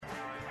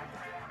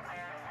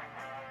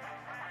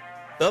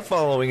The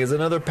following is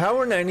another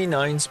Power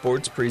 99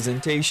 Sports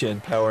presentation.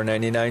 Power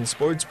 99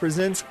 Sports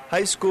presents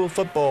high school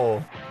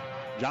football.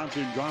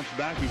 Johnson drops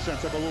back. He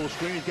sets up a little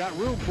screen. He's got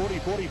room. 40,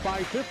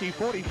 45, 50,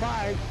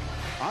 45.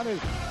 On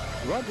his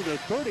run to the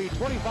 30,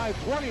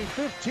 25, 20,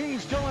 15.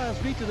 Still has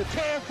feet to the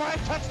 10.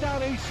 5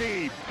 touchdown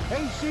AC.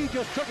 AC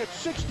just took it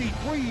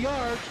 63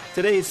 yards.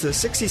 Today it's the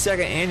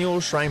 62nd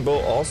annual Shrine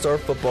Bowl All-Star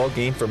Football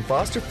game from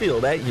Foster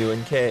Field at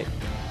UNK.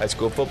 High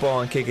school football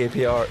on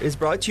KKPR is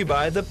brought to you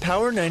by the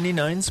Power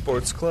 99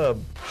 Sports Club.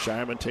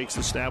 Shireman takes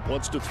the snap,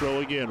 wants to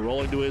throw again,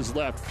 rolling to his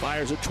left,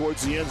 fires it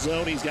towards the end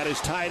zone. He's got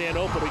his tight end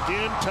open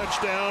again.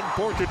 Touchdown,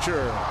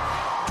 Porkachure.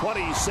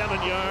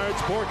 27 yards,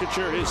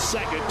 Porkachure, his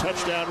second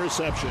touchdown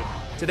reception.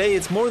 Today,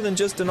 it's more than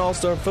just an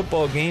all-star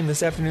football game.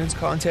 This afternoon's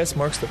contest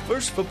marks the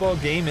first football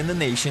game in the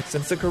nation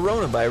since the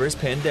coronavirus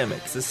pandemic.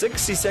 It's the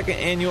 62nd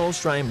annual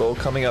Shrine Bowl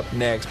coming up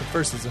next. But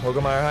first, it's the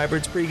Hoegemeyer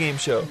Hybrids pregame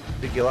show.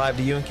 Take you live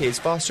to UNK's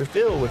Foster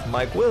Field with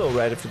Mike Will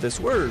right after this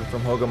word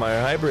from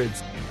Hoegemeyer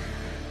Hybrids.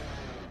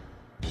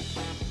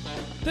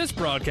 This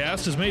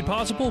broadcast is made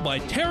possible by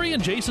Terry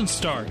and Jason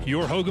Stark,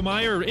 your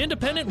Hoegemeyer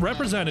independent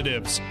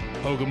representatives.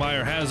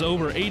 Hoegemeyer has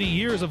over 80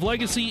 years of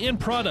legacy in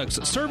products,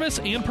 service,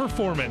 and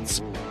performance.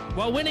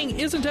 While winning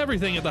isn't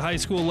everything at the high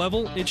school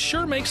level, it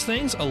sure makes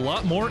things a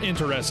lot more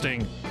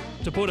interesting.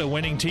 To put a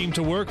winning team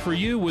to work for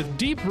you with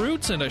deep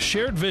roots and a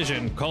shared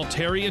vision, call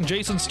Terry and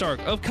Jason Stark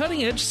of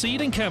Cutting Edge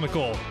Seed and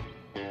Chemical.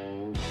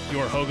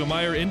 Your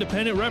Hoegemeyer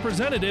independent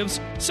representatives,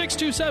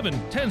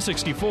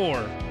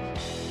 627-1064.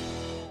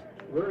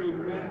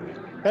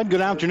 And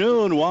good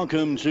afternoon.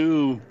 Welcome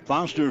to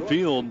Foster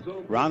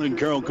Field, Ron and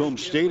Carol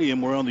Combs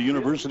Stadium. We're on the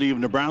University of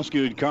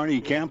Nebraska at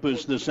Kearney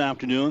campus this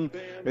afternoon.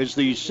 It's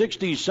the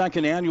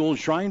 62nd annual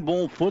Shrine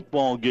Bowl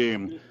football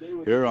game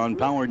here on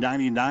Power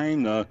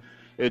 99.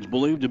 It's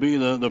believed to be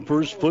the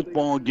first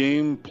football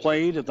game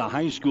played at the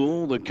high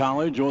school, the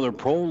college, or the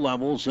pro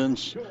level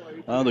since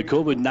the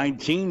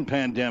COVID-19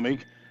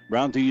 pandemic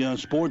brought the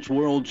sports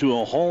world to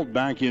a halt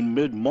back in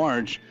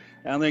mid-March.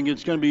 I think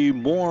it's going to be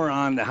more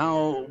on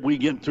how we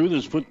get through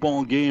this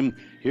football game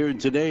here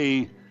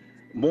today,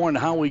 more on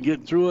how we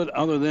get through it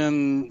other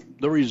than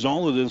the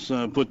result of this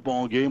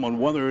football game, on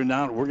whether or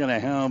not we're going to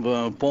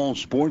have fall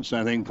sports,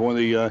 I think, for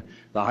the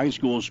high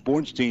school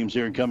sports teams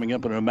here coming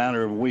up in a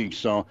matter of weeks.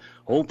 So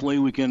hopefully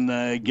we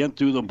can get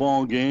through the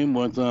ball game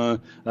with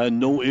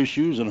no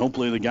issues, and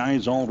hopefully the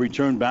guys all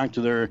return back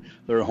to their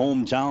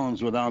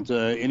hometowns without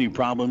any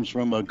problems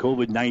from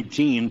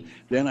COVID-19.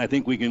 Then I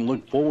think we can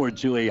look forward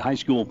to a high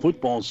school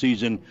football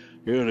season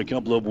here in a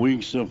couple of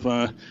weeks. If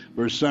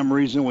for some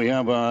reason we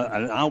have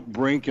an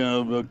outbreak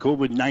of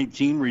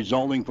COVID-19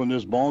 resulting from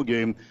this ball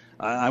game,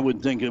 I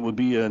would think it would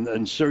be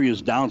in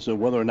serious doubts of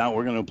whether or not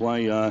we're going to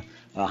play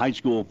high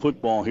school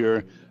football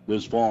here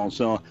this fall.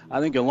 So I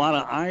think a lot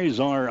of eyes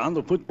are on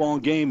the football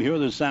game here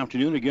this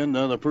afternoon. Again,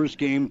 the first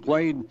game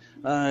played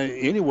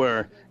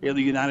anywhere in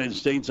the United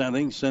States, I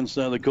think, since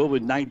the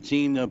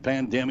COVID-19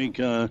 pandemic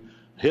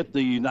hit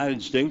the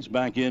United States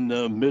back in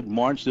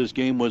mid-March. This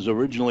game was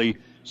originally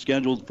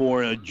scheduled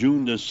for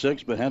June the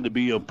 6th, but had to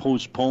be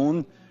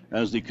postponed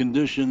as the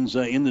conditions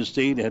in the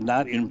state had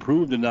not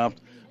improved enough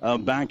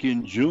back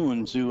in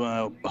June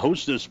to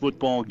host this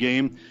football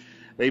game.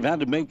 They've had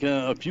to make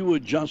a few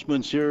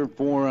adjustments here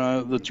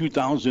for the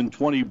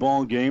 2020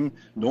 ball game.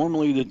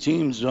 Normally the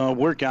teams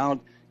work out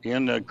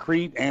in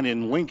Crete and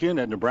in Lincoln,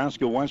 at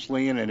Nebraska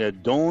Wesleyan and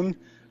at Doane.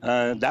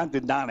 That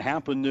did not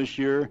happen this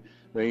year.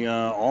 They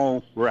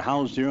all were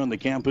housed here on the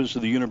campus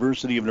of the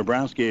University of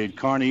Nebraska at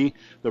Kearney.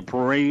 The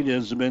parade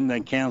has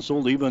been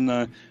canceled. Even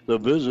the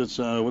visits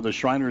with the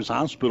Shriners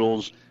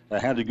Hospitals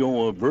had to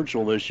go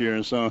virtual this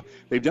year. So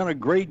they've done a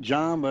great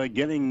job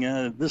getting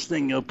this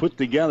thing put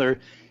together.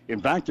 In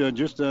fact,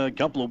 just a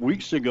couple of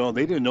weeks ago,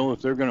 they didn't know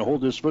if they're going to hold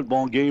this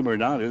football game or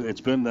not.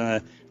 It's been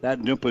that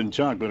nip and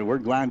tuck, but we're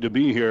glad to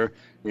be here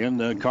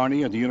in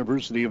Kearney at the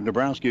University of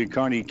Nebraska at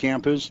Kearney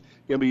campus.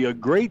 It'll be a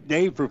great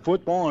day for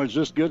football. It's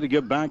just good to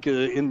get back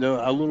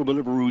into a little bit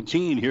of a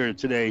routine here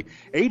today.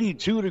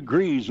 82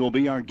 degrees will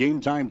be our game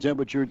time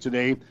temperature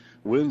today.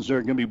 Winds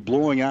are going to be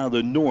blowing out of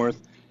the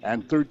north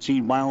at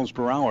 13 miles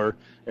per hour.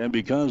 And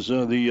because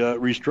of the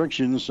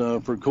restrictions for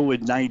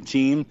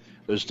COVID-19,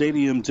 the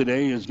stadium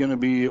today is going to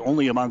be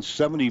only about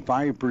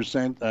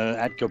 75%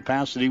 at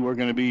capacity. We're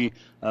going to be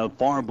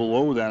far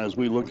below that as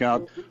we look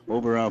out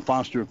over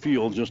Foster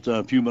Field, just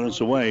a few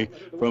minutes away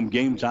from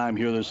game time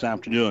here this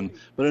afternoon.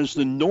 But it's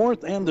the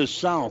North and the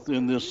South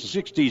in this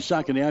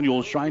 62nd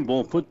annual Shrine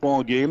Bowl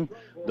football game.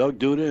 Doug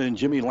Duda and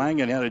Jimmy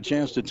Langen had a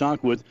chance to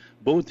talk with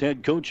both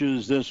head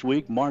coaches this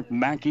week. Mark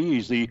Mackey,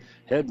 he's the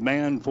head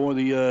man for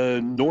the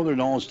Northern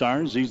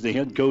All-Stars. He's the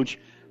head coach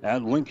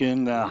at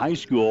Lincoln High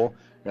School.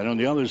 And on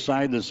the other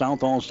side, the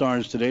South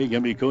All-Stars today going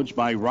to be coached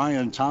by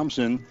Ryan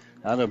Thompson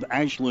out of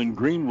Ashland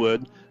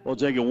Greenwood. We'll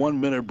take a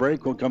 1-minute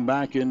break. We'll come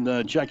back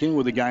and check in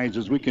with the guys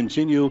as we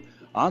continue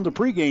on the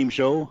pregame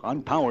show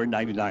on Power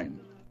 99.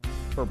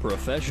 For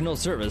professional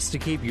service to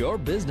keep your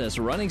business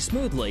running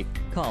smoothly,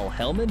 call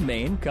Hellman,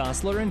 Maine,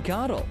 Kostler &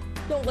 Cottle.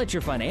 Don't let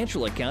your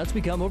financial accounts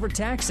become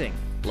overtaxing.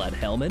 Let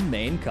Hellman,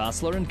 Maine,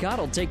 Kostler, and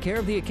Cottle take care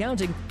of the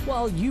accounting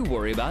while you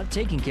worry about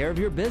taking care of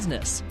your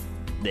business.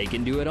 They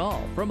can do it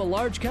all, from a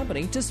large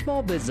company to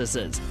small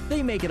businesses.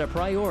 They make it a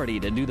priority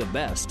to do the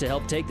best to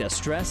help take the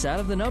stress out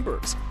of the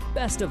numbers.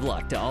 Best of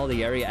luck to all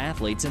the area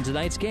athletes in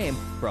tonight's game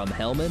from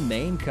Hellman,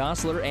 Maine,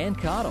 Kostler, and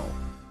Cottle.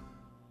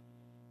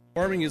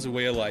 Farming is a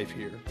way of life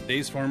here.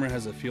 Dave's Farmer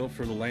has a feel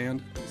for the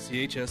land.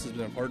 CHS has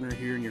been a partner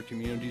here in your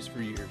communities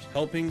for years,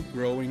 helping,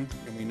 growing,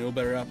 and we know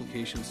better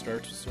application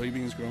starts with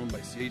soybeans grown by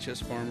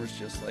CHS farmers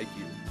just like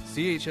you.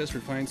 CHS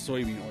refined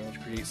soybean oil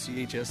creates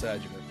CHS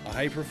adjuvant, a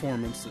high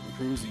performance that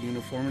improves the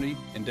uniformity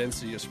and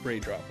density of spray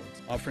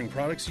droplets, offering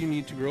products you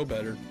need to grow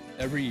better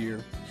every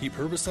year. Keep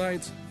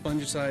herbicides,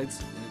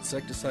 fungicides, and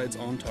insecticides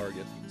on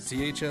target.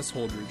 CHS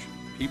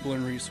Holdridge, people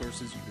and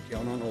resources you can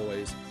count on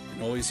always.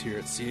 And always here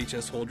at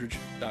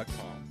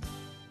chsholdridge.com.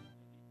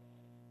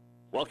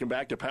 Welcome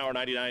back to Power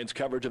 99's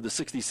coverage of the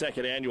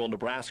 62nd Annual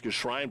Nebraska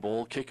Shrine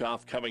Bowl.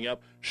 Kickoff coming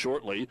up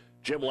shortly.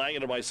 Jim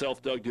Langen and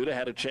myself, Doug Duda,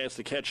 had a chance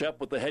to catch up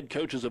with the head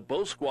coaches of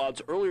both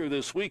squads earlier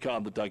this week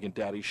on the Doug and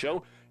Daddy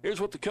Show. Here's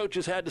what the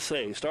coaches had to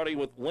say, starting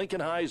with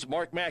Lincoln High's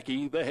Mark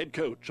Mackey, the head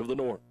coach of the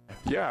North.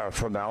 Yeah,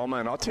 from Alma,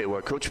 and I'll tell you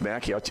what, Coach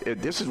Mackey,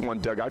 this is one,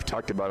 Doug, I've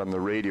talked about on the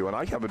radio, and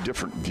I have a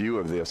different view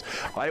of this.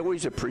 I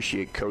always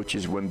appreciate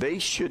coaches when they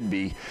should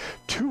be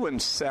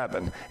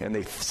 2-7, and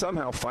they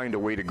somehow find a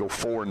way to go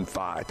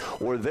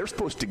 4-5, or they're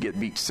supposed to get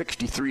beat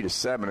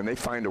 63-7, and they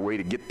find a way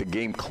to get the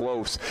game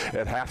close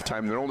at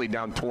halftime. They're only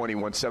down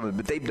 21-7,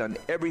 but they've done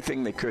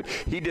everything they could.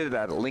 He did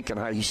that at Lincoln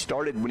High. He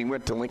started when he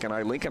went to Lincoln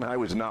High. Lincoln High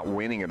was not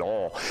winning at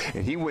all,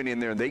 and he went in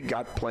there, and they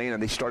got playing,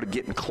 and they started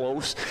getting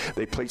close.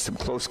 They played some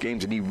close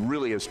games, and he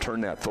really has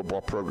turned that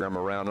football program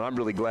around, and I'm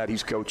really glad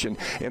he's coaching,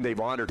 and they've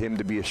honored him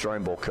to be a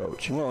Shrine Bowl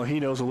coach. Well, he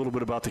knows a little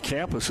bit about the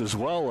campus as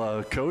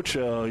well. Coach,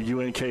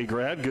 UNK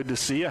grad, good to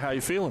see you. How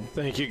you feeling?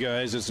 Thank you,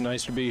 guys. It's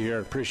nice to be here.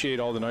 Appreciate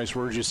all the nice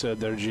words you said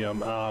there, Jim.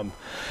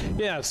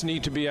 Yeah, it's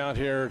neat to be out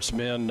here. It's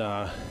been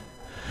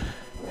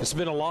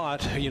a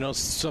lot,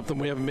 something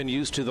we haven't been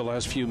used to the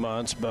last few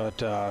months,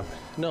 but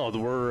no,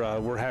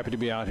 we're happy to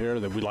be out here.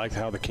 That we like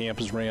how the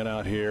campus ran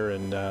out here,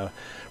 and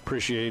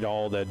appreciate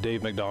all that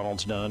Dave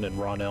McDonald's done and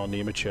Ronell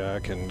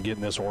Nemechek and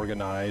getting this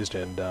organized,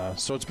 and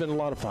so it's been a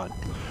lot of fun.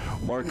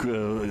 Mark,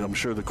 I'm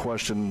sure the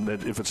question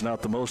that if it's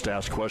not the most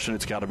asked question,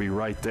 it's got to be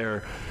right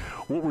there.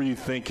 What were you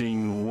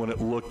thinking when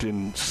it looked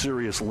in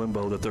serious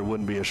limbo that there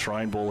wouldn't be a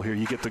Shrine Bowl here?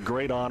 You get the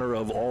great honor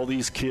of all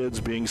these kids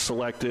being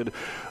selected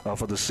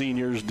for the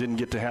seniors, didn't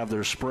get to have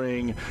their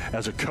spring.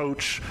 As a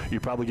coach, you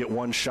probably get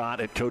one shot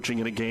at coaching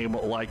in a game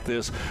like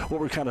this. What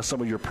were kind of some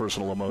of your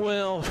personal emotions?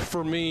 Well,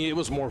 for me, it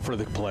was more for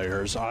the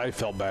players. I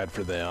felt bad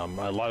for them.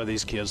 A lot of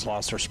these kids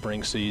lost their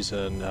spring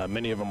season.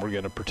 Many of them were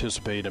going to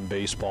participate in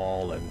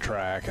baseball and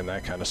track and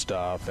that kind of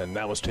stuff, and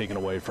that was taken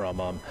away from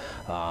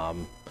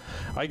them.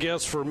 I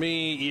guess for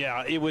me,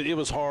 yeah, it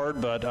was hard,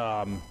 but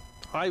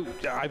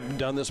I've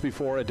done this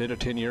before. I did it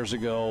 10 years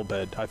ago,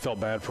 but I felt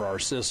bad for our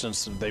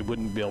assistants. They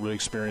wouldn't be able to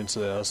experience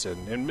this,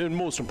 and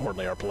most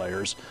importantly, our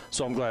players.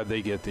 So I'm glad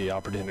they get the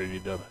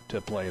opportunity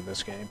to play in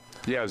this game.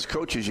 Yeah, as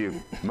coaches, you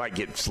might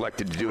get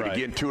selected to do it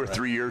again 2 or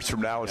 3 years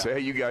from now and say, hey,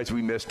 you guys,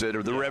 we missed it.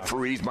 Or the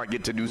referees might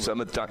get to do some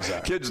at the time.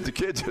 Exactly. The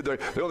kids,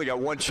 they only got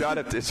one shot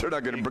at this. They're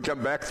not going to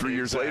come back 3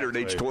 years later at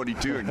age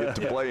 22 and get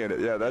to play in it.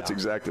 Yeah, that's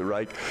exactly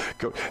right.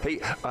 Hey,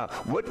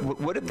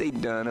 what have they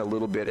done a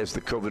little bit as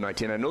the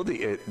COVID-19? I know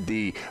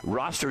the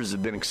rosters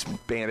have been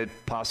expanded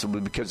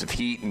possibly because of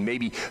heat, and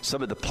maybe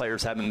some of the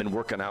players haven't been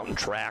working out in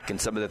track and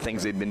some of the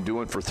things they've been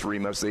doing for 3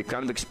 months. They've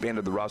kind of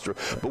expanded the roster.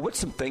 But what's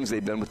some things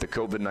they've done with the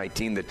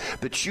COVID-19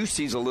 that you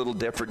see is a little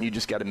different, and you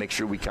just got to make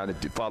sure we kind of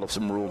follow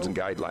some rules and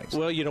guidelines?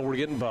 Well, we're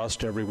getting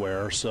bussed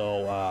everywhere,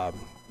 so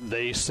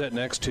they sit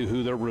next to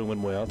who they're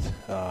rooming with,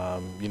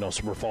 so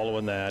we're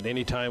following that.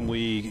 Anytime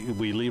we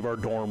leave our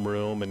dorm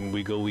room and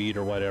we go eat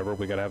or whatever,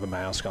 we got to have a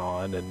mask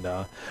on, and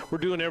we're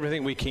doing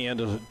everything we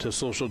can to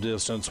social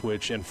distance,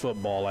 which in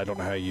football, I don't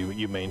know how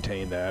you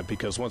maintain that,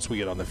 because once we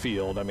get on the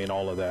field,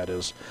 all of that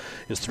is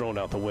thrown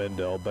out the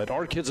window. But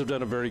our kids have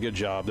done a very good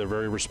job. They're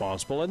very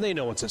responsible, and they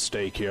know what's at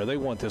stake here. They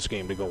want this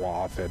game to go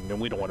off, and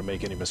we don't want to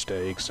make any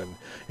mistakes,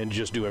 and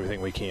just do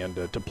everything we can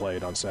to play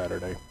it on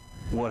Saturday.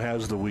 What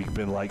has the week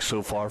been like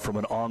so far from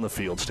an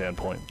on-the-field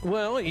standpoint?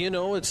 Well,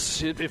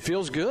 it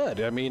feels good.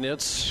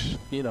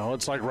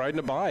 It's like riding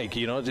a bike.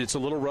 It's a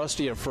little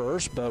rusty at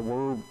first, but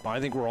I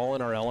think we're all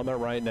in our element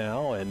right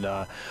now, and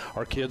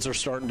our kids are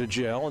starting to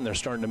gel, and they're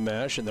starting to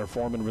mesh, and they're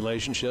forming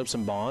relationships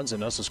and bonds,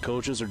 and us as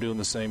coaches are doing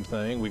the same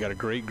thing. We got a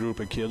great group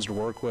of kids to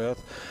work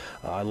with.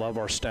 I love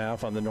our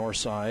staff on the north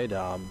side.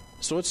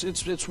 So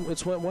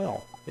it's went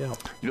well. Yeah.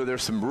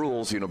 There's some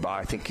rules, but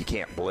I think you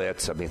can't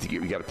blitz. I mean, I think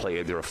you got to play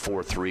either a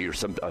 4-3 or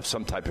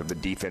some type of a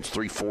defense,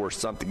 3-4,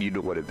 something. You know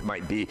what it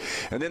might be.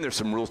 And then there's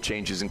some rule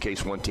changes in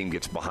case one team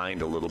gets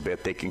behind a little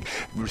bit. They can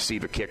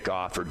receive a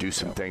kickoff or do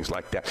some things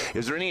like that.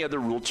 Is there any other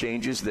rule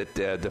changes that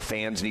the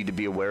fans need to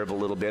be aware of a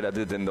little bit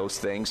other than those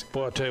things?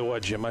 Well, I'll tell you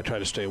what, Jim, I try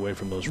to stay away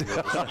from those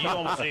rules. You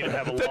almost need to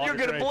have a Then you're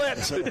going to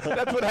blitz.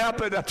 That's what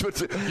happened.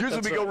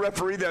 Usually we go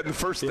referee that, and the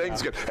first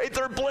thing's good. Hey,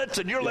 they're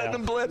blitzing. You're letting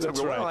them blitz. I'm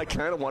going, well, I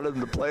kind of wanted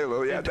them to play a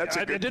little. Yeah, that's a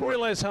good point. I didn't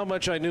realize how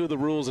much I knew the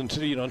rules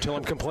until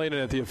I'm complaining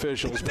at the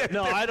officials. But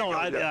no, I don't.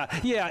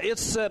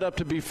 It's set up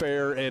to be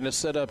fair, and it's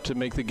set up to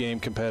make the game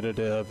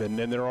competitive. And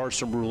there are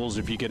some rules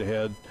if you get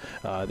ahead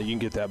that you can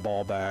get that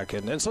ball back.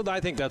 And so I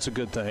think that's a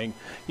good thing.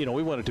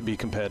 We want it to be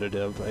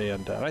competitive,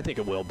 and I think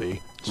it will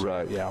be. So,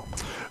 right. Yeah.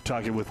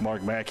 Talking with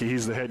Mark Mackey.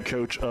 He's the head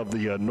coach of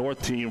the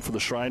North team for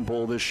the Shrine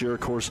Bowl this year. Of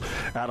course,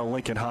 out of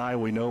Lincoln High,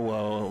 we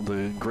know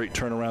the great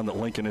turnaround that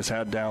Lincoln has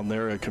had down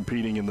there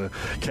competing in the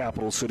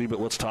capital city. But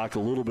let's talk a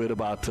little bit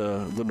about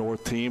the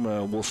North team.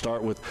 We'll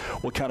start with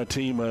what kind of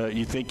team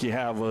you think you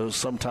have.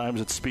 Sometimes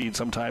it's speed.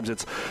 Sometimes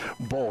it's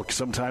bulk.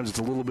 Sometimes it's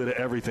a little bit of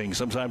everything.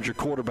 Sometimes your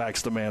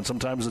quarterback's the man.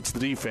 Sometimes it's the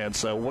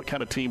defense. What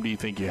kind of team do you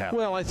think you have?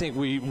 Well, I think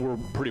we're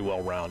pretty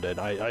well-rounded.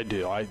 I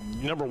do.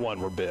 Number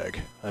one, we're big.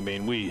 I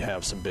mean, we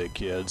have some big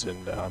kids,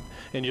 and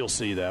you'll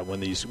see that when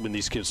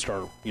these kids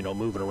start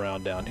moving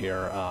around down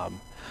here.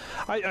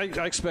 I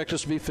expect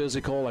us to be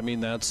physical. I mean,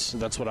 that's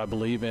what I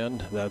believe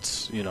in.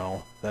 That's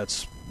all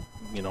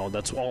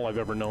I've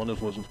ever known is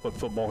what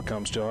football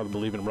comes to. I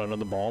believe in running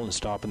the ball and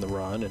stopping the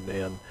run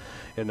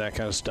and that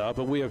kind of stuff.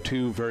 But we have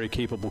two very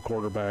capable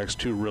quarterbacks,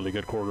 two really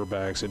good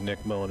quarterbacks, in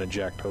Nick Moen and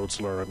Jack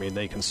Totzler. I mean,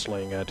 they can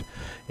sling it,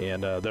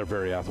 and they're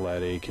very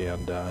athletic.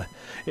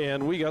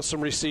 And we got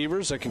some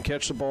receivers that can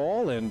catch the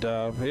ball, and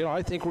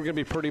I think we're going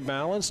to be pretty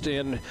balanced.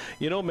 And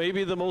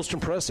maybe the most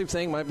impressive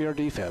thing might be our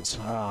defense.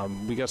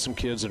 We got some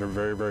kids that are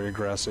very, very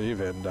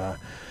aggressive, and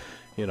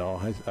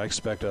I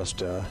expect us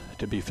to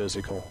be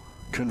physical.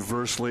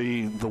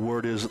 Conversely, the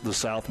word is the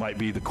South might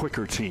be the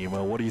quicker team.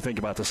 What do you think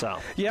about the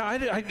South? Yeah,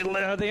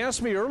 they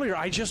asked me earlier.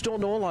 I just don't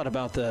know a lot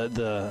about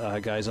the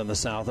guys on the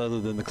South other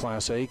than the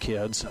Class A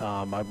kids.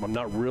 I'm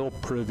not real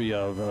privy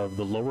of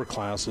the lower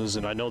classes,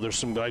 and I know there's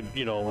some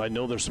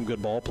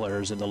good ball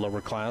players in the lower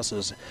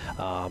classes.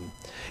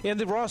 And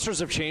the rosters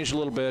have changed a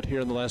little bit here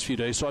in the last few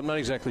days, so I'm not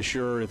exactly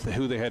sure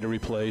who they had to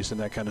replace and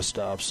that kind of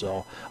stuff.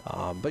 So,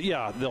 but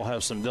yeah, they'll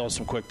have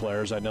some quick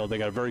players. I know they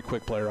got a very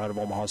quick player out of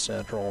Omaha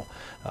Central.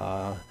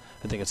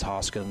 I think it's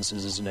Hoskins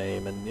is his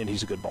name, and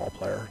he's a good ball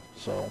player.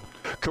 So,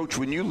 Coach,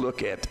 when you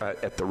look at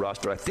the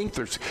roster, I think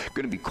there's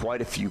going to be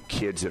quite a few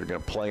kids that are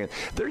going to play. And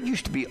there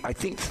used to be, I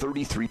think,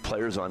 33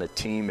 players on a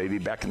team, maybe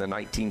back in the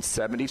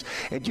 1970s.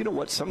 And you know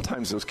what?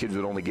 Sometimes those kids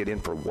would only get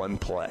in for one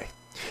play.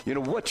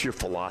 What's your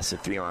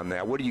philosophy on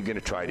that? What are you going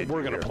to try to do?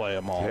 We're going to play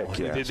them all.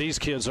 Yes. These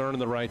kids earn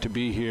the right to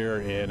be here,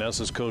 and us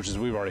as coaches,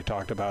 we've already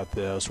talked about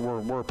this.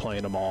 We're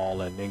playing them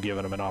all and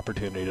giving them an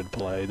opportunity to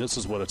play. This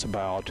is what it's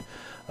about.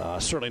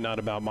 Certainly not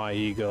about my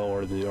ego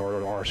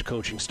or our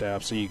coaching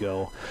staff's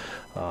ego.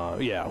 We're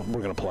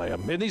going to play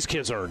them. And these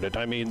kids earned it.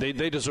 I mean,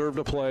 they deserve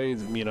to play.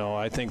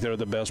 I think they're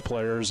the best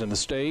players in the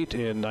state,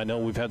 and I know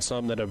we've had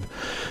some that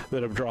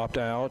have dropped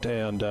out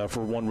and for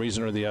one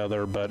reason or the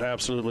other. But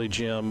absolutely,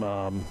 Jim,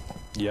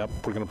 yep,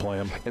 we're going to play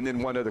them. And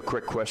then one other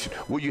quick question.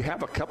 Will you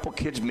have a couple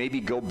kids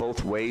maybe go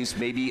both ways,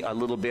 maybe a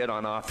little bit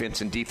on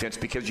offense and defense,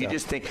 because you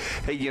just think,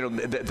 hey,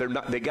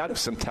 they got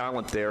some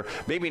talent there.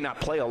 Maybe not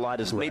play a lot,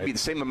 maybe the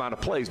same amount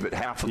of plays, but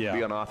half will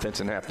be on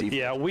offense and half defense.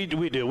 Yeah, we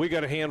do. We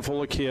got a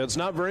handful of kids,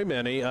 not very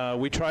many.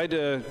 We tried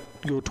to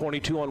go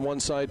 22 on one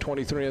side,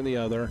 23 on the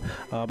other,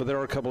 but there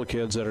are a couple of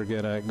kids that are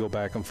going to go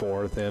back and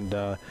forth, and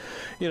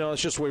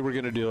it's just the way we're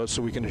going to do it,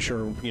 so we can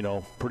ensure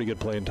pretty good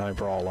playing time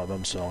for all of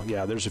them. So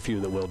yeah, there's a few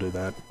that will do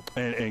that.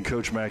 And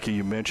Coach Mackey,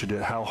 you mentioned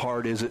it. How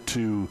hard is it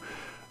to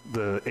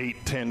the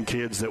 8-10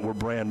 kids that were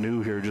brand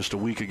new here just a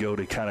week ago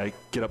to kind of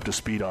get up to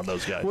speed on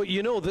those guys?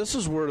 Well, this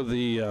is where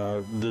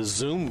the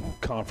Zoom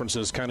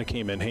conferences kind of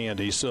came in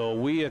handy. So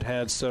we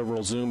had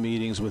several Zoom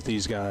meetings with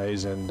these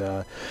guys,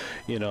 and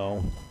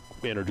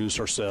introduce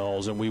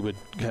ourselves, and we would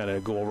kind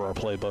of go over our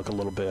playbook a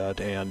little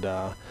bit. And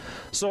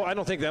so I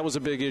don't think that was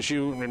a big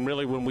issue. And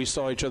really, when we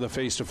saw each other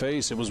face to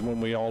face, it was when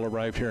we all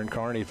arrived here in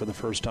Kearney for the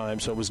first time.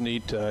 So it was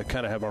neat to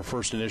kind of have our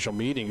first initial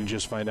meeting and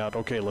just find out,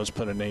 okay, let's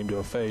put a name to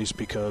a face,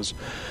 because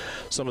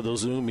some of those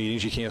Zoom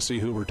meetings you can't see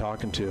who we're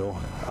talking to.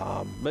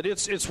 But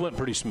it's went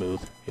pretty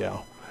smooth. Yeah.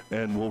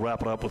 And we'll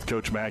wrap it up with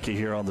Coach Mackey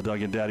here on the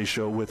Doug and Daddy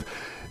Show with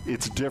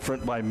it's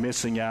different by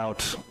missing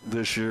out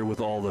this year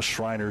with all the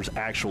Shriners'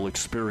 actual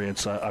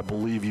experience. I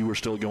believe you were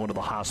still going to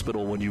the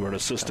hospital when you were an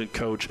assistant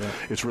coach. Yeah.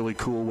 It's really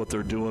cool what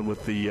they're doing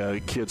with the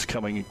kids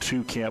coming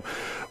to camp,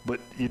 but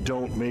you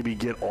don't maybe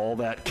get all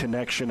that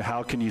connection.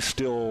 How can you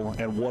still,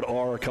 and what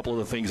are a couple of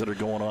the things that are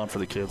going on for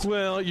the kids?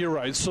 Well, you're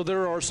right. So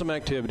there are some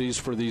activities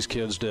for these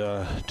kids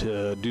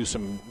to do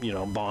some,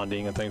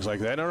 bonding and things like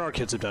that. And our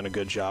kids have done a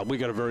good job. We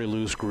got a very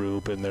loose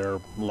group, and there.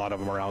 A lot of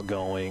them are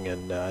outgoing,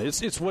 and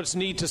it's what's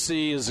neat to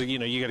see is,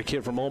 you got a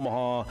kid from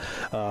Omaha,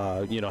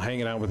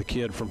 hanging out with a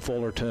kid from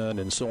Fullerton,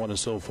 and so on and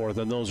so forth,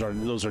 and those are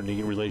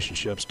neat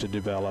relationships to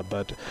develop.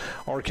 But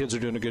our kids are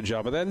doing a good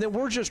job of that, and then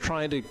we're just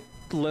trying to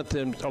let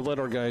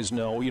our guys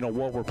know,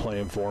 what we're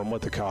playing for and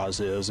what the cause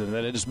is, and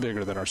that it is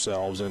bigger than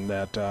ourselves, and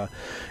that,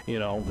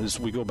 as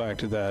we go back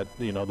to that,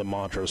 the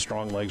mantra,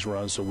 strong legs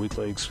run so weak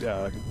legs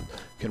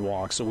can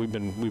walk. So we've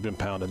been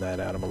pounding that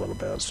at them a little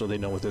bit so they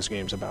know what this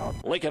game's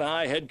about. Lincoln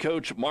High head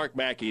coach Mark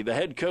Mackey, the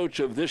head coach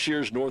of this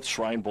year's North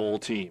Shrine Bowl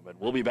team. And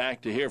we'll be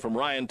back to hear from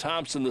Ryan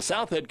Thompson, the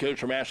South head coach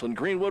from Ashland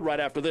Greenwood, right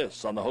after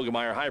this on the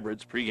Hoegemeyer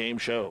Hybrids pregame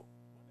show.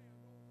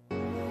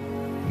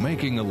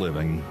 Making a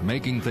living,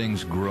 making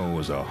things grow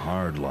is a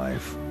hard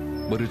life,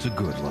 but it's a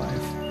good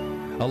life.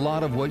 A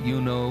lot of what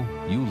you know,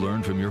 you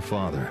learned from your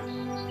father,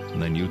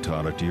 and then you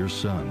taught it to your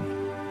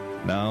son.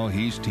 Now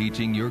he's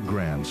teaching your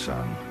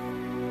grandson.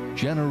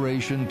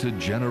 Generation to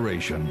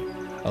generation,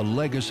 a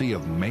legacy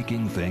of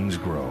making things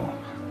grow.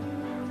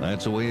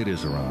 That's the way it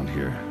is around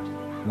here.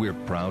 We're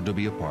proud to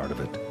be a part of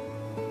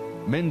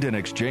it. Minden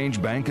Exchange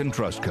Bank and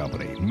Trust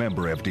Company,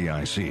 member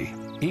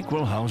FDIC,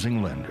 equal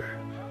housing lender.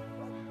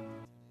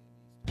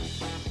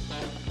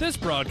 This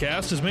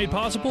broadcast is made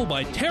possible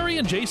by Terry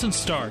and Jason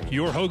Stark,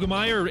 your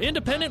Hoegemeyer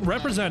independent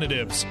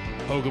representatives.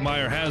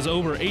 Hoegemeyer has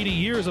over 80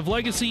 years of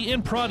legacy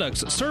in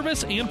products,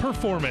 service, and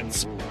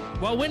performance.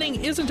 While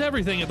winning isn't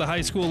everything at the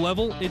high school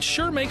level, it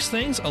sure makes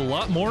things a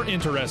lot more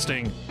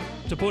interesting.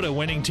 To put a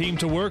winning team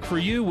to work for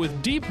you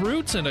with deep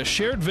roots and a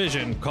shared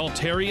vision, call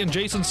Terry and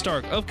Jason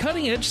Stark of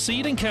Cutting Edge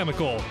Seed and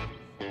Chemical.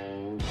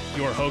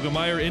 Your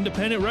Hoegemeyer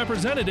independent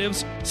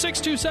representatives,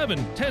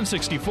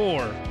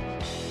 627-1064.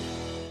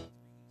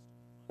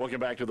 Welcome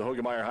back to the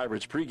Hoegemeyer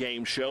Hybrids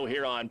pregame show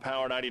here on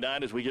Power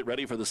 99 as we get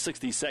ready for the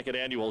 62nd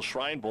annual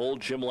Shrine Bowl.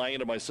 Jim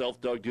Langen and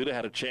myself, Doug Duda,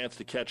 had a chance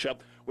to catch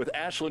up with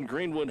Ashland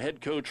Greenwood head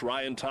coach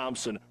Ryan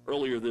Thompson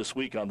earlier this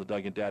week on the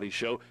Doug and Daddy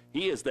Show.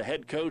 He is the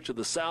head coach of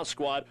the South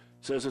Squad,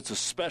 says it's a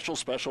special,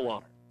 special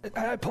honor.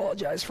 I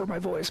apologize for my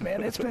voice,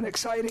 man. It's been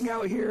exciting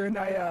out here, and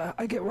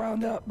I get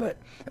wound up. But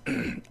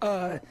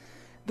the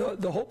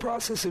whole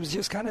process, it was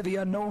just kind of the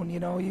unknown,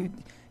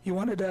 You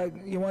wanted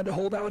to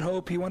hold out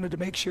hope. You wanted to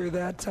make sure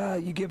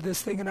that you give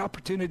this thing an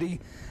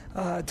opportunity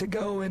to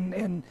go.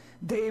 And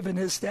Dave and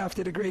his staff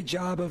did a great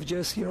job of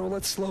just,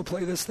 let's slow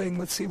play this thing.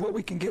 Let's see what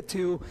we can get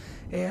to.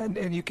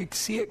 And you could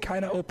see it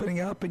kind of opening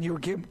up, and you were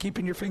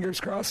keeping your fingers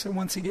crossed. And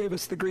once he gave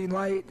us the green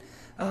light,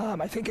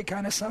 I think it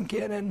kind of sunk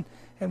in,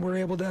 and we're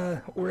able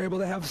to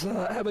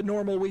have a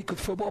normal week with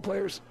football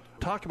players.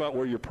 Talk about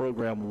where your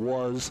program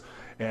was,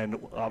 and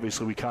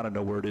obviously we kind of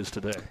know where it is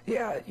today.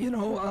 Yeah,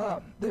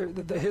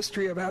 the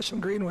history of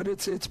Ashland Greenwood,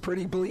 it's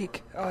pretty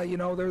bleak.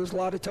 There's a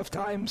lot of tough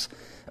times.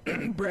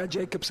 Brad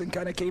Jacobson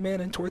kind of came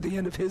in, and toward the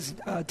end of his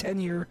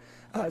tenure,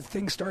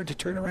 things started to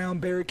turn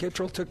around. Barry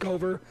Kittrell took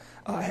over,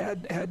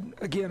 had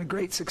again a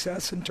great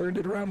success and turned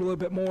it around a little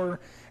bit more.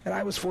 And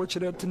I was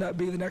fortunate to not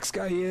be the next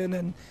guy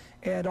in,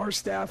 and our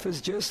staff is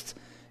just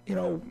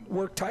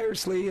work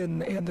tirelessly,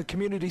 and the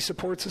community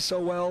supports us so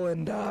well,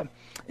 and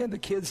the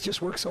kids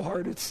just work so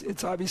hard.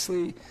 It's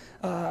obviously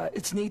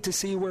it's neat to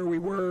see where we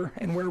were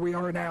and where we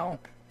are now.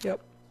 Yep.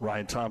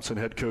 Ryan Thompson,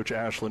 head coach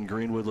Ashland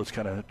Greenwood. Let's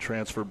kind of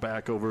transfer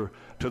back over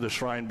to the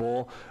Shrine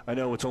Bowl. I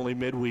know it's only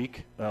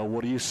midweek.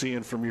 What are you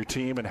seeing from your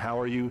team, and how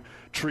are you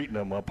treating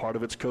them? Part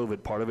of it's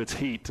COVID, part of it's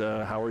heat.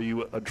 How are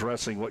you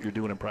addressing what you're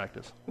doing in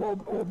practice? Well,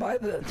 by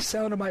the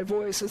sound of my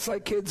voice, it's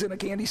like kids in a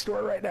candy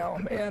store right now,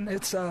 and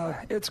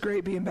it's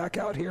great being back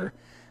out here,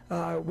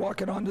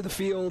 walking onto the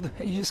field.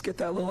 You just get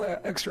that little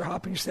extra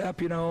hop in your step,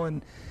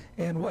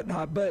 and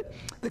whatnot. But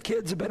the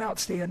kids have been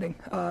outstanding.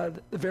 They're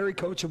very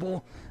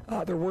coachable.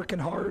 They're working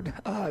hard.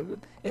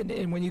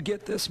 And when you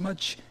get this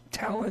much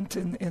talent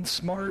and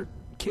smart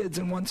kids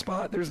in one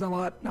spot, there's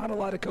not a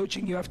lot of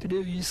coaching you have to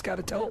do. You just got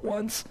to tell it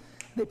once.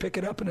 They pick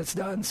it up and it's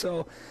done.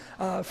 So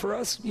for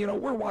us,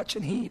 we're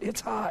watching heat.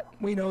 It's hot.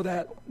 We know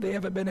that. They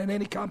haven't been in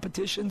any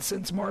competition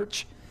since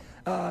March.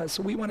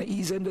 So we want to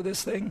ease into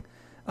this thing.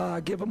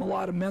 Give them a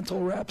lot of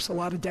mental reps, a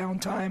lot of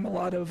downtime, a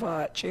lot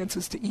of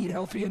chances to eat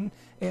healthy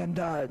and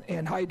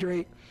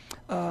hydrate.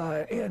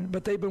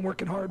 But they've been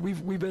working hard.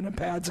 We've been in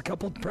pads a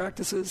couple of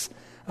practices.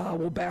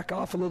 We'll back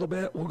off a little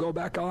bit. We'll go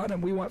back on,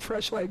 and we want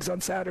fresh legs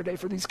on Saturday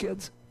for these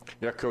kids.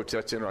 Yeah, Coach,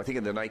 that's interesting. I think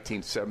in the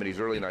 1970s,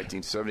 early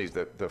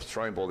 1970s, the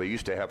Shrine Bowl, they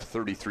used to have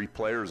 33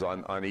 players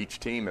on each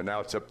team, and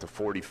now it's up to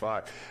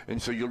 45.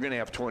 And so you're going to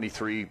have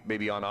 23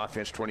 maybe on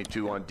offense,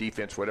 22 on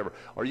defense, whatever.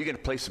 Are you going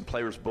to play some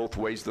players both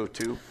ways, though,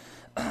 too?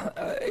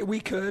 We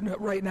could.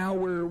 Right now,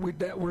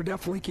 we're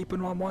definitely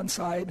keeping on one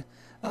side.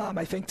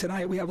 I think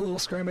tonight we have a little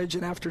scrimmage,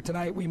 and after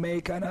tonight we may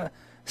kind of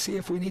see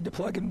if we need to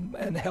plug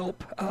and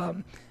help.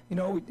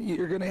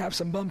 You're going to have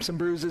some bumps and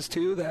bruises,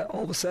 too, that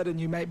all of a sudden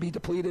you might be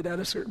depleted at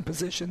a certain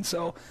position.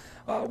 So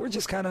we're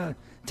just kind of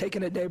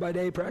taking it day by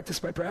day, practice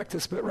by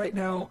practice. But right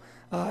now,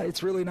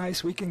 it's really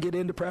nice. We can get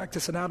into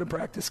practice and out of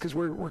practice because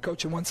we're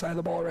coaching one side of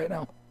the ball right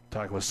now.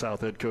 Talking with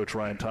South head coach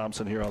Ryan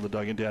Thompson here on the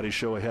Doug and Daddy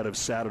Show ahead of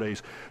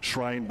Saturday's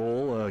Shrine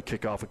Bowl.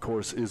 Kickoff, of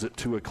course, is at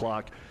 2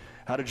 o'clock.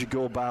 How did you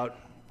go about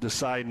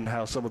deciding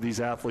how some of these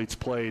athletes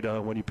played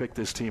when you picked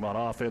this team on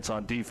offense,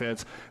 on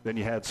defense? Then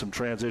you had some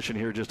transition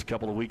here just a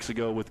couple of weeks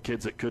ago with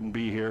kids that couldn't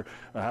be here.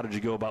 How did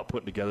you go about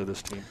putting together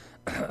this team?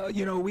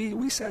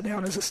 We sat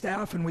down as a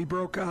staff and we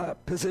broke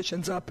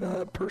positions up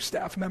per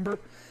staff member.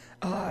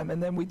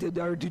 And then we did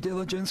our due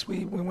diligence.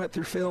 We went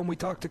through film. We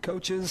talked to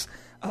coaches,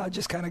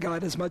 just kind of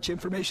got as much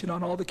information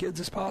on all the kids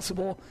as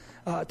possible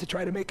to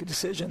try to make a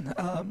decision.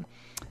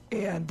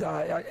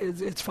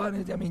 It's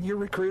fun. I mean, you're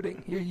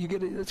recruiting. You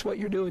get it. That's what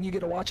you're doing. You get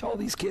to watch all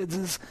these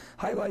kids'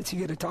 highlights. You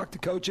get to talk to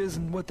coaches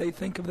and what they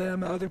think of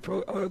them, other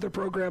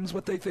programs,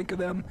 what they think of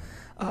them,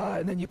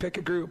 and then you pick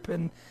a group.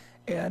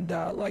 And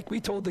like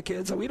we told the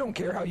kids, we don't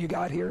care how you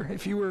got here.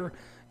 If you were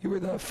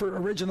the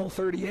original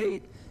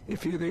 38,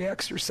 if you're the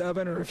extra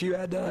 7, or if you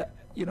had to,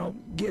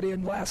 get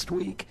in last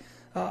week,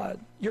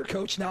 your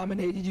coach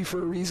nominated you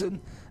for a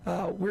reason.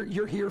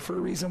 You're here for a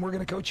reason. We're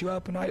going to coach you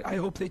up, and I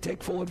hope they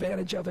take full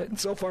advantage of it. And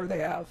so far they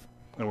have.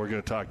 And we're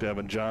going to talk to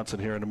Evan Johnson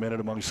here in a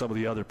minute among some of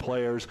the other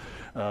players.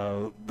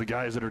 The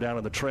guys that are down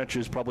in the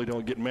trenches probably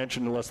don't get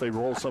mentioned unless they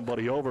roll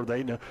somebody over.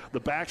 They know, the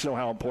backs know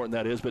how important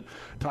that is. But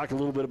talk a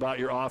little bit about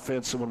your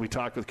offense. And when we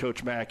talk with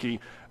Coach Mackey,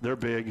 they're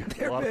big.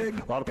 A lot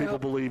of people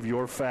believe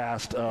you're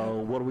fast.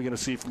 What are we going to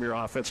see from your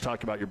offense?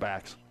 Talk about your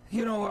backs.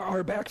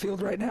 Our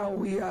backfield right now,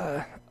 we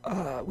have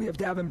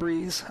Davin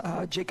Breeze,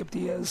 Jacob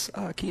Diaz,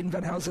 Keaton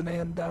Venhausen,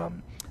 and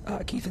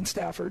Keithan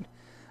Stafford.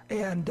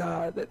 And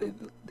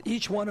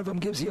each one of them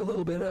gives you a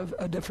little bit of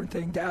a different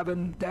thing.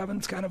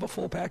 Davin's kind of a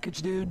full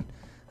package dude.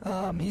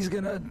 He's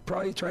going to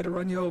probably try to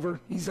run you over.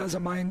 He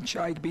doesn't mind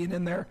shy being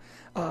in there.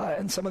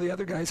 And some of the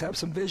other guys have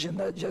some vision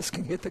that just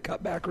can hit the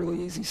cutback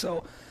really easy.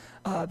 So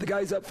the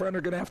guys up front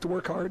are going to have to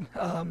work hard.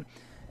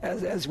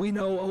 As we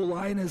know,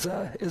 O-line is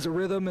a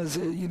rhythm.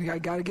 I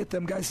got to get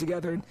them guys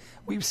together. And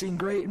we've seen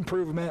great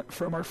improvement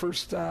from our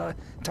first time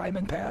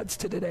in pads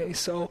to today.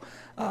 So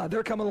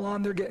they're coming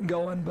along. They're getting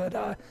going.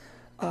 But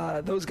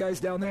those guys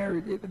down there,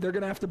 they're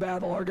going to have to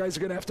battle. Our guys are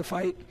going to have to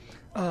fight.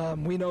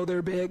 We know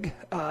they're big,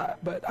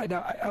 but I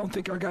don't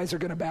think our guys are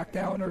going to back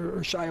down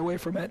or shy away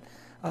from it.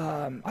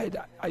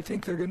 I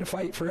think they're going to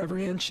fight for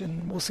every inch,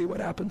 and we'll see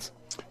what happens.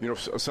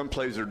 Some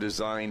plays are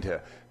designed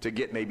to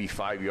get maybe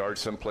 5 yards.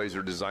 Some plays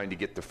are designed to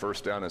get the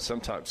first down, and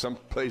sometimes some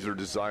plays are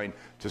designed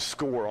to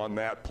score on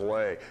that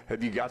play.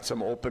 Have you got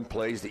some open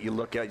plays that you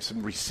look at,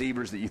 some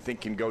receivers that you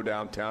think can go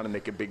downtown and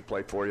make a big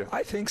play for you?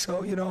 I think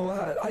so.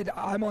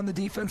 I'm on the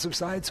defensive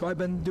side, so I've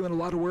been doing a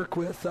lot of work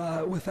with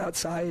that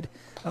side.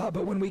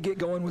 But when we get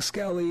going with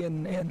Skelly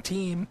and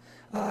team,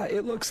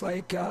 it looks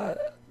like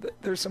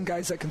there's some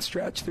guys that can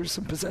stretch. There's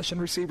some possession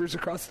receivers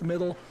across the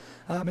middle,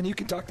 and you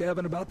can talk to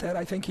Evan about that.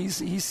 I think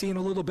he's seen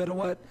a little bit of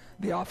what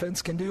the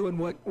offense can do and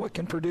what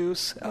can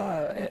produce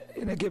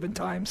in a given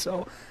time.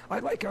 So I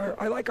like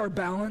our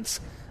balance,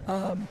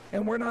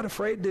 and we're not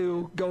afraid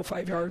to go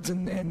 5 yards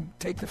and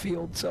take the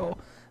field. So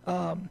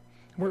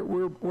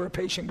we're a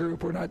patient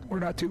group. We're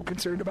not too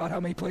concerned about how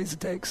many plays it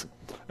takes.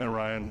 And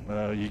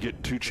Ryan, you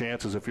get 2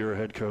 chances if you're a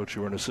head coach.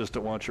 You were an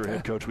assistant once. You're a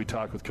head coach. We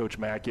talked with Coach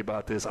Mackey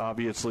about this.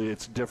 Obviously,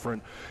 it's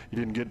different.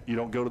 You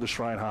don't go to the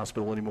Shrine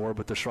Hospital anymore,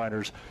 but the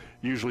Shriners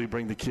usually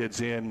bring the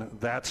kids in.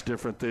 That's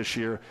different this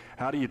year.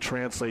 How do you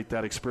translate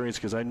that experience?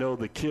 Because I know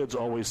the kids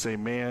always say,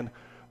 "Man,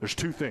 there's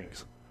 2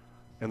 things,"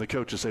 and the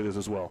coaches say this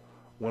as well.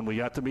 When we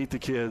got to meet the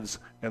kids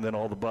and then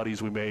all the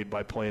buddies we made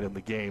by playing in the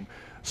game,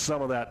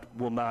 some of that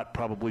will not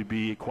probably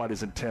be quite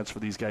as intense for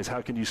these guys.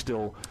 How can you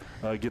still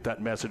get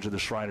that message of the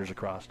Shriners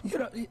across?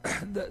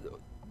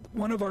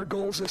 One of our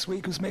goals this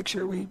week was make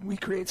sure we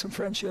create some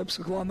friendships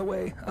along the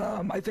way.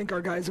 I think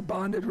our guys have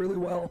bonded really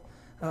well.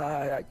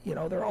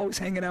 They're always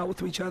hanging out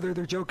with each other.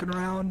 They're joking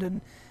around,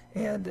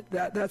 and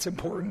that's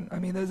important. I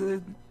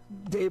mean,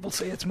 Dave will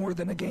say it's more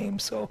than a game.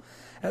 So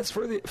as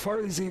far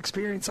as the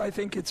experience, I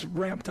think it's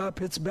ramped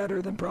up. It's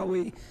better than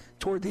probably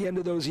toward the end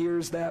of those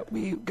years that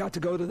we got to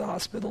go to the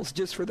hospitals,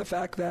 just for the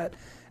fact that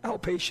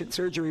outpatient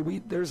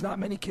surgery, there's not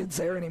many kids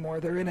there anymore.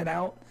 They're in and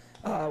out.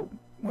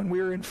 When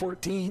we were in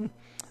 14,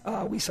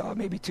 we saw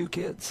maybe 2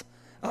 kids.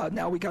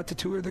 Now we got to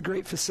tour the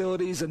great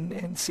facilities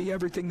and see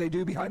everything they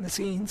do behind the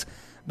scenes.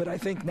 But I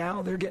think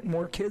now they're getting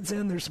more kids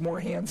in. There's more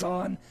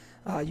hands-on.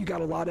 You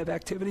got a lot of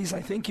activities. I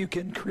think you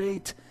can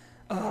create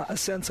a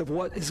sense of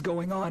what is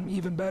going on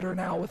even better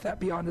now with that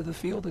beyond the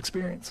field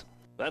experience.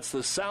 That's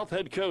the South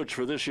head coach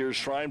for this year's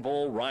Shrine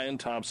Bowl, Ryan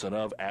Thompson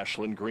of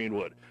Ashland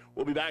Greenwood.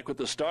 We'll be back with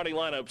the starting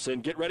lineups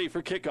and get ready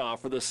for kickoff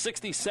for the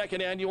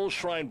 62nd annual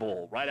Shrine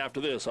Bowl right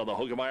after this on the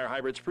Hoegemeyer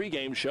Hybrids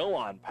pregame show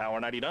on Power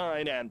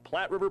 99 and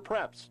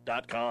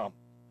PlatteRiverPreps.com.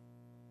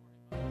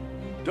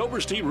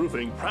 Doberstein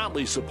Roofing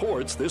proudly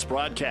supports this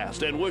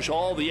broadcast and wish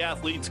all the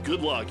athletes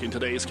good luck in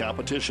today's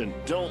competition.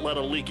 Don't let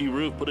a leaky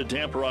roof put a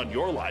damper on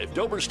your life.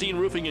 Doberstein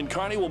Roofing in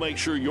Kearney will make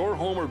sure your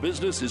home or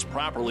business is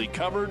properly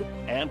covered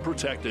and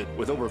protected.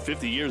 With over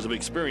 50 years of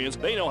experience,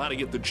 they know how to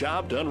get the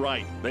job done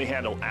right. They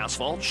handle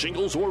asphalt,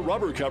 shingles, or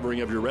rubber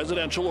covering of your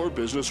residential or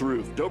business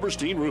roof.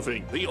 Doberstein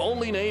Roofing, the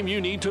only name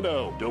you need to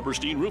know.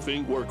 Doberstein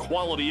Roofing, where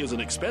quality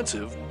isn't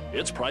expensive,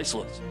 it's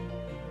priceless.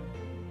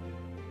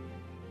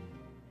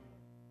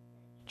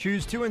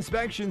 Choose 2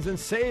 inspections and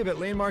save at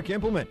Landmark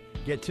Implement.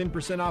 Get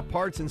 10% off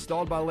parts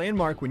installed by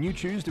Landmark when you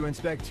choose to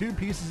inspect 2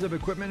 pieces of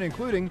equipment,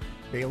 including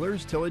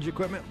balers, tillage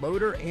equipment,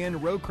 loader,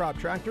 and row crop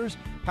tractors,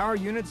 power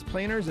units,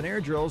 planers, and air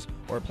drills,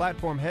 or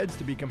platform heads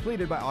to be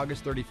completed by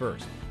August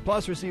 31st.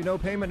 Plus, receive no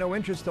payment, no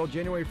interest till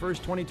January 1st,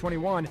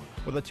 2021,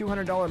 with a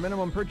 $200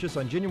 minimum purchase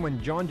on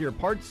genuine John Deere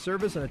parts,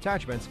 service, and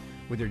attachments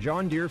with your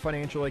John Deere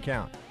financial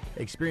account.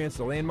 Experience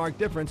the Landmark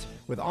difference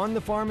with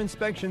on-the-farm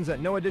inspections at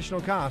no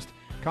additional cost.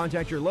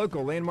 Contact your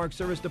local Landmark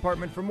Service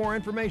Department for more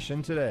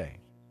information today.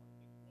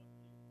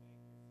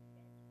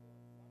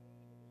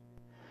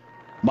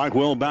 Mike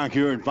Will back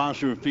here at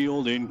Foster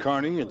Field in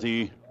Kearney at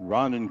the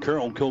Ron and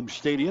Carol Cope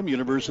Stadium,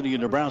 University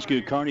of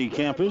Nebraska Kearney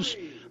campus.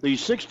 The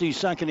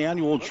 62nd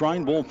annual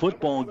Shrine Bowl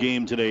football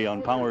game today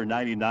on Power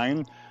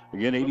 99.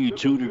 Again,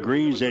 82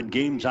 degrees at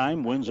game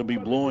time. Winds will be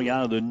blowing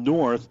out of the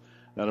north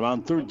at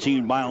about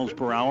 13 miles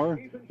per hour.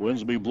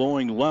 Winds will be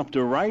blowing left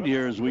to right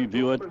here as we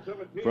view it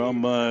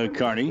from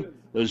Kearney.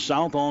 The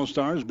South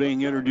All-Stars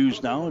being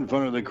introduced now in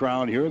front of the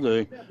crowd here.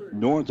 The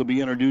North will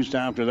be introduced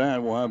after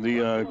that. We'll have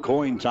the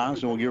coin toss,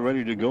 and we'll get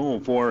ready to go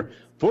for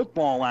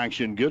football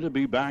action. Good to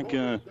be back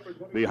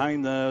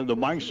behind the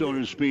mic, so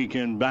to speak,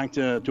 and back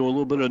to a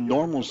little bit of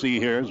normalcy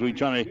here as we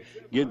try to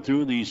get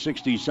through the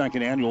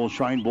 62nd annual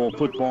Shrine Bowl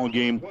football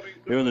game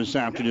here this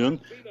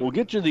afternoon. We'll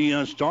get to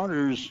the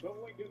starters.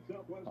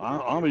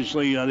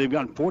 Obviously, they've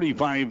got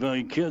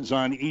 45 kids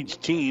on each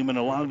team, and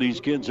a lot of these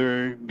kids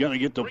are going to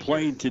get to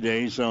play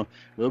today, so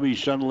they'll be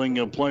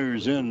shuttling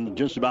players in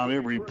just about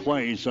every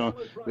play. So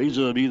these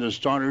will be the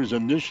starters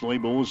initially,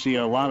 but we'll see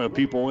a lot of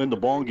people in the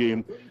ball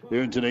game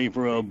there today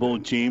for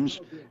both teams.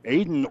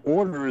 Aiden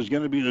Order is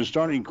going to be the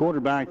starting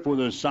quarterback for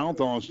the South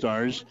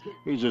All-Stars.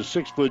 He's a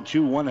 6'2",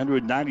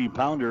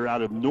 190-pounder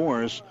out of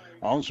Norris.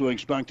 Also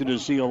expected to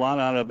see a lot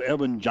out of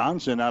Evan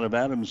Johnson out of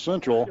Adams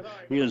Central.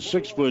 He is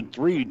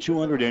 6'3",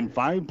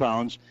 205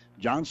 pounds.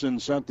 Johnson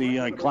set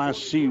the Class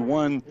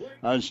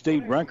C1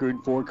 state record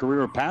for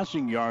career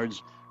passing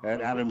yards at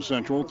Adams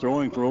Central,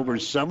 throwing for over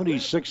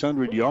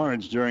 7,600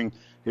 yards during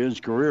his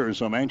career.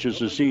 So I'm anxious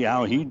to see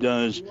how he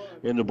does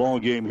in the ball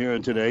game here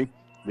today.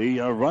 The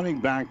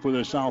running back for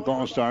the South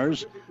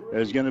All-Stars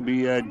is going to be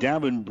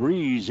Davin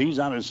Breeze. He's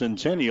out of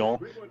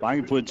Centennial,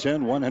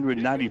 5'10",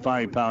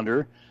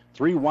 195-pounder.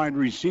 3 wide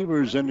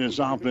receivers in this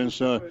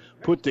offense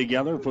put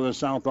together for the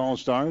South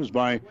All-Stars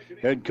by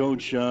head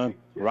coach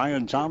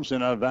Ryan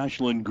Thompson out of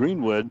Ashland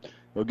Greenwood.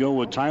 They'll go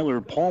with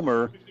Tyler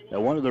Palmer at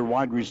one of their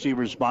wide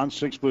receiver spots,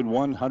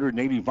 6'1",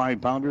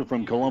 185-pounder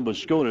from Columbus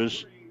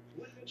SCOTUS.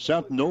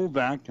 Seth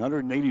Novak,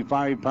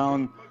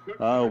 185-pound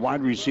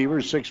wide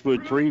receiver,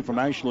 6'3" from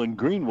Ashland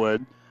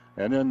Greenwood.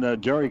 And then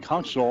Derek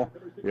Huxell,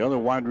 the other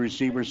wide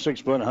receiver,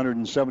 6',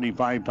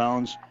 175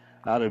 pounds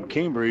out of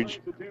Cambridge.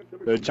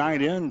 The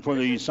tight end for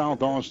the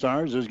South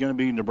All-Stars is going to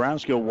be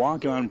Nebraska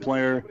walk-on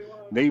player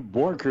Nate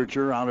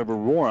Borkircher out of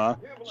Aurora,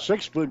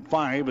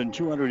 6'5" and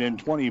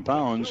 220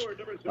 pounds.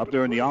 Up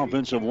there in the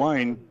offensive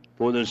line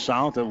for the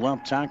South at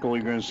left tackle,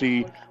 you're going to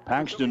see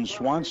Paxton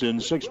Swanson,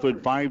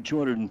 6'5",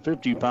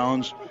 250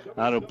 pounds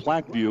out of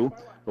Platteview.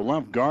 The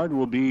left guard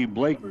will be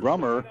Blake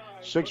Brummer,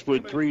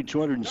 6'3",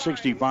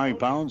 265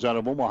 pounds out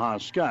of Omaha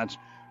Skutt.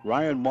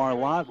 Ryan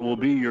Marlott will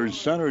be your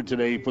center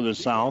today for the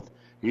South.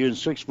 He is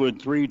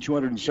 6'3",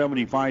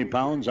 275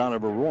 pounds out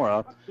of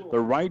Aurora. The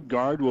right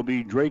guard will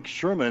be Drake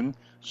Sherman,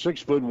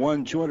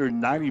 6'1",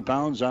 290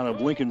 pounds out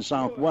of Lincoln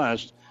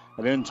Southwest.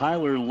 And then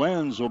Tyler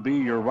Lenz will be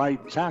your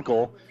right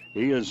tackle.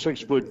 He is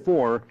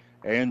 6'4"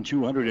 and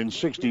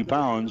 260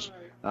 pounds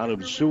out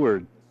of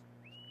Seward.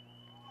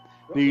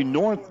 The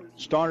North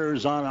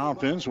starters on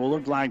offense will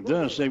look like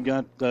this. They've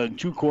got 2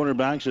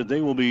 quarterbacks that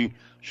they will be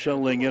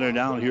shuttling in and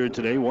out here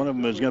today. One of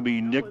them is going to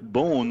be Nick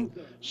Bone,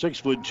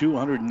 6'2",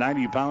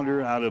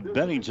 190-pounder out of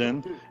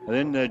Bennington.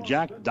 And then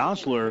Jack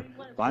Dossler,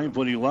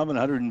 5'11",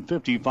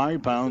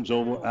 155 pounds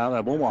out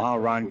of Omaha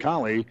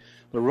Roncalli.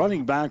 The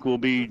running back will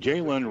be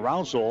Jalen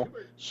Rousel,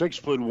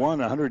 6'1",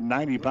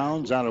 190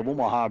 pounds out of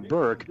Omaha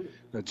Burke.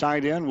 The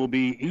tight end will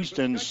be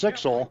Easton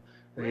Sixel,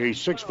 a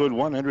 6',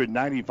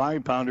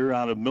 195-pounder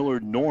out of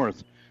Millard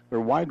North. Their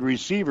wide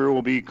receiver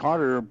will be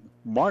Carter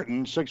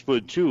Martin,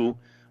 6'2",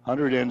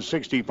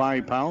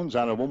 165 pounds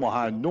out of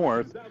Omaha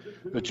North.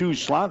 The 2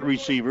 slot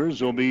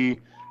receivers will be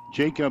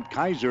Jacob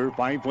Kaiser,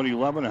 5'11",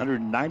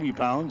 190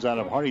 pounds out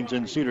of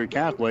Hartington Cedar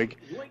Catholic,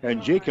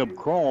 and Jacob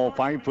Kroll,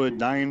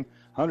 5'9",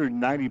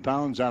 190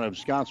 pounds out of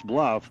Scotts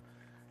Bluff.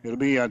 It'll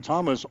be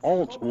Thomas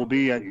Alt will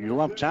be at your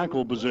left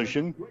tackle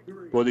position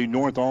for the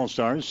North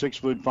All-Stars,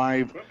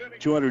 6'5",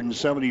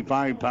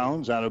 275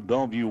 pounds out of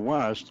Bellevue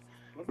West.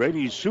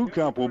 Brady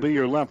Sukup will be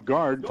your left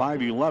guard,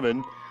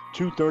 5'11",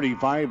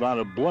 235 out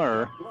of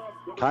Blair.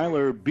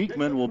 Kyler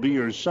Beekman will be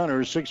your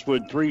center,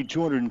 6'3",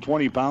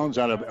 220 pounds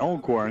out of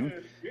Elkhorn.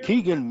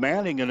 Keegan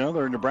Manning,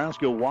 another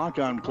Nebraska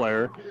walk-on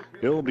player,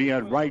 he'll be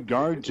at right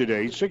guard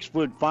today,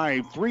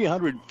 6'5",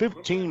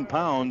 315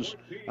 pounds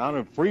out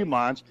of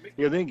Fremont.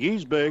 You think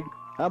he's big?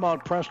 How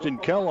about Preston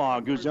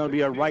Kellogg, who's going to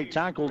be at right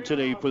tackle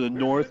today for the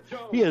North?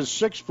 He is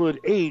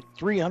 6'8",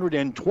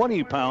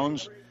 320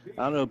 pounds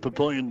out of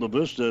Papillion La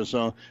Vista.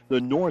 So the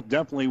North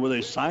definitely with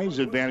a size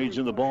advantage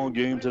in the ball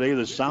game today.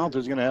 The South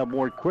is going to have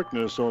more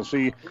quickness. So we'll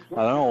see how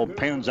that all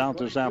pans out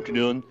this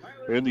afternoon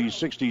in the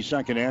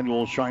 62nd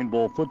annual Shrine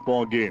Bowl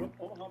football game.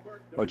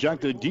 We'll check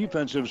the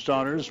defensive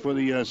starters for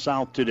the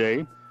South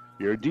today.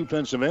 Your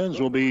defensive ends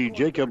will be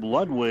Jacob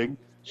Ludwig,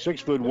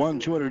 6'1",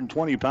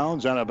 220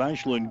 pounds out of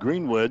Ashland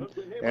Greenwood,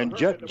 and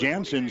Jet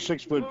Jansen,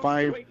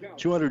 6'5",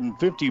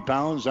 250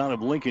 pounds out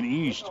of Lincoln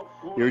East.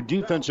 Your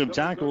defensive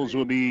tackles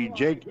will be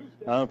Jake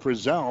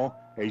Frizzell,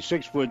 a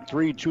 6'3",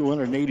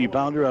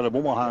 280-pounder out of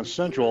Omaha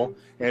Central,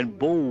 and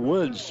Bo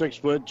Woods, 6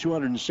 foot,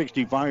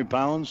 265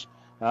 pounds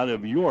out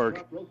of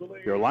York.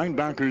 Your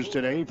linebackers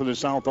today for the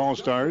South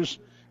All-Stars,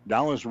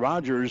 Dallas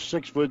Rogers,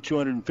 6 foot,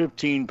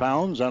 215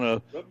 pounds out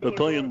of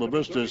Papillion La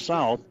Vista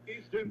South.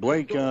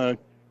 Blake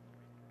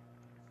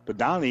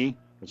Padani,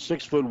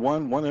 6'1",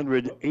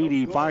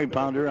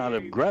 185-pounder out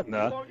of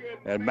Gretna,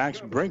 and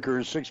Max Brinker,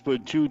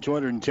 6'2",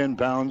 210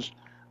 pounds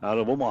out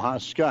of Omaha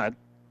Scott.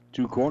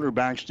 Two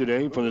cornerbacks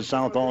today for the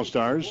South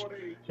All-Stars.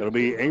 It'll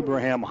be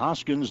Abraham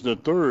Hoskins III,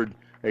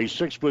 a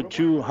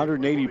 6'2",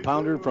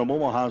 180-pounder from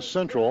Omaha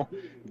Central.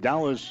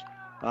 Dallas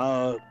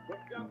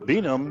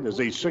Beenham is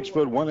a 6',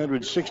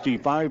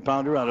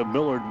 165-pounder out of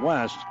Millard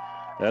West.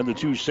 And the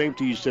two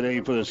safeties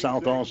today for the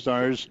South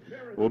All-Stars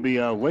will be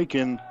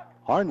Lakin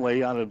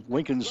Harnley out of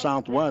Lincoln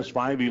Southwest,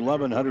 5'11",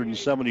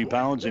 170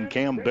 pounds, and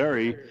Cam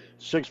Berry,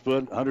 6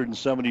 foot,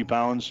 170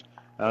 pounds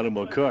out of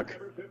McCook.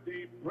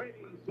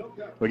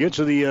 We get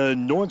to the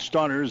North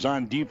starters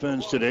on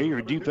defense today.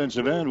 Your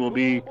defensive end will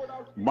be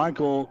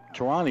Michael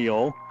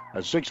Taranio, a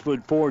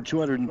 6'4",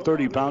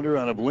 230-pounder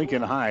out of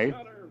Lincoln High.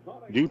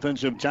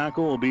 Defensive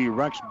tackle will be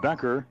Rex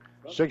Becker,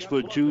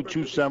 6'2",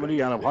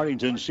 270 out of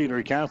Hartington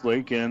Cedar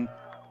Catholic, and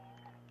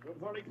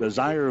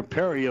Desire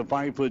Perry, a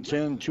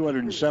 5'10",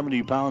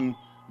 270-pound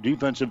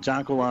defensive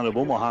tackle out of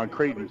Omaha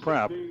Creighton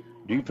Prep.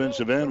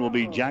 Defensive end will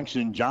be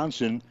Jackson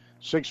Johnson,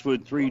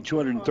 6'3",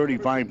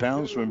 235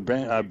 pounds from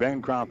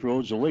Bancroft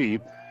Rosalie.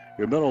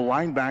 Your middle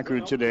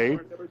linebacker today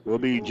will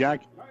be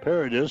Jack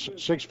Paradis,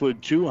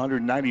 6'2",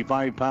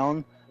 195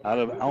 pound out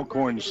of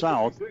Elkhorn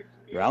South.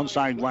 Your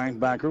outside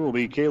linebacker will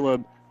be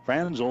Caleb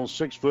Franzel,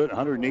 6 foot,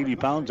 180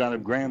 pounds out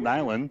of Grand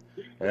Island.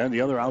 And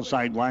the other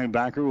outside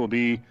linebacker will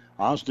be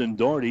Austin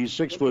Doherty,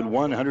 6'1",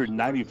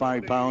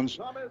 195 pounds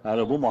out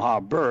of Omaha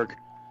Burke.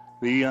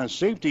 The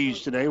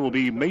safeties today will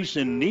be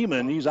Mason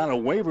Neiman. He's out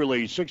of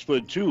Waverly,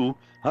 6'2",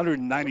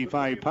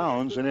 195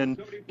 pounds. And then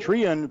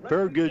Trian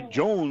Fairgood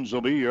Jones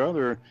will be your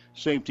other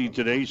safety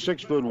today,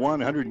 6'1",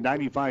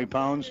 195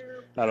 pounds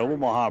out of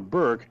Omaha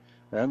Burke.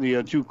 And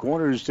the two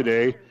corners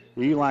today,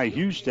 Eli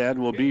Husted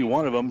will be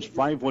one of them,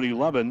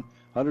 5'11",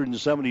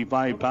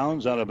 175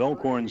 pounds out of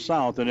Elkhorn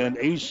South. And then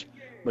Ace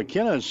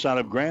McKinnis out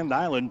of Grand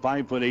Island,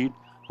 5'8",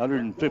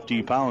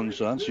 150 pounds.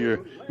 So that's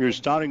your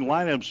starting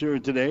lineups here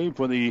today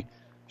for the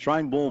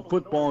Shrine Bowl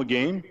football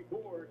game.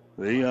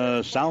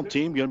 The South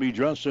team going to be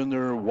dressed in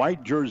their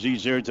white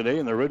jerseys here today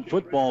and their red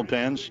football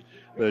pants.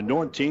 The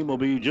North team will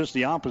be just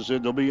the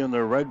opposite. They'll be in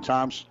their red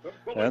tops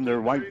and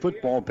their white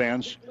football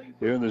pants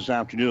here this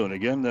afternoon.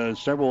 Again,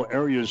 several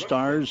area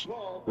stars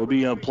will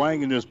be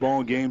playing in this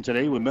ball game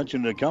today. We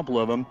mentioned a couple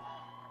of them.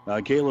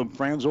 Caleb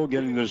Franzel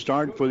getting the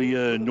start for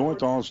the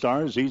North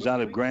All-Stars. He's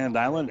out of Grand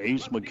Island.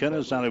 Ace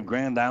McKinnis out of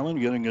Grand Island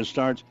getting a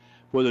start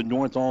for the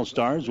North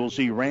All-Stars. We'll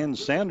see Rand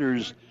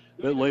Sanders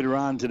a bit later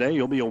on today.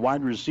 He'll be a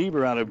wide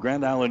receiver out of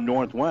Grand Island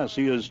Northwest.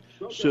 He is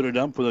suited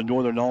up for the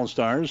Northern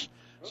All-Stars.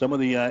 Some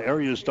of the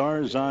area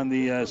stars on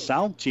the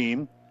South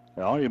team.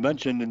 I already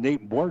mentioned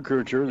Nate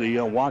Borkircher, the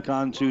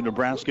walk-on to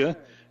Nebraska.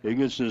 He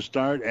gets his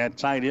start at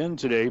tight end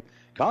today.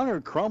 Connor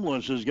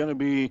Crumless is going to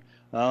be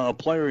a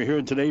player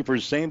here today for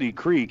Sandy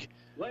Creek.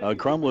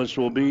 Crumless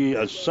will be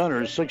a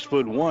center,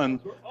 6'1",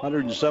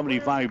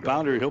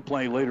 175-pounder. He'll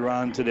play later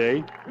on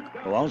today.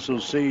 We'll also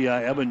see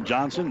Evan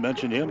Johnson,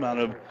 mentioned him, out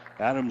of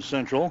Adams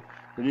Central.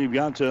 Then you've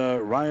got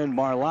Ryan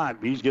Marlott.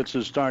 He gets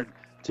his start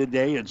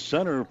today at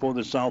center for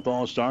the South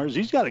All-Stars.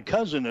 He's got a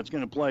cousin that's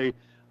going to play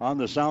on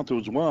the South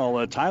as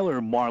well,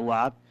 Tyler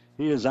Marlott.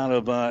 He is out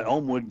of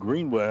Elmwood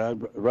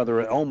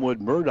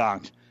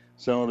Murdoch.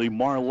 So the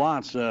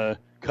Marlotts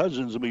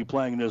cousins will be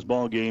playing in this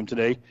ball game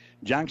today.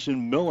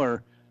 Jackson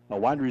Miller, a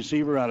wide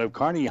receiver out of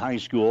Kearney High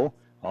School,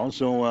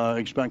 also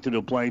expected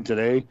to play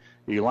today.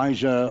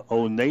 Elijah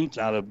O'Nate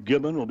out of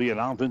Gibbon will be an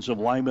offensive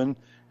lineman.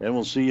 And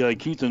we'll see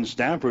Keaton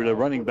Stafford, a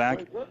running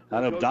back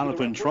out of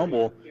Doniphan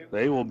Trumbull.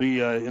 They will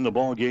be in the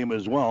ball game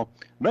as well.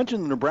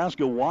 Mentioned the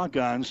Nebraska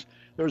walk-ons.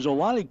 There's a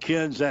lot of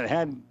kids that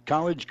had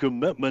college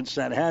commitments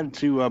that had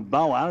to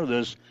bow out of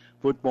this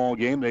football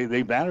game.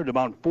 They battered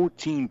about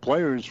 14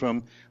 players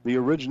from the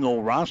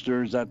original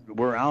rosters that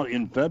were out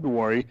in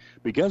February.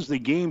 Because the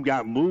game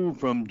got moved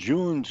from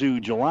June to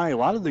July, a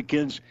lot of the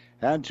kids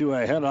had to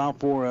head off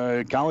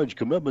for college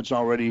commitments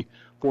already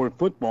for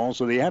football,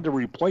 so they had to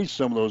replace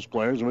some of those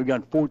players, and we've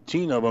got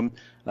 14 of them,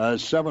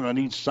 7 on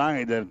each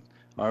side that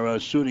are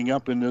suiting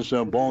up in this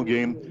ball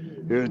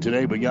game here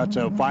today. We got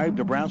 5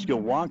 Nebraska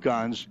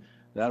walk-ons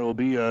that will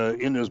be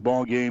in this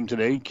ball game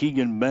today.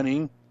 Keegan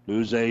Benning,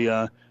 who's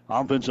a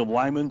offensive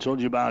lineman,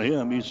 told you about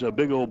him. He's a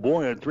big old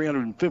boy at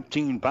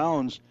 315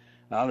 pounds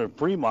out of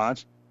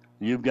Fremont.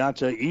 You've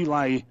got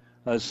Eli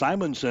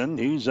Simonson.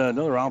 He's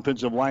another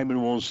offensive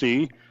lineman we'll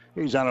see.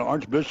 He's out of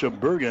Archbishop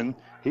Bergen.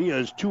 He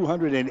is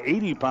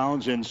 280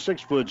 pounds and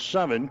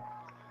 6'7".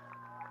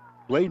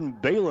 Bladen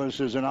Bayless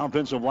is an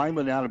offensive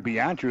lineman out of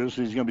Beatrice.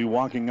 He's going to be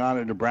walking on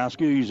at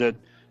Nebraska. He's at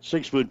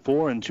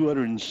 6'4" and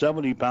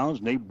 270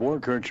 pounds. Nate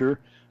Borkircher,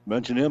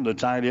 mentioned him, the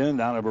tight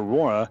end out of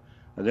Aurora.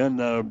 And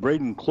then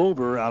Braden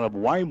Clover out of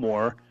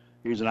Wymore.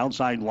 He's an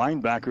outside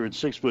linebacker at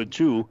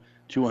 6'2",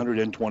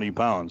 220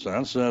 pounds.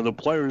 That's the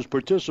players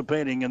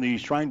participating in the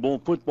Shrine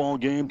Bowl football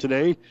game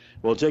today.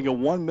 We'll take a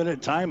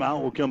 1-minute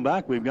timeout. We'll come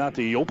back. We've got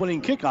the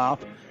opening kickoff.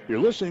 You're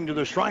listening to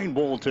the Shrine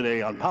Bowl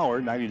today on Power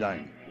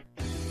 99.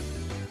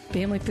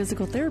 Family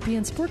Physical Therapy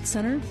and Sports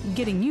Center,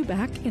 getting you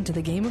back into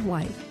the game of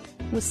life.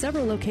 With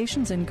several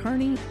locations in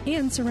Kearney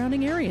and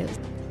surrounding areas.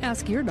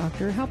 Ask your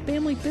doctor how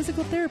Family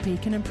Physical Therapy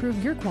can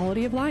improve your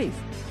quality of life.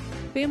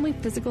 Family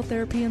Physical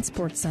Therapy and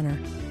Sports Center.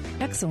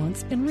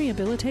 Excellence in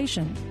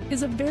Rehabilitation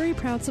is a very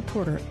proud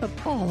supporter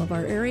of all of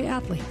our area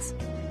athletes,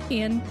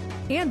 in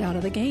and out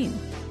of the game.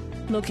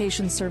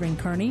 Locations serving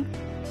Kearney,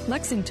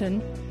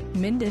 Lexington,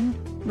 Minden,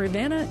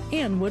 Ravenna,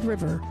 and Wood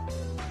River.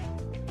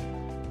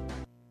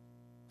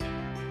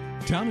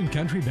 Town &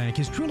 Country Bank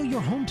is truly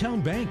your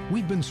hometown bank.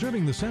 We've been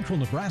serving the central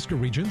Nebraska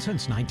region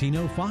since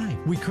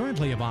 1905. We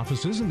currently have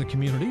offices in the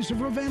communities of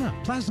Ravenna,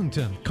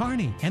 Pleasanton,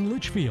 Kearney, and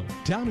Litchfield.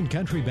 Town &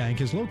 Country Bank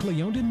is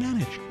locally owned and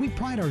managed. We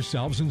pride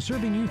ourselves in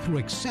serving you through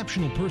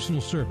exceptional personal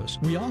service.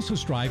 We also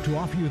strive to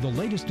offer you the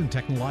latest in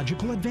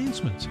technological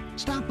advancements.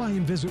 Stop by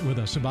and visit with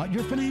us about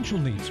your financial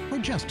needs or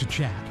just to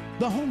chat.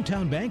 The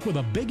hometown bank with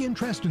a big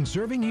interest in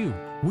serving you.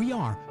 We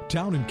are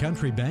Town &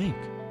 Country Bank.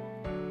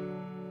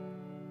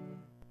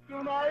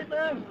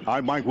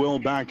 Hi, Mike Will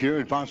back here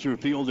at Foster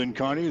Field in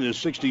Kearney, the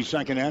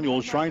 62nd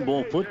annual Shrine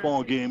Bowl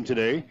football game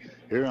today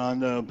here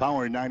on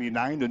Power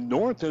 99. The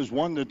North has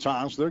won the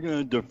toss. They're going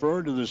to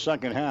defer to the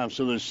second half,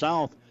 so the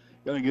South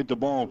going to get the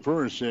ball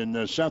first,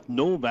 and Seth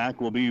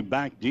Novak will be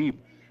back deep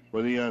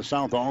for the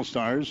South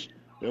All-Stars.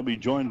 They'll be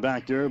joined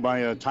back there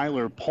by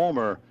Tyler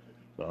Palmer.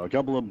 So a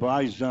couple of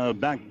guys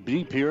back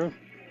deep here,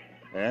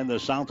 and the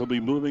South will be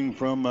moving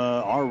from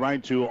our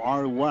right to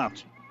our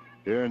left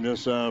here in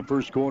this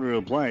first quarter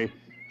of play.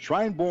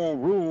 Shrine Bowl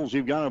rules,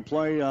 you've got to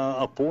play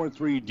a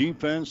 4-3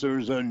 defense.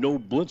 There's no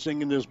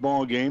blitzing in this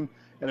ball game.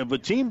 And if a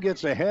team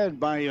gets ahead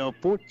by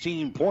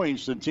 14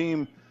 points, the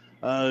team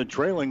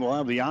trailing will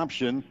have the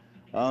option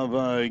of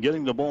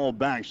getting the ball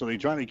back. So they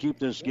try to keep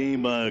this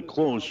game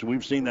close.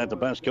 We've seen that the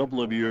past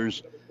couple of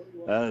years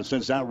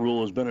since that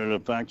rule has been in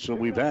effect. So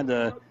we've had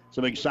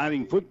some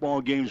exciting football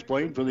games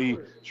played for the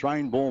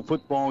Shrine Bowl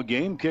football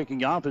game.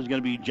 Kicking off is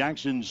going to be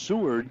Jackson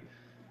Seward.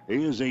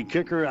 He is a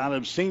kicker out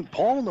of St.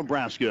 Paul,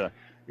 Nebraska.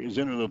 He's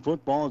into the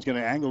football. It's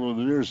going to angle to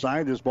the near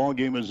side. This ball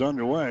game is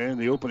underway, and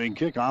the opening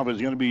kickoff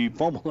is going to be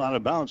fumbled out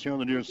of bounds here on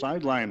the near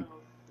sideline.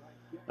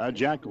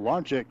 Jack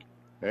Larchick,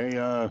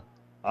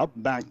 up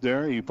back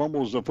there. He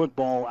fumbles the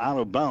football out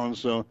of bounds.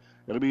 So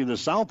it'll be the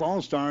South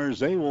All-Stars.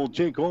 They will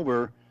take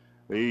over.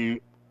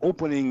 The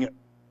opening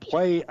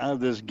play of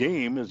this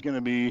game is going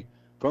to be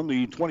from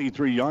the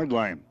 23-yard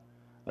line.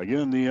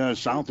 Again, the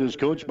South is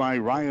coached by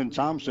Ryan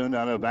Thompson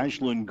out of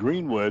Ashland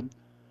Greenwood.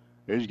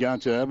 He's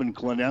got Evan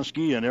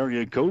Kleneski, an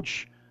area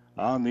coach,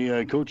 on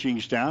the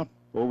coaching staff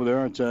over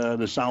there at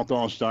the South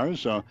All-Stars.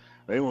 So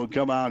they will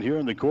come out here,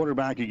 and the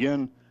quarterback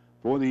again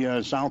for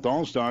the South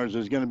All-Stars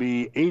is going to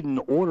be Aiden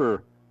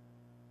Order.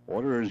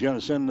 Order is going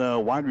to send the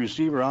wide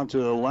receiver out to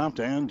the left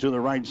and to the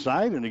right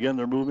side. And again,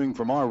 they're moving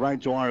from our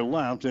right to our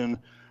left. And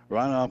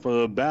right off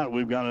of the bat,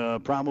 we've got a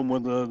problem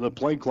with the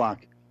play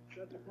clock.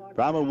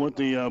 Problem with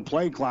the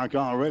play clock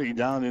already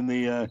down in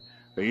the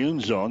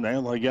end zone.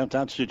 They got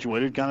that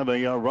situated. Kind of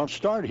a rough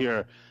start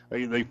here.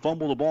 They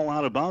fumble the ball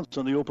out of bounds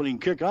on the opening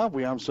kickoff.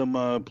 We have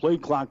some play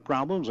clock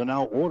problems, and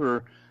now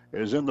Order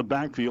is in the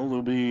backfield.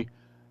 He'll be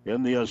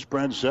in the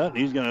spread set.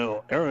 He's going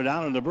to air it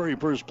out in the very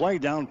first play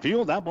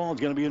downfield. That ball is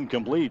going to be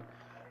incomplete.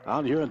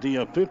 Out here at the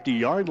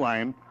 50-yard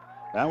line,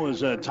 that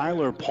was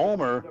Tyler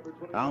Palmer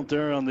out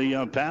there on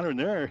the pattern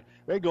there.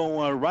 They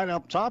go right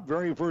up top,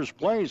 very first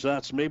play. So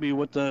that's maybe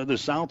what the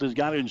South has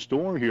got in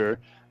store here.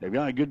 They've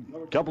got a good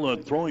couple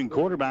of throwing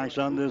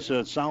quarterbacks on this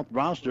South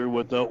roster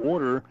with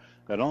Order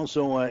and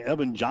also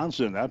Evan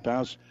Johnson. That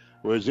pass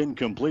was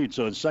incomplete.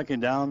 So it's second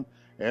down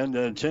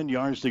and 10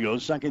 yards to go.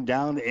 Second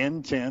down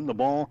and 10. The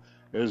ball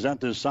is at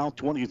the south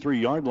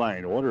 23-yard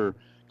line. Order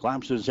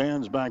claps his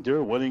hands back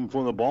there, waiting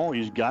for the ball.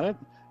 He's got it.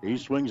 He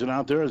swings it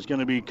out there. It's going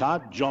to be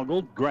caught,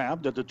 juggled,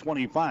 grabbed at the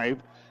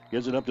 25.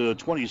 Gets it up to the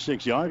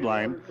 26-yard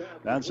line.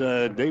 That's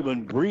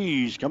David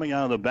Breeze coming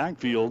out of the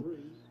backfield.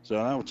 So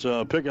that's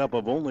a pickup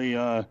of only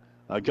a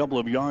couple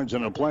of yards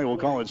in a play. We'll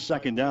call it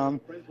second down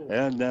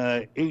and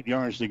 8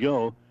 yards to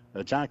go.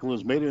 The tackle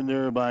is made in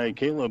there by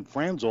Caleb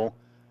Franzel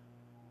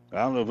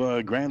out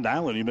of Grand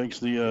Island. He makes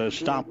the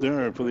stop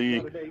there for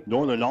the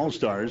Northern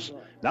All-Stars.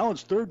 Now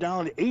it's third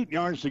down, 8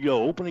 yards to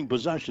go. Opening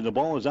possession. The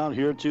ball is out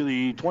here to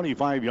the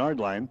 25-yard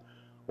line.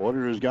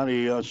 Order has got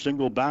a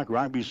single back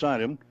right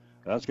beside him.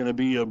 That's going to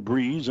be a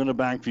Breeze in the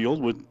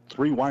backfield with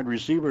 3 wide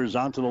receivers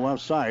out to the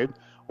left side.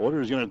 Order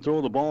is going to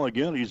throw the ball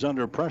again. He's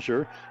under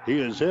pressure.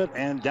 He is hit,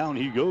 and down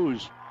he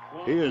goes.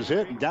 He is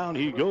hit, and down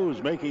he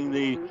goes, making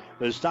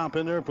the stop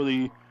in there for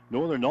the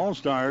Northern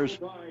All-Stars.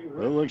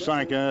 It looks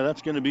like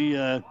that's going to be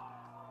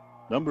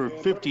number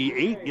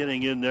 58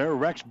 getting in there,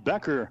 Rex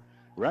Becker.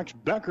 Rex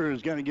Becker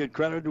is going to get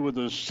credited with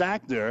a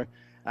sack there.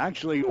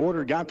 Actually,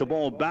 Order got the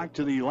ball back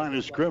to the line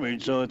of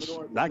scrimmage, so it's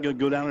not going to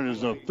go down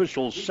as an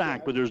official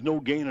sack, but there's no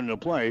gain in the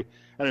play.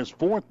 And it's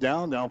fourth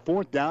down, now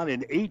fourth down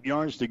and 8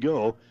 yards to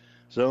go.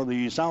 So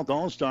the South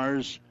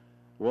All-Stars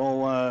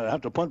will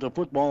have to punt the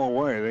football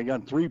away. They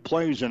got 3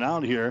 plays and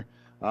out here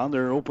on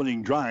their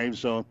opening drive,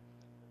 so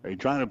they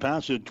try to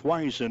pass it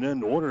twice, and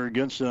then Order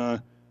gets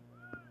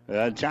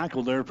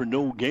tackled there for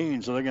no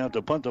gain, so they're going to have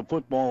to punt the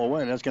football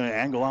away. That's going to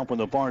angle out on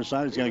the far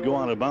side. It's going to go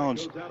out of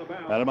bounds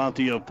at about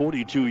the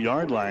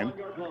 42-yard line.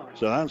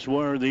 So that's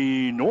where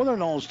the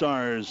Northern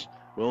All-Stars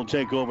will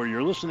take over.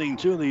 You're listening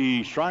to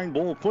the Shrine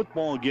Bowl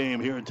football game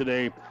here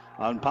today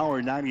on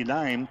Power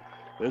 99.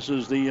 This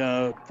is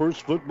the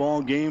first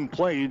football game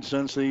played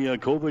since the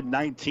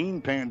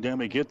COVID-19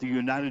 pandemic hit the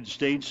United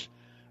States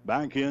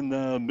back in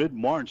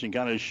mid-March and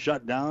kind of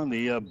shut down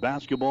the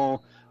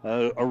basketball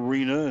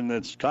arena, and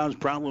it's caused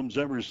problems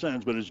ever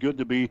since, but it's good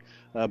to be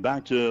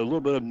back to a little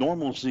bit of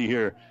normalcy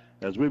here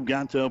as we've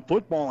got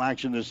football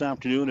action this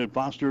afternoon at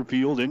Foster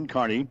Field in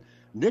Kearney.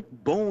 Nick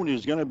Bone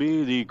is going to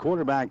be the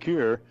quarterback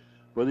here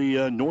for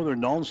the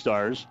Northern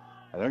All-Stars.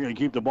 They're going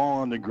to keep the ball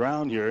on the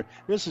ground here.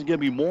 This is going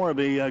to be more of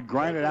a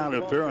grinded-out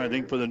affair, I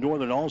think, for the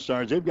Northern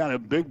All-Stars. They've got a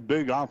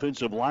big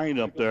offensive line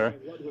up there.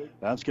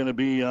 That's going to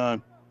be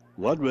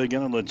Ludwig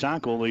in on the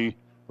tackle. The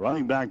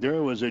running back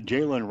there was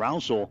Jalen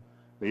Rousel,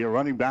 the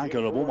running back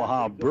out of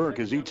Omaha Burke,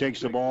 as he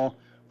takes the ball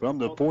from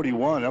the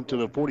 41 up to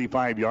the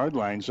 45-yard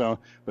line. So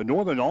the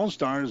Northern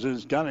All-Stars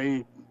has got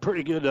a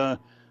pretty good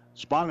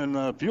spot in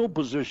the field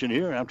position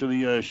here after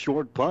the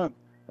short punt.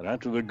 And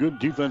after the good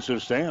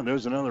defensive stand,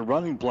 there's another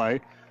running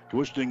play.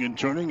 Twisting and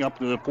turning up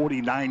to the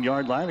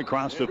 49-yard line,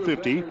 across the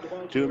 50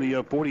 to the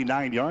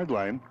 49-yard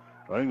line.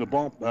 Running the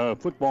ball,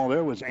 football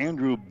there was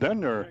Andrew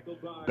Bender.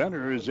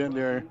 Bender is in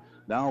there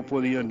now for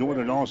the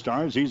Northern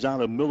All-Stars. He's out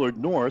of Millard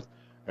North.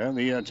 And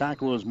the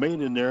tackle is made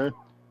in there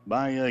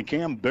by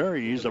Cam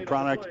Berry. He's a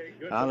product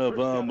out of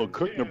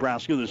McCook,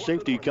 Nebraska. The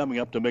safety coming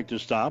up to make the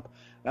stop.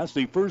 That's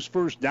the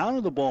first down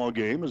of the ball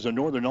game as the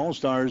Northern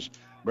All-Stars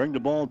bring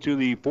the ball to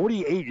the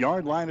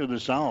 48-yard line of the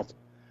South.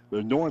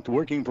 The North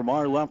working from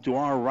our left to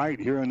our right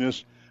here in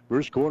this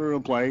first quarter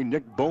of play.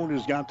 Nick Bone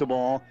has got the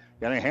ball.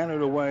 Got to hand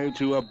it away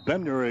to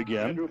Bender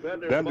again.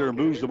 Bender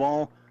moves the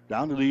ball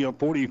down to the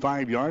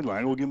 45-yard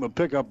line. We'll give him a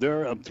pickup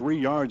there of 3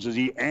 yards as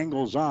he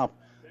angles off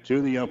to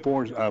the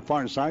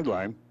far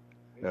sideline.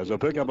 There's a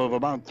pickup of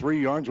about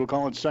 3 yards. We'll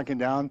call it second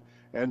down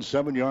and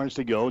 7 yards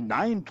to go.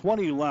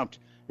 9:20 left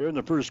here in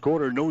the first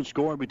quarter. No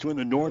score between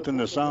the North and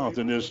the South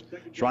in this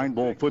Shrine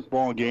Bowl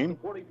football game.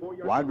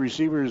 Wide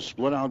receivers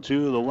split out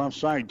to the left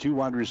side. 2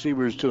 wide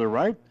receivers to the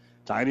right.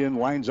 Tight end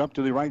lines up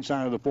to the right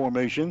side of the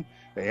formation.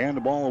 They hand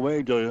the ball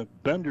away to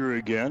Bender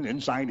again.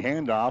 Inside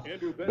handoff.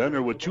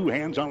 Bender with 2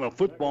 hands on the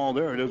football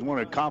there. Doesn't want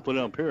to cop it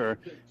up here.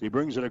 He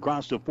brings it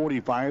across the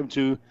 45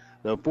 to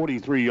the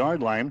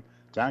 43-yard line.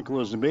 Tackle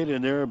is made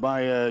in there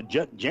by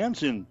Jet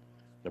Jansen.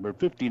 Number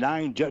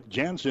 59, Jet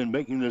Jansen,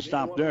 making the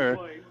stop there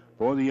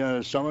for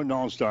the Southern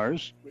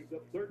All-Stars.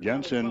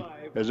 Jansen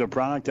is a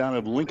product out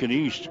of Lincoln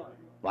East.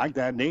 Like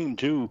that name,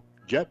 too.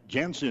 Jet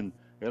Jansen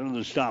into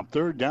the stop.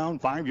 Third down,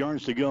 5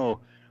 yards to go.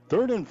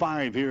 3rd and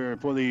 5 here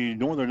for the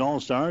Northern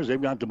All-Stars. They've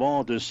got the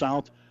ball at the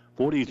South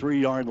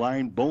 43-yard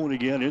line. Bone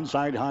again,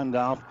 inside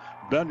handoff.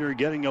 Bender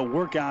getting a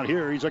workout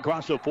here. He's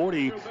across the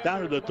 40,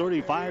 down to the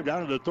 35,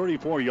 down to the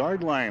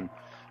 34-yard line.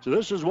 So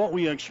this is what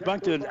we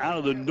expected out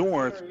of the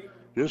North.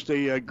 Just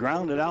a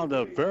grounded out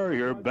affair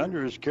here.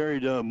 Bender has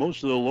carried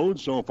most of the load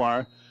so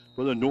far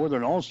for the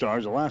Northern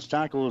All-Stars. The last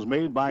tackle is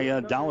made by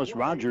Dallas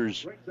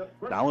Rogers.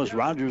 Dallas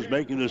Rogers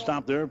making the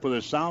stop there for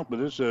the South, but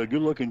it's a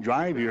good-looking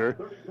drive here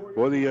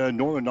for the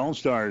Northern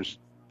All-Stars.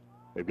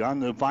 They've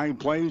gone the 5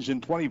 plays in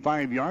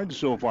 25 yards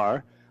so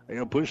far.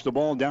 They'll push the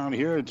ball down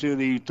here to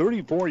the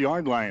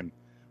 34-yard line.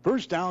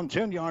 First down,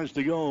 10 yards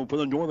to go for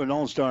the Northern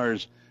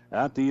All-Stars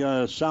at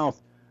the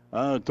South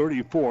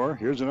 34.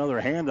 Here's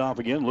another handoff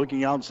again,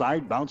 looking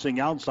outside, bouncing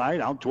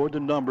outside, out toward the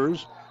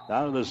numbers,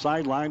 out of the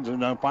sidelines,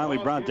 and finally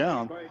brought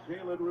down.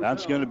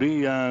 That's going to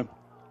be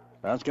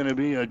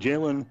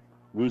Jalen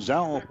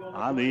Ruzell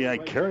on the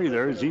carry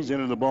there as he's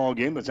into the ball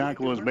game. The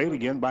tackle was made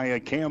again by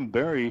Cam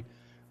Berry,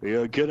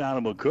 the kid out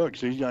of McCook.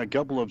 So he's got a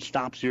couple of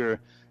stops here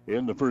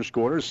in the first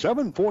quarter.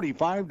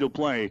 7:45 to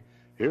play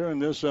here in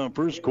this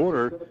first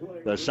quarter.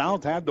 The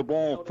South had the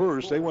ball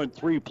first. They went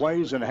 3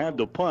 plays and had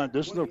to punt.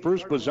 This is the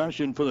first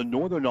possession for the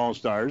Northern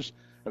All-Stars.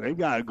 And they've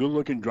got a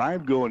good-looking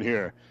drive going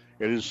here.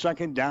 It is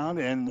second down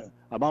and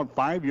about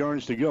 5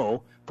 yards to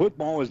go.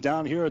 Football is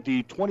down here at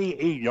the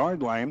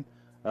 28-yard line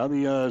of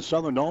the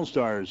Southern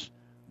All-Stars.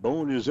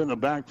 Bone is in the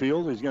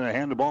backfield. He's going to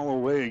hand the ball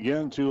away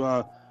again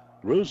to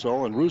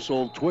Russo, and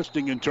Russo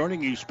twisting and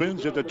turning. He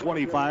spins at the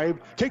 25,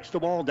 takes the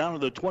ball down to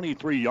the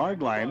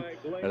 23-yard line,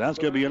 and that's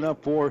going to be enough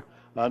for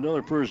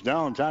another first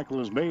down. Tackle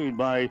is made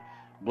by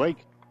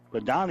Blake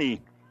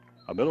Badani,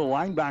 a middle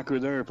linebacker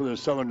there for the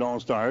Southern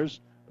All-Stars.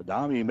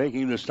 Badani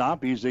making the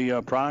stop. He's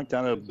the product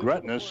out of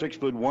Gretna,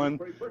 6'1",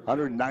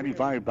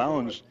 195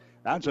 pounds.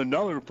 That's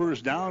another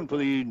first down for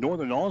the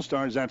Northern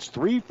All-Stars. That's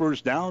 3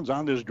 first downs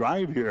on this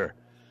drive here.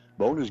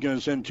 Bone is going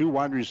to send 2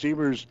 wide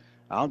receivers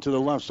out to the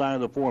left side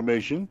of the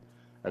formation.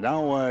 And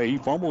now he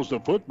fumbles the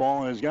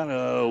football and has got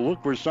to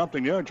look for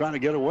something there, trying to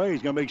get away.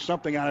 He's going to make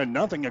something out of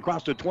nothing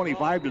across the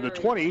 25 to the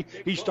 20.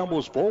 He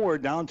stumbles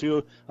forward down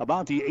to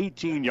about the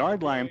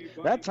 18-yard line.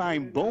 That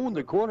time, Bone,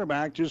 the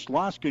quarterback, just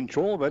lost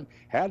control of it,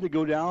 had to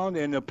go down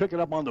and pick it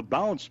up on the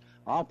bounce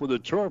off of the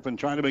turf and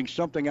trying to make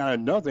something out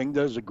of nothing.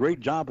 Does a great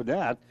job of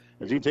that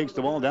as he takes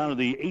the ball down to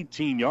the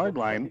 18-yard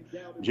line.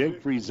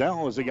 Jake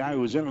Friesel is the guy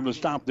who was in on the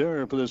stop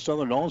there for the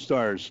Southern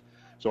All-Stars.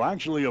 So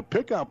actually a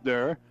pickup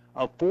there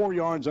of 4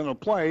 yards on a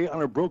play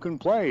on a broken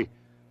play.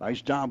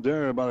 Nice job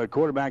there by the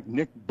quarterback,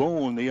 Nick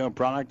Bone, the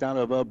product out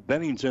of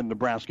Bennington,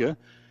 Nebraska.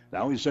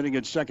 Now he's sitting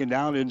at second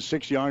down and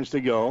 6 yards to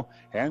go.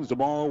 Hands the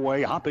ball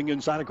away, hopping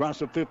inside across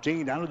the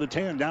 15, down to the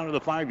 10, down to the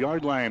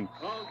 5-yard line.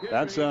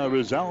 That's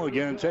Rizal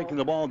again taking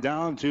the ball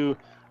down to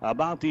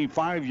about the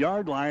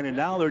 5-yard line, and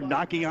now they're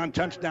knocking on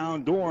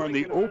touchdown door on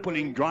the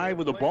opening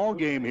drive of the ball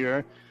game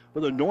here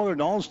for the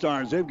Northern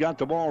All-Stars. They've got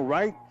the ball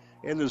right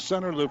in the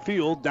center of the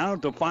field, down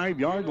at the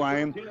 5-yard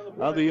line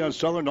of the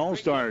Southern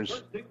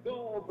All-Stars.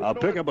 A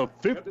pickup of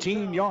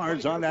 15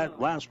 yards on that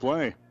last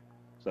play.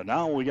 So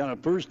now we got a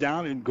first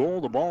down and goal.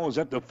 The ball is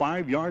at the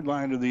 5-yard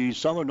line of the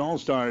Southern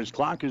All-Stars.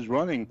 Clock is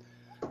running.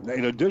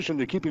 In addition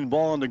to keeping the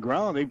ball on the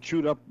ground, they've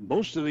chewed up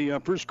most of the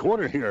first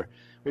quarter here.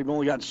 We've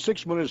only got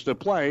 6 minutes to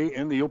play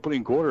in the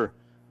opening quarter.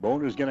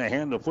 Bone is going to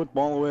hand the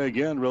football away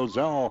again.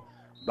 Roselle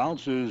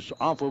bounces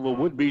off of a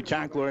would-be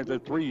tackler at the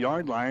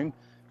 3-yard line.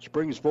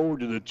 Springs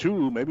forward to the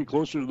 2, maybe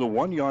closer to the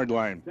 1-yard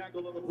line.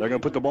 They're going to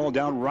put the ball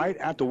down right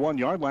at the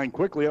 1-yard line,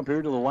 quickly up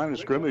here to the line of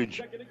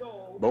scrimmage.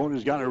 Bone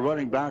has got a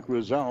running back,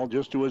 Roselle,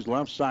 just to his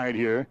left side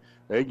here.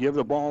 They give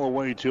the ball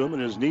away to him,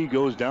 and his knee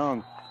goes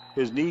down.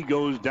 His knee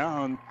goes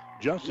down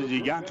just as he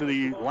got to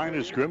the line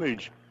of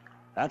scrimmage.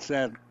 That's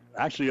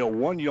actually a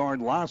 1-yard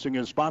loss, and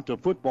going to spot the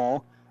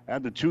football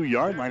at the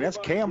 2-yard line. That's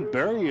Cam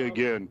Berry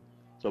again.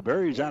 So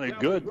Berry's had a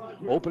good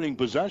opening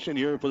possession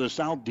here for the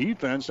South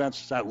defense.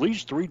 That's at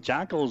least 3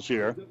 tackles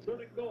here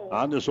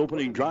on this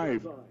opening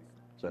drive.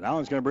 So now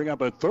it's going to bring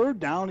up a third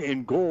down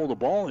and goal. The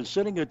ball is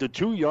sitting at the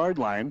 2-yard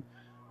line.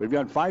 We've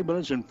got 5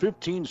 minutes and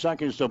 15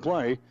 seconds to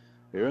play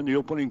here in the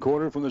opening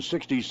quarter from the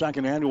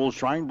 62nd annual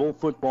Shrine Bowl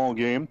football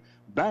game.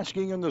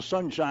 Basking in the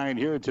sunshine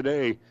here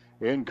today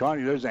in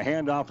Kearney. There's a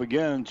handoff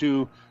again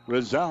to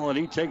Rizal, and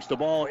he takes the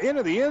ball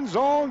into the end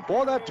zone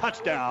for the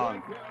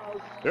touchdown.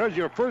 There's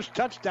your first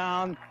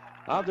touchdown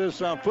of this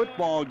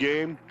football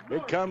game.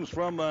 It comes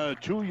from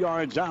 2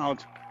 yards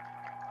out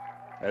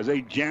as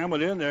they jam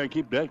it in there,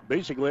 keep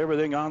basically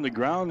everything on the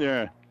ground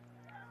there.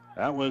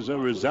 That was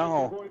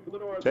Rizal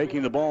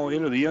taking the ball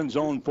into the end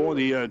zone for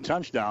the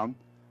touchdown.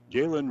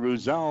 Jalen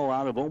Rizal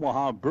out of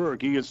Omaha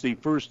Burke. He gets the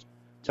first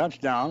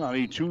touchdown on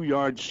a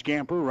 2-yard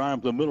scamper right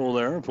up the middle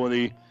there for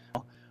the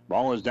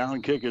ball is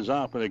down, kick is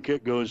up, and the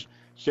kick goes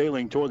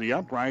sailing toward the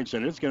uprights,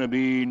 and it's going to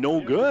be no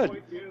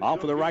good.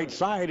 Off of the right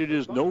side, it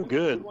is no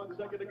good.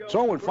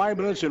 So with 5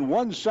 minutes and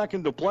 1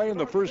 second to play in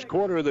the first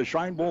quarter of the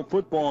Shrine Bowl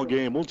football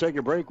game, we'll take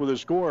a break with a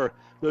score,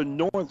 the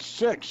North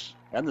 6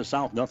 and the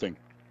South nothing.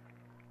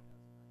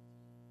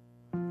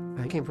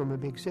 I came from a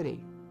big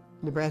city.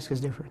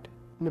 Nebraska's different.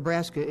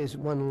 Nebraska is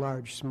one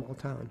large small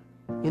town.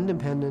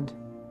 Independent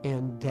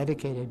and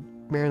dedicated.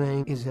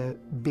 Maryland is a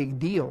big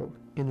deal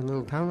in a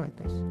little town like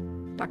this.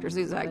 Dr.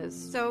 Zuzak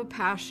is so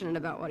passionate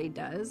about what he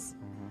does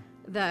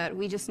that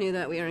we just knew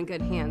that we were in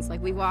good hands.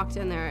 Like, we walked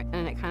in there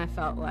and it kind of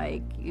felt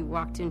like you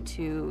walked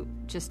into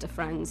just a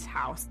friend's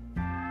house.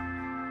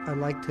 I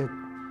like to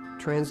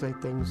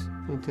translate things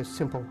into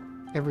simple,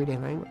 everyday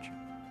language.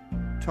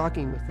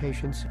 Talking with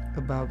patients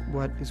about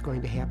what is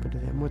going to happen to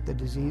them, what the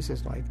disease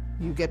is like,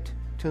 you get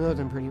to know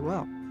them pretty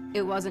well.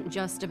 It wasn't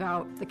just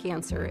about the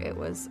cancer, it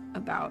was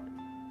about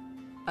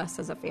us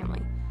as a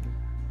family.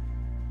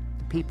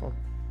 The people.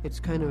 It's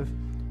kind of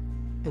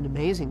an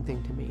amazing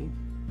thing to me.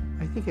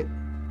 I think it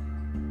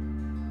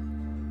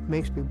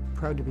makes me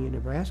proud to be a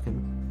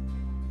Nebraskan.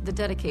 The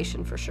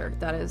dedication, for sure.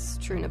 That is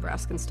true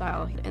Nebraskan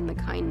style, and the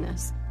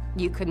kindness.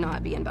 You could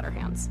not be in better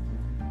hands.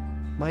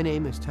 My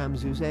name is Tom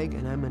Zuzag,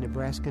 and I'm a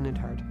Nebraskan at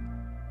heart.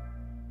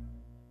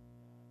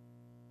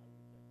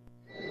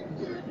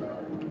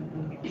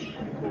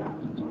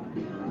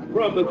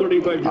 From the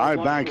 35. All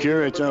right, back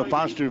here at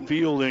Foster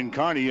Field in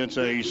Kearney, it's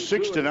a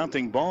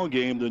 6-0 ball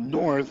game. The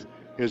North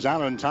is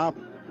out on top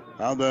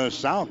of the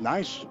South.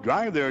 Nice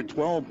drive there,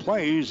 12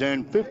 plays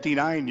and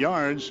 59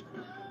 yards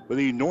for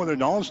the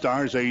Northern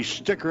All-Stars. A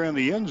sticker in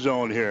the end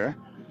zone here.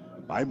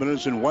 5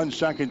 minutes and 1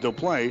 second to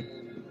play.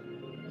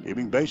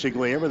 Keeping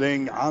basically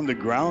everything on the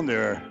ground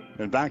there.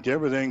 In fact,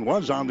 everything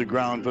was on the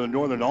ground for the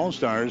Northern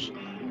All-Stars.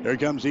 Here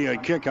comes the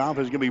kickoff.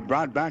 It's going to be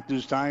brought back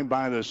this time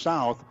by the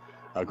South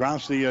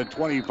across the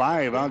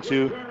 25 out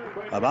to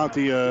about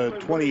the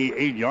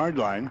 28-yard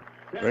line.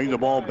 Bring the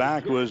ball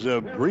back was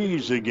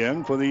Breeze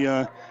again for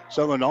the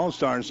Southern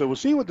All-Stars. So we'll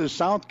see what the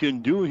South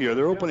can do here.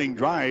 Their opening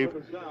drive,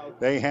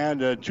 they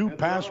had 2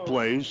 pass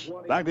plays.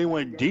 In fact, they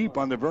went deep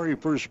on the very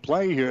first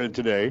play here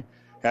today.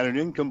 Had an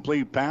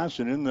incomplete pass,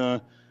 and in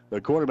the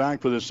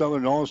quarterback for the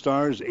Southern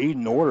All-Stars,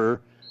 Aiden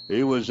Order,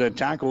 he was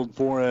tackled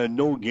for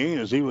no gain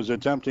as he was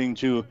attempting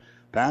to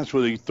pass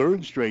for the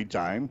 3rd straight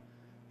time.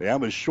 They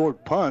have a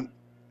short punt,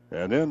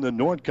 and then the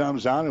North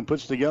comes out and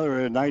puts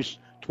together a nice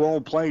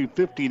 12-play,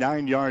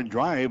 59-yard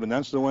drive, and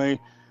that's the way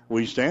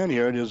we stand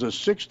here. It is a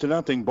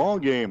 6-0 ball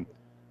game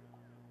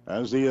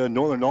as the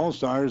Northern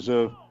All-Stars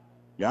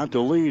got the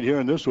lead here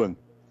in this one.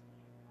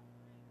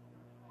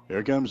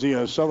 Here comes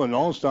the Southern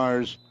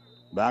All-Stars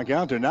back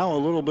out there. Now a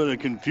little bit of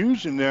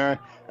confusion there.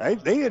 They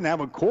didn't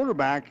have a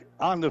quarterback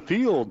on the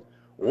field.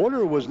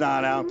 Order was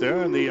not out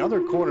there, and the other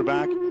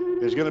quarterback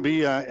is going to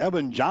be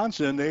Evan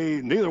Johnson.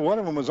 Neither one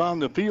of them was on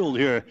the field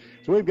here.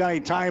 So we've got a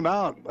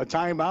timeout. A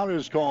timeout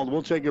is called.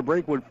 We'll take a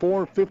break with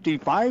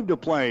 4:55 to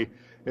play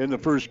in the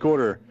first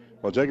quarter.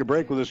 We'll take a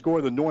break with a score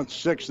of the North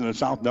 6 and the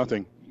South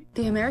nothing.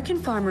 The American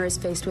farmer is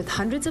faced with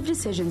hundreds of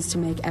decisions to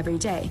make every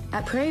day.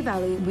 At Prairie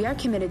Valley, we are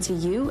committed to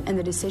you and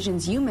the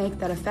decisions you make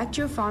that affect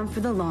your farm for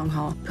the long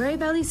haul. Prairie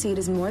Valley Seed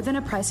is more than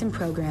a pricing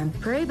program.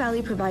 Prairie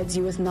Valley provides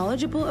you with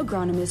knowledgeable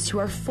agronomists who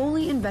are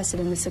fully invested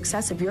in the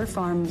success of your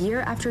farm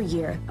year after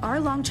year. Our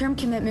long-term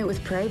commitment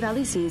with Prairie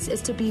Valley Seeds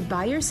is to be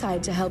by your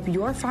side to help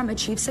your farm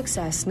achieve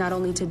success not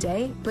only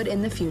today, but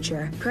in the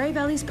future. Prairie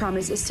Valley's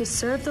promise is to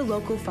serve the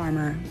local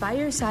farmer. By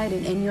your side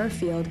and in your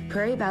field,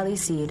 Prairie Valley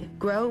Seed.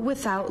 Grow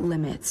without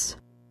limits.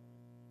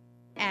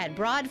 At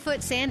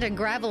Broadfoot Sand and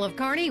Gravel of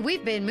Kearney,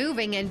 we've been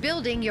moving and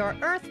building your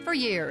earth for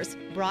years.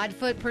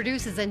 Broadfoot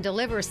produces and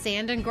delivers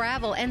sand and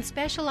gravel and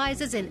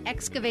specializes in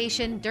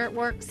excavation, dirt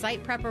work,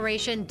 site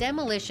preparation,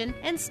 demolition,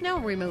 and snow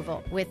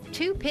removal, with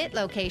 2 pit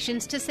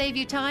locations to save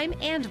you time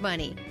and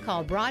money.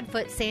 Call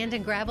Broadfoot Sand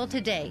and Gravel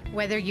today.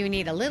 Whether you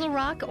need a little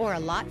rock or a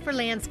lot for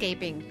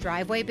landscaping,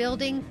 driveway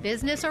building,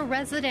 business, or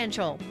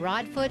residential,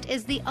 Broadfoot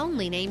is the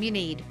only name you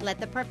need. Let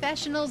the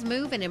professionals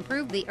move and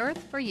improve the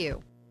earth for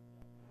you.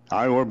 All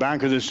right, we're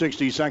back at the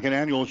 62nd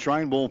annual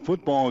Shrine Bowl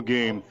football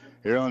game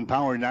here on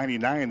Power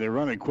 99. They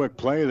run a quick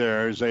play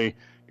there as they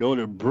go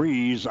to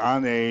Breeze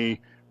on a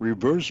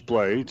reverse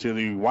play to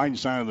the wide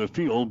side of the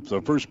field.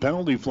 The first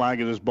penalty flag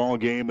of this ball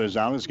game is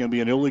out. It's going to be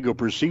an illegal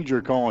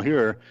procedure call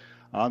here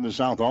on the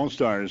South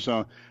All-Stars.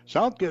 So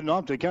South getting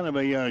off to kind of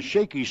a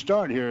shaky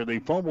start here. They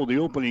fumbled the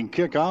opening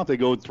kickoff. They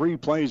go 3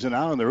 plays and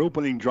out on their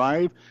opening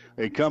drive.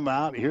 They come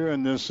out here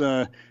in this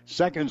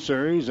second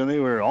series, and they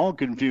were all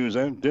confused.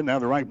 They didn't have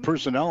the right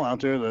personnel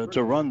out there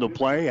to run the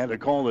play, had to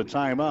call the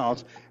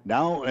timeouts.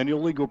 Now an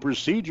illegal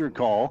procedure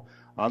call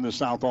on the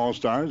South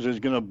All-Stars is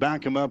going to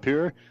back them up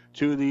here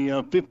to the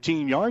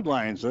 15-yard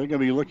line. So they're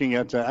going to be looking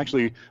at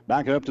actually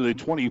back it up to the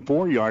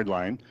 24-yard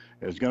line.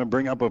 It's going to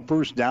bring up a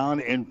first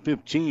down and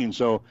 15.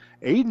 So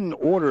Aiden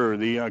Order,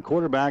 the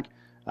quarterback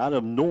out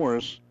of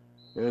Norris,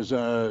 is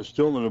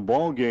still in the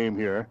ball game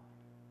here.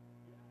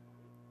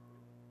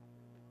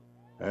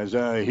 As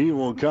he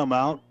will come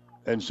out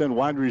and send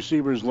wide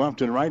receivers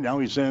left and right. Now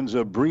he sends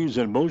Breeze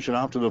in motion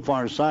off to the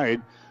far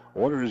side.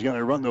 Order is going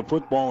to run the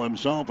football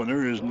himself, and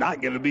there is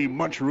not going to be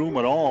much room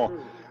at all.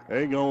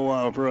 They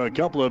go for a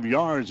couple of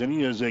yards, and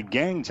he is a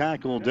gang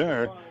tackled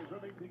there.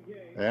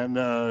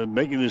 And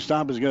making the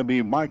stop is going to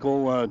be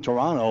Michael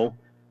Toronto.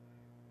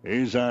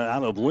 He's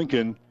out of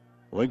Lincoln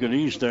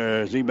East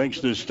there as he makes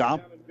this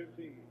stop.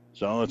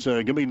 So it's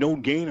going to be no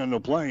gain on the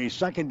play.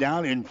 Second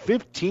down and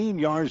 15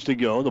 yards to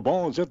go. The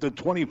ball is at the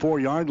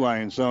 24-yard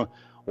line. So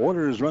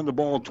Order has run the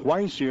ball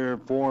twice here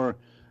for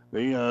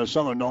the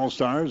Southern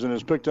All-Stars and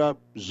has picked up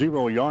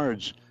 0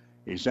 yards.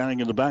 He's standing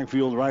in the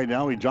backfield right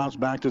now. He drops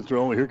back to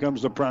throw. Here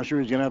comes the pressure.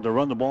 He's going to have to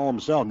run the ball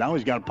himself. Now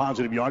he's got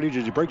positive yardage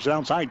as he breaks it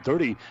outside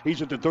 30.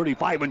 He's at the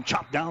 35 and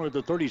chopped down at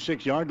the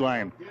 36-yard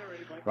line.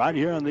 Right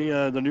here on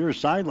the near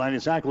sideline,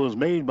 his tackle is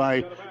made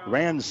by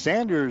Rand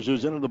Sanders,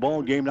 who's into the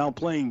ball game now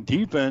playing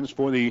defense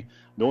for the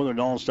Northern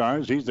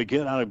All-Stars. He's the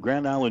kid out of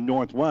Grand Island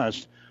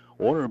Northwest.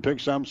 Order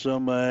picks up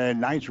some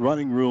nice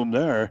running room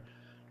there.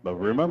 But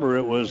remember,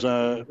 it was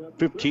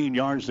 15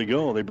 yards to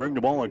go. They bring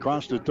the ball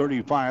across the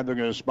 35. They're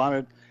going to spot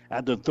it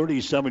at the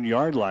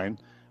 37-yard line.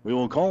 We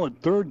will call it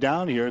third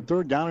down here.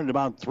 Third down and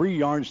about 3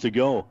 yards to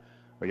go.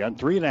 We got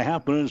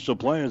 3.5 minutes to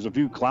play as a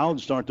few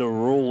clouds start to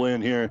roll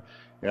in here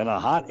in a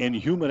hot and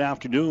humid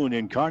afternoon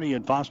in Kearney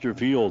and Foster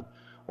Field.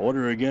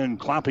 Order again,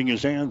 clapping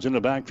his hands in the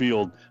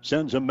backfield.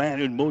 Sends a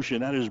man in motion.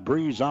 That is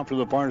Breeze off to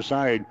the far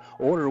side.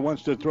 Order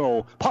wants to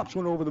throw. Pops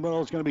one over the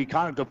middle. It's going to be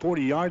caught at the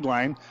 40-yard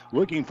line.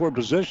 Looking for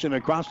position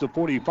across the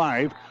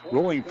 45.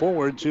 Rolling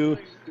forward to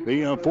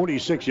the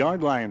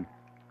 46-yard line.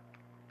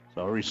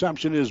 So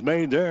reception is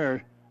made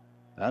there.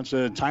 That's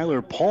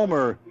Tyler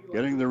Palmer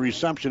getting the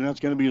reception. That's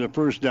going to be the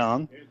first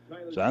down.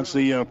 So that's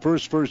the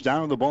first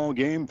down of the ball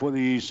game for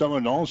the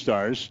Southern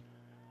All-Stars.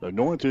 The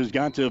North has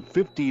got to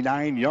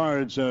 59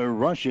 yards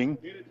rushing.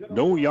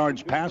 No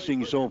yards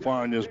passing so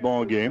far in this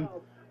ball game.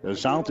 The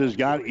South has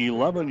got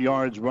 11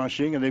 yards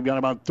rushing, and they've got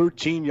about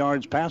 13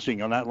 yards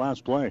passing on that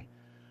last play.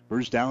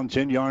 First down,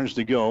 10 yards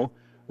to go.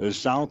 The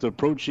South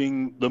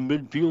approaching the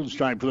midfield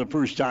stripe for the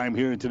first time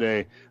here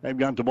today. They've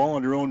got the ball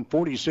on their own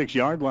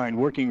 46-yard line,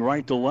 working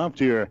right to left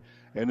here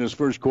in this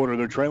first quarter.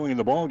 They're trailing in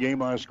the ball game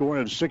by a score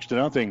of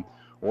 6-0.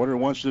 Order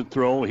wants to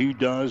throw. He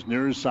does,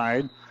 near his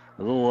side.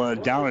 A little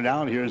down and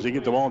out here as they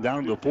get the ball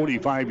down to the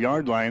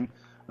 45-yard line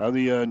of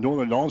the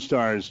Northern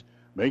All-Stars.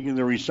 Making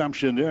the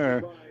reception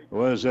there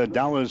was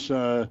Dallas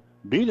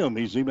Beadham.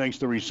 He makes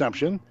the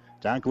reception.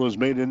 Tackle is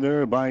made in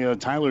there by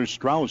Tyler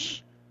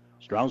Strauss.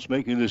 Strauss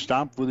making the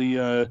stop for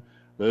the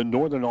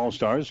Northern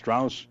All-Stars.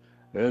 Strauss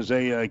is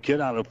a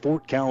kid out of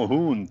Fort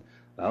Calhoun.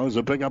 That was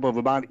a pickup of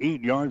about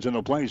 8 yards in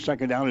the play.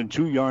 Second down and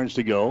 2 yards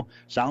to go.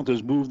 South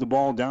has moved the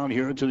ball down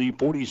here to the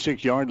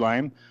 46-yard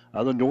line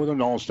of the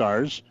Northern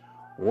All-Stars.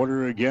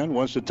 Order again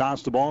wants to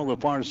toss the ball on the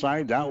far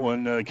side. That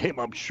one came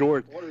up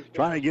short.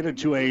 Trying to get it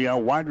to a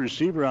wide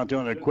receiver out there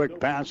on a quick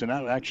pass, and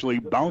that actually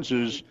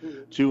bounces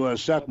to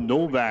Seth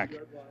Novak.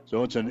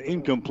 So it's an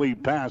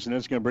incomplete pass, and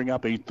it's going to bring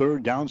up a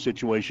third down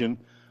situation.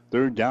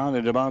 Third down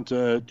and about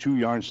 2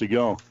 yards to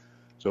go.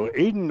 So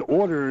Aiden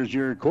Order is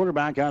your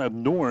quarterback out of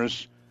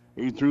Norris.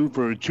 He threw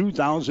for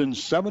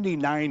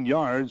 2,079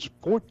 yards,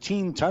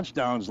 14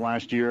 touchdowns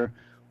last year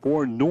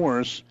for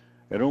Norris,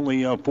 and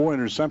only 4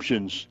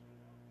 interceptions.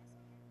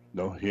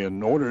 No,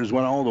 and Orders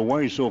went all the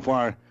way so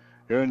far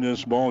here in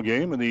this ball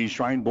game, in the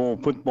Shrine Bowl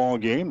football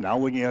game. Now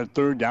looking at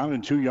third down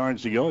and 2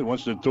 yards to go. He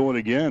wants to throw it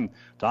again.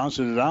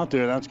 Tosses it out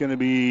there. That's going to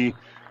be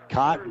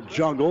caught,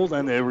 juggled,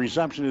 and the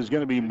reception is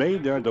going to be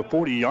made there at the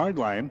 40-yard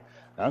line.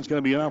 That's going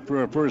to be enough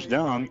for a first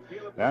down.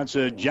 That's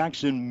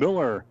Jackson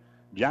Miller.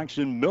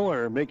 Jackson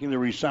Miller making the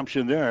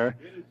reception there.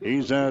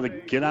 He's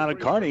the kid out of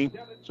Kearney.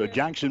 So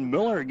Jackson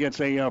Miller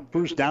gets a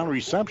first down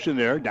reception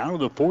there down to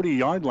the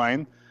 40-yard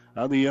line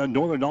of the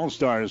Northern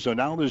All-Stars. So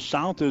now the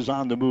South is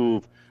on the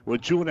move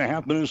with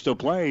 2.5 minutes to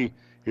play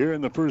here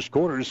in the first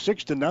quarter.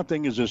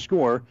 6-0 is the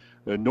score.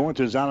 The North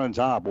is out on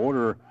top.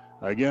 Order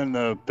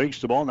again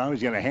fakes the ball. Now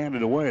he's going to hand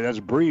it away. That's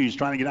Breeze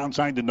trying to get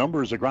outside the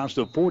numbers across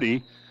the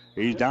 40.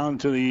 He's down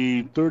to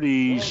the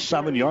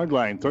 37-yard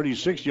line,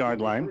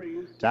 36-yard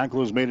line.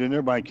 Tackle is made in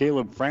there by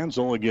Caleb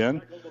Franzel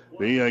again,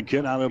 the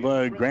kid out of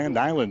Grand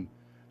Island.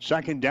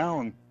 Second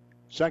down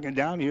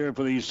here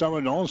for the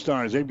Southern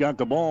All-Stars. They've got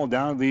the ball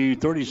down the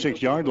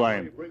 36-yard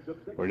line.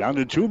 We're down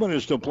to 2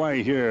 minutes to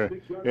play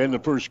here in the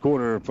first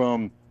quarter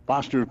from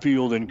Foster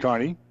Field in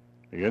Kearney.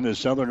 Again, the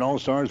Southern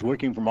All-Stars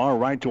working from our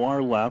right to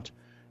our left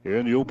here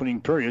in the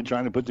opening period,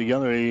 trying to put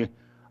together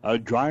a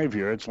drive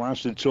here. It's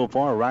lasted so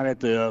far right at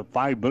the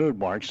 5-minute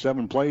mark.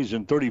 7 plays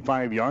and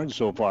 35 yards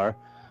so far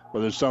for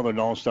the Southern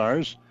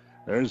All-Stars.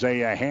 There's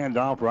a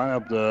handoff right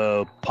up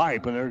the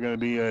pipe, and they're going to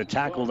be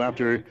tackled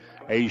after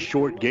a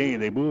short gain.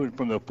 They move it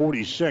from the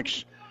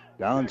 46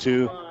 down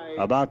to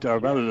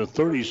the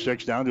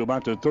 36 down to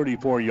about the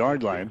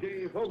 34-yard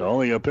line. So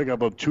only a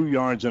pickup of 2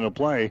 yards in a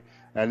play.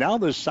 And now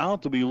the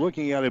South will be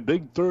looking at a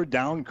big third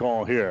down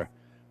call here.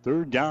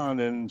 Third down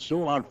and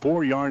still about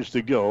 4 yards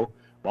to go.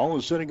 Ball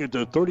is sitting at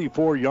the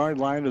 34-yard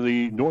line of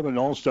the Northern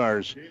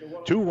All-Stars.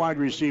 2 wide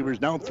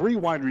receivers, now 3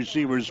 wide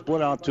receivers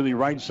split out to the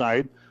right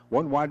side.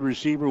 1 wide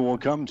receiver will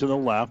come to the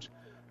left.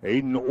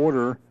 Aiden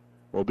Order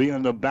will be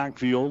in the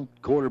backfield,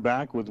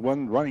 quarterback with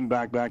 1 running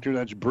back back there.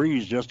 That's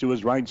Breeze just to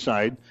his right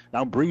side.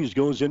 Now Breeze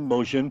goes in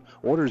motion.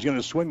 Order's going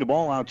to swing the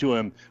ball out to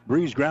him.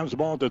 Breeze grabs the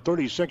ball at the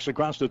 36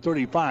 across the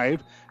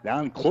 35,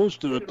 down close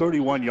to the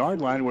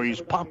 31-yard line where he's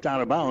popped out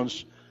of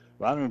bounds.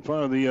 Right in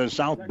front of the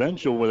South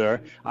bench over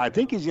there. I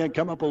think he's going to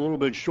come up a little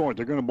bit short.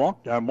 They're going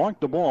to mark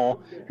the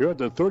ball here at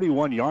the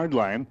 31-yard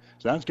line.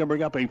 So that's going to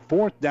bring up a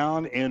 4th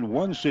down and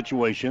 1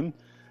 situation.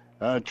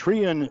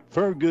 Trian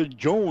Fairgood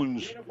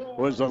Jones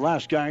was the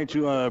last guy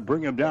to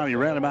bring him down. He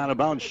ran him out of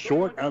bounds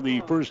short of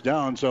the first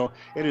down. So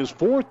it is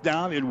 4th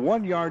down and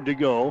 1 yard to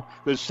go.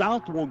 The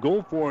South will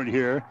go for it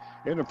here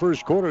in the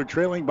first quarter,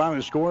 trailing by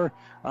the score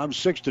of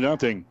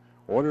 6-0.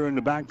 Order in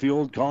the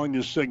backfield calling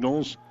the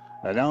signals.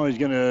 And now he's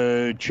going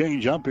to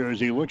change up here as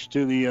he looks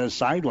to the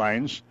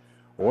sidelines.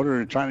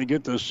 Order trying to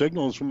get the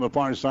signals from the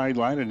far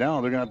sideline, and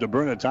now they're going to have to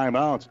burn a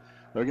timeout.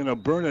 They're going to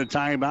burn a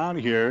timeout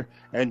here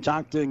and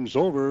talk things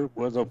over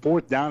with a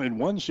 4th down and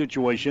 1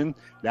 situation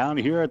down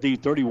here at the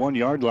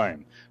 31-yard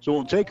line. So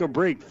we'll take a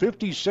break.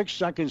 56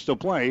 seconds to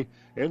play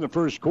in the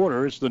first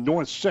quarter. It's the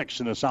North 6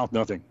 and the South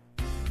nothing.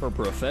 For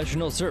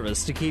professional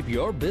service to keep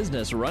your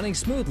business running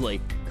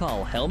smoothly,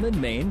 call Hellman,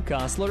 Maine,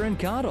 Kostler, and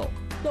Cottle.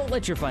 Don't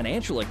let your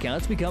financial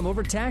accounts become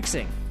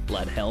overtaxing.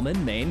 Let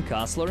Hellman, Maine,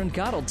 Kostler, and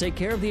Cottle take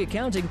care of the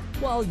accounting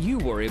while you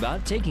worry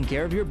about taking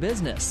care of your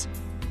business.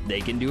 They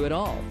can do it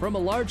all, from a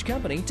large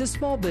company to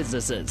small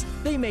businesses.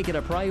 They make it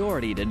a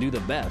priority to do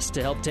the best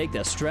to help take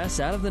the stress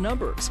out of the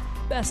numbers.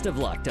 Best of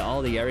luck to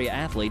all the area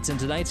athletes in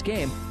tonight's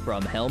game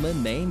from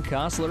Hellman, Maine,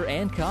 Kostler,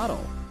 and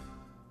Cottle.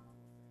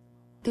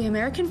 The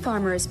American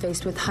farmer is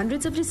faced with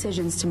hundreds of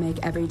decisions to make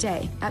every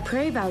day. At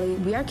Prairie Valley,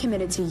 we are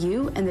committed to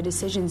you and the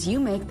decisions you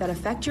make that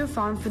affect your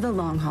farm for the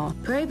long haul.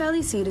 Prairie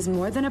Valley Seed is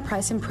more than a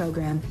pricing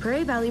program.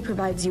 Prairie Valley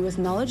provides you with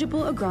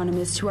knowledgeable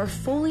agronomists who are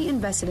fully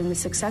invested in the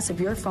success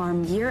of your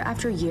farm year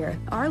after year.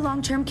 Our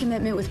long-term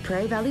commitment with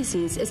Prairie Valley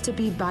Seeds is to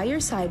be by your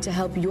side to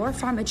help your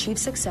farm achieve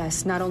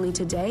success not only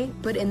today,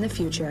 but in the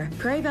future.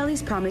 Prairie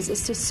Valley's promise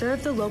is to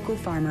serve the local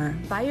farmer.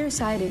 By your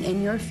side and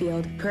in your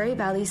field, Prairie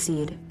Valley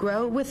Seed.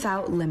 Grow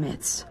without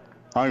limits.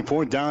 All right,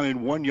 4th down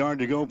and 1 yard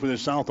to go for the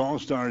South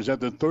All-Stars at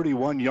the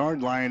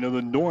 31-yard line of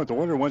the North.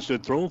 Order wants to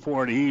throw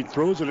for it. He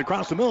throws it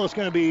across the middle. It's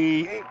going to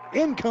be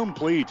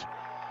incomplete.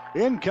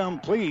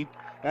 Incomplete.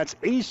 That's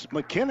Ace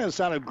McKinnis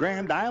out of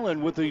Grand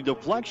Island with the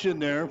deflection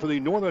there for the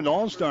Northern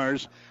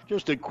All-Stars.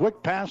 Just a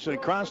quick pass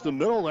across the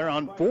middle there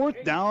on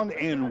 4th down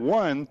and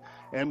 1.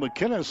 And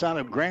McKinnis out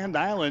of Grand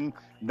Island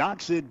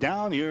knocks it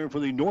down here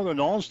for the Northern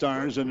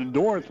All-Stars. And the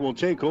North will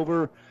take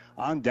over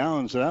on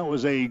down. So that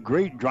was a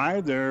great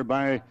drive there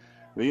by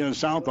the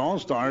South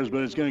All-Stars,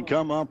 but it's going to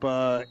come up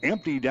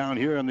empty down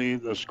here in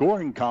the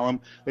scoring column.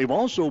 They've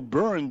also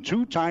burned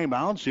 2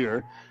 timeouts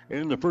here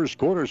in the first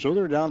quarter, so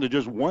they're down to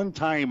just 1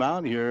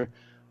 timeout here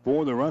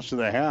for the rest of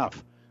the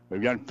half.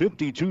 They've got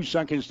 52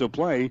 seconds to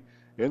play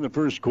in the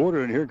first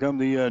quarter, and here come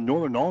the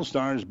Northern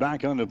All-Stars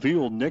back on the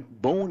field. Nick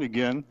Bone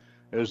again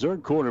as their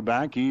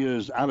quarterback. He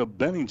is out of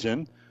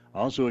Bennington.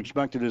 Also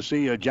expected to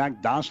see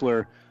Jack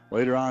Dossler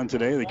later on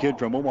today, the kid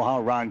from Omaha,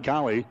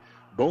 Roncalli.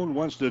 Bone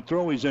wants to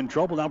throw. He's in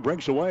trouble now.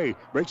 Breaks away.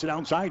 Breaks it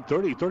outside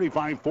 30,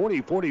 35,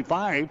 40,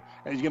 45.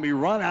 And he's going to be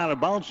run out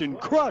of bounds and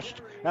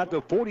crushed at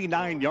the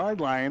 49-yard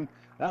line.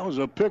 That was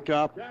a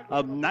pickup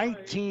of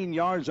 19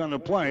 yards on the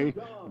play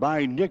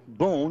by Nick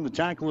Bone. The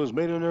tackle is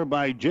made in there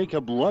by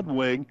Jacob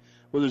Ludwig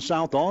with the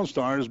South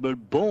All-Stars.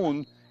 But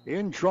Bone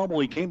in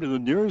trouble. He came to the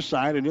near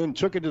side and then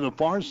took it to the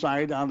far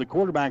side on the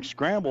quarterback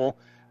scramble.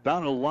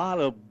 Found a lot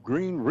of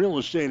green real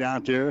estate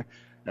out there.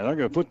 And they're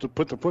going to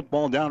put the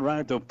football down right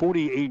at the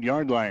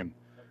 48-yard line.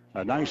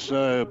 A nice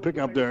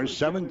pickup there.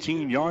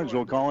 17 yards,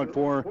 we'll call it,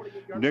 for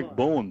Nick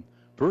Bone.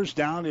 First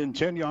down and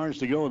 10 yards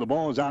to go. The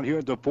ball is out here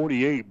at the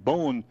 48.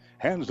 Bone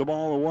hands the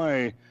ball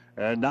away.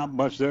 And not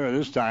much there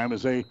this time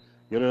as they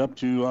get it up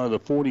to the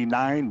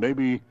 49,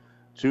 maybe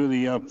to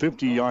the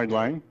 50-yard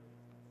line.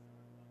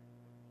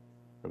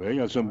 They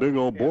got some big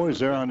old boys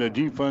there on the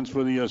defense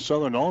for the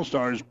Southern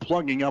All-Stars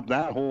plugging up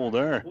that hole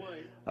there.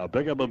 A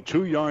pickup of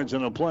 2 yards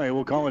in a play.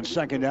 We'll call it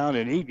second down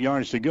and 8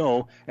 yards to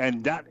go.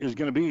 And that is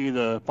going to be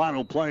the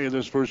final play of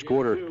this first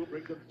quarter.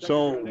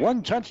 So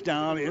 1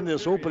 touchdown in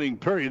this opening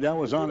period. That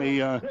was on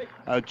a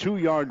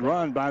 2-yard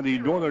run by the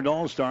Northern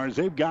All-Stars.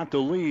 They've got the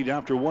lead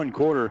after 1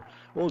 quarter.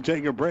 We'll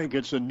take a break.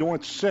 It's the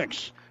North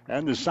 6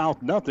 and the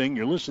South nothing.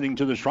 You're listening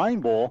to the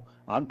Shrine Bowl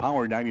on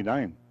Power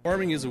 99.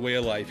 Farming is a way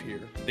of life here.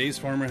 Today's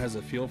farmer has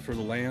a feel for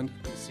the land.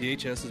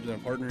 CHS has been a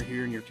partner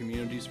here in your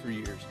communities for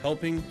years,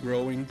 helping,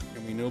 growing,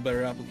 and we know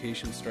better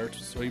application starts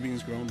with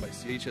soybeans grown by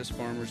CHS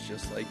farmers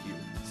just like you.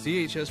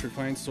 CHS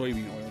refined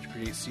soybean oil to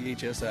create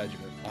CHS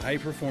adjuvant, a high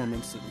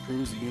performance that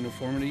improves the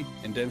uniformity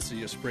and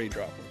density of spray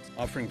droplets,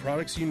 offering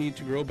products you need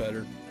to grow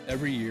better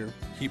every year.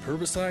 Keep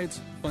herbicides,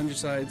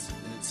 fungicides,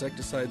 and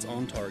insecticides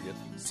on target.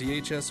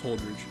 CHS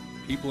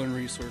Holdridge, people and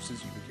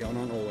resources you can count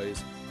on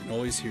always. And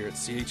always here at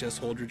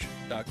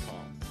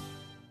chsholdridge.com.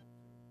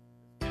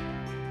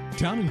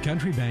 Town &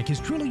 Country Bank is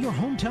truly your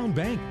hometown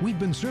bank. We've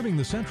been serving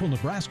the central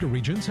Nebraska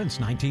region since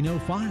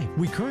 1905.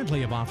 We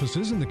currently have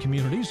offices in the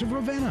communities of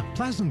Ravenna,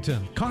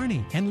 Pleasanton,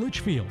 Kearney, and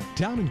Litchfield.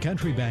 Town &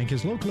 Country Bank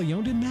is locally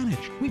owned and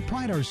managed. We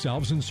pride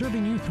ourselves in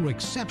serving you through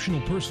exceptional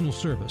personal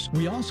service.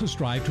 We also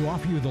strive to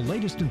offer you the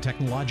latest in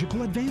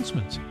technological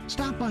advancements.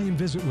 Stop by and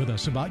visit with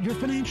us about your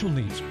financial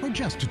needs or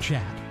just to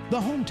chat. The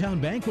hometown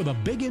bank with a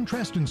big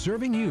interest in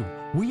serving you.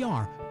 We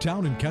are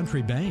Town &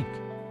 Country Bank.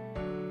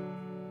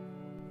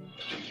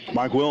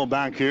 Mike Will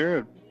back here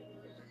at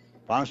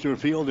Foster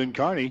Field in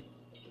Kearney.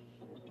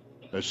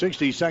 The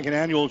 62nd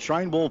annual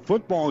Shrine Bowl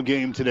football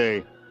game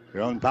today.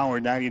 Here on Power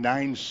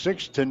 99,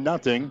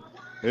 6-0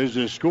 is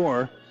the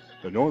score.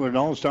 The Northern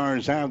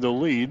All-Stars have the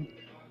lead.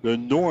 The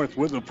North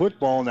with the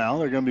football now.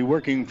 They're going to be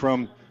working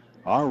from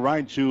our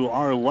right to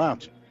our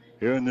left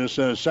here in this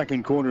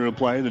second quarter of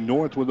play. The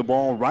North with the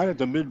ball right at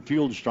the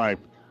midfield stripe.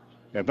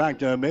 In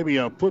fact, maybe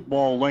a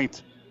football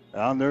length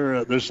on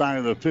their side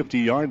of the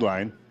 50-yard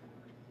line.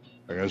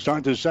 They're going to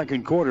start the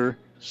second quarter.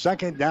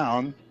 Second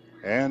down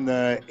and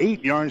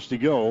 8 yards to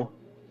go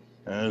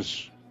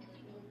as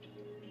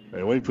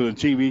they wait for the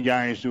TV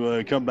guys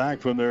to come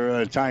back from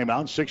their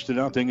timeout.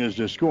 6-0 is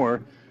the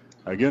score.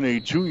 Again, a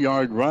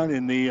 2-yard run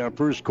in the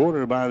first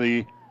quarter by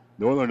the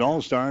Northern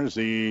All-Stars,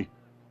 the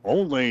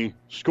only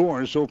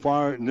score so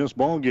far in this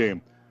ball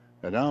game.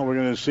 And now we're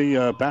going to see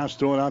a pass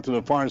thrown out to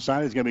the far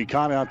side. It's going to be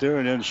caught out there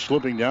and then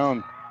slipping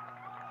down.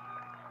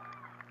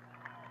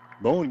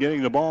 Bone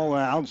getting the ball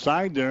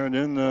outside there, and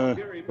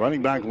then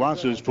running back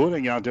lost his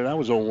footing out there. That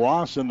was a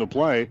loss in the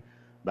play.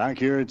 Back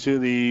here to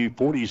the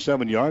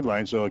 47-yard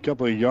line, so a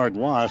couple of yard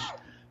loss.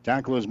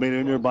 Tackle is made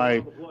in there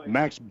by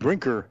Max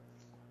Brinker.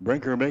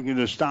 Brinker making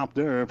the stop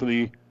there for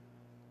the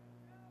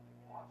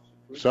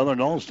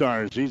Southern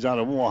All-Stars. He's out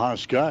of Omaha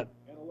Skutt.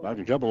 Like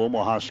a couple of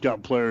Omaha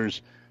Skutt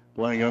players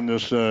playing on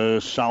this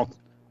South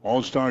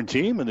All-Star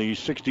team in the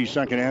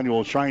 62nd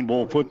annual Shrine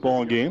Bowl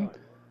football game.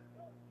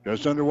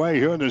 Just underway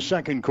here in the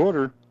second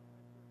quarter.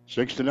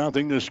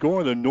 6-0 to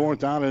score. The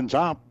North out on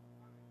top.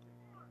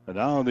 And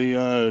now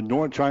the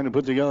North trying to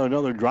put together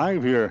another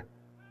drive here.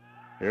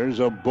 There's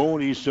a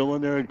Bone. He's still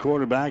in there at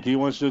quarterback. He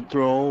wants to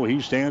throw.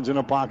 He stands in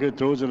a pocket,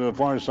 throws it to the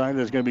far side.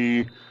 That's going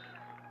to be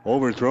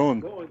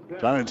overthrown.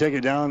 Trying to take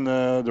it down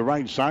the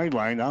right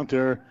sideline. Out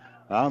there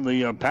on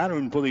the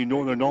pattern for the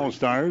Northern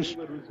All-Stars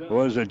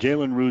was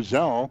Jalen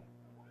Ruzel.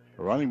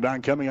 Running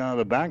back coming out of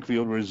the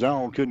backfield.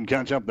 Ruzel couldn't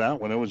catch up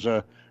that one. It was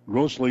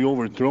grossly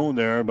overthrown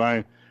there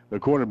by the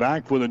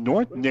quarterback for the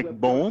North, Nick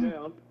Bowen.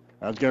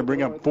 That's going to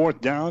bring up 4th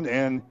down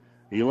and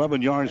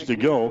 11 yards to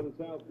go.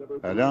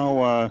 And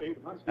now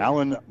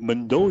Alan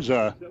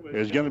Mendoza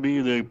is going to be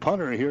the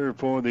punter here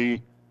for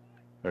the,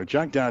 or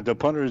checked out, the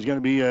punter is going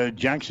to be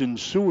Jackson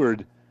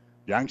Seward.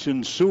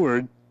 Jackson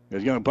Seward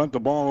is going to punt the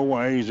ball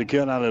away. He's a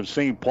kid out of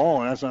St.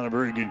 Paul, and that's not a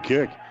very good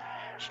kick.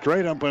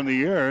 Straight up in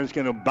the air. It's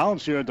going to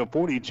bounce here at the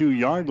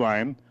 42-yard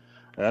line,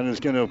 and it's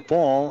going to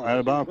fall at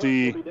about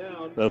the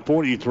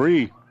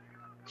 43.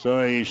 So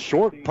a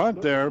short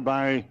punt there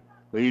by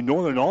the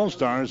Northern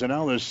All-Stars, and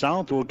now the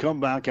South will come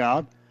back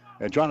out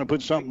and try to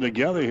put something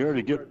together here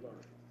to get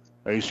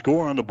a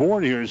score on the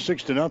board here.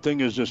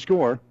 6-0 is the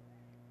score.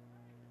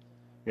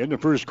 In the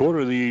first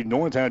quarter, the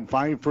North had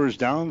 5 first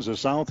downs. The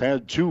South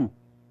had 2.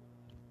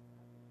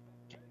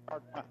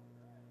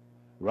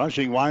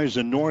 Rushing-wise,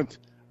 the North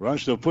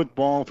rushed the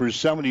football for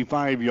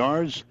 75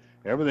 yards.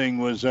 Everything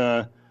was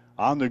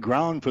on the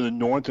ground for the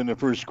North in the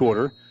first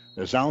quarter.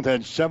 The South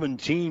had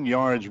 17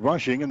 yards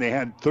rushing, and they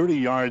had 30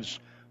 yards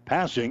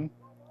passing.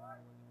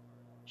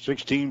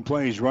 16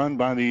 plays run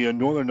by the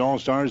Northern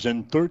All-Stars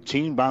and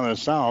 13 by the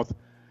South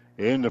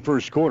in the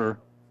first quarter.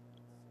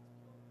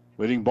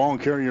 Leading ball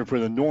carrier for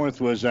the North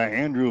was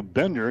Andrew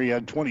Bender. He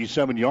had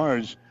 27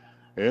 yards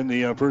in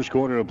the first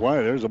quarter of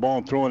play. There's the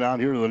ball thrown out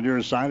here to the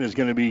near side. It's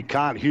going to be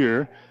caught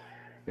here.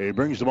 He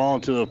brings the ball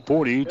to the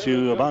 40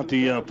 to about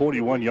the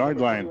 41-yard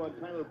line.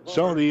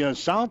 So the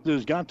South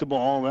has got the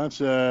ball. That's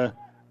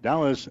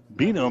Dallas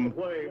Beanham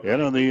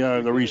and on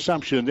the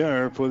reception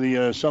there for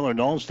the Southern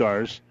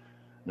All-Stars.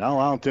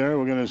 Now out there,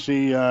 we're going to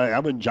see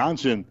Evan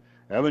Johnson.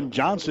 Evan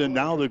Johnson,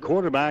 now the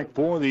quarterback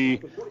for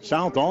the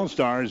South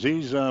All-Stars.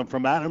 He's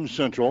from Adams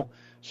Central.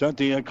 Set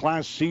the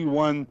Class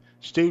C1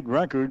 state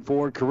record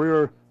for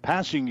career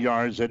passing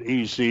yards at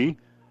AC.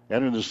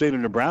 And in the state of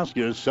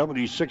Nebraska,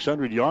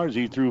 7,600 yards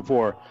he threw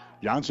for.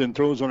 Johnson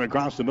throws one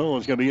across the middle.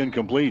 It's going to be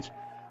incomplete.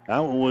 That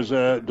one was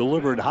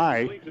delivered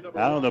high.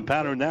 Out of the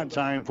pattern that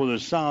time for the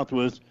South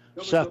with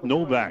Seth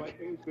Novak.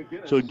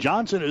 So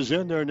Johnson is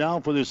in there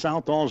now for the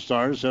South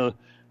All-Stars.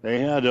 They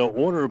had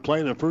Order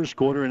play the first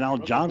quarter, and now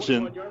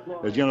Johnson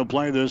is going to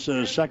play this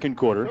second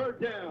quarter.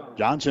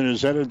 Johnson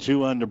is headed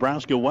to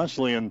Nebraska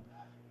Wesleyan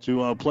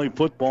to play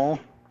football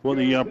for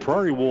the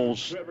Prairie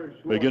Wolves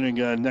beginning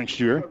next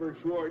year.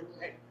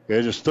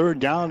 It is 3rd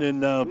down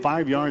and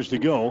 5 yards to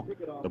go.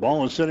 The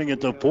ball is sitting at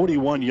the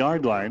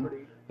 41-yard line.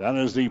 That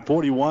is the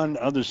 41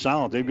 of the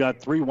South. They've got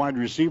 3 wide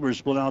receivers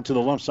split out to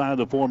the left side of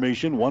the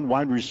formation. 1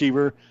 wide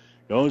receiver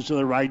goes to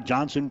the right.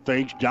 Johnson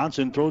fakes.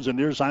 Johnson throws the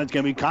near side. It's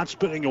going to be caught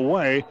spinning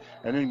away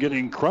and then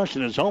getting crushed,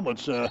 and his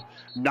helmet's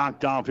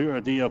knocked off here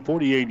at the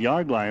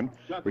 48-yard line.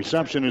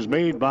 Reception is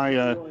made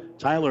by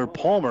Tyler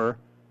Palmer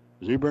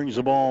as he brings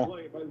the ball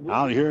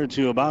out here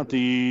to about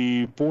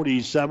the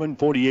 47,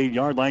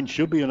 48-yard line.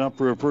 Should be enough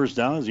for a first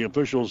down, as the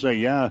officials say,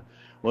 yeah,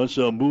 let's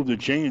move the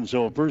chain.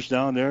 So a first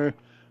down there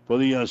for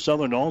the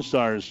Southern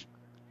All-Stars.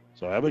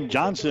 So Evan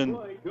Johnson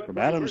from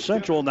Adams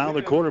Central, now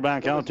the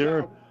quarterback out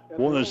there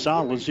for the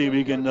South. Let's see if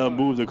he can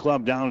move the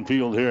club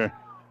downfield here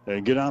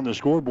and get on the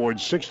scoreboard.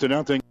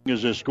 6-0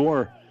 is the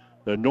score.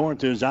 The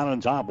North is out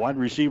on top. Wide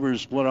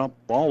receivers split up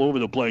all over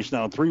the place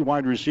now. 3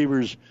 wide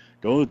receivers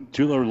go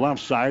to the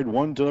left side,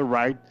 1 to the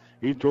right.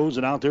 He throws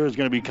it out there. It's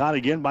going to be caught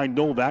again by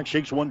Novak.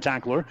 Shakes 1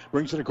 tackler.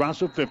 Brings it across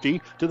the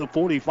 50 to the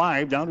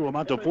 45, down to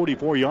about the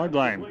 44-yard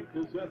line.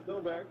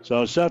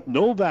 So Seth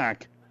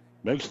Novak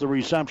makes the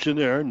reception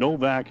there.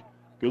 Novak,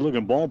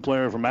 good-looking ball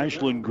player from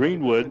Ashland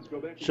Greenwood.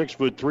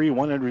 6'3",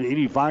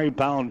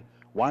 185-pound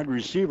wide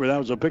receiver. That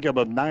was a pickup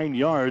of 9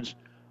 yards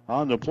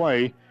on the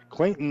play.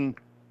 Clayton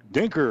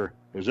Dinker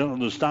is in on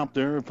the stop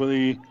there for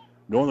the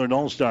Northern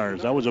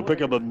All-Stars. That was a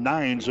pickup of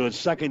 9, so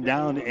it's 2nd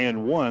down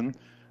and 1.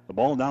 The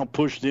ball now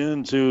pushed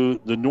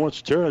into the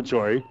North's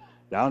territory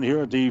down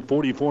here at the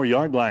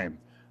 44-yard line.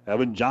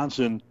 Evan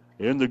Johnson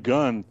in the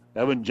gun.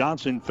 Evan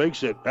Johnson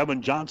fakes it.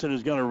 Evan Johnson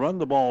is going to run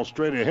the ball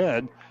straight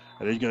ahead,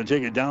 and he's going to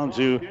take it down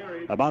to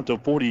about the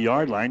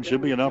 40-yard line.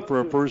 Should be enough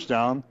for a first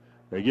down.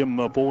 They give him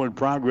a forward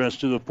progress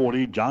to the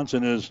 40.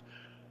 Johnson is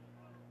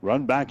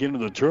run back into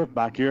the turf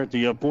back here at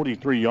the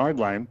 43-yard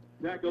line.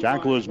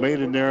 Tackle is made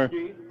in there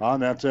on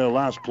that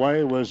last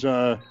play was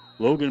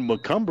Logan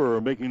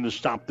McCumber making the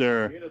stop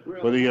there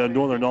for the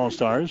Northern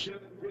All-Stars.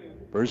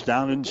 First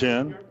down and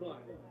 10.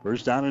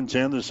 First down and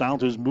 10. The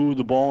South has moved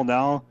the ball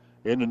now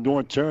in the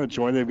North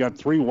territory. They've got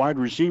 3 wide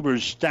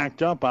receivers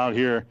stacked up out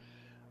here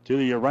to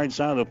the right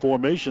side of the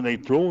formation. They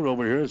throw it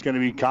over here. It's going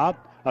to be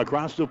caught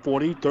across the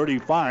 40,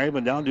 35,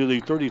 and down to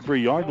the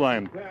 33-yard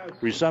line.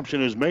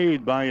 Reception is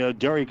made by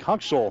Derek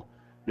Huxell.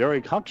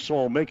 Derek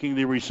Huxell making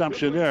the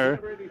reception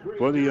there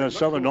for the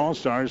Southern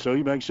All-Stars. So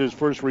he makes his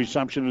first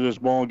reception of this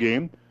ball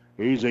game.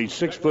 He's a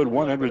 6',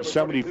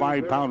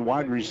 175-pound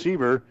wide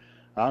receiver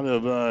out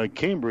of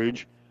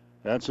Cambridge.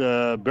 That's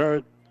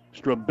Barrett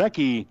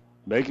Strabecki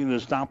making the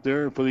stop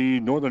there for the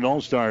Northern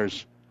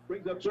All-Stars.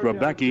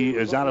 Strabecki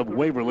is out of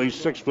Waverly,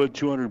 6',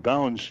 200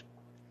 pounds.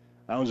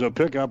 That was a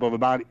pickup of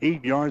about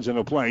 8 yards in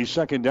a play.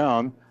 2nd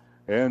down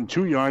and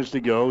 2 yards to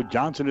go.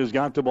 Johnson has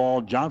got the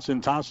ball.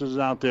 Johnson tosses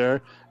it out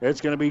there.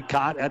 It's going to be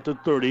caught at the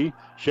 30.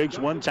 Shakes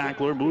one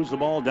tackler, moves the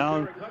ball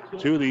down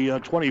to the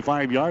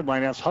 25-yard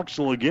line. That's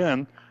Huxell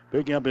again,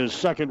 picking up his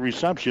 2nd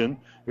reception.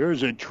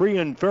 Here's a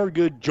Trian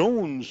Fairgood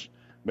Jones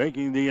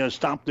making the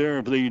stop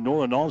there for the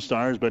Northern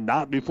All-Stars, but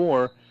not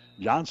before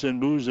Johnson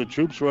moves the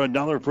troops for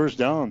another first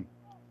down.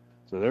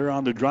 So they're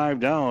on the drive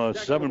now, a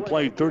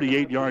 7-play,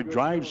 38-yard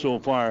drive so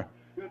far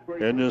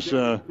in this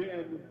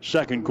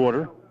second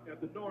quarter.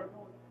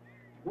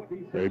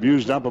 They've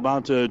used up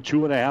about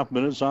 2.5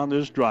 minutes on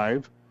this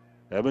drive.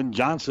 Evan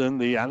Johnson,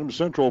 the Adams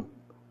Central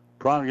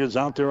product, is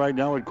out there right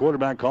now at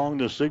quarterback calling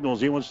the signals.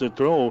 He wants to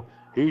throw.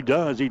 He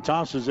does. He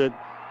tosses it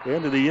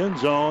into the end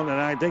zone, and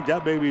I think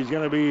that baby is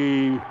going to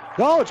be...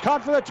 No, it's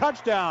caught for the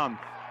touchdown.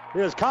 It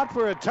is caught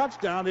for a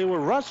touchdown. They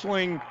were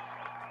wrestling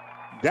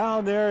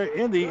down there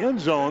in the end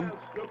zone,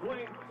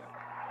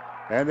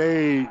 and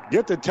they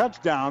get the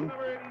touchdown,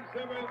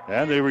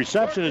 and the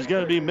reception is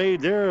going to be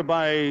made there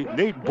by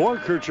Nate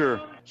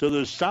Borkircher. So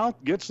the South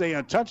gets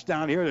a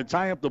touchdown here to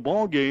tie up the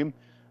ball game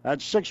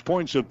at 6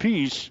 points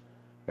apiece,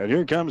 and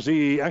here comes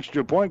the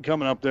extra point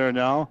coming up there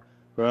now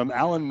from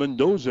Alan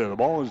Mendoza. The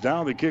ball is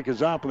down, the kick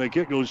is up, and the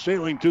kick goes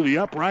sailing to the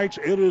uprights.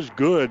 It is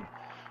good.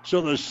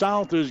 So the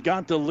South has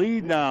got the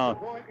lead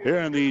now here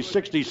in the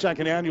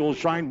 62nd annual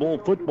Shrine Bowl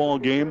football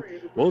game.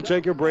 We'll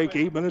take a break.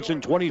 8 minutes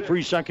and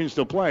 23 seconds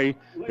to play.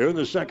 Here in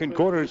the second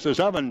quarter, it's the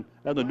 7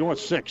 and the North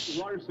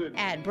 6.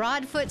 At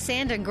Broadfoot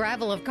Sand and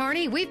Gravel of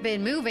Kearney, we've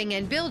been moving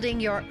and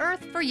building your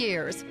earth for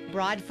years.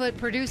 Broadfoot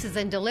produces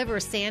and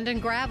delivers sand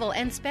and gravel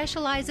and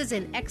specializes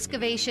in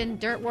excavation,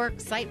 dirt work,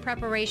 site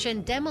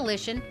preparation,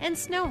 demolition, and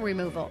snow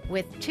removal,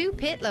 with 2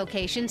 pit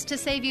locations to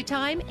save you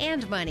time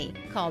and money.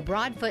 Call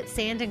Broadfoot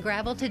Sand and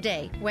Gravel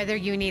today. Whether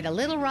you need a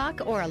little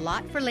rock or a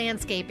lot for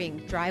landscaping,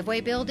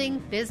 driveway building,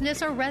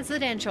 business, or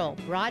residential,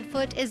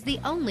 Broadfoot is the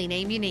only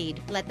name you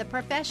need. Let the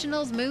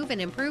professionals move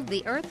and improve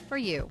the earth for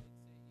you.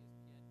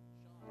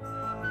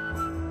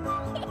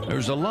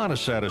 There's a lot of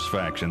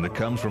satisfaction that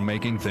comes from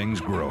making things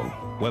grow,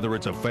 whether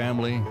it's a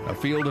family, a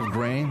field of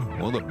grain,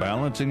 or the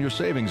balance in your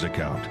savings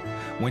account.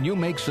 When you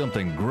make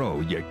something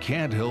grow, you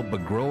can't help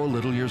but grow a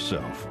little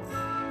yourself.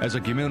 As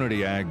a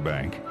community ag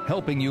bank,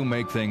 helping you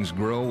make things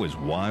grow is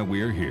why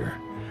we're here.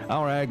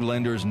 Our ag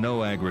lenders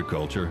know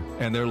agriculture,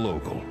 and they're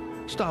local.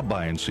 Stop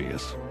by and see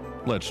us.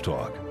 Let's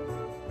talk.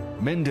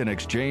 Minden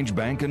Exchange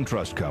Bank and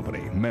Trust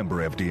Company,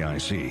 member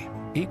FDIC,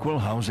 equal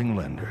housing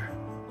lender.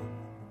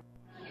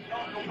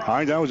 All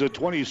right, that was a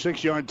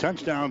 26-yard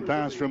touchdown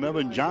pass from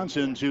Evan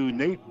Johnson to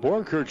Nate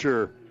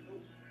Borkircher.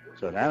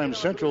 So an Adams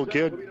Central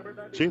kid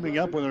teaming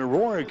up with an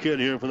Aurora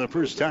kid here for the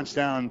first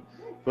touchdown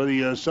for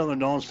the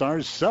Southern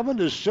All-Stars.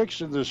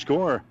 7-6 is the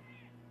score.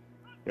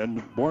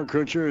 And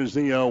Borkircher is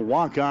the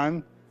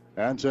walk-on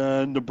at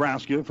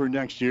Nebraska for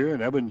next year.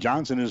 And Evan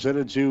Johnson is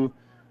headed to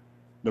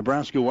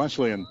Nebraska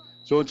Wesleyan.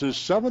 So it's a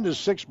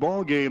 7-6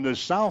 ball game. The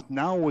South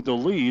now with the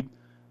lead.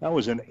 That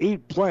was an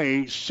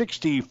 8-play,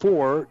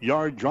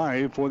 64-yard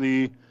drive for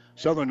the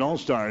Southern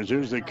All-Stars.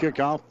 Here's the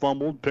kickoff,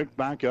 fumbled, picked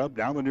back up,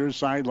 down the near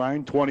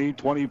sideline, 20,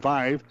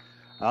 25,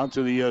 out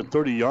to the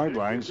 30-yard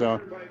line. So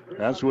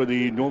that's where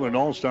the Northern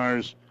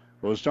All-Stars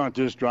will start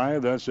this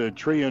drive. That's a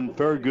Trian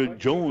Fairgood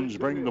Jones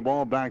bringing the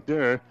ball back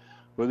there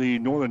for the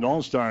Northern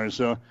All-Stars.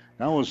 So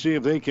now we'll see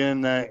if they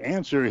can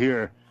answer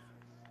here.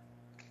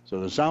 So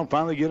the South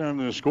finally get on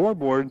the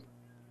scoreboard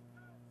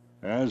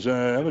as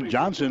Evan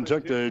Johnson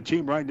took the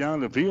team right down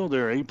the field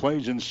there. 8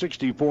 plays in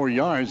 64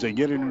 yards. They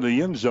get into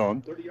the end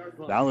zone.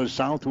 Now the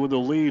South with the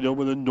lead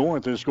over the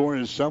North. The score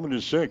is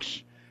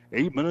 7-6.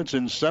 8 minutes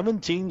and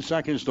 17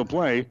 seconds to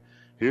play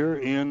here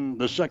in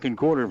the second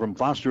quarter from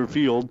Foster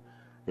Field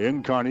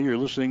in Kearney. You're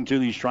listening to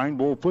the Shrine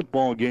Bowl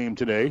football game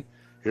today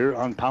here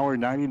on Power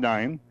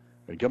 99.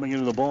 And coming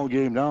into the ball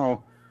game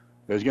now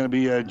is going to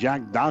be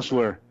Jack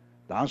Dossler.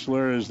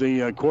 Dossler is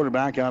the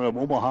quarterback out of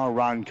Omaha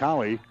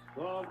Roncalli.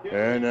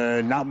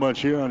 And not much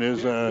here on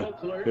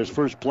his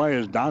first play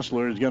as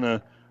Dossler is going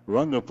to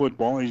run the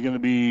football. He's going to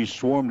be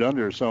swarmed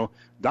under. So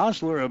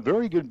Dossler, a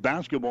very good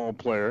basketball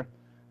player.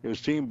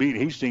 His team beat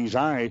Hastings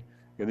High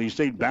in the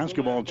state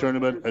basketball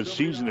tournament a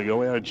season ago.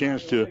 We had a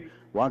chance to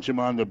watch him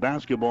on the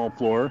basketball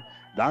floor.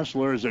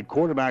 Dossler is a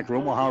quarterback for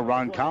Omaha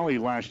Roncalli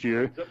last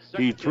year.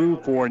 He threw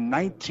for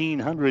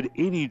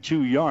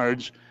 1,982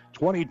 yards,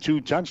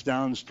 22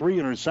 touchdowns, 3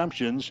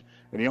 interceptions,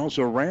 and he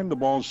also ran the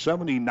ball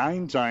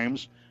 79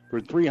 times for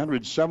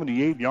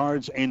 378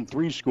 yards and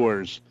 3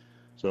 scores.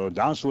 So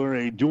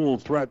Dossler, a dual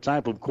threat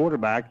type of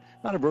quarterback,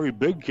 not a very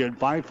big kid,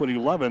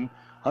 5'11",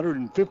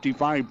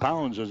 155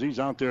 pounds as he's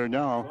out there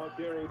now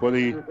for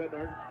the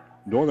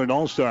Northern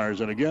All-Stars.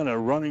 And again, a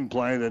running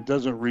play that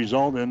doesn't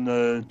result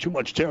in too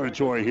much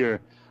territory here.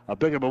 A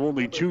pickup of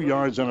only 2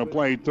 yards on a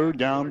play, 3rd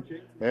down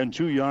and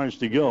 2 yards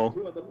to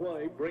go.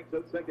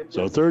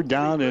 So 3rd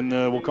down and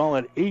we'll call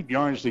it 8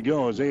 yards to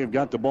go as they have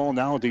got the ball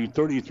now at the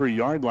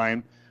 33-yard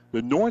line.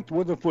 The North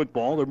with the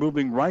football. They're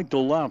moving right to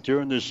left here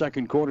in the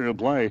second quarter of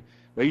play.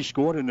 They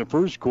scored in the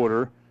first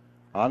quarter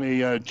on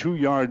a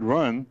 2-yard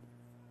run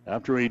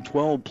after a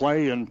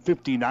 12-play and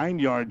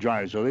 59-yard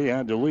drive. So they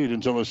had the lead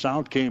until the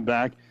South came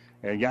back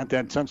and got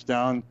that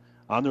touchdown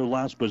on their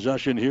last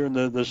possession here in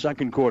the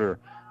second quarter.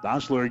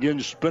 Dossler again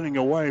spinning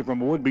away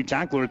from a would-be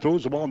tackler,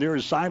 throws the ball near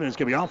his side, and it's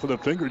going to be off of the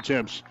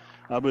fingertips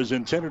of his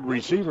intended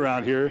receiver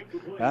out here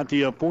at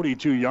the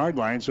 42-yard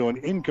line. So an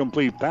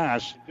incomplete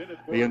pass.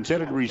 The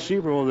intended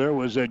receiver over there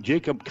was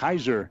Jacob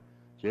Kaiser.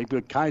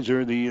 Jacob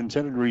Kaiser, the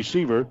intended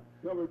receiver.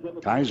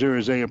 Kaiser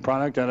is a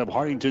product out of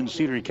Hartington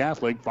Cedar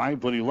Catholic,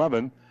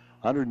 5'11",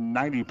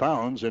 190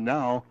 pounds, and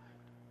now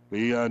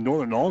the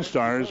Northern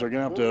All-Stars are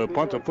going to have to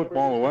punt the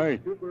football away.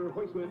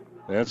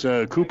 That's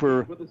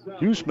Cooper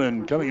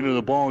Huseman coming into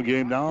the ball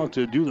game now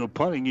to do the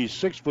punting. He's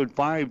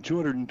 6'5",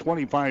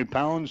 225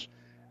 pounds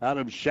out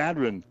of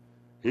Chadron.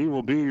 He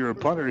will be your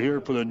punter here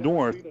for the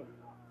North.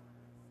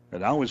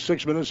 And now with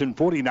 6 minutes and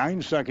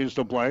 49 seconds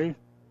to play,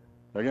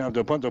 they're going to have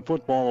to punt the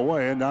football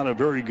away, and not a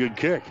very good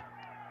kick.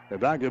 In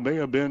fact, it may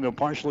have been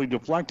partially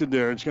deflected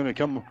there. It's going to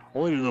come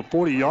only to the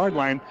 40-yard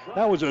line.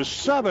 That was a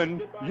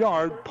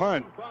 7-yard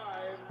punt.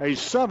 A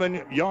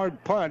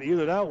 7-yard punt.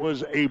 Either that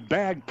was a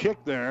bad kick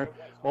there,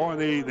 or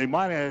they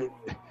might have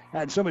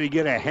had somebody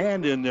get a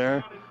hand in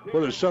there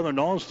for the Southern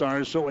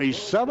All-Stars. So a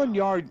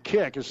 7-yard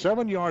kick, a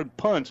 7-yard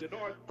punt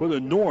for the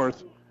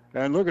North.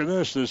 And look at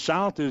this. The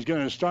South is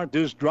going to start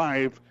this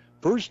drive.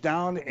 1st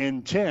down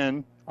and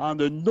 10 on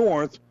the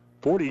North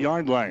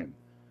 40-yard line.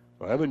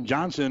 So Evan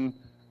Johnson,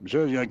 I'm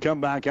sure he's going to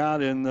come back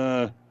out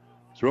and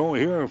throw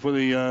here for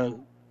the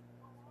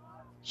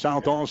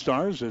South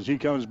All-Stars as he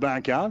comes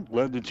back out.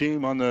 Led the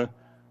team on the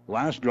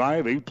last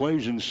drive, 8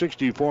 plays and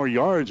 64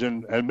 yards,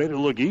 and made it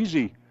look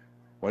easy.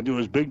 Went to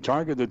his big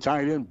target, the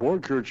tight end,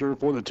 Borkircher,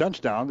 for the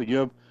touchdown to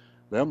give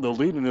them the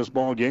lead in this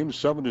ball game,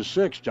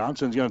 7-6.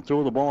 Johnson's going to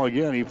throw the ball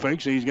again. He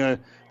fakes it. He's going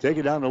to take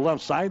it down the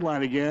left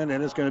sideline again,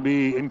 and it's going to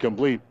be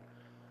incomplete.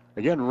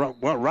 Again,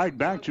 right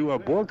back to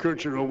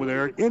Borkircher over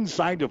there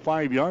inside the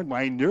 5-yard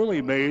line.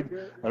 Nearly made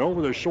an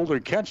over-the-shoulder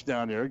catch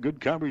down there. Good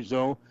coverage,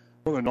 though,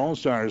 for the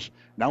All-Stars.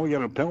 Now we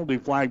got a penalty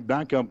flag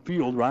back up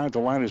field right at the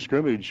line of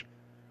scrimmage.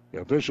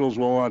 The officials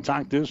will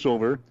talk this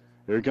over.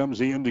 Here comes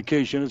the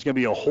indication. It's going to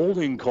be a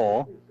holding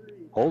call.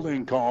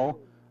 Holding call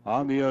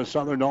on the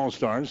Southern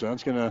All-Stars. So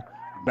that's going to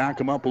back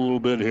them up a little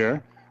bit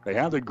here. They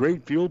have the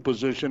great field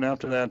position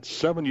after that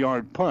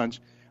 7-yard punt.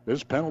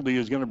 This penalty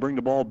is going to bring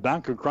the ball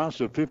back across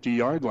the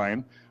 50-yard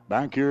line,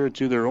 back here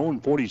to their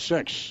own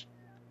 46.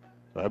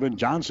 Evan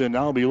Johnson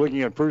now will be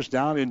looking at 1st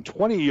down and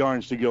 20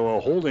 yards to go. A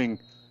holding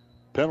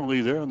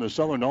penalty there on the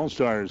Southern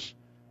All-Stars.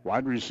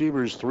 Wide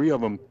receivers, 3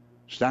 of them,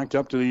 stacked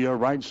up to the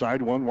right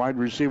side. 1 wide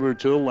receiver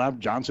to the left.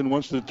 Johnson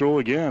wants to throw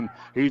again.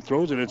 He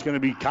throws it. It's going to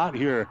be caught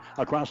here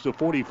across the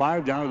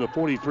 45 down to the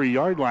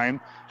 43-yard line.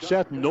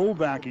 Seth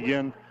Novak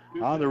again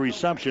on the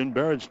reception.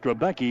 Barrett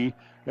Strabecki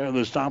and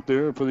the stop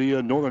there for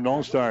the Northern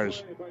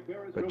All-Stars.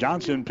 But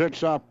Johnson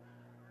picks up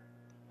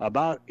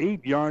about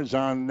 8 yards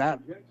on that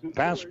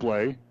pass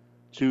play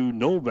to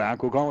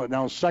Novak. We'll call it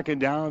now 2nd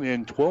down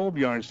and 12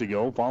 yards to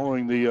go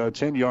following the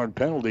 10-yard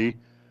penalty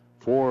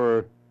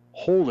for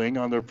holding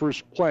on their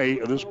first play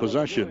of this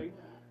possession.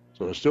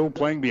 So they're still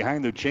playing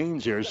behind the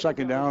chains here.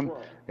 2nd down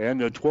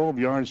and 12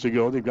 yards to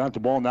go. They've got the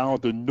ball now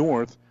at the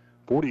North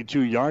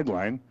 42-yard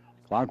line.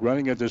 Clock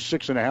running at the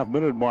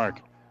 6.5-minute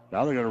mark.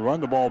 Now they're going to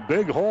run the ball.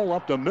 Big hole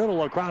up the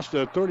middle across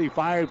the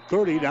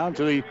 35-30 down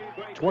to the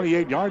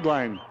 28-yard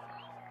line.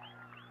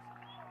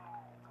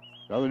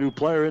 Another new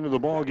player into the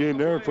ball game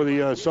there for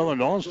the Southern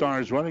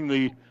All-Stars. Running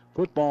the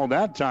football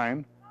that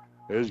time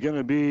is going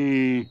to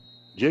be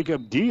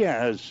Jacob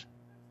Diaz.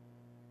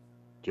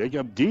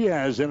 Jacob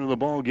Diaz into the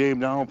ball game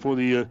now for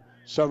the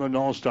Southern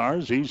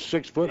All-Stars. He's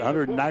 6 foot,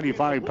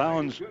 195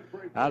 pounds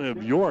out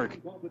of York.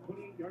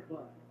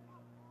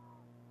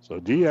 So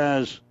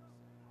Diaz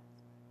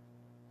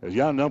has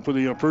got enough for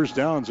the first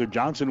down. So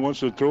Johnson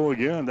wants to throw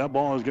again. That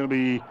ball is going to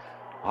be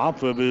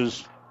off of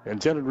his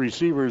intended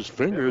receiver's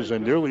fingers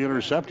and nearly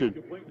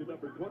intercepted.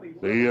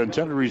 The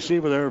intended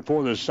receiver there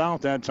for the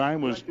South that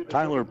time was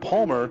Tyler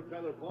Palmer.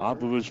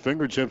 Off of his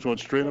fingertips, went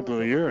straight up in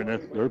the air, and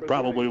they're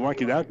probably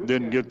lucky that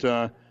didn't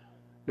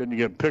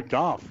get picked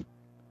off.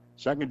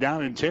 Second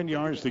down and 10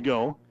 yards to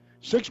go.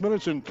 6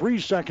 minutes and 3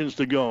 seconds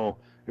to go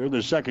here in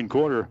the second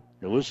quarter.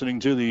 You're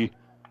listening to the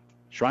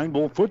Shrine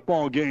Bowl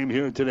football game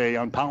here today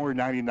on Power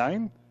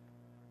 99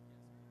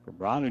 from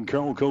Ron and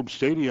Carol Cope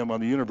Stadium on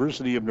the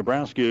University of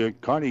Nebraska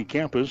Kearney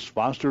campus,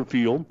 Foster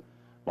Field.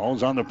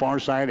 Ball's on the far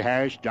side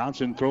hash.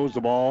 Johnson throws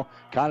the ball.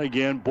 Caught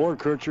again.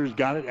 Borkircher's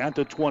got it at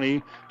the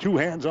 20. Two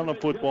hands on the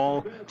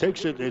football.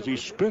 Takes it as he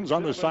spins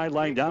on the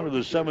sideline down to the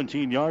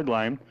 17-yard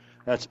line.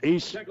 That's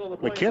Ace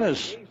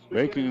McInnes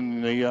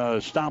making the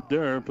stop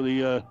there for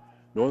the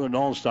Northern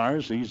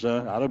All-Stars. He's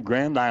out of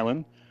Grand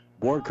Island.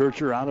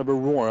 Borkircher out of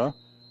Aurora.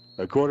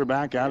 A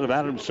quarterback out of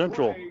Adams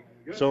Central.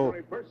 So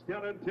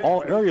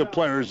all area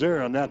players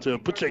there on that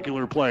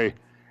particular play.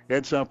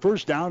 It's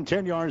first down,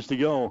 10 yards to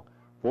go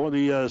for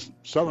the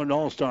Southern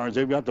All-Stars.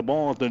 They've got the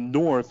ball at the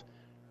north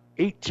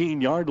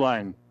 18-yard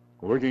line.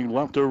 Working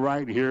left or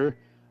right here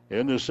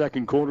in the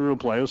second quarter of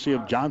play. We'll see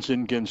if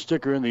Johnson can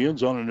stick her in the end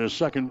zone in his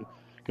second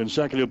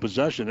consecutive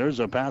possession. There's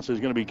a pass that's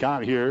going to be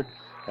caught here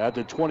at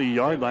the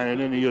 20-yard line, and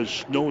then he is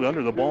snowed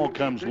under. The ball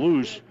comes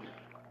loose.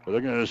 But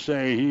they're going to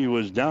say he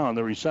was down.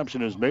 The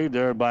reception is made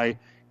there by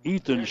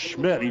Ethan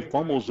Schmidt. He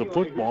fumbles the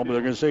football, but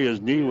they're going to say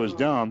his knee was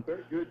down.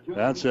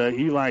 That's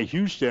Eli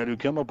Husted, who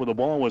came up with the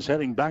ball, was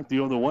heading back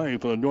the other way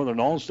for the Northern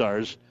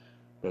All-Stars.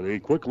 But they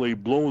quickly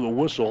blow the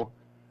whistle,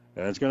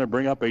 and it's going to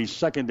bring up a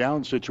second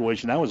down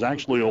situation. That was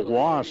actually a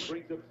loss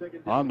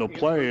on the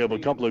play of a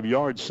couple of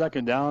yards.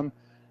 Second down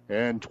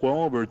and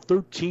 12 or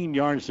 13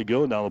 yards to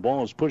go. Now the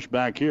ball is pushed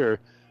back here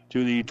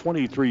to the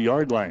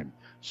 23-yard line.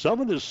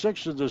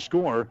 7-6 is the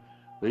score.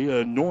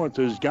 The North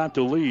has got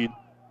the lead.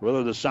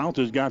 Rather, the South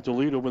has got the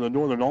lead over the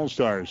Northern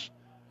All-Stars.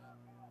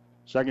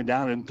 Second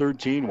down and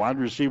 13. Wide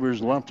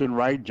receivers left and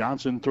right.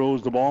 Johnson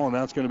throws the ball, and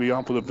that's going to be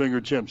off of the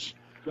fingertips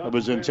of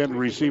his intended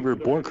receiver,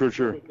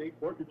 Borkircher.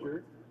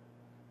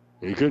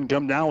 He couldn't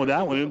come down with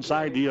that one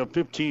inside the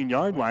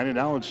 15-yard line, and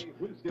now it's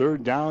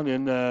third down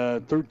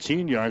and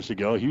 13 yards to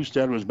go.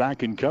 Husted was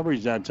back in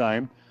coverage that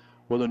time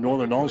for the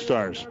Northern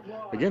All-Stars.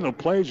 Again, the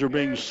plays are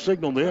being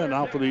signaled in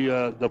off of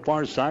the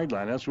far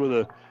sideline. That's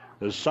where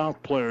the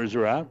South players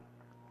are at.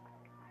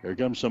 Here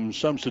comes some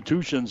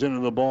substitutions into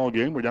the ball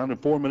game. We're down to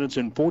 4 minutes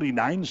and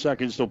 49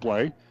 seconds to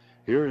play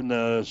here in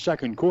the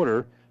second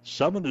quarter.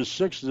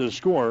 7-6 is the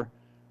score.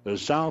 The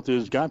South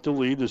has got the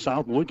lead. The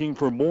South looking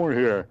for more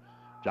here.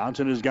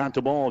 Johnson has got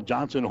the ball.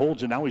 Johnson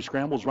holds it. Now he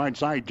scrambles right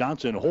side.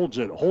 Johnson holds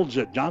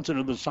it. Johnson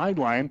to the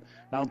sideline.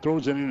 Now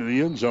throws it into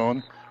the end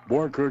zone.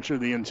 Borkircher,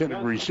 the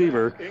intended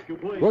receiver.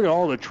 Look at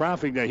all the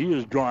traffic that he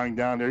is drawing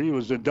down there. He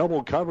was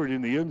double covered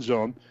in the end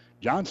zone.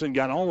 Johnson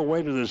got all the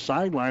way to the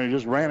sideline and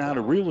just ran out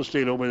of real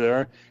estate over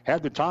there.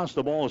 Had to toss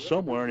the ball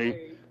somewhere, and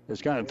he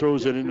just kind of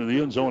throws it into the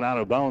end zone out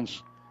of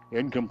bounds.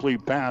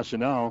 Incomplete pass,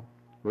 and now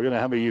we're going to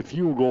have a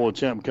field goal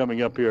attempt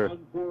coming up here.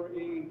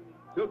 Coming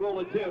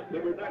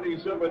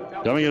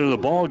into the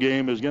ball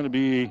game is going to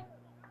be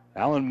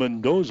Alan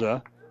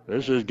Mendoza.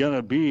 This is going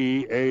to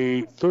be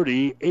a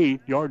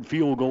 38-yard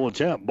field goal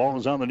attempt. Ball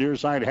is on the near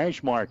side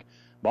hash mark.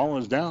 Ball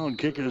is down,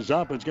 kick is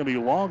up. It's going to be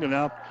long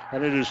enough,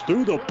 and it is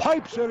through the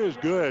pipes. It is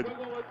good.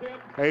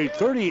 A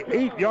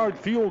 38-yard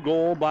field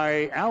goal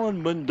by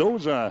Alan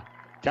Mendoza.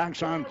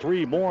 Tacks on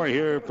 3 more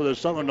here for the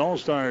Southern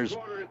All-Stars.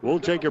 We'll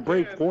take a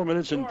break. 4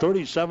 minutes and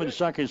 37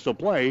 seconds to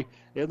play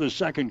in the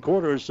second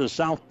quarter. It's the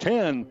South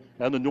 10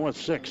 and the North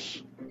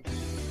 6.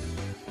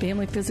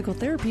 Family Physical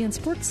Therapy and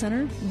Sports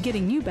Center,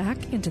 getting you back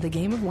into the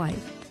game of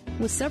life.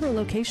 With several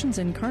locations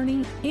in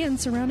Kearney and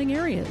surrounding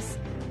areas.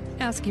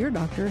 Ask your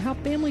doctor how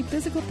Family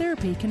Physical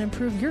Therapy can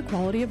improve your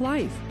quality of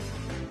life.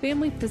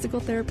 Family Physical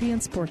Therapy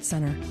and Sports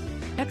Center.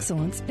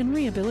 Excellence in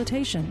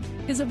Rehabilitation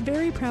is a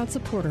very proud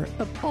supporter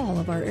of all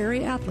of our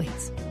area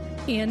athletes,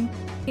 in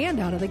and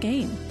out of the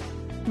game.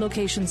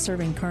 Locations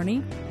serving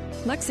Kearney,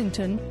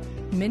 Lexington,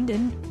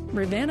 Minden,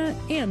 Ravenna,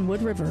 and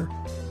Wood River.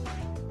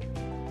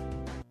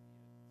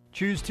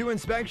 Choose 2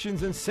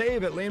 inspections and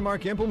save at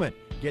Landmark Implement.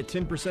 Get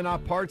 10%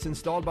 off parts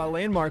installed by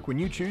Landmark when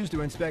you choose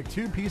to inspect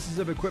 2 pieces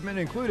of equipment,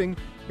 including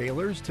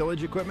balers,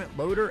 tillage equipment,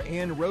 loader,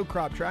 and row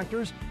crop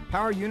tractors,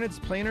 power units,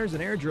 planers,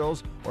 and air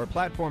drills, or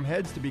platform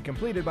heads to be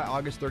completed by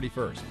August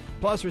 31st.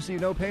 Plus, receive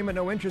no payment,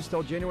 no interest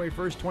till January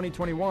 1st,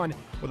 2021,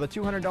 with a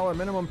 $200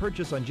 minimum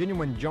purchase on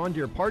genuine John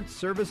Deere parts,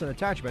 service, and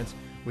attachments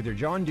with your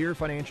John Deere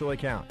financial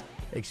account.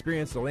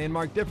 Experience the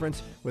Landmark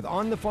difference with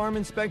on-the-farm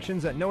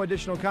inspections at no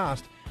additional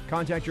cost.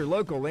 Contact your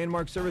local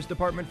Landmark Service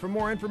Department for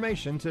more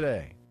information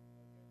today.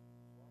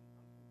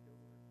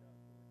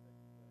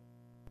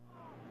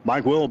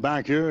 Mike Will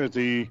back here at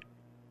the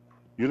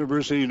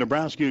University of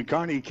Nebraska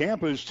Kearney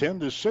campus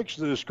 10-6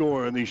 to the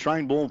score in the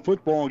Shrine Bowl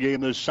football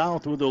game. The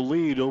South with the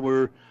lead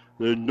over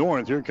the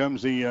North. Here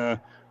comes the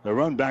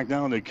run back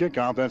now on the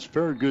kickoff. That's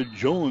Farragut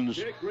Jones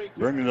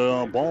bringing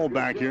the ball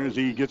back here as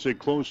he gets it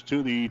close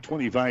to the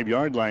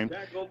 25-yard line.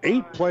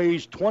 8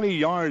 plays, 20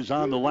 yards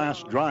on the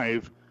last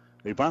drive.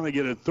 They finally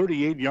get a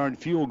 38-yard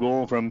field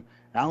goal from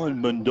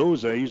Alan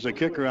Mendoza. He's a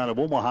kicker out of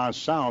Omaha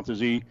South as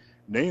he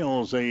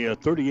nails a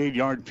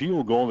 38-yard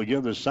field goal to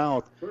give the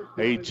South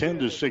a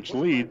 10-6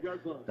 lead.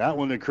 That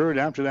one occurred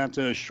after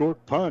that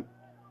short punt.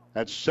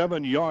 That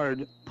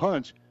 7-yard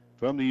punt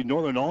from the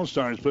Northern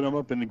All-Stars put them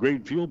up in the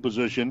great field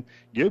position.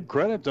 Give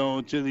credit,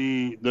 though, to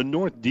the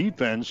North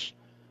defense.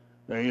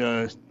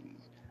 They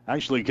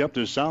actually kept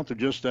the South to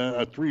just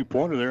a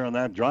 3-pointer there on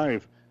that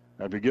drive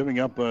after giving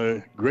up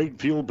a great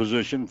field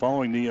position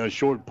following the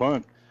short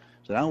punt.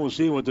 So now we'll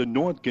see what the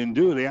North can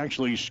do. They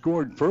actually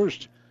scored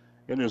first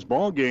in this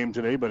ball game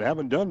today, but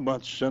haven't done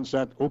much since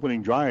that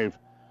opening drive.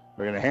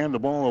 They're going to hand the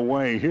ball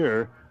away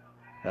here,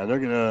 and they're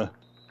going to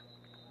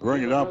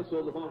bring it up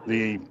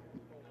the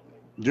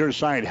near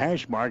side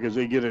hash mark as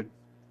they get it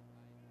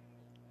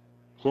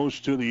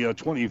close to the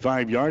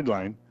 25-yard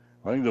line.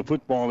 I think the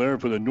football there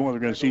for the North,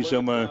 they're going to see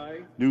some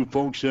new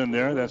folks in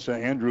there. That's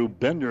Andrew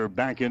Bender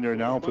back in there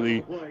now for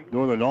the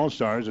Northern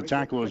All-Stars. The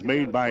tackle was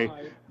made by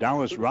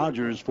Dallas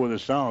Rogers for the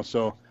South.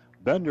 So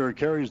Bender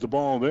carries the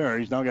ball there.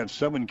 He's now got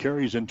 7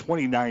 carries and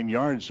 29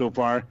 yards so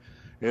far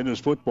in this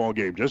football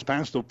game. Just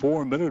past the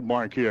 4-minute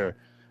mark here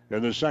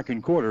in the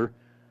second quarter.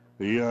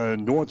 The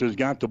North has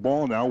got the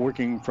ball now,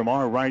 working from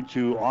our right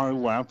to our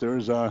left.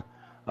 There's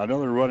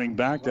another running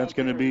back. That's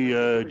going to be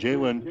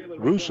Jalen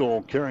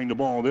Russell carrying the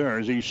ball there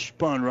as he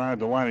spun right at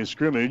the line of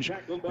scrimmage.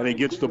 And he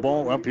gets the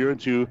ball up here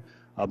to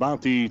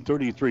about the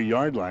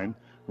 33-yard line.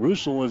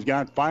 Russell has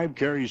got 5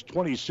 carries,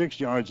 26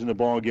 yards in the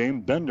ball game.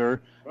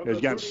 Bender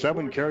has got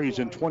 7 carries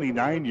and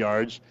 29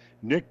 yards.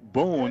 Nick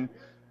Bone,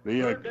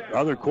 the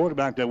other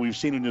quarterback that we've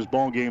seen in this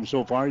ball game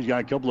so far, he's got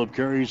a couple of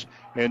carries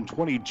and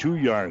 22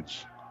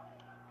 yards.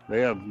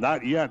 They have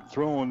not yet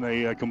thrown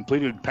a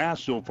completed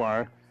pass so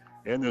far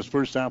in this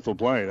first half of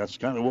play. That's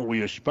kind of what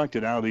we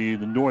expected out of the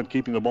North,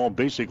 keeping the ball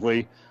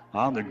basically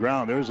on the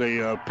ground. There's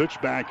a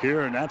pitch back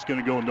here, and that's going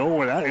to go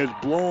nowhere. That is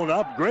blown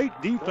up. Great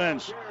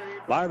defense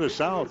by the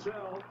South.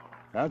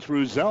 That's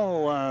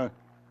Ruzel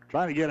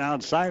trying to get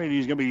outside, and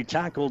he's going to be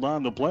tackled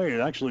on the play.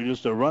 It's actually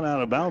just a run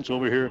out of bounds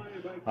over here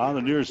on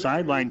the near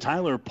sideline.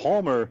 Tyler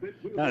Palmer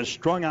kind of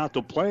strung out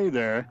the play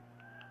there.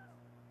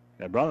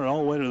 And brought it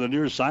all the way to the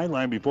near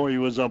sideline before he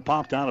was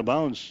popped out of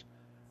bounds.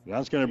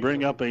 That's going to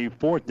bring up a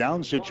 4th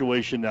down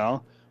situation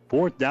now.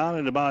 4th down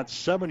and about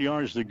 7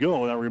 yards to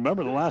go. Now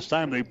remember, the last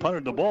time they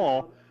punted the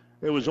ball,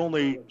 it was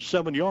only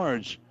 7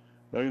 yards.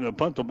 They're going to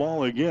punt the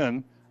ball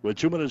again with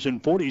 2 minutes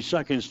and 40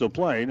 seconds to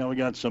play. Now we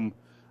got some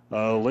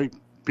late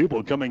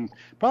people coming.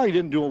 Probably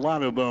didn't do a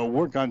lot of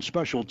work on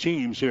special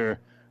teams here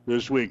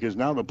this week, as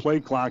now the play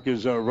clock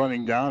is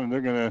running down, and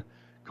they're going to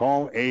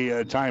call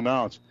a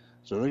timeout.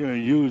 So they're going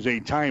to use a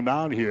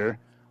timeout here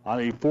on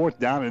a 4th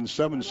down and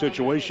 7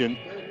 situation.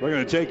 We're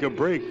going to take a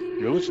break.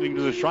 You're listening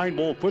to the Shrine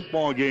Bowl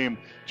football game.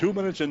 2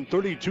 minutes and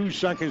 32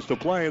 seconds to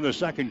play in the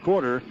second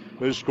quarter.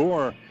 The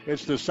score,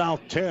 it's the South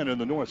 10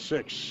 and the North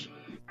 6.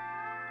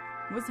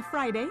 It was a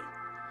Friday,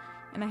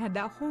 and I had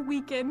that whole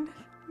weekend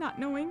not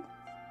knowing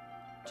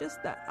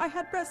just that I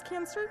had breast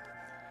cancer.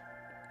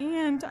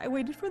 And I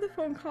waited for the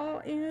phone call,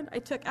 and I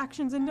took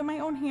actions into my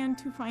own hand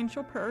to find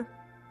Chopur.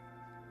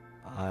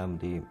 I am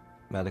the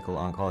medical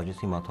oncologist,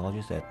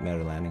 hematologist at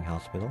Mary Lanning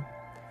Hospital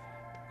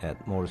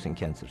at Morrison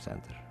Cancer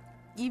Center.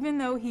 Even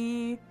though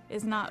he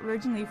is not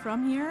originally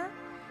from here,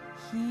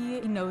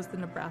 he knows the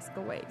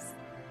Nebraska ways.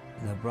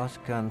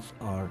 Nebraskans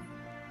are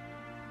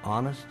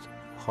honest,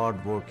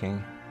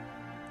 hardworking,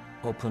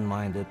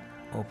 open-minded,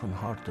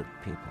 open-hearted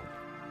people.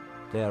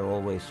 They are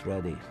always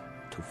ready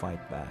to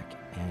fight back,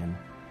 and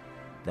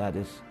that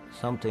is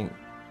something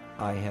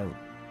I have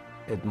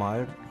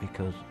admired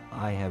because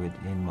I have it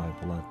in my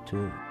blood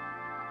too.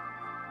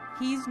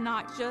 He's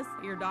not just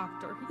your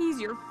doctor. He's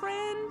your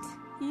friend.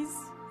 He's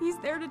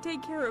there to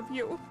take care of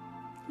you.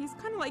 He's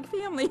kind of like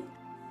family.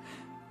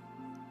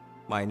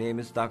 My name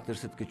is Dr.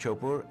 Sitka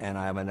Chopur, and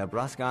I am a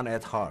Nebraskan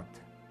at heart.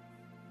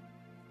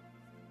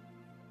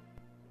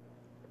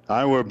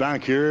 Hi, we're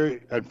back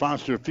here at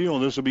Foster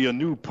Field. This will be a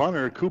new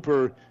punter,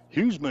 Cooper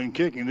Huseman,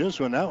 kicking this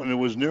one out, and it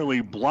was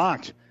nearly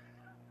blocked.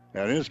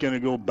 And it's going to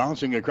go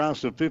bouncing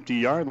across the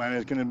 50-yard line.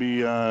 It's going to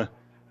be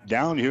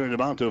down here at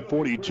about the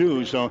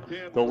 42. So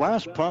the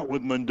last punt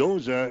with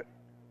Mendoza,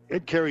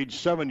 it carried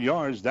 7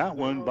 yards. That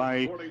one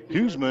by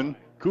Huseman,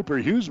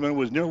 Cooper Huseman,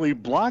 was nearly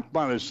blocked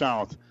by the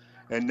South.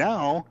 And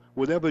now,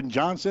 with Evan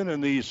Johnson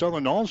and the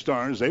Southern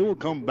All-Stars, they will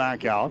come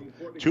back out.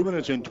 2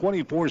 minutes and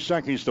 24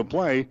 seconds to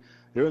play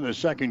here in the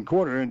second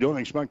quarter, and don't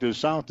expect the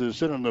South to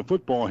sit on the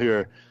football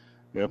here.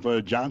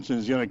 If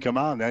Johnson's going to come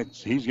out,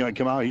 he's going to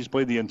come out. He's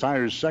played the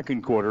entire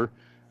second quarter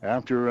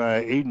after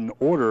Aiden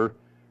Order,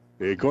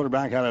 the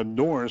quarterback out of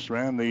Norris,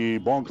 ran the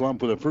ball club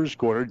for the first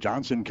quarter.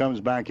 Johnson comes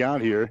back out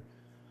here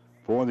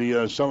for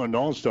the Southern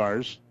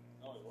All-Stars.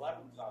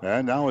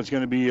 And now it's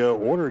going to be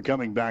Order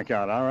coming back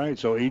out. All right,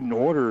 so Aiden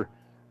Order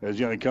is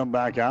going to come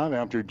back out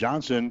after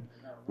Johnson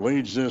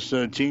leads this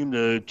team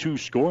to 2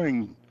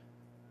 scoring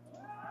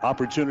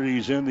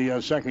opportunities in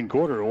the second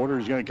quarter. Order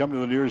is going to come to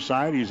the near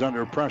side. He's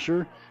under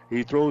pressure.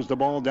 He throws the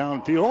ball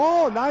downfield.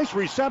 Oh, nice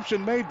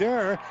reception made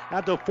there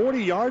at the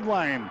 40-yard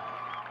line.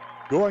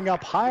 Going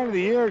up high in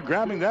the air,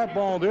 grabbing that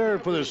ball there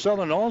for the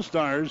Southern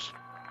All-Stars.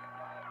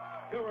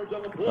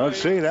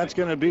 Let's see, that's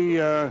going to be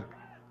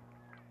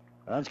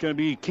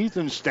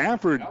Keithan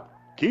Stafford.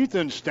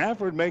 Keithan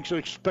Stafford makes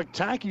a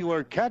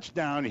spectacular catch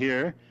down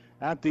here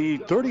at the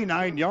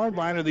 39-yard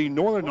line of the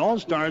Northern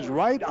All-Stars,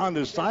 right on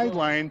the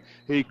sideline.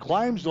 He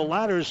climbs the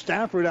ladder.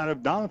 Stafford out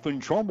of Donovan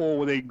Trumbull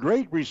with a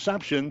great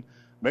reception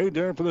made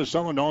there for the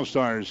Southern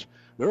All-Stars.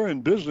 They're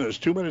in business.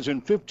 2 minutes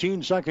and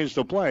 15 seconds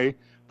to play.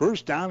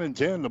 First down and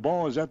 10. The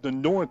ball is at the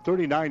north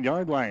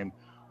 39-yard line.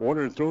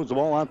 Order throws the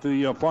ball out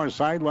the far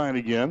sideline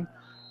again.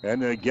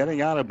 And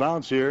getting out of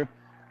bounds here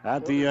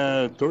at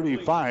the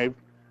 35.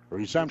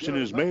 Reception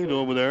is made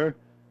over there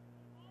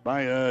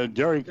by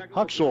Derek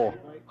Huxell.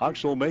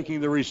 Huxell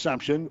making the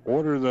reception.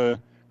 Order, the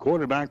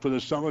quarterback for the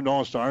Southern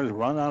All-Stars,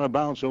 run out of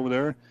bounds over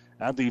there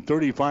at the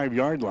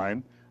 35-yard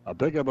line. A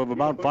pickup of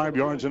about 5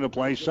 yards into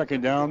play.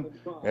 Second down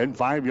and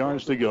 5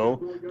 yards to go.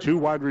 2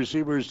 wide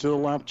receivers to the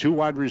left, 2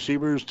 wide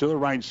receivers to the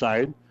right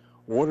side.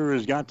 Order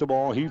has got the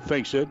ball. He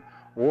fakes it.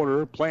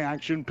 Order, play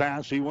action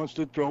pass. He wants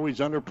to throw.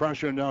 He's under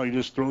pressure. Now he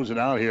just throws it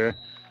out here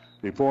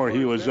before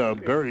he was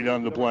buried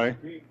on the play.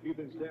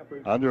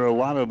 Under a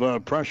lot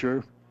of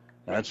pressure.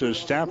 That's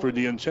Stafford,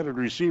 the intended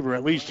receiver.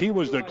 At least he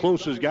was the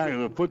closest guy to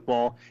the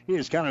football. He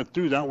just kind of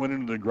threw that one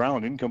into the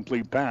ground.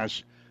 Incomplete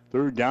pass.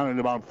 Third down and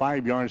about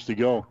 5 yards to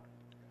go.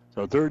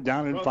 So third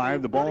down and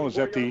 5. The ball is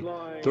at the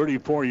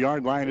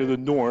 34-yard line to the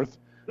north.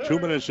 2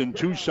 minutes and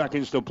 2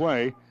 seconds to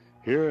play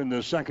here in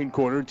the second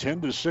quarter.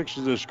 10-6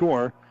 is the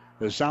score.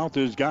 The South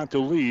has got the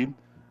lead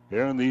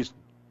here in the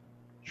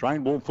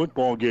Shrine Bowl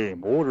football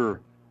game. Order,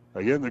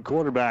 again, the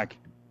quarterback.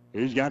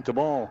 He's got the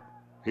ball.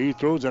 He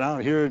throws it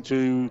out here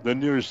to the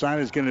near side.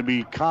 It's going to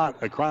be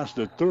caught across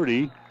the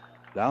 30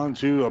 down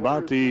to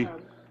about the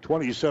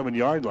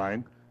 27-yard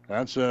line.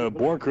 That's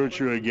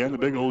Borkircher again, the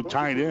big old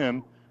tight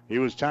end. He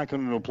was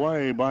tackling the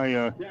play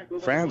by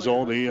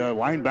Franzel, the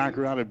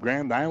linebacker out of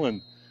Grand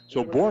Island.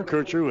 So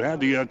Borkircher, who had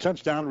the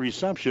touchdown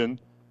reception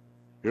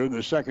here in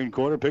the second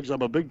quarter, picks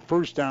up a big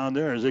first down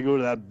there as they go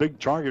to that big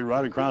target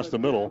right across the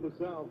middle.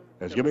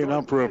 It's going to be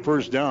enough for a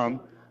first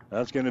down.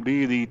 That's going to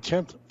be the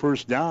 10th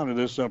first down of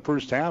this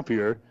first half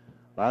here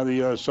by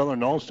the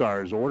Southern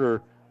All-Stars.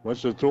 Order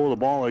wants to throw the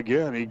ball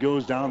again. He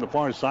goes down the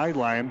far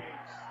sideline.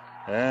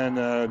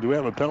 And do we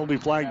have a penalty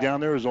flag down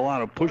there? There's a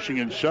lot of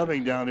pushing and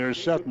shoving down there.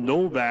 Seth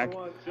Novak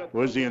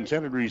was the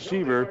intended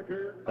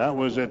receiver. That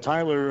was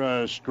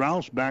Tyler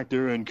Strauss back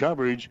there in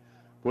coverage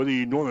for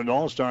the Northern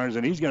All-Stars,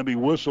 and he's going to be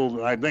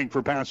whistled, I think,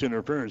 for pass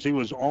interference. He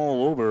was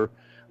all over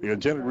the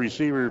intended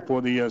receiver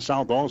for the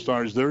South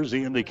All-Stars. There's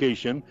the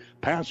indication.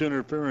 Pass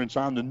interference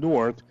on the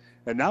North.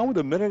 And now with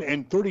 1 minute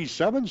and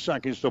 37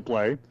 seconds to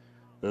play,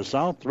 the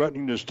South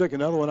threatening to stick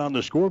another one on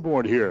the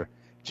scoreboard here.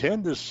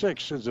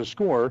 10-6 is the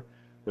score.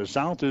 The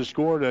South has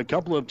scored a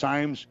couple of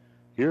times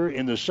here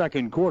in the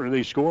second quarter.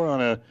 They score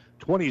on a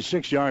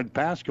 26-yard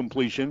pass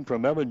completion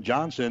from Evan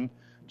Johnson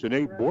to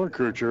Nate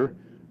Borkircher.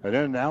 And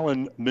then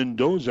Alan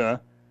Mendoza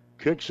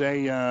kicks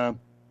a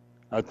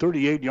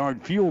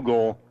 38-yard field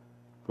goal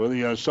for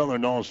the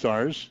Southern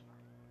All-Stars.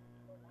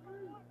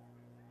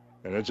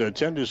 And it's a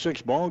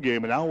 10-6 ball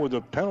game. And now with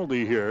a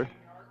penalty here,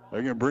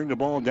 they're going to bring the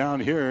ball down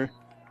here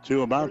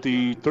to about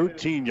the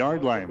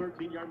 13-yard line.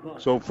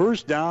 So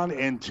first down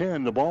and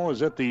 10. The ball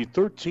is at the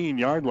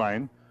 13-yard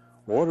line.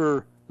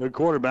 Order, the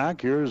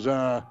quarterback. There's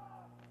a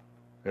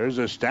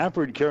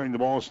Stafford carrying the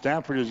ball.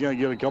 Stafford is going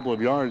to get a couple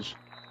of yards.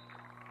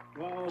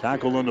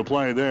 Tackled on the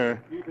play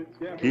there.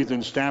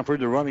 Keithan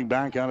Stafford, the running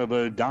back out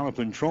of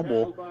Donovan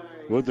Trumbull,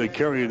 with the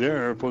carry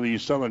there for the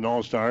Southern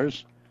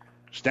All-Stars.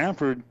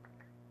 Stafford,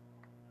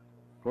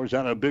 of course,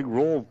 had a big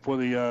role for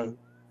the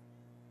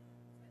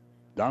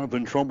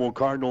Donovan Trumbull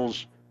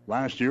Cardinals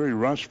last year. He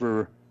rushed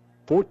for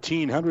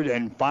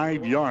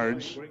 1,405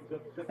 yards,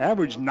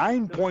 averaged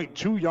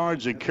 9.2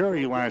 yards a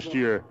carry last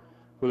year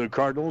for the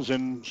Cardinals,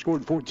 and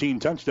scored 14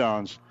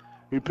 touchdowns.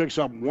 He picks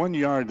up 1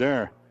 yard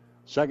there.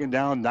 Second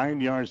down, 9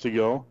 yards to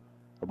go.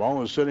 The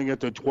ball is sitting at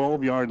the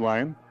 12-yard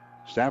line.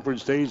 Stafford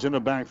stays in the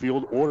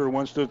backfield. Order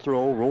wants to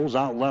throw, rolls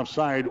out left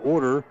side.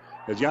 Order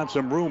has got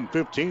some room,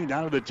 15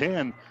 down to the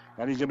 10,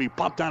 and he's going to be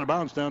popped out of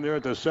bounds down there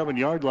at the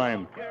 7-yard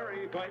line.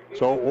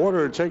 So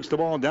Order takes the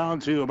ball down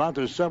to about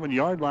the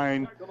 7-yard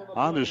line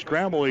on the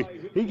scramble.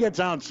 He gets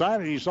outside,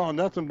 and he saw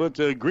nothing but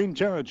green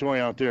territory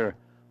out there.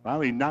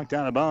 Finally knocked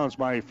out of bounds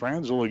by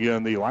Franzel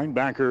again, the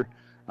linebacker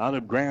out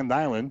of Grand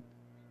Island.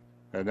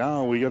 And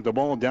now we get the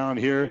ball down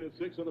here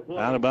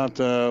at about,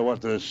 the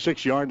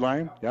 6-yard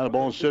line. Yeah, the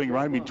ball is sitting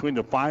right between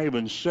the 5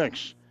 and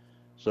 6.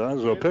 So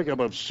that's a pickup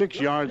of 6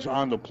 yards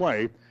on the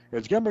play.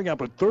 It's going to bring up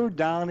a third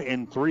down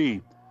and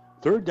 3.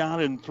 Third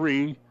down and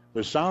 3.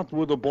 The South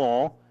with the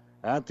ball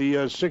at the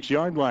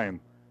 6-yard line.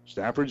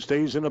 Stafford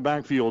stays in the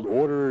backfield.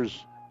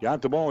 Orders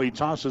got the ball. He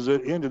tosses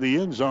it into the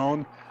end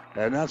zone,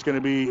 and that's going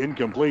to be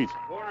incomplete.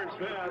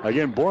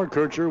 Again,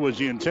 Borkircher was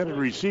the intended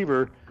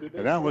receiver,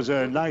 and that was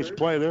a nice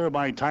play there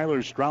by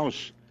Tyler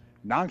Strauss.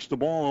 Knocks the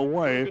ball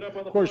away.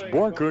 Of course,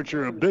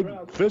 Borkircher, a big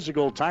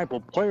physical type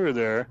of player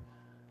there.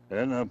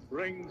 And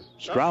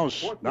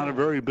Strauss, not a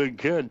very big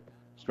kid.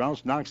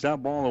 Strauss knocks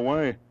that ball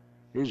away.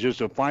 He's just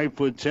a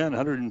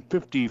 5'10",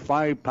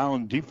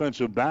 155-pound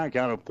defensive back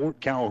out of Fort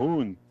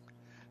Calhoun.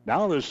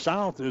 Now the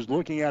South is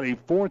looking at a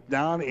 4th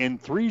down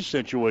and 3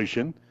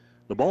 situation.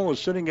 The ball is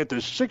sitting at the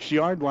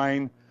 6-yard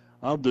line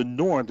of the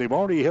North. They've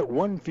already hit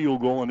 1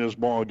 field goal in this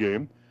ball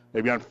game.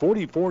 They've got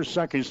 44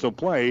 seconds to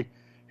play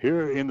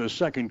here in the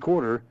second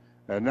quarter.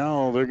 And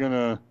now they're going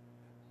to,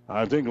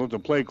 I think, let the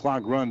play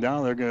clock run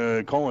down. They're going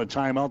to call a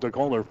timeout. They'll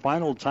call their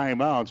final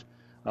timeout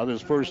of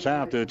this first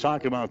half to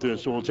talk about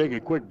this. So we'll take a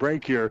quick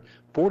break here.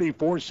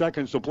 44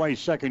 seconds to play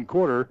second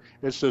quarter.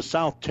 It's the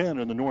South 10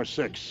 and the North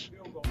 6.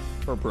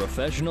 For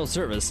professional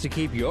service to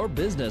keep your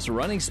business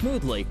running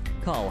smoothly,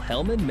 call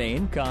Hellman,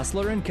 Maine,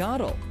 Kostler, and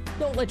Cottle.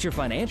 Don't let your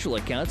financial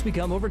accounts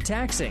become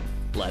overtaxing.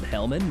 Let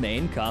Hellman,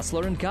 Maine,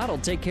 Kostler, and Cottle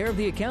take care of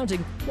the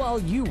accounting while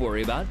you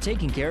worry about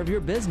taking care of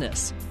your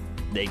business.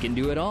 They can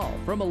do it all,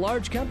 from a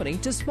large company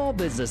to small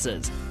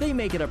businesses. They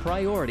make it a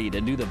priority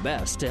to do the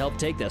best to help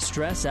take the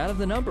stress out of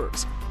the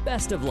numbers.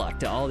 Best of luck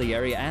to all the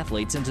area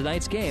athletes in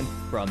tonight's game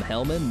from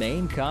Hellman,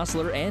 Maine,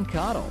 Kostler, and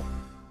Cottle.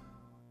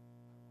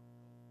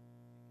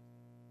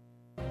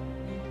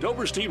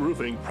 Doberstein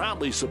Roofing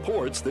proudly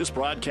supports this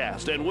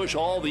broadcast and wish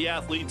all the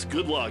athletes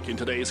good luck in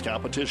today's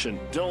competition.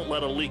 Don't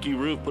let a leaky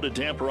roof put a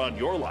damper on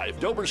your life.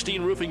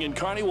 Doberstein Roofing in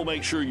Kearney will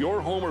make sure your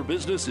home or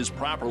business is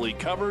properly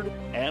covered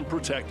and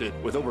protected.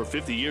 With over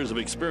 50 years of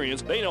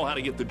experience, they know how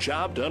to get the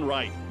job done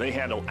right. They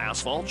handle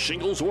asphalt,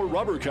 shingles, or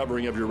rubber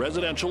covering of your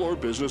residential or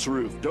business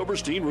roof.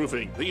 Doberstein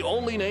Roofing, the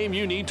only name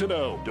you need to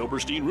know.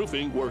 Doberstein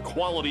Roofing, where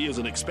quality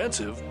isn't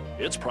expensive,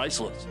 it's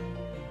priceless.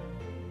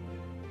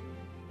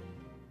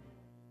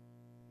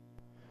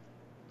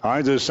 All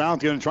right, the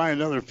South going to try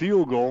another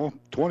field goal,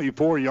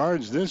 24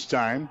 yards this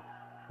time,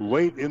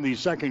 late in the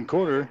second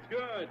quarter.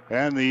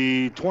 And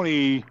the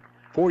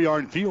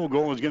 24-yard field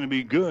goal is going to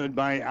be good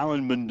by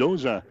Alan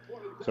Mendoza.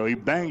 So he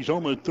bangs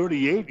home a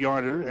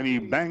 38-yarder, and he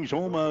bangs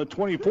home a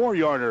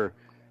 24-yarder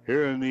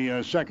here in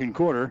the second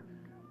quarter.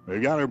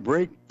 They got a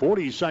break,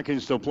 40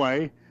 seconds to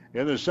play.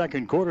 In the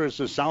second quarter, it's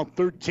the South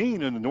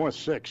 13 and the North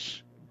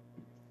 6.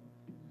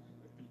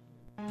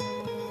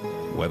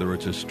 Whether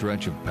it's a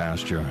stretch of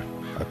pasture,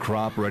 a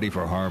crop ready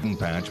for harvest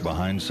patch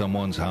behind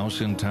someone's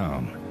house in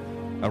town,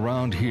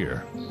 around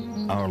here,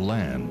 our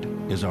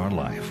land is our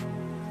life.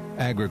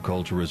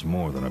 Agriculture is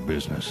more than a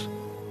business.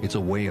 It's a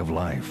way of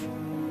life.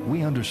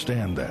 We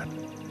understand that.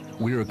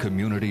 We're a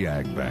community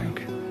ag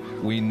bank.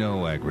 We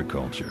know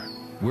agriculture.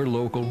 We're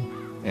local,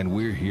 and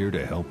we're here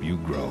to help you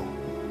grow.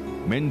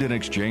 Minden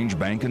Exchange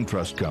Bank and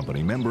Trust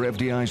Company, member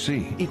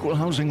FDIC, equal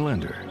housing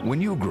lender.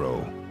 When you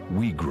grow,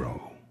 we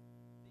grow.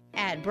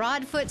 At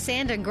Broadfoot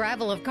Sand and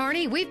Gravel of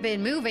Kearney, we've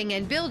been moving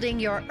and building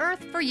your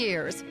earth for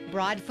years.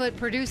 Broadfoot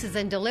produces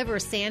and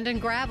delivers sand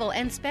and gravel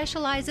and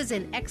specializes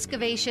in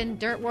excavation,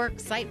 dirt work,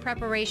 site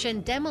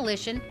preparation,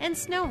 demolition, and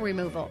snow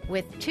removal,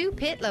 with 2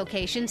 pit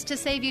locations to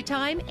save you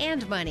time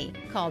and money.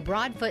 Call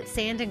Broadfoot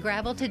Sand and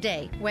Gravel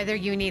today. Whether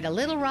you need a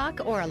little rock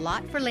or a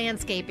lot for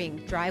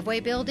landscaping, driveway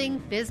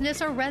building, business,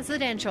 or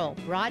residential,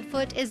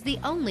 Broadfoot is the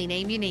only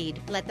name you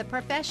need. Let the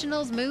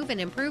professionals move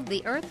and improve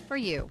the earth for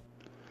you.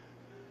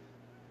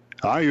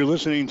 Hi, you're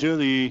listening to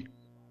the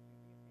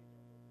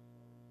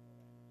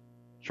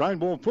Shrine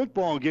Bowl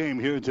football game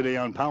here today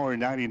on Power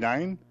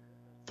 99.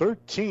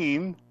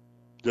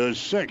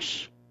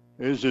 13-6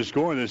 is the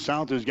score. The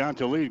South has got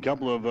to lead. A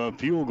couple of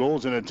field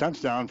goals and a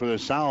touchdown for the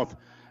South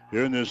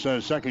here in this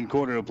second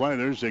quarter of play.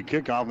 There's the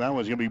kickoff. That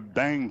was going to be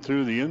banged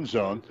through the end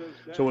zone.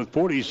 So with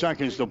 40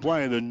 seconds to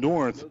play, the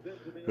North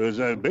has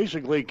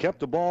basically kept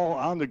the ball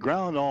on the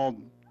ground all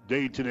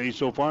day today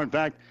so far. In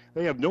fact,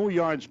 they have no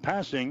yards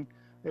passing.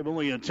 They've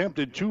only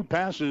attempted 2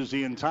 passes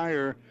the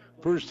entire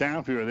first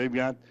half here. They've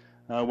got,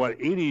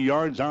 80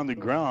 yards on the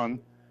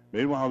ground.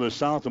 Meanwhile, the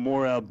South, a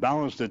more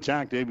balanced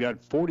attack. They've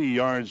got 40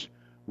 yards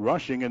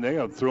rushing, and they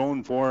have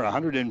thrown for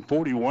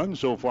 141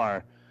 so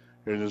far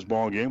in this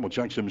ball game. We'll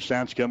check some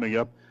stats coming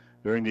up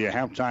during the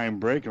halftime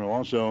break, and we'll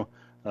also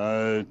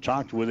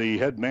talk with the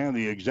head man,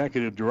 the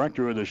executive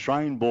director of the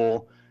Shrine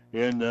Bowl,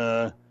 in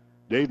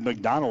Dave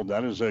McDonald.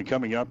 That is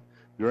coming up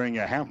during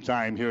a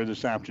halftime here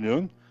this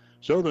afternoon.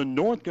 So the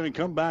North going to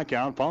come back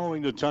out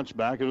following the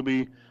touchback. It'll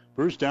be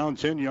first down,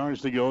 10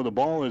 yards to go. The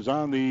ball is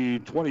on the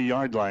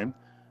 20-yard line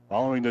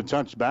following the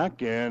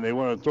touchback, and they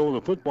want to throw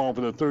the football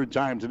for the third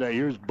time today.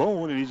 Here's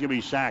Bone, and he's going to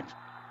be sacked.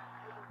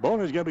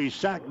 Bone is going to be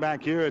sacked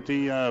back here at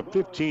the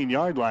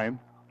 15-yard line.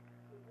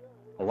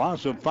 A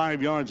loss of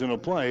 5 yards in a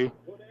play.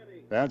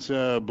 That's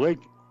Blake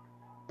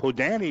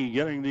Podani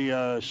getting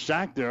the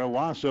sack there, a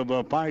loss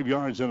of 5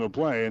 yards in a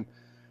play. And,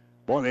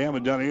 boy, they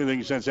haven't done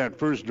anything since that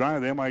first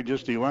drive. They might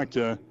just elect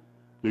to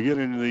get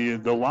into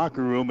the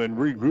locker room and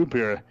regroup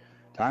here.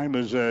 Time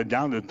is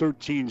down to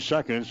 13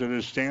 seconds. It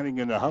is standing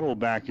in the huddle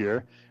back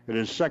here. It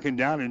is second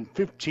down and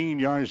 15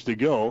 yards to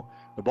go.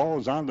 The ball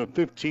is on the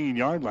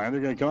 15-yard line.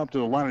 They're going to come up to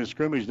the line of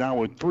scrimmage now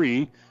with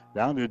 3,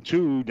 down to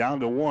 2,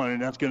 down to 1,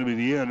 and that's going to be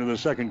the end of the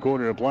second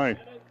quarter of play.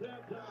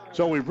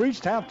 So we've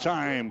reached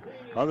halftime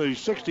of the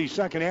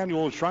 62nd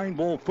annual Shrine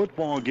Bowl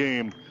football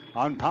game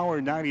on Power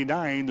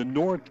 99. The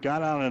North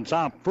got out on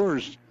top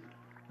first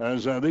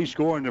as they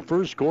score in the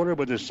first quarter,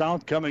 but the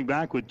South coming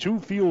back with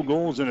 2 field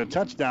goals and a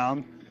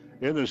touchdown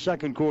in the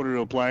second quarter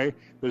of play.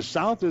 The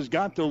South has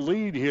got the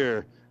lead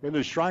here in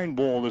the Shrine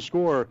Bowl. The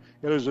score,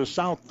 it is the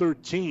South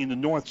 13, the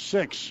North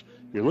 6.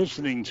 You're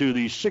listening to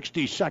the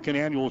 62nd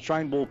annual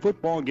Shrine Bowl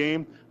football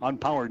game on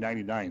Power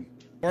 99.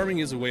 Farming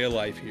is a way of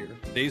life here.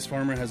 Dave's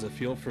Farmer has a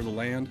feel for the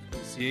land.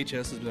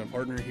 CHS has been a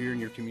partner here in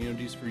your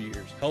communities for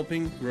years,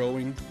 helping,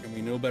 growing, and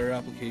we know better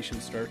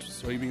application starts with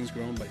soybeans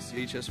grown by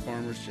CHS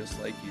farmers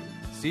just like you.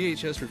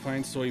 CHS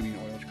refined soybean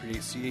oil to create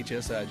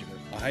CHS adjuvant,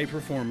 a high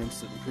performance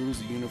that improves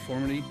the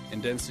uniformity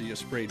and density of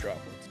spray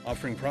droplets,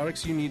 offering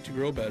products you need to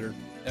grow better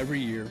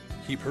every year.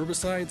 Keep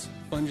herbicides,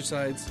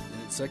 fungicides,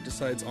 and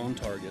insecticides on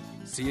target.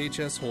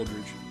 CHS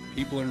Holdridge,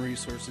 people and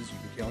resources you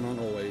can count on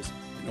always,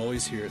 and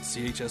always here at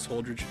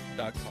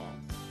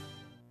chsholdridge.com.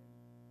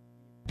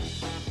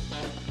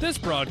 This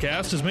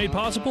broadcast is made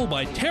possible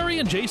by Terry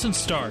and Jason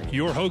Stark,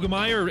 your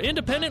Hogemeyer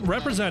independent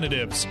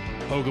representatives.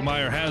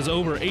 Hogemeyer has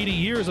over 80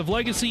 years of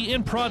legacy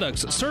in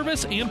products,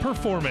 service, and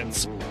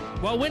performance.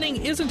 While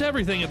winning isn't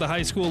everything at the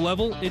high school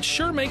level, it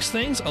sure makes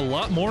things a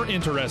lot more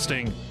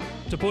interesting.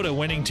 To put a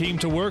winning team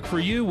to work for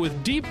you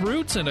with deep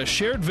roots and a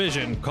shared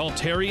vision, call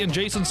Terry and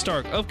Jason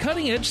Stark of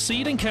Cutting Edge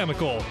Seed and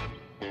Chemical.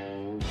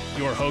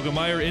 Your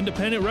Hogemeyer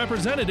independent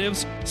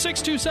representatives,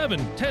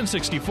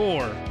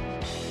 627-1064.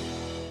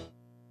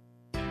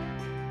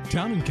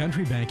 Town &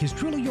 Country Bank is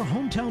truly your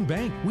hometown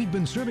bank. We've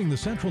been serving the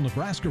central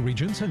Nebraska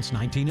region since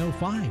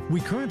 1905.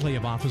 We currently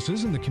have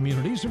offices in the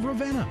communities of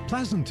Ravenna,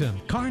 Pleasanton,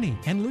 Kearney,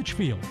 and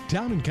Litchfield.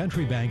 Town &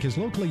 Country Bank is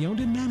locally owned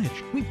and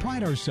managed. We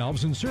pride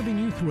ourselves in serving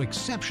you through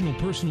exceptional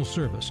personal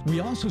service. We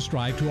also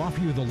strive to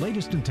offer you the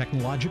latest in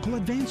technological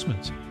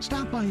advancements.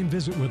 Stop by and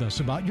visit with us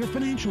about your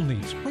financial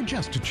needs or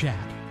just to chat.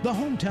 The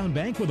hometown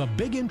bank with a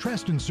big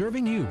interest in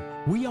serving you.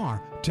 We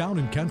are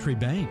Town & Country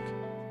Bank.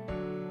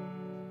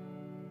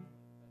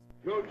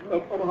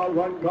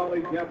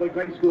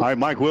 Hi,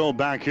 Mike Will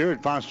back here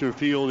at Foster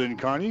Field in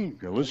Kearney.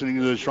 You're listening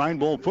to the Shrine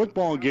Bowl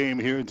football game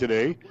here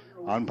today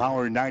on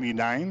Power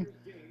 99.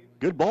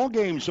 Good ball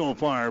game so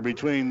far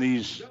between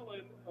these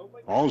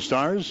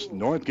All-Stars.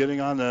 North getting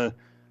on the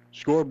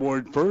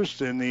scoreboard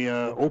first in the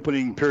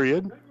opening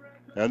period,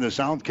 and the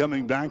South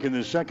coming back in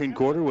the second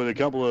quarter with a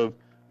couple of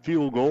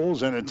field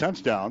goals and a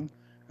touchdown.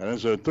 And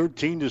it's a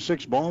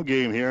 13-6 ball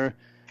game here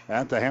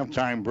at the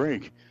halftime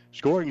break.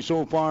 Scoring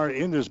so far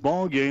in this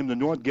ball game, the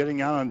North getting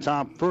out on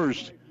top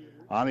first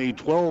on a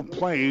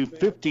 12-play,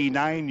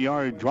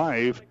 59-yard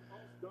drive.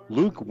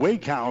 Luke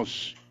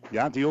Wakehouse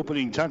got the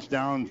opening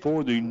touchdown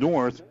for the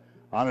North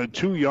on a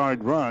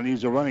 2-yard run.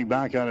 He's a running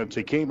back out of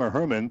Takema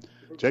Herman.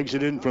 Takes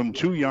it in from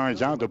 2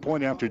 yards out. The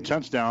point after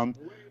touchdown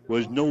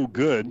was no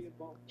good.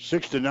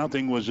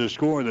 6-0 was the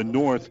score. The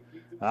North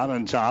out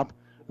on top.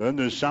 Then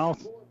the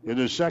South in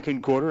the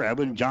second quarter.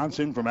 Evan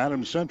Johnson from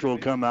Adams Central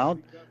come out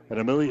and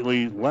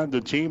immediately led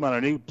the team on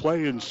an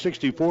 8-play and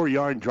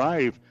 64-yard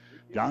drive.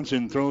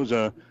 Johnson throws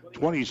a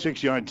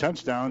 26-yard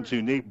touchdown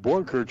to Nate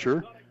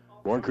Borkircher.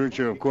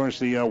 Borkircher, of course,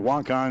 the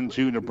walk-on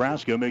to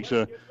Nebraska, makes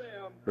a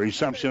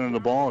reception on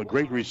the ball, a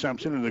great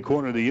reception in the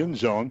corner of the end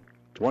zone.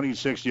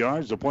 26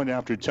 yards. The point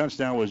after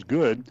touchdown was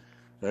good.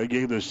 That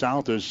gave the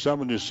South a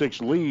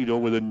 7-6 lead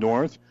over the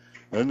North.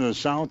 And the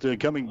South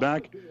coming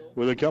back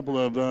with a couple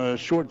of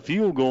short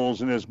field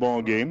goals in this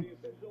ball game.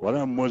 One of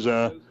them was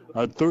a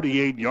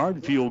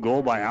 38-yard field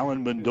goal by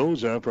Alan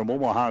Mendoza from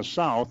Omaha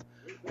South.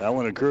 That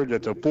one occurred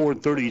at the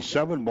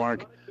 4:37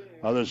 mark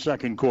of the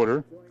second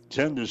quarter.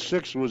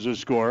 10-6 was the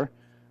score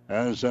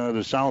as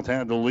the South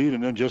had the lead.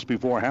 And then just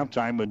before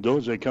halftime,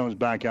 Mendoza comes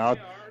back out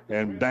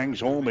and bangs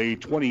home a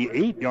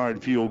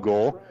 28-yard field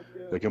goal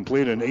to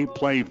complete an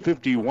 8-play,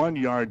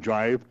 51-yard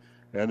drive.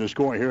 And the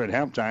score here at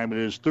halftime, it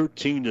is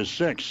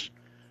 13-6.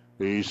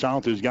 The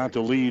South has got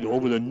the lead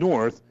over the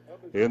North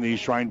in the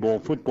Shrine Bowl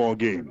football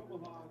game.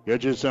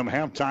 Get you some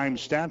halftime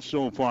stats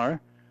so far.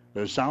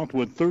 The South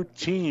with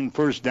 13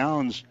 first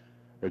downs.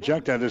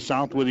 Check that. The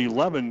South with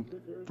 11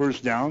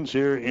 first downs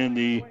here in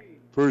the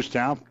first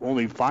half.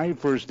 Only 5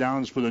 first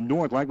downs for the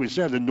North. Like we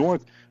said, the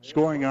North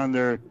scoring on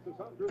their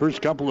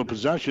first couple of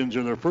possessions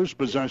or their first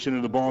possession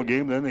of the ball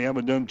game. Then they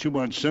haven't done too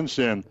much since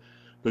then.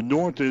 The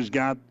North has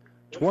got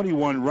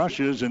 21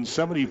 rushes and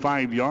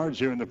 75 yards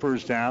here in the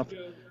first half.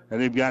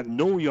 And they've got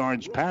no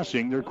yards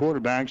passing. Their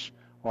quarterbacks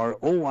are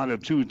 0 out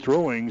of 2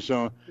 throwing.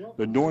 So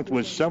the North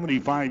with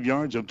 75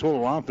 yards of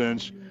total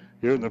offense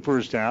here in the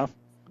first half.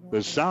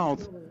 The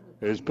South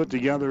has put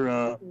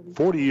together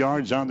 40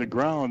 yards on the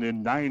ground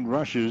in 9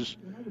 rushes.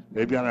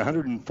 They've got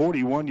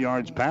 141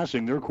 yards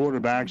passing. Their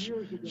quarterbacks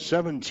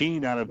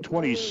 17 out of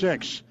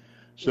 26.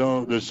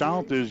 So the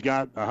South has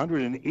got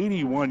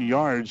 181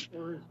 yards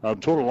of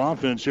total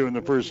offense here in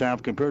the first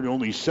half compared to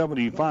only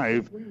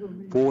 75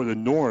 for the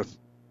North.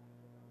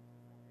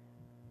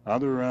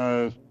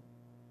 Other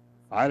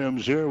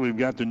items here, we've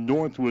got the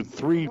North with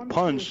 3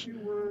 punts.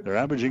 They're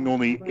averaging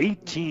only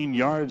 18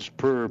 yards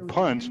per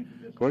punt.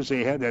 Of course,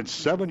 they had that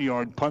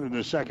 7-yard punt in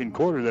the second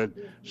quarter that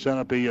set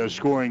up a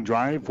scoring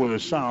drive for the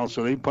South,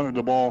 so they punted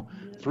the ball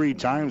 3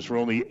 times for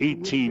only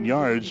 18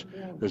 yards.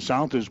 The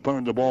South has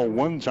punted the ball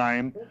 1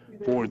 time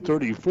for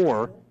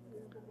 34.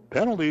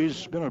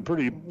 Penalties, been a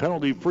pretty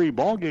penalty-free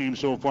ball game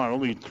so far.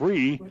 Only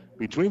 3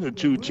 between the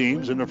two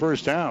teams in the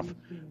first half.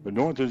 The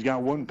North has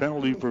got 1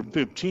 penalty for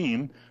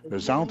 15.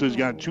 The South has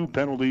got 2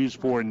 penalties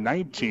for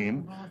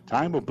 19.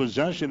 Time of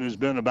possession has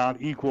been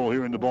about equal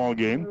here in the ball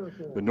game.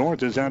 The North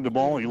has had the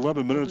ball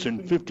 11 minutes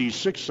and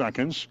 56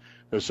 seconds.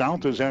 The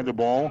South has had the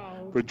ball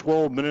for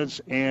 12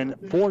 minutes and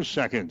 4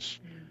 seconds.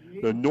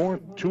 The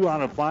North 2 out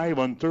of 5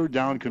 on third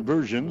down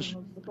conversions.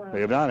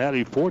 They have not had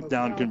a fourth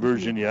down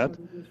conversion yet.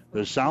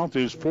 The South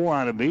is 4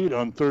 out of 8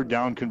 on third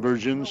down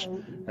conversions,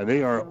 and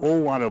they are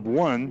 0 out of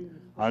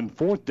 1 on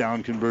fourth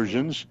down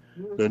conversions.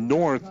 The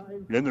North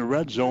in the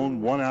red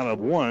zone 1 out of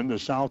 1. The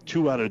South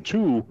 2 out of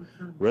 2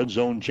 red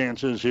zone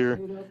chances here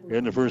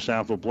in the first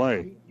half of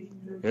play.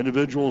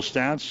 Individual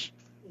stats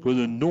for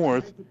the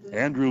North.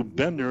 Andrew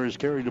Bender has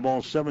carried the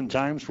ball 7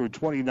 times for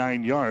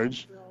 29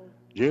 yards.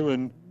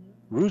 Jalen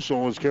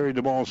Russell has carried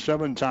the ball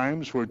 7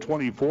 times for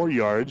 24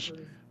 yards.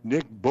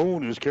 Nick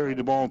Bone has carried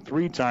the ball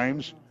 3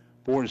 times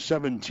for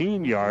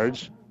 17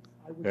 yards.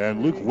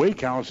 And Luke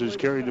Wakehouse has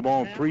carried the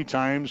ball 3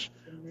 times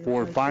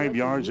for 5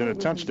 yards and a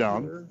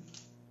touchdown.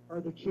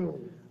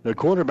 The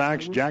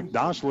quarterbacks, Jack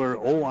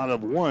Dossler, 0 out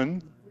of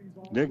 1.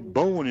 Nick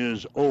Bone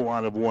is 0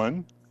 out of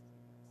 1.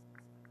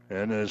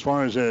 And as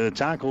far as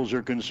tackles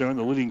are concerned,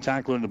 the leading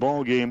tackler in the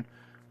ball game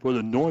for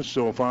the North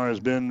so far has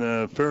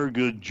been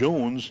Farragut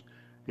Jones.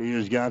 He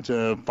has got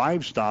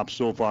 5 stops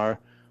so far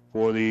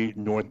for the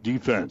North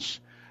defense.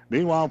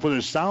 Meanwhile, for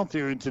the South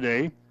here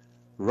today,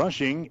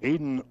 rushing,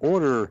 Aiden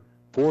Order,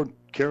 4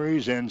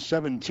 carries and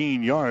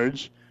 17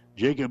 yards.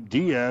 Jacob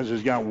Diaz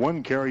has got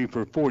 1 carry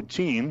for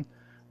 14.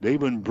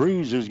 David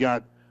Breeze has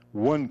got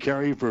 1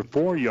 carry for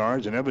 4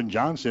 yards, and Evan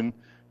Johnson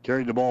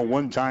carried the ball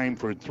 1 time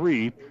for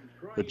 3.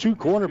 The 2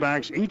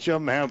 quarterbacks, each of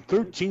them have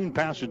 13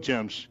 pass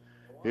attempts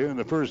here in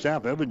the first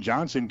half. Evan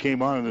Johnson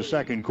came on in the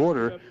second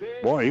quarter.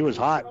 Boy, he was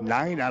hot.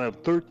 9 out of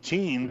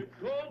 13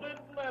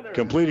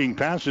 completing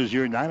passes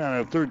here. 9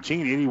 out of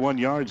 13, 81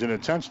 yards and a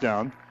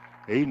touchdown.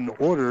 Aiden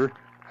Order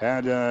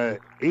had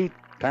 8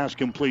 pass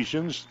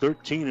completions,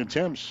 13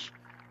 attempts.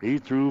 He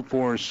threw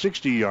for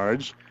 60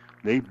 yards.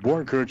 Nate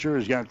Borkircher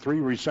has got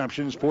 3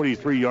 receptions,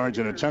 43 yards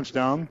and a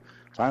touchdown.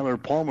 Tyler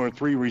Palmer,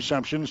 3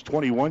 receptions,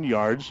 21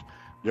 yards.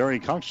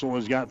 Derek Huxell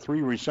has got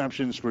 3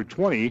 receptions for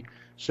 20.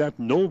 Seth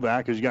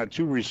Novak has got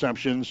 2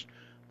 receptions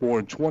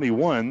for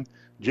 21.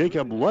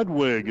 Jacob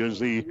Ludwig is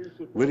the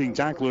leading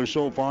tackler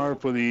so far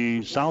for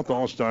the South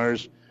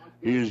All-Stars.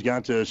 He has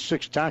got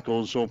 6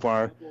 tackles so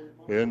far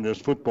in this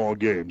football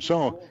game.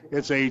 So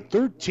it's a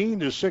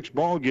 13-6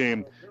 ball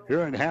game here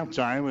at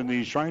halftime in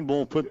the Shrine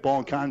Bowl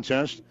football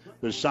contest.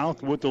 The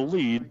South with the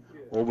lead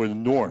over the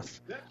North.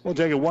 We'll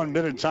take a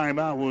 1-minute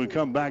timeout. When we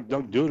come back,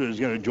 Doug Duda is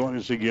going to join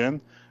us again.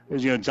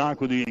 He's going to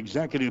talk with the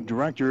executive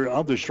director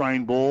of the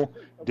Shrine Bowl,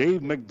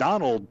 Dave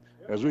McDonald,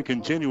 as we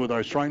continue with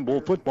our Shrine Bowl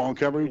football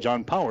coverage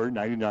on Power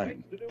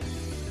 99.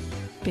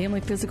 Family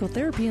Physical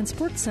Therapy and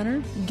Sports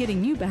Center,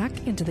 getting you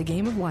back into the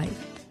game of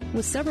life.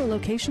 With several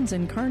locations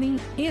in Kearney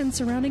and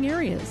surrounding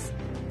areas.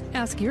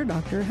 Ask your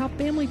doctor how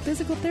Family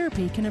Physical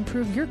Therapy can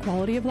improve your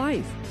quality of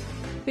life.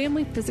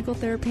 Family Physical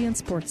Therapy and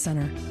Sports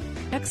Center.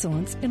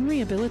 Excellence in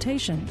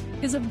Rehabilitation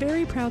is a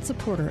very proud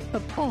supporter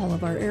of all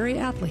of our area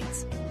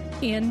athletes,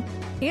 in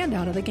and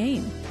out of the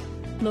game.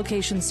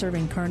 Locations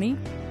serving Kearney,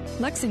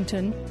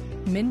 Lexington,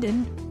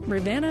 Minden,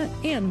 Ravenna,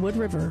 and Wood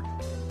River.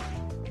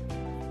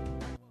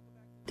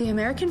 The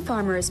American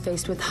farmer is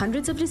faced with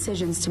hundreds of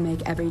decisions to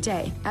make every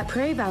day. At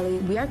Prairie Valley,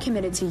 we are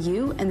committed to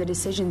you and the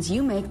decisions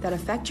you make that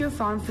affect your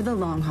farm for the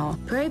long haul.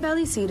 Prairie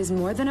Valley Seed is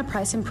more than a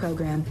pricing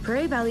program.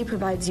 Prairie Valley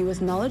provides you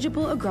with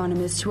knowledgeable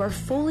agronomists who are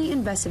fully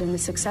invested in the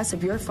success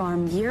of your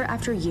farm year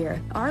after year.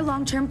 Our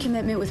long-term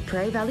commitment with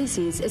Prairie Valley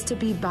Seeds is to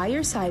be by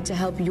your side to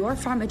help your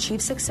farm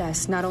achieve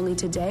success not only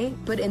today,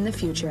 but in the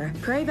future.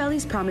 Prairie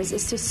Valley's promise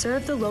is to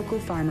serve the local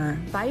farmer.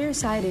 By your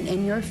side and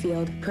in your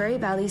field, Prairie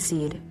Valley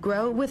Seed.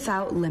 Grow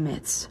without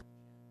limits.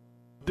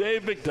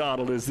 Dave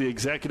McDonald is the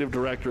executive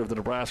director of the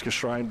Nebraska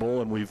Shrine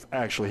Bowl, and we've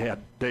actually had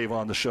Dave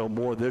on the show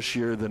more this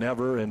year than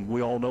ever, and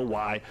we all know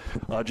why.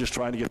 Just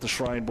trying to get the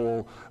Shrine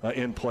Bowl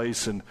in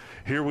place, and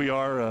here we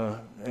are,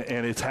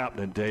 and it's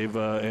happening, Dave,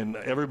 and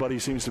everybody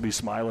seems to be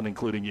smiling,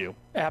 including you.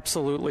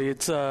 Absolutely.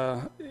 It's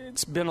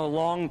been a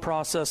long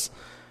process,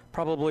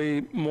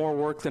 probably more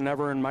work than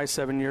ever in my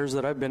 7 years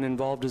that I've been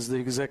involved as the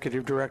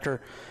executive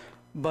director,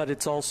 but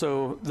it's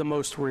also the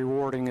most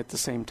rewarding at the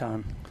same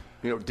time.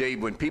 You know,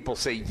 Dave, when people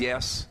say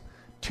yes,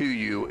 to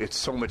you, it's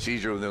so much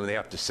easier than when they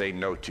have to say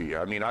no to you.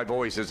 I mean,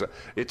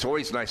 it's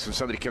always nice when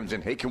somebody comes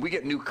in, hey, can we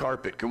get new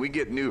carpet? Can we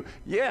get new?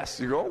 Yes.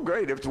 You go, oh,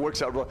 great, if it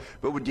works out well.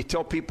 But when you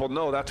tell people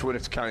no, that's when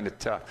it's kind of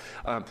tough.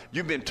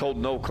 You've been told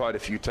no quite a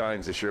few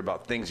times this year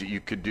about things that you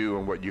could do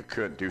and what you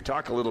couldn't do.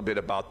 Talk a little bit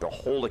about the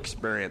whole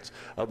experience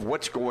of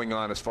what's going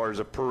on as far as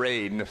a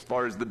parade and as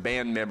far as the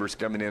band members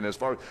coming in, as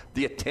far as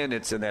the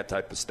attendance and that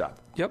type of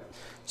stuff. Yep.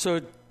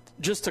 So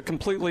just a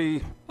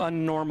completely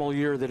unnormal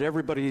year that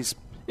everybody's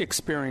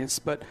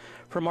experienced. But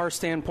from our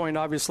standpoint,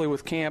 obviously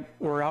with camp,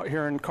 we're out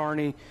here in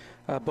Kearney,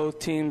 both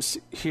teams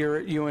here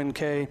at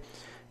UNK,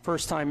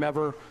 first time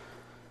ever.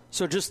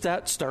 So just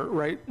that start,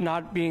 right?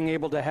 Not being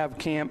able to have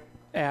camp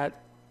at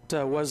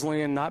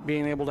Wesleyan, not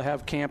being able to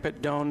have camp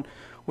at Doane.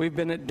 We've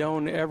been at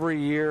Doane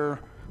every year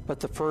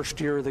but the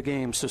first year of the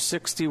game. So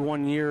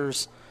 61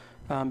 years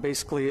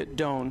basically at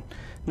Doane.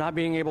 Not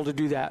being able to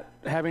do that,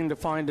 having to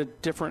find a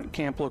different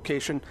camp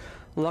location.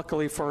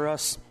 Luckily for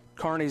us,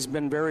 Kearney's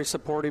been very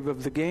supportive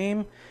of the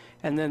game.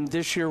 And then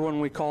this year when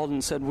we called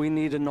and said we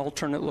need an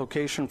alternate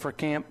location for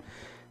camp,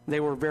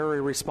 they were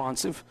very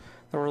responsive.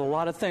 There were a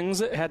lot of things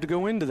that had to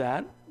go into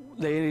that.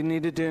 They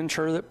needed to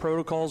ensure that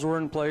protocols were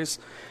in place,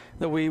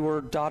 that we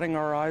were dotting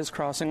our I's,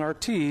 crossing our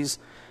T's,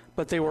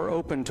 but they were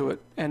open to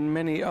it, and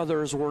many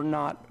others were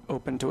not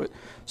open to it.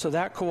 So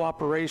that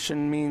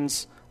cooperation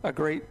means a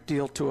great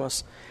deal to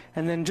us.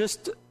 And then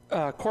just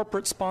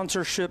corporate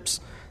sponsorships,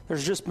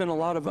 there's just been a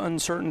lot of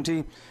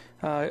uncertainty.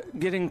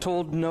 Getting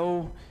told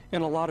no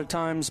in a lot of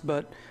times,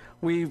 but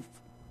we've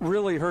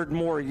really heard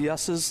more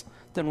yeses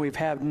than we've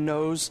had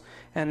no's.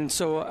 And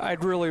so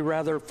I'd really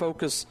rather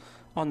focus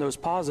on those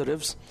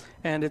positives.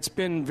 And it's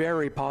been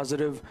very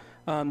positive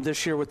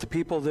this year with the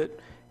people that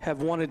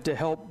have wanted to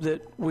help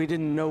that we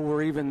didn't know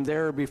were even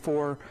there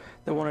before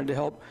that wanted to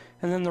help.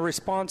 And then the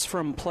response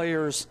from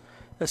players,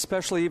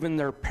 especially even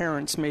their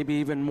parents, maybe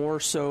even more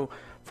so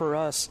for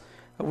us.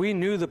 We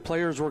knew the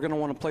players were going to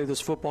want to play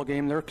this football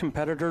game. They're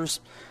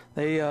competitors.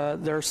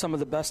 They're some of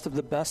the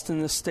best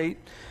in this state.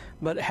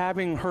 But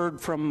having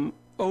heard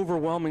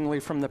overwhelmingly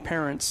from the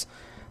parents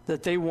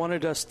that they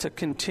wanted us to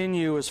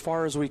continue as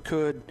far as we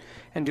could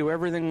and do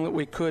everything that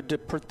we could to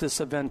put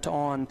this event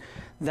on,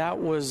 that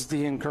was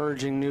the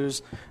encouraging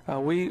news.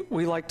 We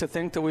like to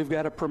think that we've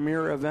got a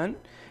premier event,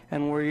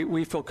 and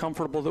we feel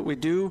comfortable that we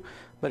do,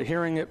 but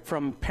hearing it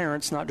from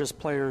parents, not just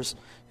players,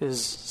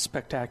 is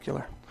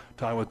spectacular.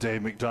 Talking with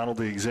Dave McDonald,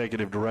 the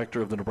executive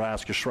director of the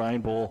Nebraska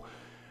Shrine Bowl.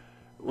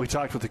 We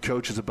talked with the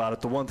coaches about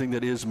it. The one thing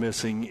that is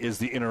missing is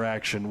the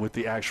interaction with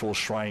the actual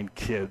Shrine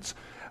kids.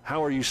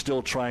 How are you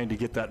still trying to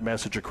get that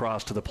message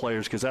across to the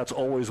players? Because that's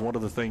always one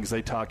of the things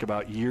they talk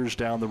about years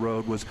down the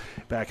road was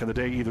back in the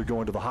day, either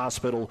going to the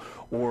hospital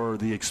or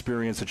the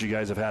experience that you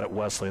guys have had at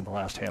Wesley in the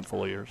last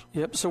handful of years.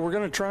 Yep, so we're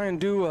going to try and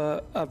do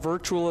a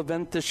virtual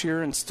event this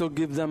year and still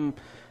give them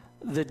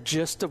the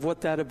gist of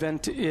what that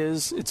event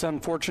is. It's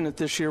unfortunate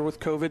this year with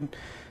COVID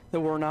that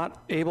we're not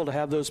able to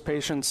have those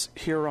patients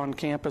here on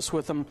campus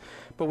with them.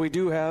 But we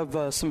do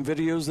have some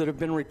videos that have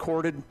been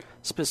recorded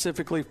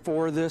specifically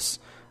for this,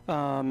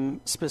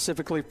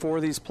 specifically for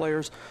these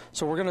players.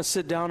 So we're going to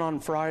sit down on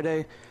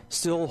Friday,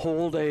 still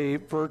hold a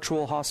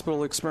virtual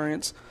hospital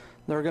experience.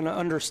 They're going to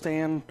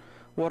understand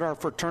what our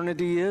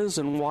fraternity is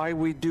and why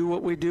we do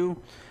what we do,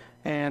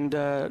 and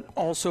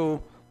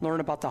also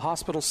learn about the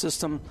hospital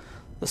system,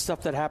 the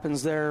stuff that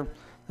happens there,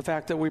 the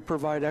fact that we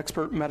provide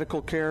expert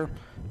medical care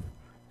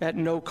at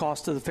no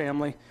cost to the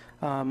family.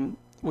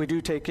 We do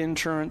take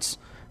insurance,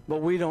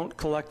 but we don't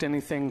collect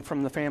anything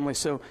from the family.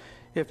 So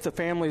if the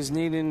family's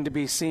needing to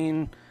be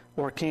seen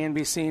or can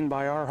be seen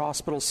by our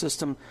hospital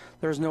system,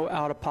 there's no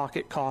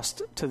out-of-pocket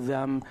cost to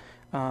them.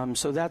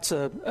 So that's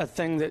a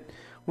thing that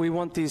we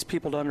want these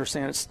people to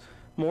understand. It's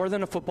more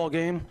than a football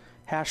game,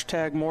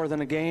 hashtag more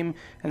than a game,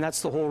 and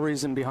that's the whole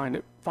reason behind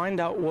it. Find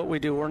out what we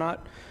do. We're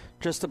not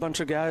just a bunch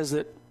of guys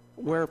that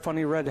wear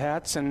funny red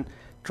hats and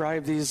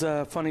drive these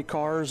funny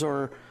cars,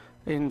 or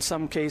in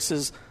some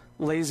cases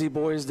lazy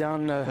boys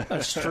down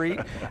a street,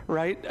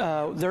 right?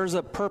 There's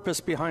a purpose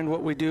behind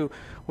what we do.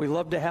 We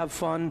love to have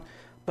fun,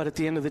 but at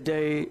the end of the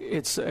day,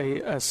 it's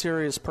a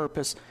serious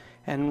purpose,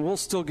 and we'll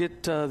still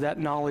get that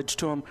knowledge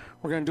to them.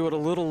 We're going to do it a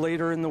little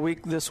later in the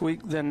week this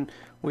week than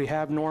we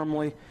have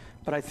normally,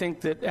 but I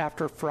think that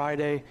after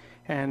Friday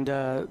and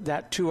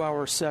that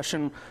 2-hour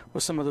session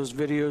with some of those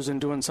videos and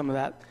doing some of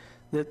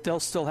that they'll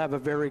still have a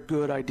very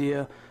good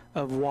idea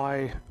of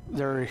why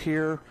they're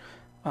here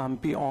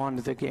beyond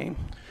the game.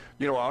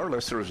 You know, our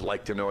listeners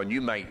like to know, and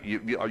you might,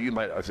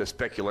 it's a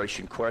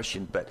speculation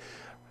question, but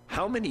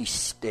how many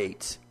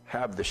states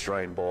have the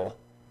Shrine Bowl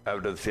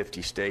out of the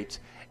 50 states,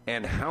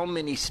 and how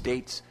many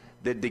states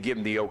did they give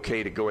them the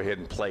okay to go ahead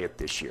and play it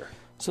this year?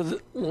 So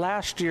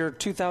last year,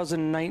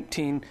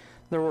 2019,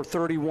 there were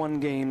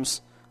 31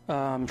 games,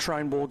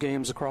 Shrine Bowl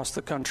games across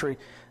the country.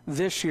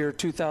 This year,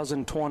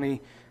 2020,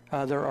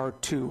 there are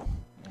 2.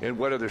 And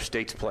what other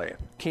states playing?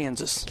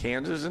 Kansas.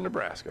 Kansas and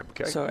Nebraska,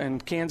 okay. So,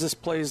 and Kansas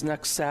plays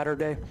next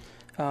Saturday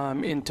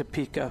in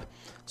Topeka.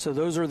 So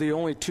those are the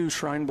only 2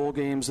 Shrine Bowl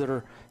games that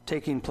are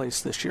taking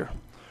place this year.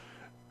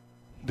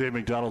 Dave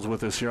McDonald's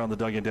with us here on the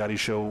Doug and Daddy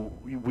Show.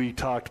 We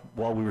talked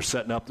while we were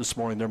setting up this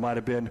morning. There might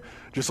have been,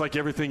 just like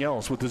everything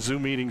else, with the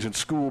Zoom meetings and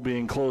school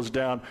being closed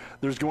down,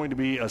 there's going to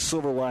be a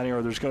silver lining,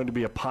 or there's going to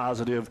be a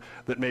positive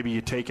that maybe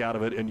you take out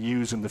of it and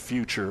use in the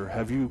future.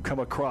 Have you come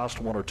across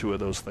one or two of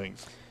those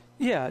things?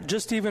 Yeah,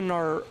 just even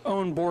our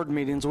own board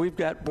meetings. We've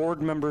got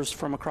board members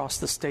from across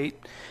the state,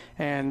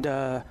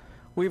 and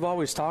we've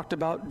always talked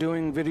about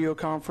doing video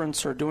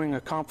conference or doing a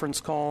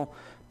conference call,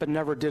 but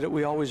never did it.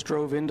 We always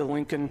drove into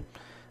Lincoln.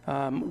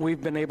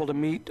 We've been able to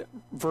meet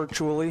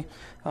virtually,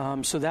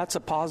 so that's a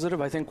positive.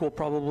 I think we'll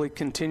probably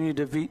continue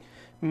to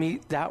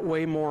meet that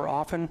way more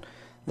often.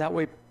 That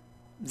way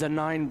the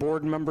 9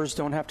 board members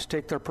don't have to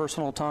take their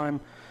personal time,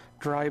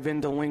 drive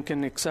into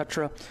Lincoln,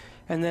 etc.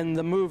 And then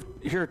the move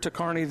here to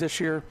Kearney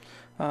this year,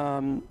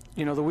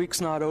 the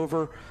week's not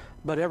over,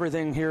 but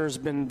everything here has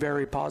been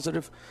very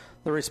positive.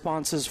 The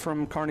responses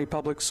from Kearney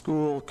Public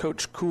School,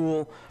 Coach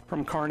Cool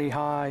from Kearney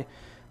High,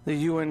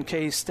 the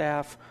UNK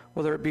staff,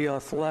 whether it be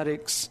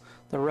athletics,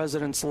 the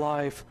residents'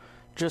 life,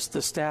 just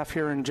the staff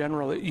here in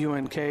general at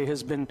UNK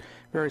has been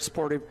very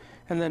supportive.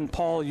 And then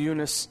Paul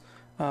Eunice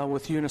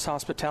with Eunice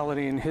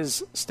Hospitality and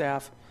his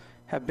staff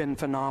have been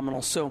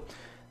phenomenal. So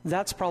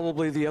that's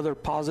probably the other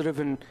positive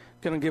and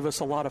going to give us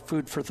a lot of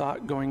food for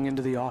thought going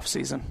into the off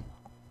season.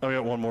 I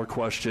got one more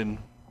question.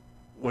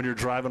 When you're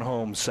driving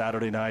home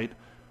Saturday night,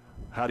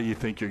 how do you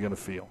think you're going to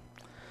feel?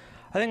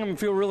 I think I'm going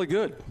to feel really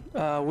good.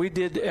 We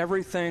did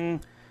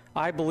everything,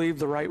 I believe,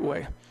 the right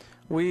way.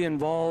 We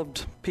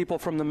involved people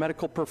from the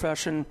medical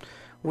profession.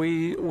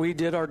 We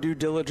did our due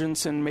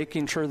diligence in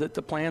making sure that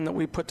the plan that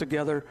we put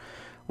together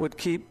would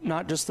keep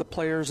not just the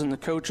players and the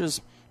coaches,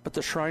 but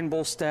the Shrine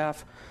Bowl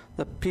staff,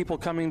 the people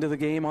coming to the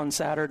game on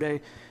Saturday.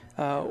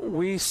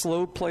 We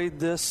slow played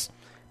this,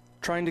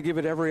 trying to give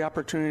it every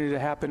opportunity to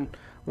happen.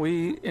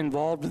 We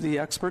involved the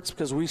experts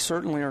because we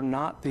certainly are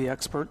not the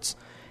experts,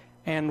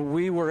 and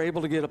we were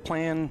able to get a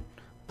plan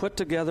put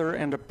together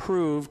and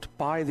approved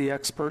by the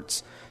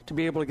experts to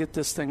be able to get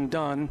this thing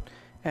done,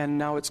 and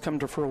now it's come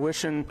to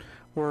fruition.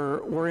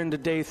 We're into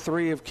day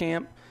 3 of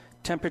camp.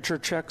 Temperature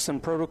checks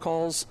and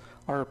protocols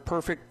are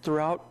perfect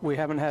throughout. We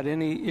haven't had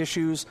any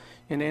issues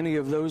in any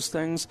of those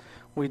things.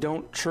 We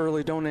don't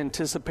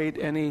anticipate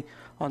any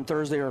on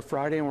Thursday or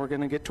Friday, and we're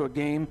going to get to a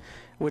game,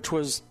 which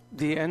was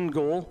the end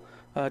goal.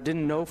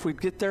 Didn't know if we'd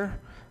get there,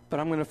 but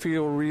I'm going to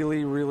feel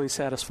really, really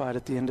satisfied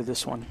at the end of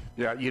this one.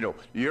 Yeah,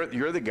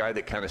 you're the guy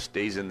that kind of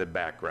stays in the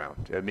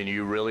background. I mean,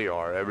 you really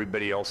are.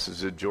 Everybody else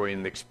is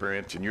enjoying the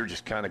experience, and you're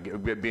just kind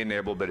of being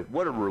able, but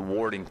what a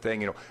rewarding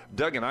thing.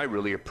 Doug and I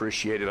really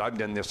appreciate it. I've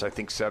done this, I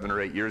think, 7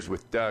 or 8 years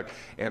with Doug,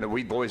 and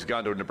we've always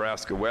gone to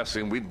Nebraska West,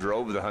 and we've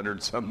drove the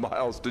 100-some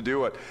miles to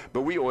do it,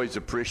 but we always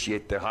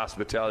appreciate the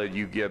hospitality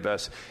you give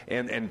us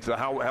and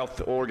how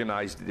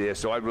organized it is,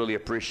 so I really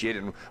appreciate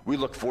it, and we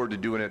look forward to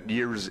doing it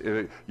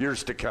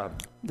years to come.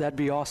 That'd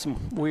be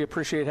awesome. We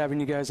appreciate having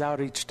you guys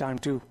out each time,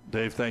 too.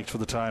 Dave, thanks for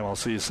the time. I'll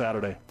see you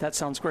Saturday. That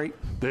sounds great.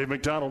 Dave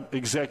McDonald,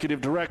 Executive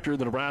Director of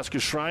the Nebraska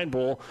Shrine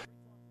Bowl.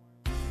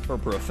 For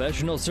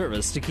professional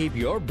service to keep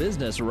your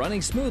business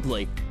running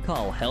smoothly,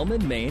 call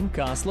Hellman, Maine,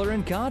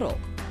 Kostler & Cottle.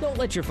 Don't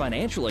let your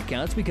financial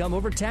accounts become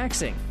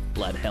overtaxing.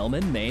 Let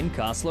Hellman, Maine,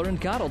 Kostler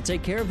 & Cottle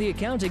take care of the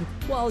accounting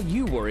while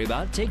you worry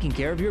about taking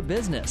care of your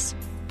business.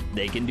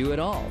 They can do it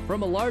all,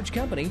 from a large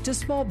company to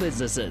small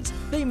businesses.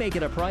 They make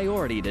it a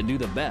priority to do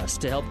the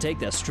best to help take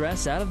the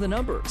stress out of the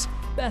numbers.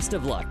 Best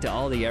of luck to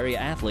all the area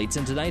athletes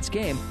in tonight's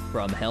game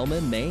from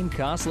Hellman, Maine,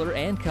 Kostler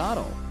 &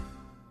 Cottle.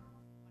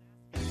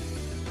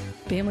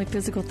 Family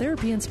Physical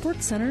Therapy and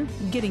Sports Center,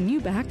 getting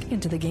you back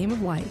into the game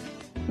of life.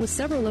 With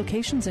several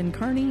locations in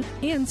Kearney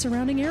and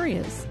surrounding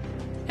areas.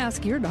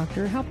 Ask your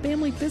doctor how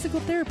Family Physical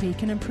Therapy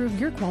can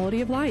improve your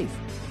quality of life.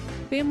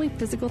 Family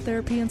Physical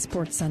Therapy and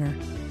Sports Center.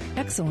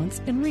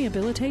 Excellence in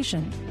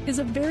Rehabilitation is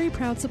a very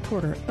proud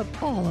supporter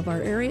of all of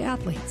our area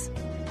athletes,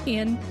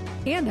 in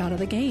and out of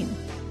the game.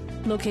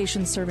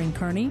 Locations serving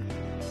Kearney,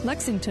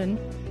 Lexington,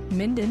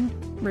 Minden,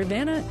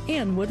 Ravenna,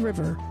 and Wood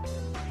River.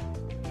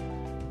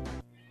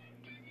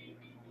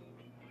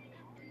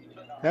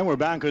 And we're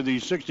back at the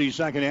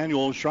 62nd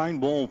annual Shrine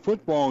Bowl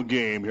football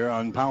game here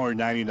on Power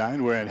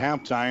 99. We're at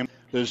halftime.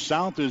 The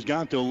South has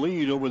got the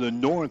lead over the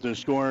North. The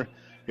score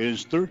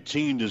is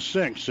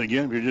 13-6.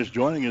 Again, if you're just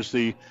joining us,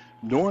 the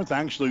North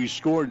actually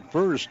scored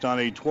first on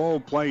a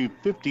 12-play,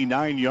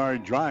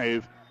 59-yard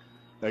drive.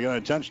 They got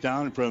a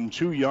touchdown from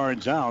 2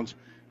 yards out.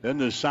 Then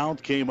the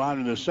South came out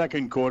in the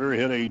second quarter,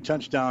 hit a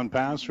touchdown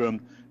pass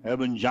from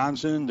Evan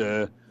Johnson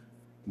to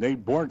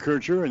Nate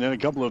Borkircher, and then a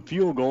couple of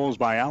field goals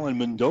by Alan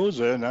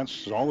Mendoza, and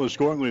that's all the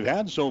scoring we've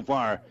had so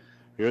far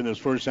here in this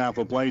first half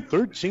of play.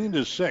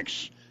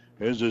 13-6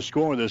 is the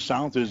score. The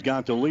South has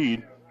got the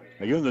lead.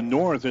 Again, the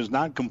North has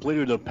not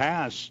completed a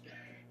pass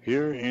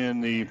here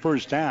in the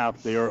first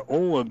half. They are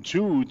 0 of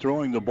 2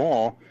 throwing the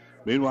ball.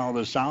 Meanwhile,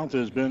 the South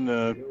has been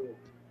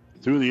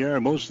through the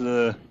air most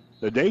of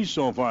the day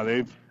so far.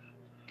 They've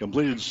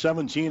completed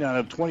 17 out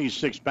of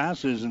 26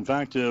 passes. In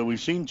fact, we've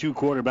seen 2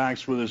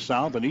 quarterbacks for the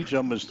South, and each of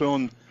them has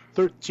thrown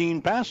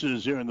 13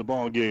 passes here in the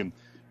ball game.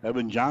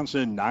 Evan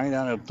Johnson, 9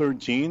 out of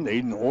 13.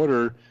 Aiden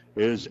Order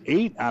is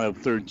 8 out of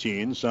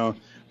 13. So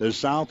the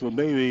South with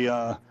maybe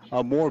a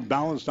more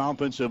balanced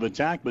offensive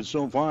attack, but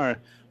so far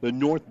the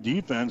North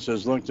defense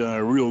has looked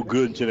real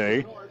good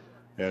today.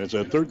 And it's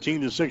a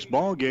 13-6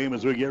 ball game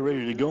as we get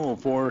ready to go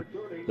for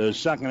the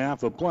second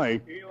half of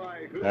play.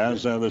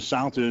 As the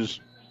South has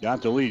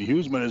got the lead.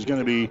 Huseman is going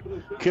to be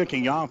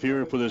kicking off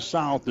here for the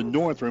South. The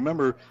North,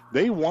 remember,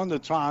 they won the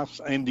toss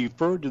and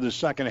deferred to the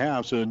second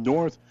half. So the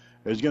North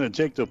is going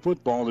to take the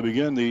football to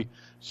begin the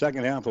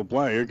second half of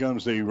play. Here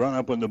comes the run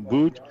up on the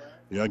boot.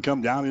 He'll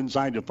come down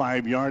inside the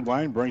 5-yard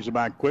line, brings it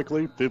back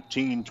quickly,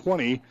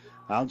 15-20,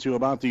 out to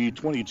about the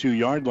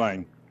 22-yard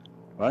line.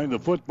 Right, the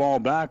football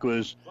back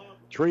was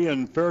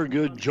Treon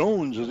Fairgood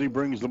Jones as he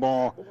brings the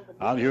ball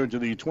out here to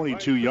the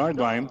 22-yard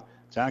line.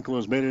 Tackle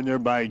is made in there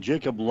by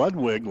Jacob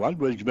Ludwig.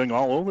 Ludwig's been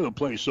all over the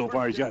place so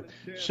far. He's got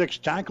 6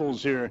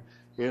 tackles here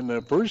in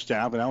the first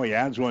half, and now he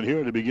adds one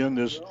here to begin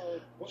this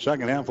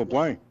second half of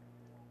play.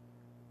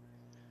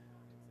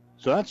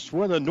 So that's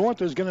where the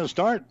North is going to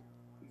start.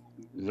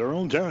 Their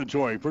own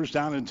territory. First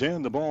down and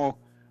 10. The ball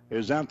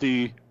is at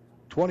the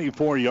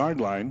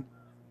 24-yard line,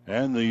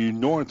 and the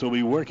North will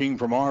be working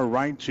from our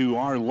right to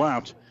our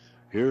left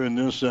here in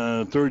this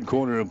third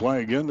quarter of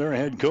play. Again, their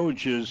head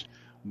coach is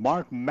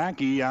Mark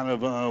Mackey out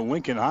of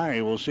Lincoln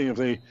High. We'll see if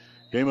they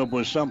came up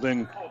with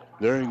something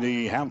during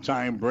the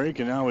halftime break,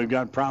 and now we've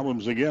got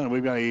problems again.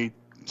 We've got a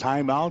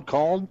timeout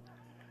called.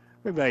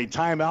 We've got a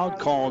timeout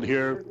called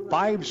here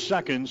 5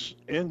 seconds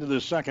into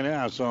the second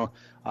half. So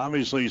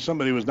obviously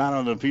somebody was not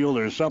on the field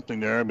or something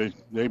there, but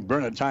they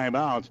burn a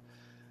timeout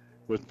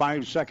with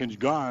 5 seconds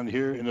gone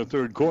here in the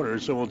third quarter.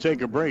 So we'll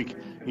take a break.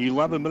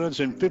 11 minutes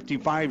and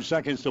 55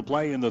 seconds to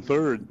play in the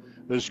third.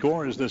 The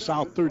score is the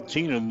South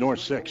 13 and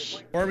North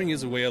 6. Farming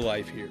is a way of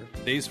life here.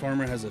 Dave's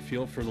Farmer has a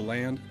feel for the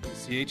land.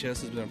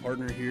 CHS has been a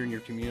partner here in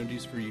your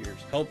communities for years,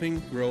 helping,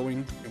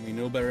 growing, and we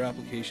know better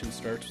application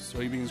starts with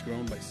soybeans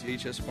grown by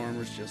CHS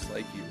farmers just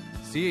like you.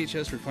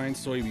 CHS refined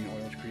soybean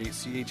oil to create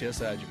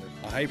CHS adjuvant,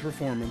 a high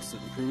performance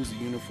that improves the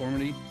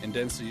uniformity and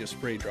density of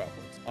spray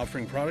droplets,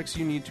 offering products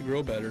you need to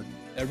grow better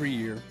every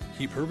year.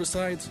 Keep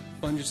herbicides,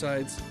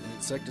 fungicides, and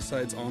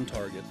insecticides on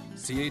target.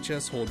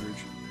 CHS Holdridge.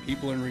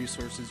 People and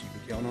resources you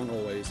can count on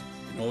always,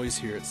 and always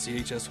here at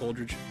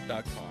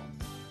chsholdridge.com.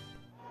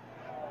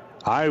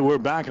 Hi, we're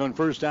back on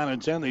first down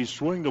and 10. They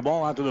swing the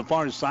ball out to the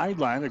far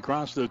sideline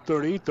across the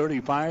 30,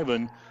 35,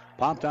 and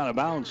popped out of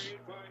bounds.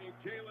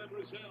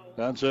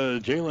 That's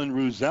Jalen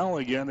Ruzel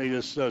again. They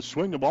just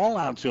swing the ball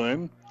out to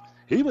him.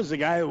 He was the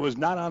guy that was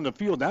not on the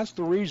field. That's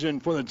the reason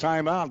for the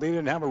timeout. They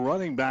didn't have a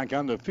running back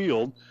on the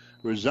field.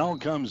 Ruzel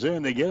comes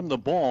in. They get him the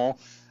ball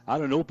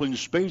out in open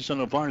space on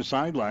the far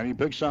sideline. He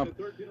picks up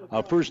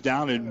a first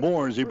down and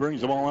more as he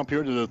brings the ball up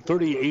here to the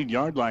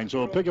 38-yard line.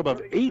 So a pickup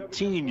of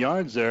 18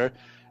 yards there,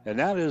 and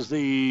that is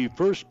the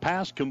first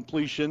pass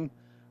completion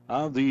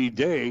of the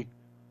day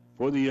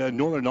for the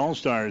Northern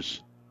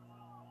All-Stars.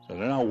 So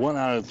they're now 1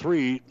 out of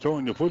 3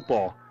 throwing the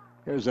football.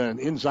 There's an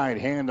inside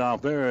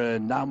handoff there,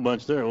 and not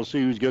much there. We'll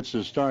see who gets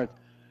to start.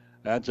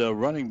 That's a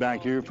running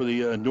back here for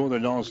the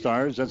Northern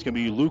All-Stars. That's going to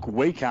be Luke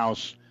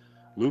Wakehouse.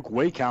 Luke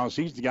Wakehouse,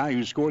 he's the guy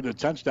who scored the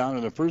touchdown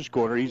in the first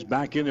quarter. He's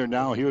back in there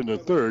now here in the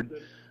third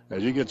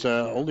as he gets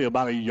only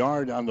about a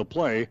yard on the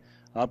play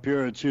up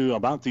here to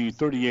about the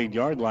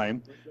 38-yard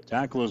line.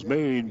 Tackle is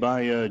made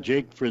by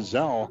Jake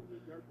Frizzell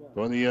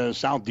for the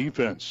South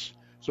defense.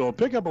 So a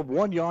pickup of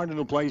 1 yard in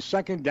the play,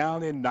 second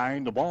down and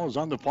 9. The ball is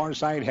on the far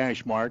side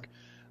hash mark.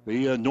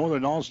 The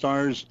Northern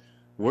All-Stars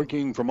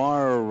working from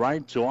our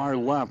right to our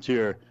left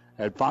here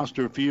at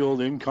Foster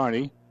Field in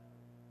Kearney.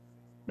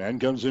 Man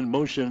comes in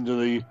motion to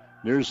the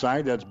near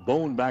side. That's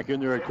Bone back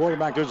in there at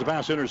quarterback. There's a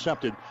pass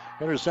intercepted.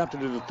 Intercepted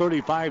to the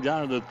 35,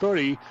 down to the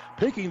 30.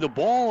 Picking the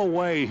ball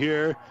away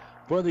here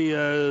for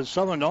the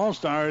Southern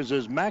All-Stars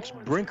is Max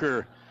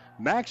Brinker.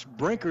 Max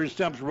Brinker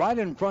steps right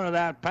in front of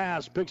that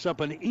pass, picks up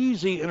an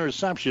easy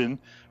interception.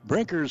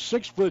 Brinker's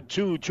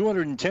 6'2",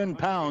 210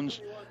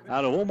 pounds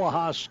out of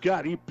Omaha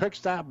Skutt. He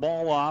picks that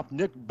ball off.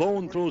 Nick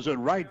Bone throws it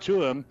right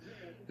to him.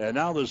 And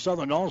now the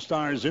Southern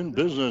All-Stars in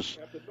business.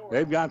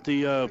 They've got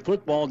the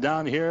football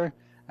down here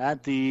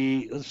at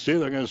the, let's see,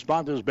 they're going to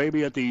spot this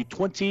baby at the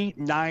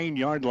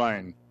 29-yard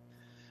line.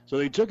 So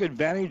they took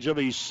advantage of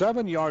a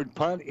 7-yard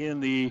punt in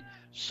the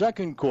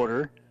second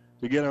quarter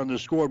to get on the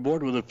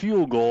scoreboard with a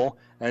field goal.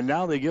 And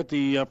now they get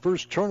the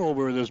first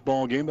turnover in this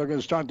ball game. They're going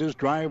to start this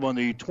drive on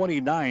the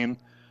 29.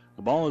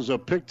 The ball is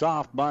picked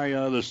off by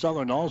the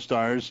Southern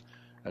All-Stars.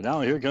 And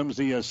now here comes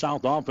the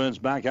South offense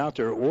back out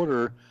there.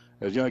 Order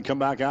is going to come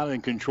back out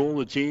and control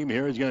the team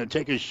here. He's going to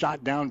take a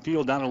shot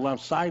downfield down the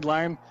left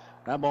sideline.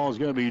 That ball is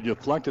going to be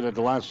deflected at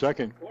the last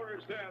second.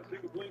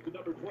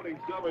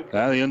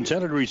 The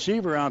intended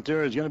receiver out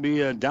there is going to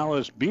be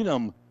Dallas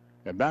Beanham.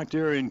 And back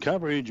there in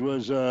coverage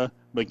was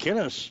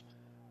McInnes,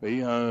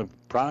 the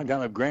product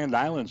out of Grand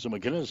Island. So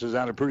McInnes has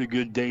had a pretty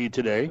good day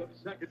today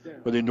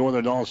for the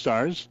Northern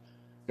All-Stars.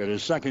 It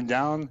is second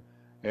down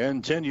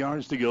and 10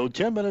 yards to go.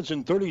 10 minutes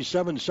and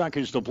 37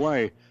 seconds to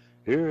play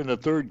here in the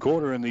third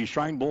quarter in the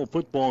Shrine Bowl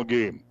football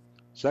game.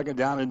 Second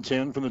down and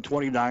 10 from the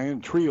 29.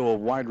 Trio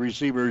of wide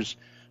receivers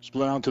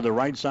split out to the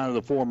right side of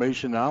the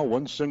formation now.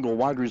 One single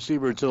wide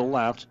receiver to the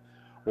left.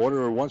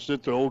 Order wants to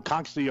throw,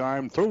 cocks the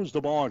arm, throws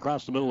the ball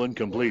across the middle,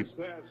 incomplete.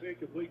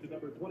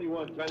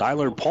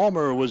 Tyler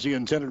Palmer was the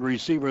intended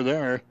receiver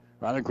there,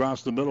 right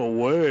across the middle,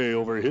 way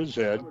over his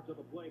head.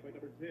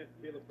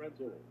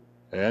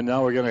 And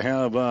now we're going to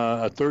have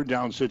a third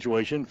down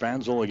situation.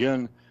 Fanzel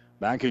again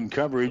back in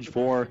coverage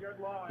for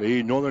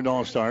the Northern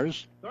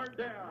All-Stars.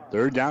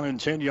 Third down and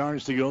 10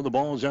 yards to go. The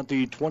ball is at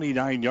the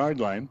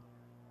 29-yard line.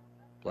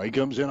 Play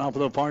comes in off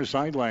of the far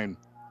sideline.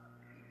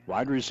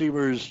 Wide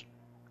receivers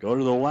go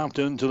to the left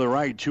and to the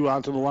right. Two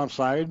out to the left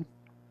side.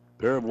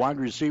 Pair of wide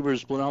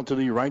receivers split out to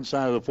the right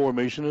side of the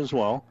formation as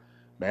well.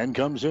 Man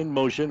comes in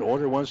motion.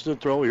 Order wants to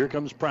throw. Here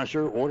comes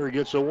pressure. Order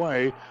gets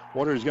away.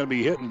 Order is going to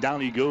be hit, and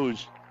down he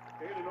goes.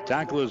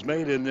 Tackle is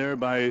made in there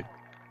by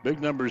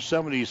big number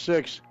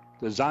 76,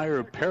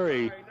 Desire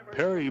Perry.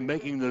 Perry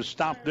making the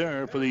stop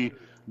there for the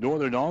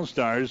Northern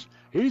All-Stars.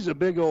 He's a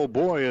big old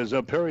boy as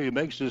Perry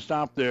makes the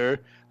stop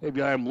there. They've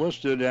got him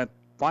listed at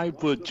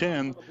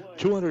 5'10",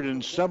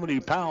 270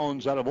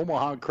 pounds out of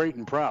Omaha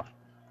Creighton Prep.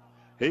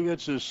 He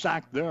gets his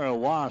sack there, a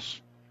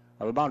loss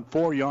of about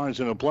 4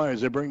 yards in a play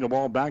as they bring the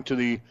ball back to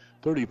the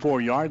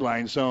 34-yard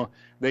line. So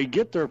they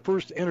get their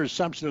first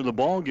interception of the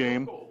ball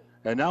game,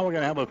 and now we're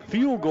going to have a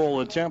field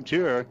goal attempt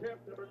here.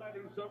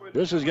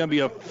 This is going to be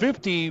a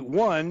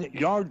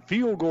 51-yard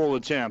field goal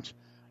attempt.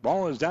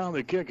 Ball is down,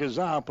 the kick is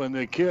up, and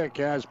the kick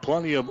has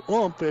plenty of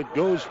oomph. It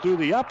goes through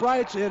the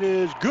uprights. It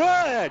is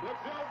good.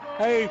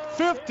 A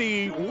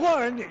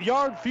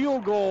 51-yard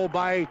field goal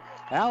by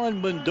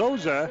Alan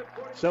Mendoza.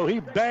 So he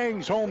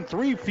bangs home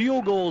 3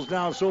 field goals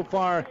now so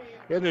far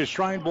in the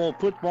Shrine Bowl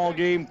football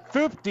game.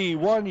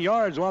 51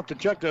 yards. We'll have to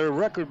check the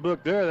record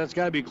book there. That's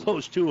got to be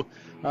close to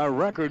a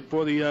record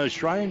for the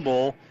Shrine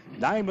Bowl.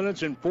 9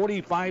 minutes and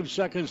 45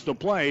 seconds to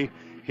play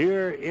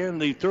here in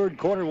the third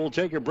quarter. We'll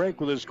take a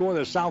break with a score of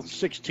the South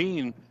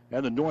 16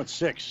 and the North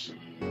 6.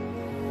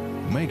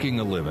 Making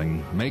a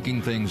living,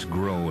 making things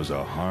grow is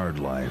a hard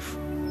life,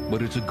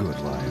 but it's a good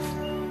life.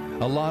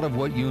 A lot of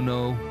what you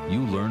know,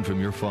 you learned from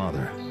your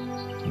father,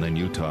 and then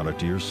you taught it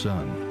to your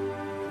son.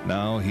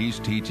 Now he's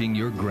teaching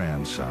your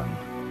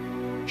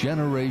grandson.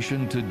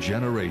 Generation to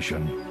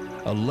generation,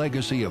 a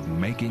legacy of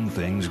making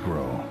things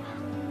grow.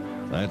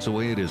 That's the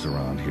way it is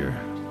around here.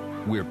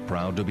 We're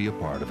proud to be a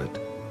part of it.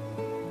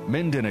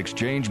 Minden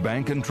Exchange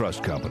Bank and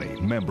Trust Company,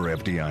 member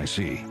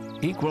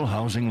FDIC, equal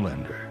housing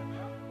lender.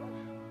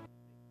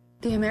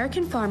 The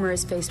American farmer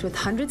is faced with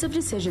hundreds of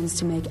decisions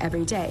to make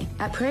every day.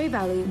 At Prairie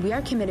Valley, we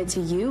are committed to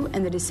you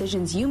and the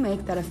decisions you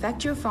make that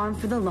affect your farm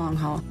for the long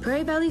haul.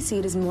 Prairie Valley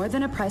Seed is more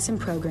than a price and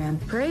program.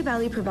 Prairie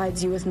Valley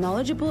provides you with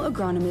knowledgeable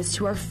agronomists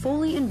who are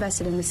fully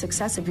invested in the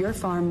success of your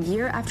farm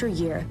year after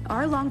year.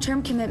 Our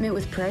long-term commitment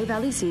with Prairie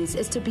Valley Seeds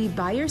is to be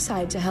by your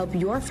side to help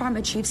your farm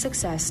achieve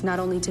success not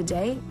only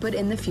today, but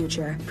in the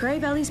future. Prairie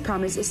Valley's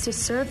promise is to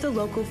serve the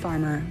local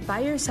farmer. By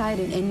your side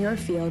and in your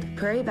field,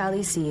 Prairie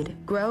Valley Seed.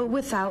 Grow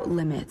without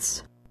limits.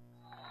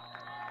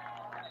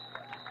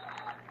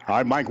 All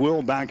right, Mike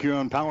Will back here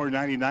on Power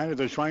 99 at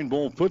the Shrine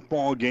Bowl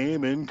football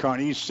game in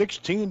Kearney.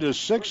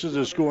 16-6 is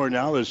the score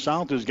now. The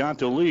South has got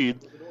the lead.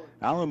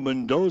 Alan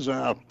Mendoza,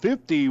 a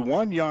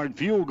 51-yard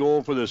field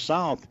goal for the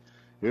South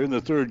here in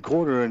the third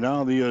quarter. And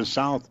now the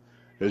South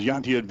has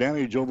got the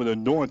advantage over the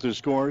North. The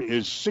score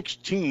is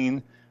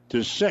 16-6.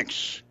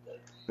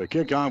 The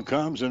kickoff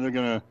comes, and they're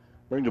going to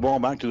bring the ball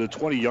back to the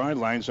 20-yard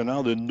line. So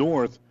now the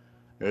North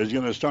is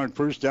going to start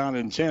first down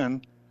and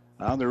 10.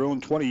 On their own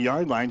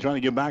 20-yard line, trying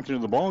to get back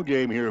into the ball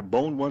game here.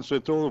 Bone wants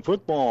to throw the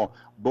football.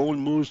 Bone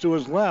moves to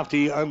his left.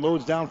 He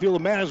unloads downfield. The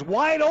man is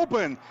wide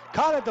open.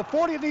 Caught at the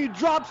 40, and he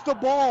drops the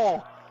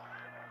ball.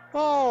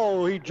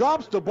 Oh, he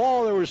drops the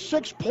ball. There were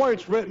 6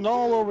 points written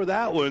all over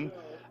that one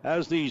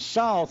as the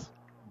South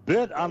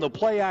bit on the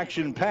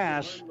play-action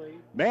pass.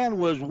 Man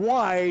was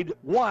wide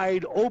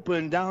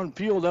open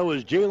downfield. That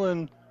was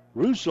Jalen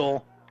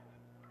Russell.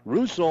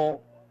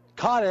 Russell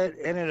caught it,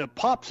 and it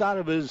pops out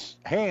of his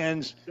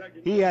hands.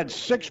 He had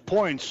 6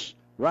 points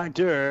right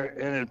there,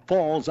 and it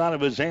falls out of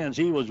his hands.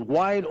 He was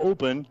wide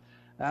open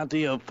at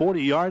the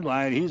 40-yard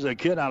line. He's a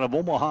kid out of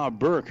Omaha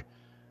Burke,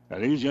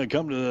 and he's going to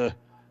come to the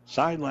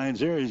sidelines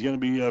there. He's going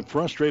to be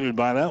frustrated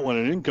by that one.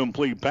 An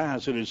incomplete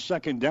pass. It is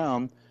second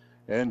down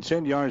and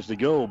 10 yards to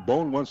go.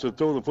 Bone wants to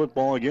throw the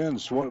football again.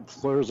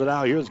 Throws it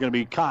out here. It's going to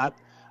be caught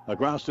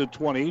across the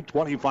 20,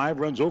 25,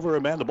 runs over a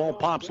man. The ball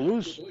pops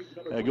loose,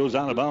 and it goes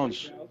out of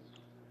bounds.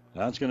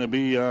 That's going to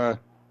be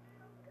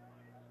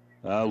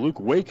Luke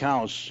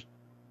Wakehouse.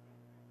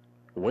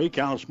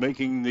 Wakehouse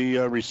making the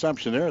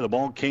reception there. The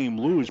ball came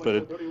loose, but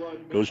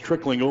it goes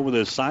trickling over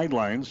the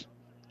sidelines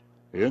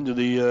into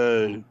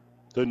the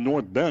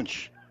north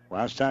bench.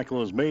 Last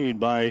tackle is made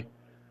by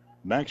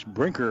Max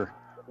Brinker.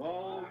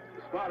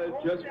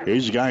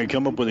 He's the guy who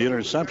come up with the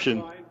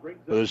interception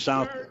for the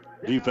South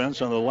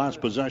defense on the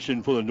last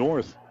possession for the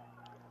North.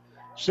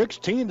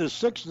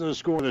 16-6 in the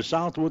score. The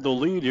South with the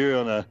lead here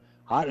on a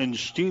hot and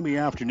steamy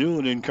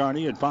afternoon in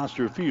Kearney at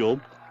Foster Field.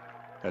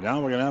 And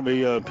now we're going to have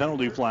a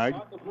penalty flag.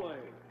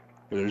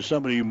 There's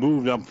somebody who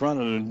moved up front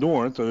of the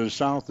North, or the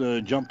South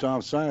jumped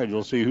offside.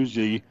 You'll see who's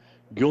the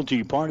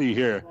guilty party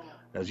here.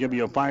 There's going to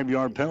be a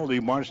 5-yard penalty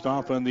marched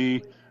off on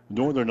the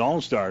Northern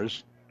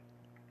All-Stars.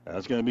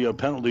 That's going to be a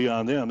penalty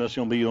on them. That's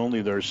going to be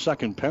only their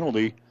second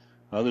penalty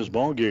of this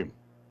ball game.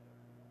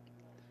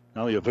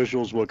 Now the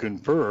officials will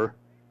confer,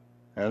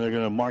 and they're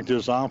going to mark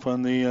this off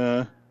on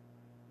the,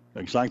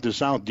 looks like the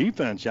South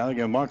defense. Yeah, they're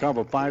going to mark off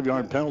a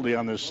 5-yard penalty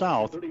on the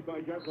South.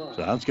 So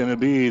that's going to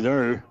be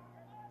their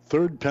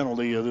third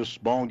penalty of this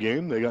ball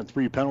game. They got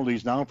 3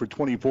 penalties now for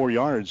 24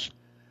 yards.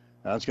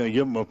 That's going to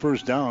give them a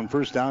first down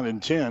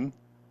and 10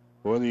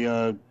 for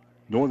the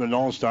Northern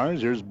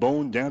All-Stars. There's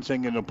Bone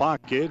dancing in the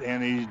pocket,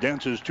 and he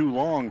dances too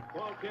long.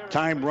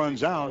 Time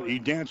runs out. He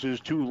dances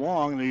too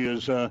long, and he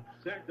is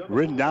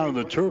ridden down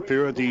to the turf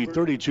here at the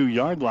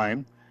 32-yard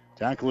line.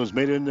 Tackle is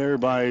made in there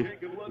by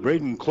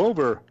Braden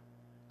Clover.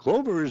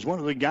 Clover is one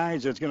of the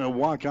guys that's going to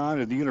walk on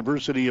at the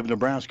University of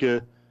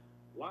Nebraska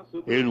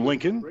in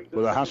Lincoln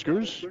for the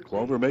Huskers.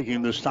 Clover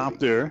making the stop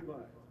there.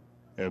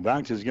 In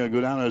fact, it's going to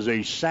go down as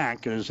a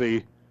sack as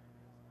they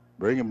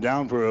bring him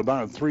down for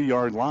about a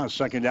 3-yard loss.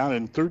 Second down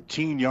and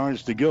 13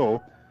 yards to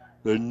go.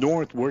 The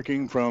North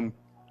working from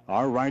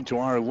our right to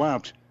our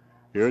left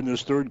here in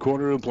this third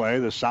quarter of play.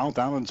 The South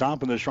out on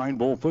top in the Shrine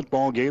Bowl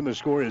football game. The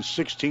score is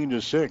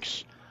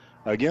 16-6.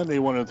 Again, they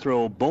want to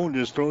throw. Bone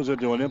just throws it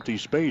to an empty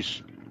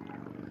space.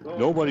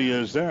 Nobody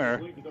is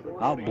there.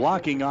 Out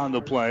blocking on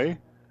the play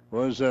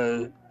was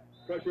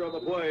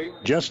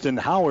Justin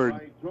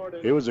Howard.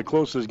 He was the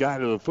closest guy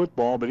to the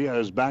football, but he had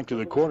his back to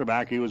the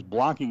quarterback. He was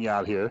blocking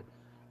out here.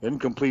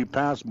 Incomplete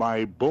pass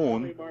by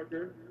Bone.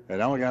 And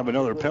now we're going to have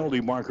another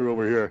penalty marker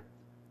over here.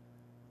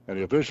 And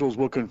the officials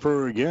will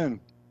confer again.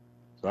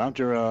 So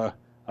after a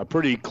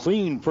pretty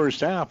clean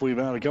first half, we've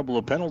had a couple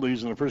of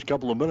penalties in the first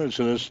couple of minutes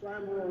of this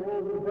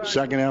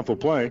second half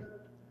of play.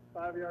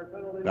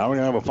 Now we're going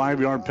to have a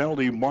 5-yard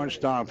penalty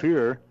marched off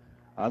here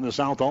on the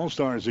South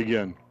All-Stars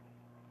again.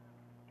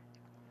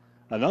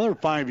 Another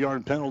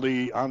 5-yard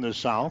penalty on the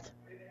South.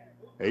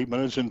 8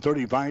 minutes and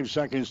 35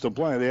 seconds to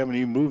play. They haven't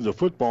even moved the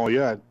football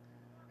yet.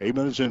 8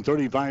 minutes and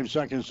 35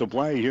 seconds to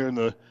play here in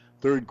the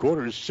third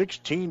quarter.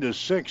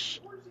 16-6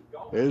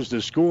 is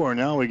the score.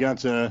 Now we got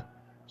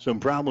some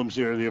problems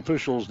here. The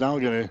officials now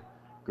going to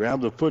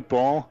grab the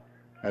football,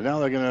 and now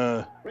they're going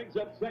to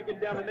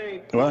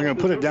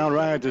put it down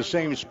right at the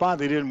same spot.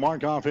 They didn't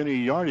mark off any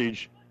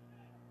yardage.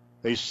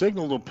 They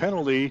signaled a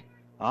penalty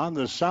on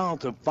the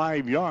South of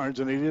 5 yards,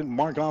 and they didn't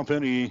mark off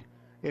any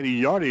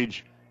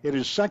yardage. It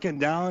is second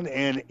down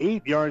and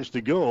 8 yards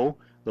to go.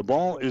 The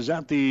ball is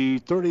at the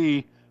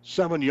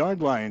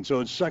 37-yard line, so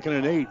it's 2nd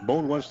and 8.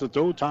 Bone wants to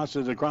throw,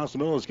 tosses it across the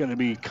middle. It's going to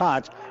be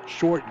caught.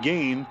 Short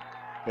gain.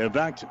 In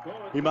fact,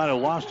 he might have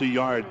lost a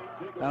yard.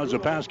 That was a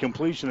pass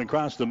completion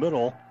across the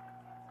middle,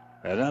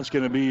 and that's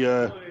going to be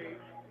a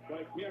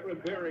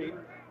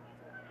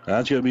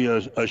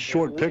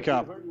short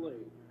pickup.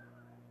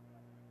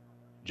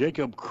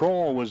 Jacob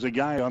Kroll was the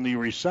guy on the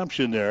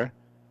reception there.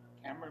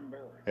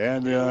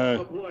 And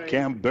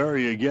Cam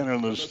Berry again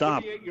on the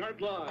stop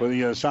for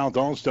the South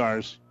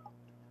All-Stars.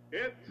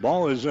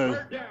 Ball is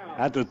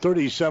at the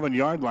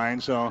 37-yard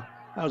line, so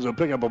that was a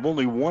pickup of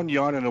only 1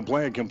 yard and a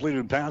play, a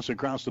completed pass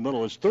across the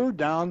middle. It's third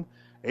down,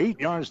 8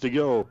 yards to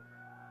go.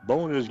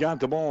 Bone has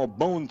got the ball.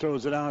 Bone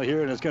throws it out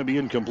here, and it's going to be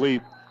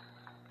incomplete.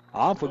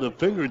 Off of the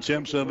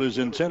fingertips of his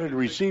intended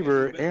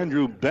receiver,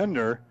 Andrew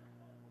Bednar.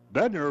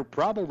 Bednar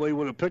probably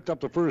would have picked up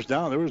the first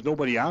down. There was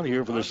nobody out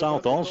here for the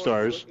South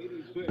All-Stars.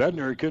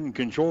 Bednar couldn't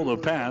control the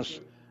pass,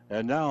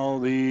 and now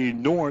the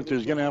North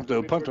is going to have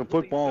to punt the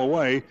football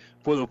away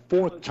for the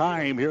 4th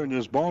time here in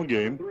this ball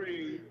game.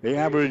 They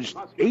averaged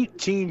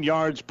 18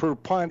 yards per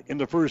punt in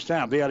the first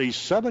half. They had a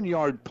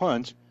 7-yard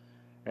punt,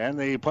 and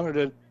they punted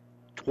it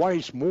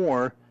twice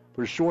more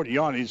for short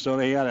yardage, so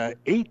they had an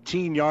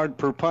 18-yard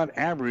per punt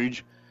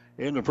average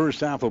in the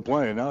first half of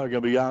play. Now they're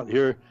going to be out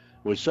here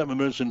with 7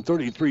 minutes and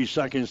 33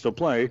 seconds to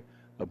play.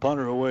 The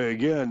punter away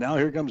again. Now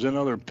here comes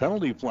another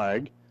penalty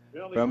flag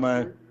from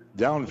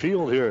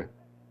downfield here.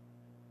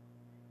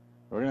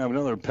 We're going to have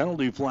another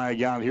penalty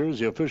flag out here as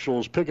the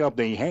officials pick up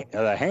the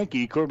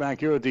Hankey quarterback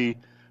here at the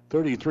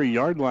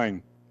 33-yard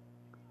line.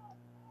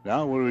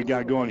 Now what do we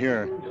got going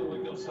here?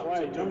 Number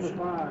 5,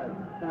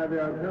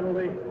 5-yard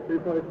penalty. We're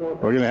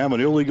going to have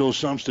an illegal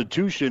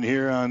substitution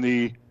here on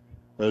the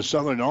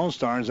Southern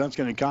All-Stars. That's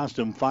going to cost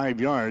them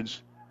 5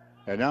 yards.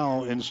 And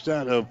now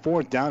instead of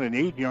 4th down and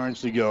 8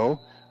 yards to go,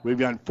 we've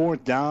got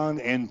 4th down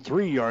and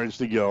 3 yards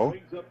to go.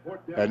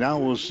 And now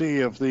we'll see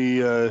if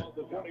the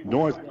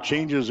North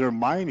changes their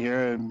mind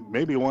here and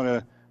maybe want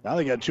to. Now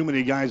they got too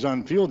many guys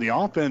on field. The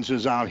offense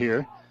is out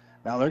here.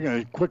 Now they're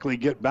going to quickly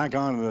get back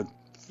on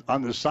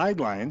the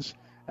sidelines,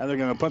 and they're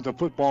going to punt the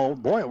football.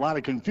 Boy, a lot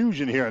of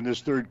confusion here in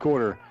this third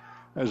quarter.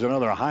 There's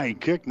another high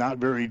kick, not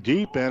very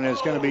deep, and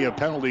it's going to be a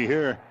penalty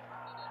here.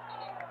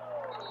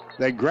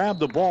 They grabbed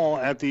the ball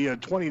at the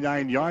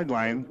 29-yard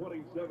line,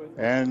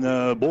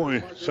 and,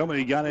 boy,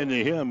 somebody got into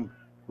him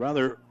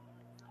rather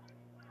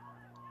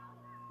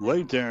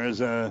late there as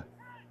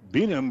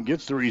Beanham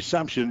gets the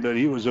reception, but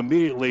he was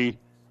immediately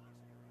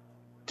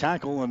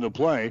tackled on the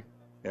play.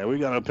 And we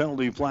got a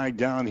penalty flag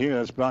down here.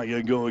 That's probably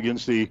going to go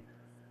against the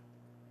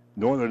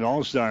Northern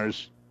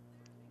All-Stars.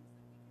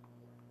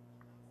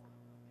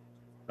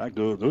 In fact,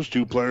 those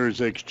two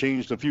players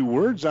exchanged a few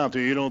words out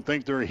there. You don't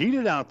think they're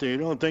heated out there. You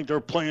don't think they're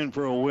playing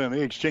for a win.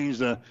 They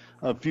exchanged a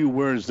few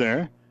words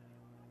there.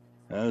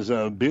 As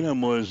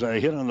Beanham was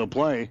hit on the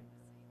play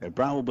and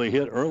probably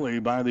hit early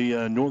by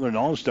the Northern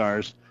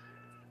All-Stars.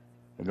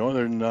 The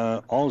Northern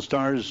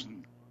All-Stars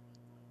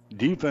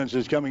defense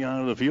is coming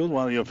out of the field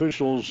while the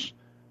officials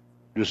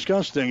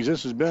discuss things.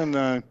 This has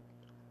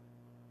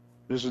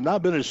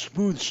not been a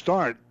smooth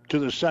start to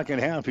the second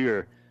half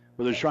here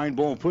for the Shrine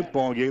Bowl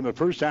football game. The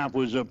first half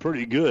was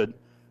pretty good.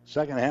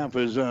 Second half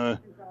has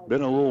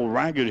been a little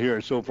ragged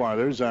here so far.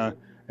 There's an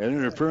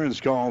interference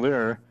call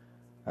there.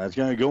 That's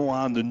going to go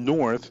on the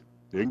North.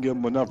 Didn't give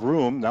them enough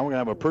room. Now we're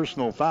going to have a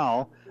personal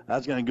foul.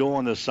 That's going to go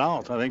on the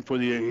South, I think, for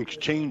the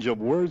exchange of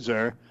words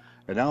there.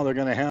 And now they're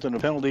going to have a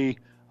penalty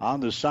on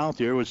the South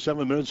here with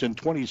 7 minutes and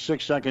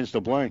 26 seconds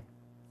to play.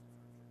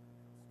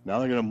 Now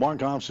they're going to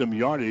mark off some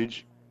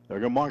yardage. They're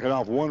going to mark it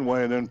off one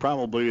way and then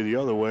probably the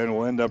other way, and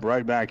we'll end up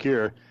right back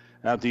here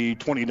at the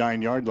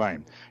 29-yard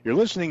line. You're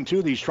listening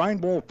to the Shrine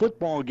Bowl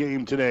football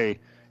game today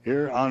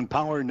here on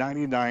Power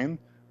 99.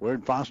 We're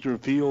at Foster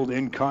Field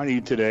in Kearney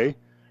today.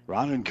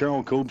 Ron and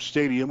Carol Cope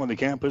Stadium on the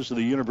campus of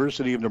the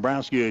University of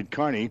Nebraska at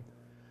Kearney.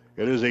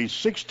 It is a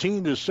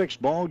 16-6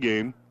 ball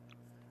game.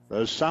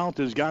 The South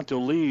has got to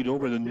lead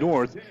over the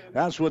North.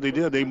 That's what they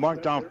did. They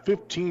marked off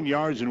 15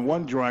 yards in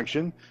one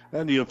direction.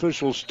 Then the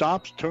official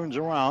stops, turns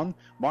around,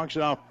 marks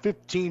it off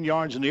 15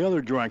 yards in the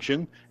other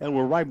direction, and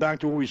we're right back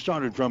to where we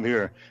started from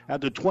here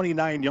at the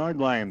 29-yard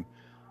line.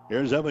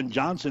 Here's Evan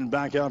Johnson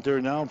back out there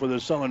now for the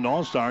Southern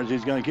All-Stars.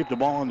 He's going to keep the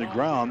ball on the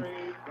ground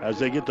as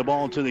they get the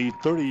ball to the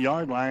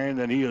 30-yard line,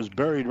 and he is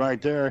buried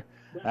right there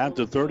at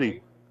the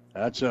 30.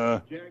 That's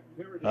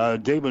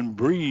David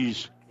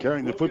Breeze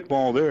carrying the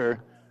football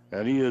there,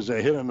 and he is a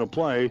hit on the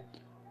play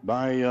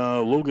by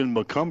Logan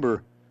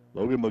McCumber.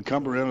 Logan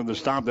McCumber entered the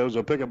stop. That was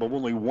a pickup of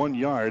only 1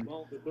 yard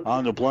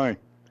on the play.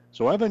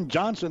 So Evan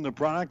Johnson, the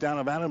product out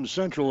of Adams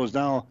Central, is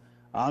now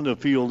on the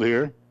field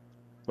here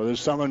for the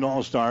Southern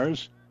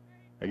All-Stars.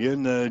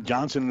 Again,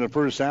 Johnson in the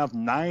first half,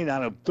 9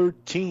 out of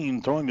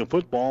 13 throwing the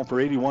football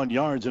for 81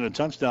 yards and a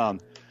touchdown.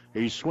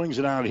 He swings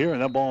it out here,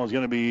 and that ball is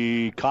going to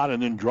be caught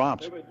and then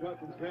dropped.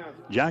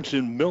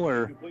 Jackson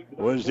Miller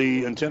was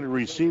the intended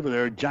receiver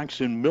there.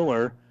 Jackson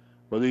Miller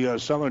for the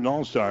Southern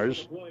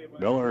All-Stars.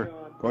 Miller,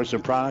 of course, a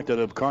product out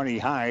of Kearney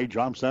High,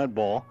 drops that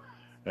ball.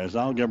 As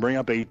now going to bring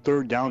up a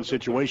third down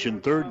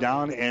situation. Third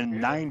down and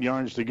 9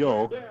 yards to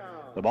go.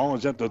 The ball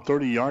is at the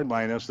 30-yard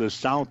line. That's the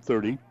South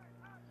 30.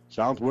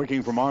 South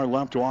working from our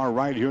left to our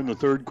right here in the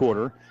third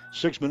quarter.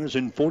 6 minutes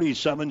and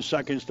 47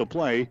 seconds to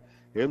play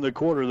in the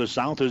quarter. The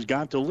South has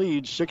got to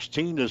lead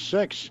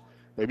 16-6.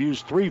 They've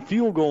used 3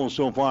 field goals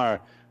so far.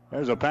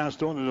 There's a pass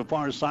thrown to the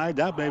far side.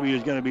 That baby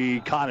is going to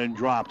be caught and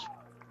dropped.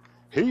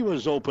 He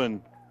was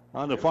open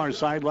on the far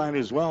sideline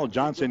as well.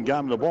 Johnson got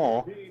him the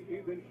ball.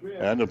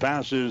 And the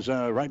pass is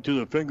right to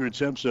the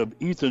fingertips of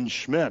Ethan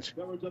Schmidt.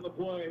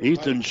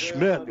 Ethan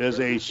Schmidt is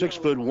a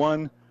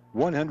 6'1",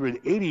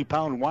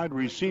 180-pound wide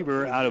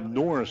receiver out of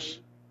Norris.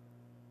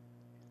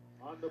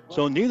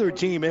 So neither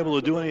team able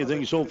to do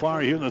anything so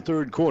far here in the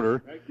third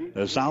quarter.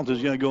 The South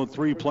is going to go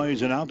 3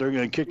 plays and out. They're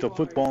going to kick the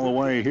football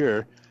away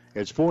here.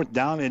 It's 4th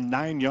down and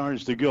 9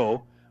 yards to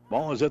go.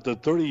 Ball is at the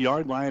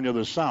 30-yard line of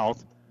the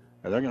South.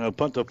 And they're going to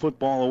punt the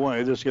football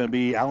away. This is going to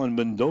be Alan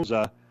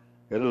Mendoza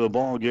into the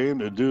ball game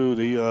to do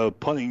the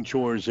punting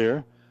chores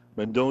here.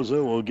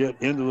 Mendoza will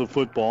get into the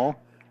football,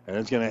 and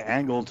it's going to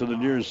angle to the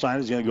near side.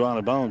 It's going to go out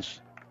of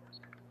bounds.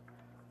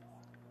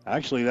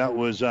 Actually, that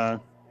was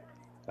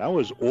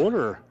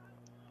Order.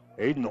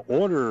 Aiden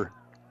Order,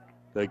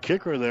 the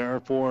kicker there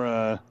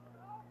for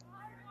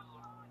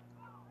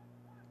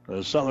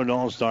the Southern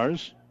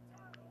All-Stars.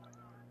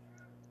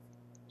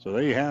 So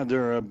they had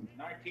their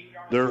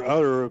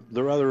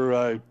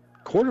other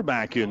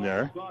quarterback in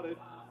there.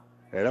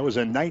 And that was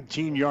a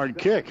 19-yard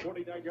kick.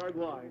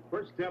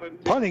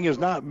 Punting has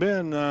not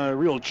been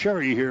real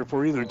cherry here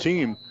for either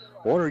team.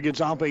 Order gets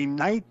off a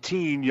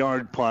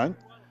 19-yard punt.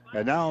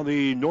 And now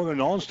the Northern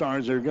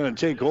All-Stars are going to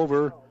take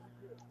over.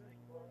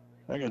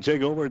 They're going to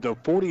take over at the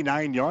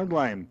 49-yard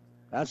line.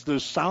 That's the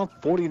South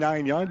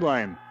 49-yard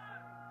line.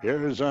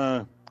 Here's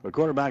the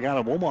quarterback out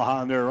of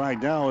Omaha in there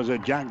right now is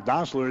that Jack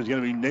Dossler is going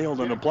to be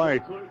nailed on the play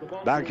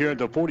back here at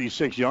the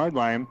 46-yard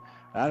line.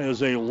 That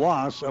is a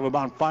loss of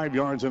about 5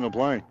 yards in the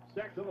play.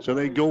 So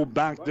they go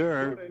back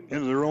there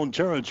into their own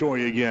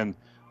territory again.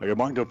 They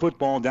mark the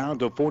football down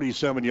to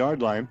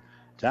 47-yard line.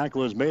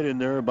 Tackle is made in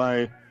there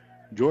by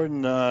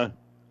Jordan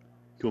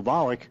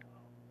Kovalik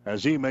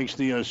as he makes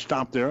the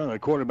stop there on a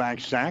quarterback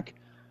sack.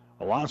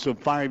 A loss of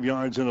 5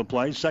 yards in the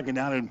play. 2nd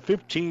down and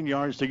 15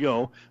 yards to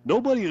go.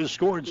 Nobody has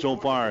scored so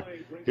far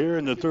here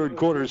in the third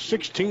quarter.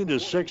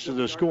 16-6 is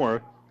the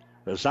score.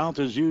 The South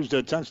has used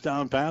a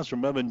touchdown pass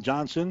from Evan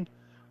Johnson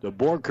to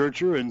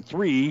Borkircher and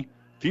 3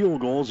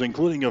 field goals,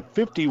 including a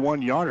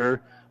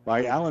 51-yarder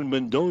by Alan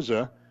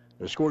Mendoza.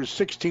 They scored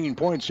 16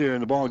 points here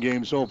in the ball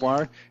game so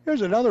far.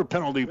 Here's another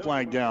penalty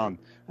flag down.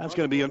 That's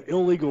going to be an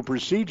illegal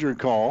procedure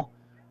call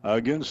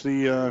against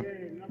the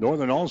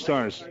Northern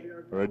All-Stars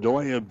for a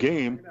delay of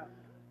game.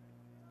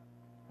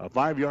 A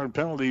 5-yard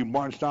penalty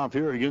marched off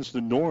here against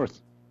the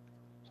North.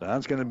 So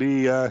that's going to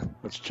be,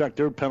 let's check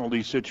their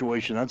penalty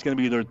situation. That's going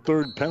to be their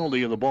third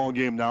penalty of the ball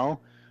game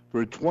now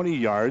for 20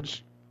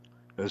 yards.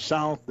 The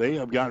South, they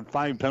have got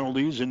 5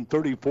 penalties and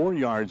 34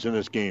 yards in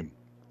this game.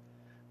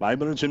 5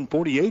 minutes and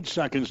 48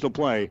 seconds to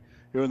play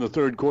here in the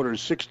third quarter.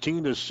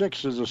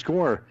 16-6 is the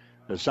score.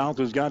 The South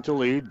has got the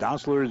lead.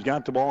 Dossler has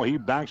got the ball. He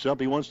backs up.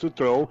 He wants to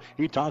throw.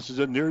 He tosses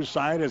it near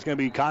side. It's going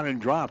to be caught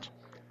and dropped.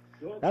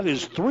 That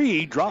is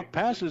 3 drop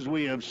passes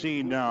we have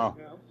seen now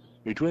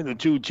between the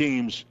two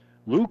teams.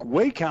 Luke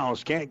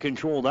Wakehouse can't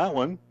control that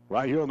one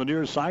right here on the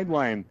near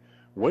sideline.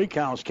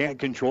 Wakehouse can't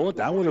control it.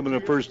 That would have been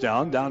a first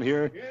down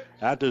here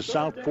at the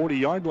South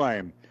 40-yard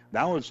line.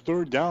 Now it's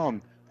third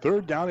down.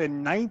 Third down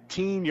and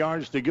 19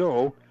 yards to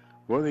go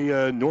for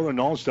the Northern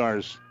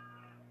All-Stars.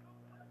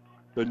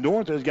 The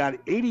North has got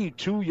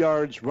 82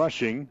 yards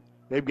rushing.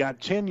 They've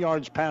got 10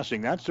 yards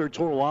passing. That's their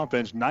total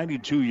offense,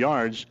 92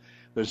 yards.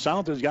 The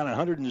South has got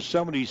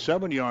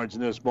 177 yards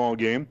in this ball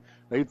game.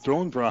 They've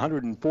thrown for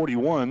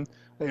 141.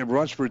 They have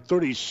rushed for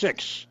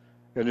 36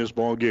 in this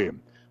ball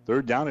game.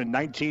 Third down and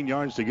 19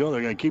 yards to go.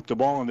 They're going to keep the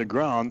ball on the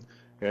ground,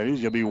 and he's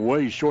going to be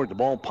way short. The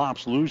ball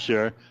pops loose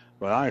here,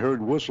 but I heard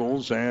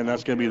whistles, and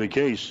that's going to be the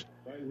case.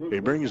 He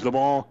brings the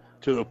ball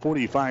to the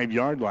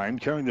 45-yard line.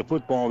 Carrying the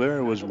football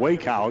there was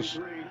Wakehouse.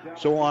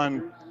 So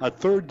on a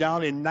third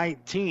down and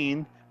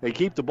 19, they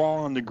keep the ball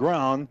on the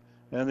ground,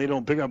 and they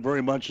don't pick up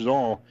very much at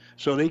all.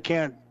 So they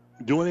can't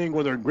do anything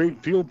with their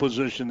great field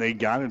position they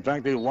got. In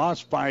fact, they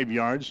lost 5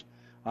 yards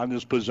on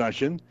this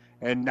possession,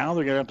 and now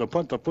they're going to have to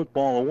punt the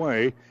football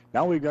away.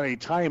 Now we've got a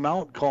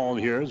timeout called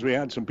here as we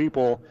had some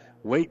people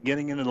late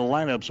getting into the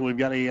lineup, so we've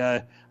got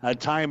a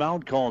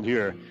timeout called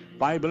here.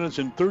 5 minutes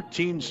and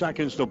 13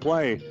 seconds to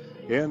play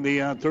in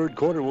the third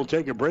quarter. We'll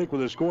take a break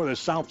with a score of the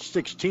South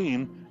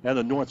 16 and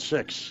the North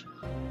 6.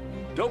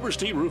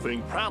 Doberstein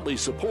Roofing proudly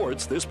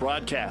supports this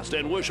broadcast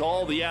and wish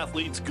all the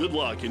athletes good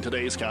luck in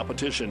today's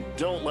competition.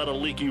 Don't let a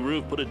leaky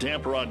roof put a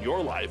damper on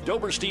your life.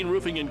 Doberstein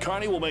Roofing in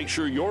Kearney will make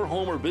sure your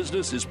home or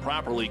business is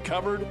properly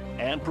covered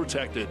and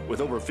protected.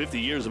 With over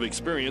 50 years of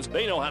experience,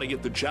 they know how to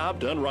get the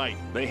job done right.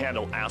 They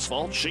handle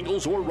asphalt,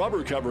 shingles, or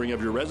rubber covering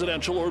of your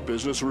residential or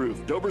business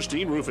roof.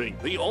 Doberstein Roofing,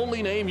 the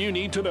only name you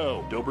need to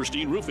know.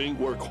 Doberstein Roofing,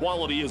 where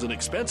quality isn't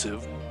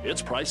expensive,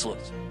 it's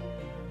priceless.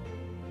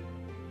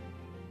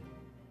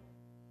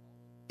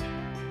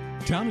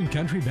 Town &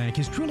 Country Bank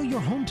is truly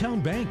your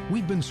hometown bank.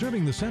 We've been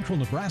serving the central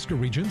Nebraska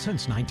region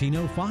since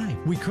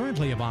 1905. We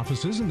currently have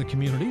offices in the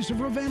communities of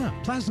Ravenna,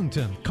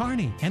 Pleasanton,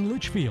 Kearney, and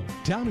Litchfield.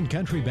 Town &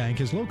 Country Bank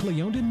is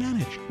locally owned and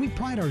managed. We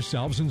pride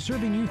ourselves in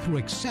serving you through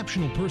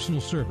exceptional personal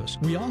service.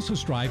 We also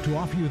strive to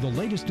offer you the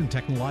latest in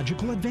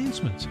technological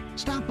advancements.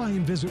 Stop by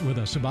and visit with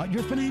us about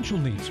your financial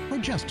needs or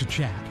just to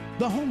chat.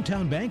 The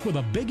hometown bank with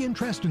a big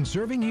interest in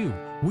serving you.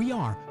 We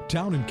are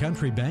Town &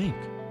 Country Bank.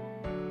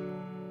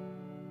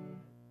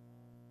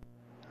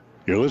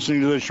 You're listening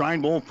to the Shrine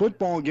Bowl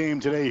football game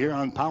today here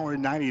on Power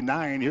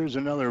 99. Here's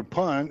another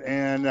punt,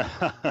 and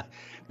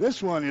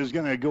this one is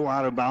going to go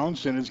out of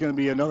bounds, and it's going to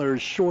be another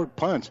short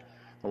punt.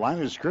 The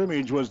line of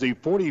scrimmage was the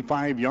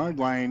 45-yard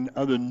line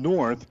of the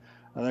North.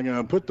 And they're going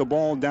to put the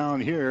ball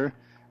down here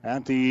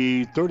at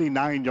the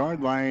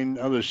 39-yard line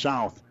of the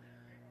South.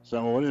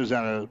 So what is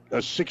that, a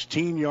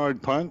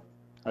 16-yard punt?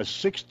 A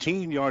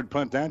 16-yard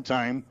punt that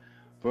time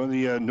for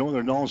the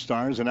Northern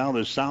All-Stars, and now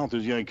the South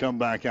is going to come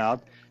back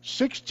out.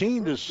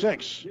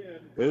 16-6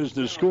 is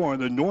the score.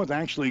 The North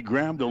actually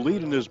grabbed the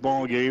lead in this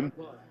ball game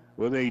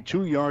with a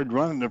 2-yard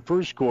run in the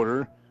first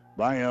quarter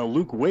by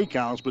Luke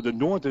Wakehouse, but the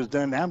North has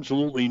done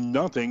absolutely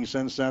nothing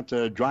since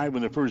that drive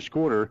in the first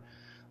quarter.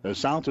 The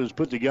South has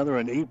put together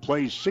an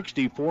 8-play,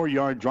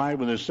 64-yard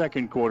drive in the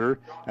second quarter,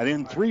 and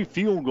then 3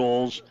 field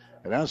goals,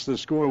 and that's the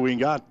score we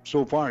got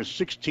so far,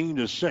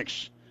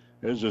 16-6.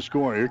 There's the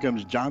score. Here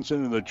comes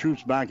Johnson and the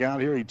troops back out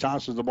here. He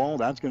tosses the ball.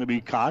 That's going to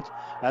be caught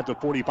at the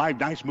 45.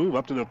 Nice move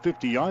up to the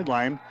 50-yard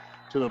line,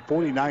 to the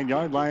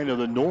 49-yard line of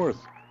the North.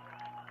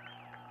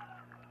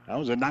 That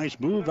was a nice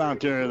move out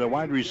there. The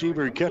wide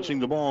receiver catching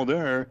the ball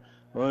there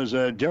was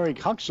Derek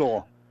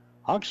Huxell.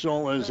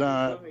 Huxell is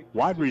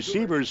wide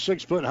receiver,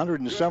 6 foot,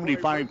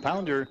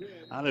 175-pounder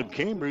out of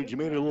Cambridge. He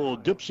made a little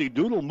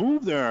dipsy-doodle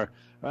move there.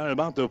 Right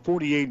about the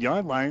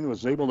 48-yard line,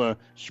 was able to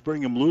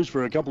spring him loose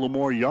for a couple of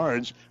more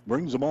yards.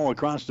 Brings the ball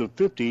across the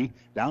 50,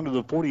 down to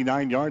the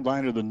 49-yard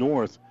line of the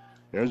North.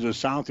 There's the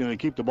South going to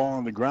keep the ball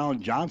on the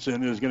ground.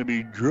 Johnson is going to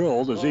be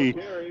drilled as he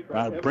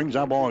brings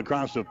that ball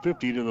across the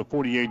 50 to the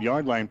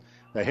 48-yard line.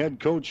 The head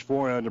coach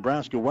for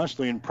Nebraska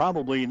Wesleyan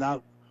probably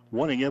not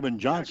wanting Evan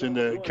Johnson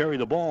to carry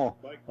the ball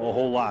a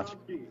whole lot.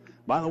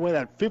 By the way,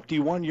 that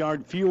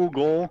 51-yard field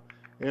goal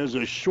is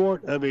a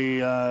short of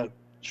a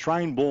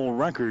Shrine Bowl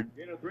record.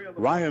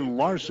 Ryan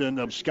Larson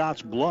of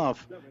Scotts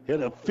Bluff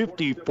hit a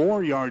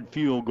 54-yard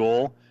field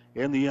goal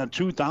in the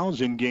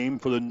 2000 game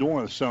for the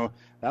North. So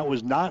that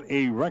was not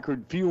a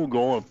record field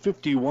goal of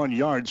 51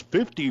 yards.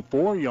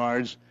 54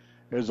 yards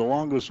is the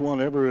longest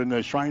one ever in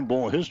the Shrine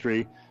Bowl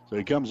history. So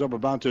he comes up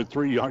about to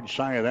 3 yards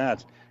shy of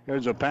that.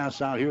 There's a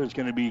pass out here. It's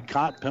going to be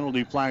caught.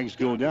 Penalty flags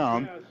go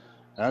down.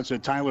 That's a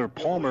Tyler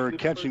Palmer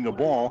catching the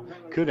ball.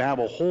 Could have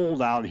a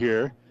hold out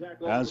here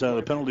as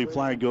the penalty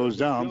flag goes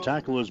down.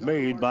 Tackle is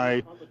made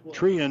by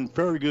Trian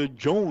Fairgood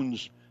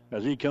Jones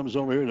as he comes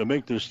over here to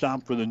make the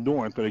stop for the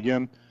North. But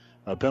again,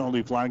 a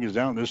penalty flag is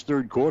down. This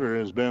third quarter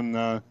has been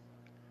kind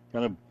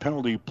of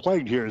penalty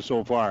plagued here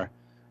so far.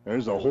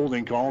 There's a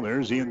holding call.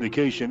 There's the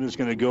indication. It's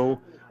going to go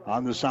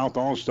on the South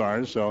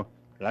All-Stars. So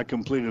that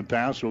completed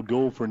pass will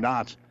go for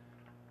naught.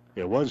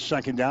 It was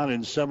second down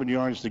and 7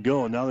 yards to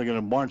go, and now they're going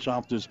to march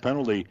off this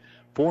penalty.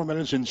 4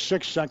 minutes and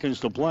 6 seconds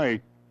to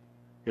play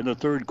in the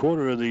third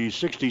quarter of the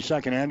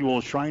 62nd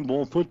annual Shrine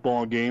Bowl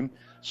football game.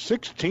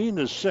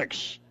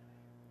 16-6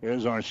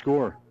 is our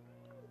score.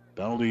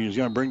 Penalty is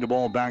going to bring the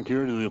ball back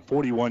here to the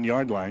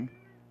 41-yard line.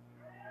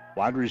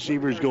 Wide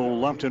receivers go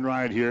left and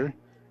right here.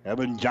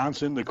 Evan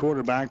Johnson, the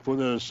quarterback for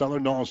the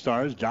Southern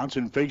All-Stars.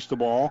 Johnson fakes the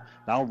ball,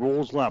 now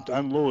rolls left,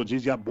 unloads.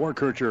 He's got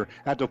Borkircher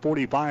at the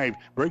 45,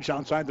 breaks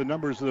outside the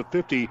numbers of the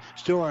 50,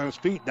 still on his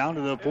feet down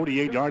to the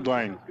 48-yard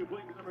line.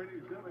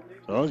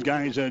 So those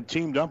guys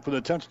teamed up for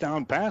the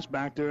touchdown pass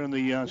back there in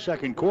the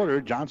second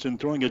quarter. Johnson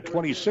throwing a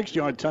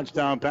 26-yard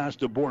touchdown pass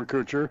to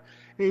Borkircher.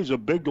 He's a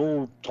big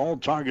old tall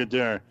target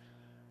there.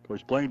 Of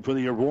course, playing for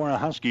the Aurora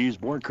Huskies.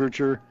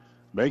 Borkircher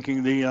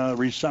making the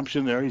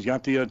reception there. He's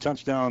got the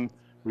touchdown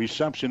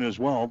reception as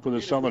well for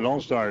the Southern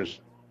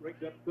All-Stars.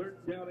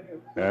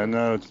 And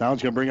now it's going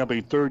to bring up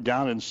a 3rd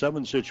down and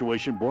 7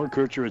 situation.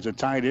 Borkircher is a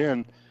tight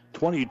end.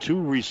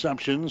 22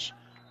 receptions,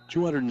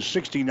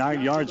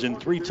 269 yards, and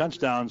 3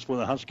 touchdowns for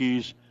the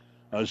Huskies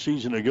a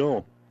season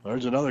ago.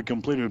 There's another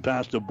completed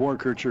pass to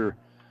Borkircher.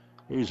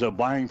 He's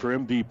vying for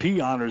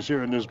MVP honors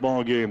here in this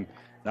ball game.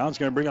 Now it's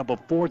going to bring up a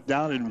 4th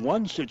down and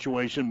 1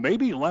 situation,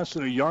 maybe less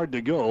than a yard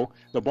to go.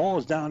 The ball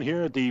is down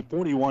here at the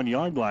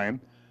 41-yard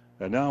line.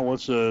 And now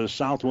what's the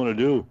South want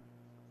to do?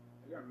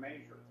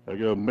 They're going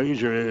to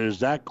measure. Is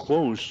that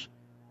close?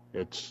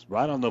 It's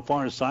right on the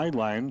far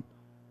sideline.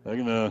 They're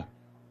going to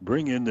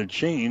bring in the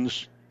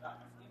chains.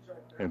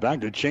 In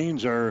fact, the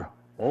chains are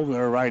over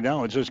there right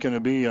now. It's just going to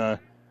be an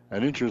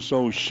inch or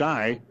so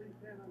shy.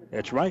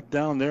 It's right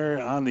down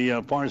there on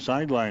the far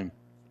sideline.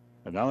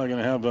 And now they're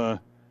going to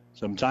have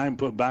some time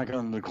put back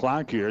on the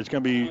clock here. It's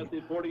going to be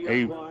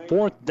a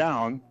 4th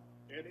down.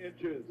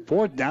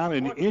 4th down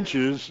in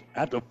inches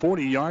at the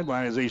 40-yard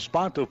line as they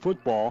spot the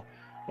football.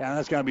 Yeah,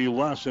 that's got to be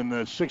less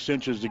than 6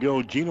 inches to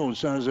go. Gino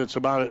says it's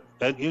about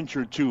an inch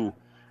or 2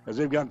 as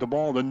they've got the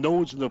ball, the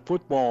nose of the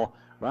football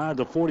right at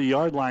the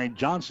 40-yard line.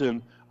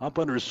 Johnson up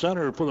under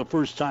center for the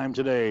first time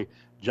today.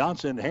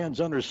 Johnson hands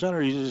under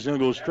center. He's just going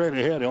to go straight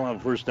ahead. He'll have a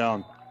first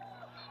down.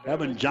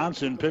 Evan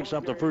Johnson picks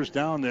up the first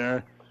down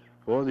there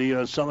for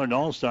the Southern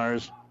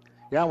All-Stars.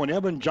 Yeah, when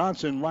Evan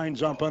Johnson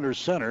lines up under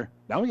center,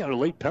 now we got a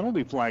late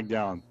penalty flag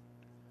down.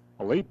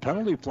 A late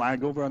penalty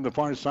flag over on the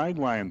far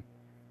sideline.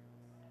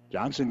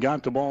 Johnson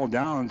got the ball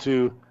down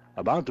to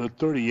about the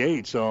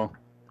 38, so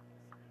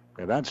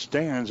if that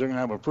stands, they're going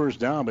to have a first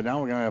down, but now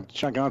we're going to have to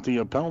check out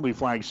the penalty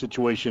flag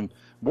situation.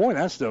 Boy,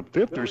 that's the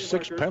 5th or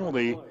 6th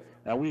penalty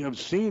that we have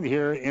seen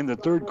here in the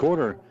third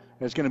quarter.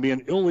 It's going to be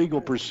an illegal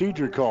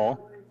procedure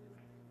call.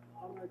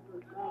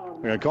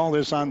 We're going to call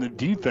this on the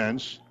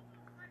defense.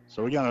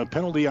 So we got a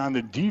penalty on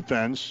the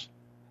defense.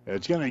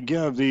 It's going to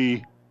give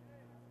the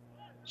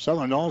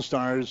Southern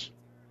All-Stars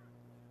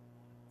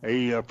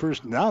a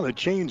first. Now the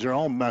chains are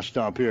all messed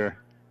up here.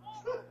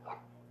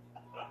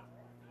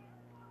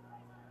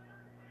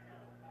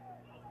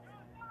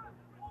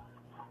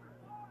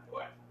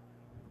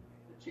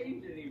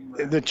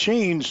 The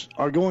chains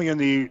are going in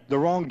the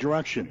wrong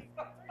direction.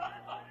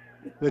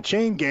 The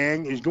chain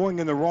gang is going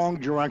in the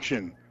wrong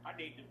direction.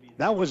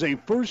 That was a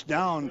first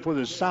down for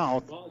the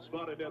South.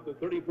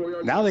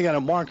 Now they got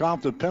to mark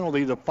off the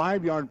penalty, the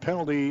 5-yard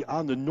penalty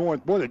on the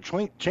North. Boy, the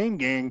chain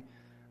gang,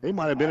 they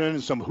might have been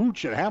in some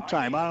hooch at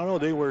halftime. I don't know.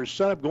 They were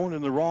set up going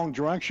in the wrong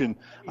direction.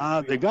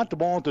 They got the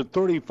ball at the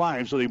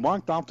 35, so they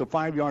marked off the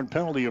 5-yard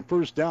penalty, a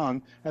first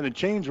down, and the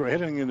chains were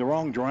heading in the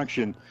wrong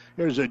direction.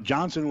 Here's a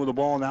Johnson with the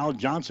ball now.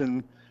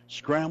 Johnson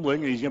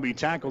scrambling, and he's going to be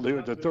tackled here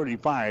at the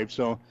 35,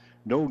 so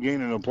no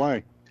gain in the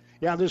play.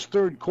 Yeah, this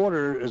third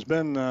quarter has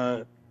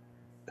been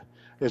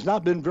it's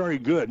not been very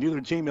good. Neither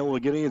team able to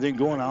get anything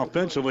going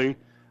offensively.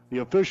 The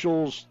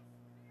officials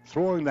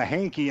throwing the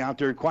hanky out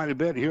there quite a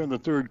bit here in the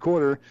third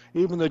quarter.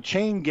 Even the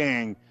chain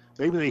gang,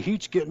 maybe the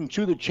heat's getting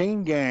to the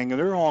chain gang, and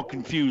they're all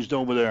confused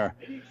over there.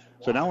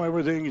 So now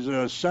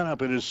everything's set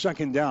up. It is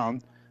second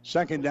down.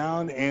 Second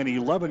down and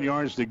 11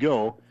 yards to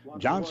go.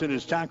 Johnson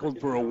is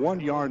tackled for a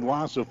 1-yard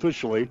loss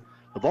officially.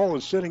 The ball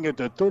is sitting at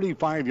the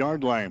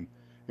 35-yard line.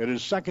 It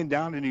is second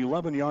down and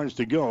 11 yards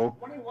to go.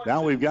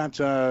 Now we've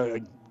got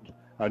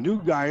a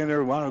new guy in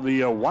there, one of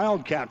the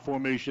Wildcat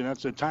formation.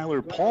 That's a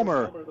Tyler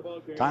Palmer.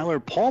 Tyler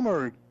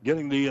Palmer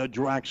getting the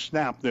direct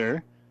snap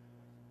there.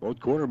 Both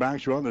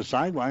quarterbacks are on the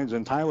sidelines,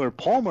 and Tyler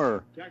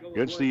Palmer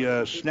gets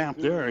the snap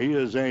there. He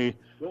is a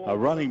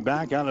running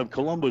back out of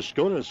Columbus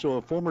SCOTUS, so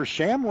a former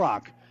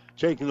Shamrock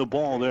taking the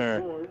ball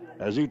there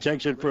as he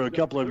takes it for a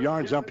couple of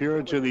yards up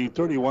here to the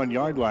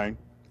 31-yard line.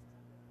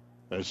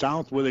 The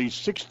South with a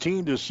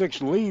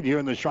 16-6 lead here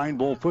in the Shrine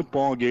Bowl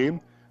football game.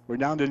 We're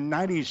down to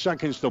 90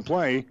 seconds to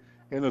play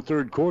in the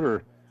third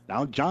quarter.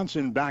 Now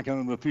Johnson back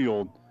on the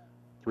field.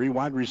 3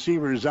 wide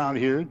receivers out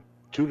here.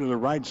 2 to the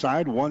right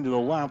side, 1 to the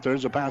left.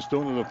 There's a pass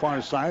thrown to the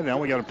far side. Now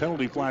we got a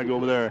penalty flag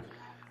over there.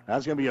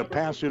 That's going to be a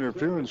pass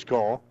interference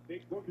call.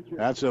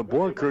 That's a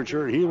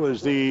Borkircher. He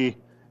was the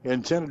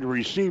intended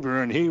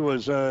receiver, and he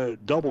was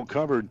double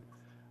covered.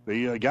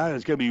 The guy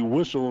that's going to be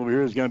whistled over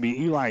here is going to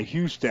be Eli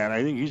Houston.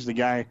 I think he's the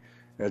guy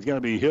that's going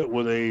to be hit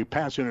with a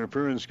pass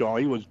interference call.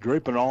 He was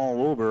draping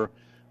all over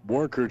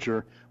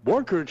Borkircher.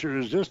 Borkircher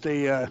is just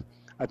a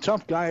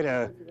tough guy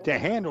to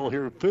handle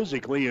here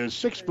physically. He is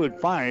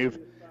 6'5".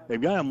 They've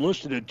got him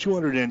listed at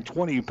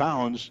 220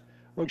 pounds.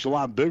 Looks a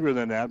lot bigger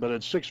than that, but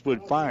at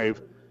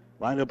 6'5",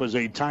 lined up as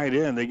a tight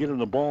end. They get him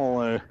the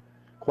ball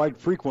quite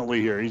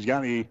frequently here. He's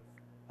got a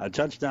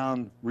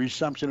touchdown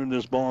reception in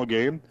this ball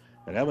game.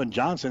 And Evan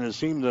Johnson has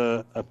seemed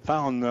to have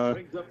found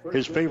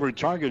his favorite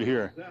target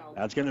here.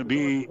 That's going to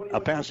be a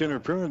pass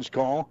interference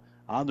call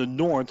on the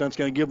North. That's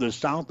going to give the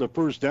South the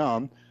first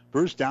down.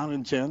 First down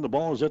and 10. The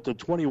ball is at the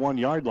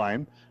 21-yard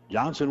line.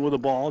 Johnson with the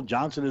ball.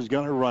 Johnson is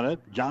going to run it.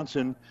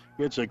 Johnson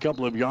gets a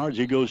couple of yards.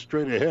 He goes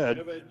straight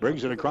ahead,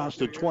 brings it across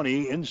the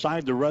 20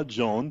 inside the red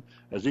zone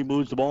as he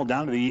moves the ball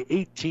down to the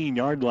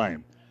 18-yard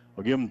line.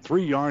 We'll give him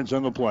 3 yards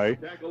on the play.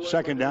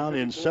 Second down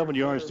and 7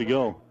 yards to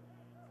go.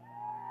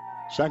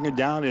 Second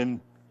down and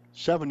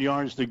 7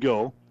 yards to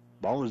go.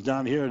 Ball is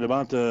down here at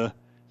about the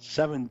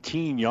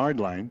 17-yard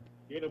line.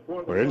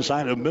 We're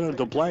inside a minute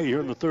to play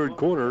here in the third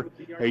quarter.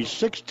 A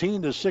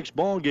 16-6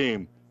 ball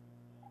game.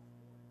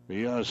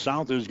 The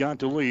South has got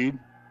the lead.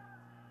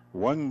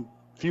 1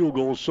 field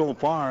goal so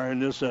far in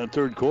this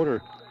third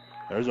quarter.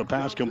 There's a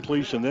pass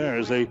completion there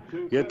as they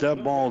get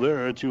that ball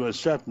there to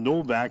Seth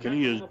Novak, and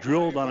he is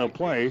drilled on a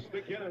play.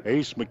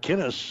 Ace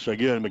McInnes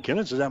again.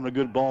 McInnes is having a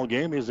good ball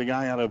game. He's the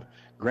guy out of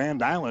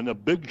Grand Island. A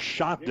big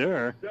shot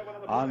there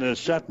on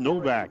Seth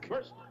Novak.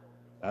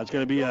 That's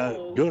going to be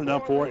good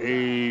enough for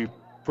a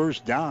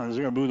first down as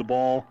they're going to move the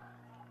ball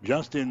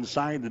just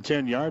inside the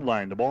 10-yard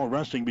line. The ball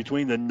resting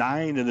between the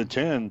 9 and the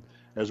 10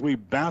 as we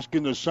bask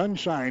in the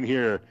sunshine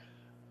here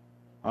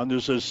on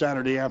this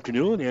Saturday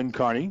afternoon in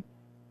Kearney.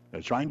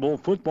 The Shrine Bowl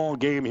football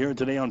game here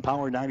today on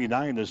Power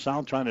 99. The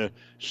South trying to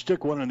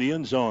stick one in the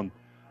end zone.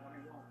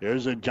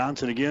 There's a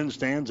Johnson again,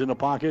 stands in the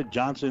pocket.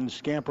 Johnson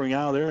scampering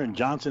out of there, and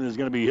Johnson is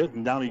going to be hit,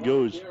 and down he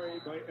goes.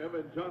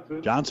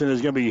 Johnson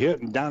is going to be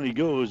hit, and down he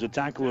goes. The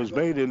tackle is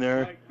made in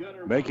there.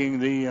 Making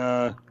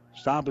the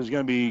stop is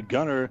going to be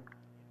Gunnar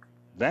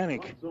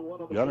Vanek.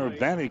 Gunnar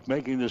Vanek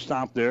making the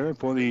stop there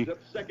for the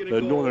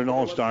Northern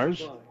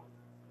All-Stars.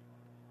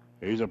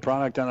 He's a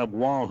product out of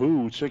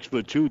Wahoo,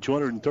 6'2",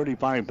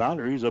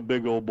 235-pounder. He's a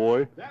big old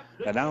boy.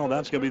 And now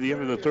that's going to be the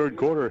end of the third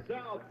quarter.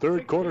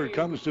 Third quarter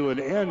comes to an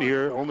end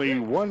here. Only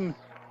 1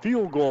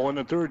 field goal in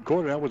the third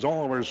quarter. That was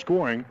all of our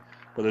scoring.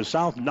 But the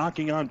South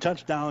knocking on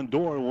touchdown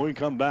door when we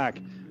come back.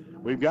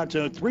 We've got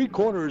 3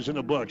 quarters in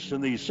the books in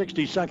the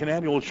 62nd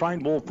annual Shrine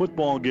Bowl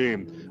football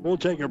game. We'll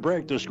take a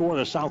break to score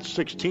the South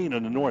 16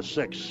 and the North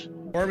 6.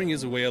 Farming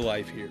is a way of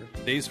life here.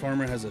 Dave's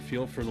Farmer has a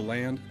feel for the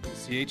land.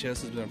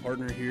 CHS has been a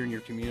partner here in your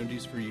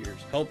communities for years,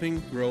 helping,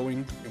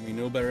 growing, and we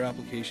know better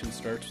application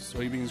starts with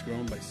soybeans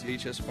grown by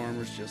CHS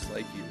farmers just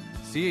like you.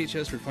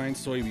 CHS refined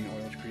soybean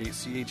oil to create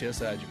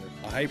CHS adjuvant,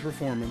 a high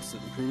performance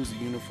that improves the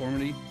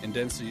uniformity and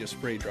density of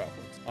spray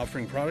droplets,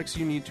 offering products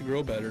you need to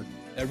grow better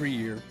every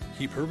year.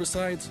 Keep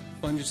herbicides,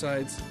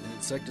 fungicides, and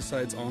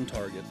insecticides on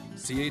target.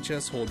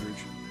 CHS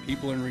Holdridge,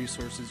 people and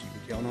resources you can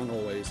count on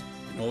always.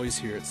 And always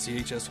here at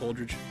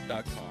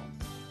chsholdridge.com.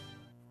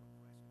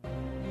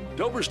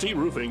 Doberstein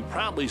Roofing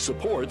proudly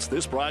supports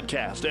this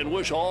broadcast and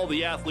wish all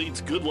the athletes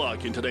good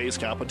luck in today's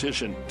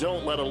competition.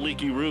 Don't let a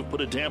leaky roof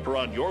put a damper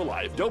on your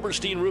life.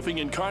 Doberstein Roofing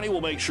in Kearney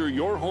will make sure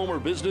your home or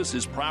business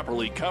is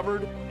properly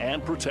covered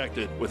and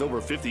protected. With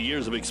over 50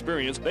 years of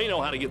experience, they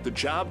know how to get the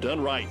job done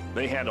right.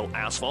 They handle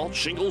asphalt,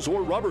 shingles,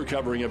 or rubber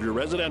covering of your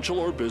residential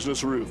or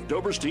business roof.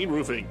 Doberstein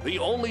Roofing, the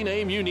only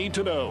name you need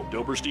to know.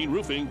 Doberstein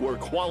Roofing, where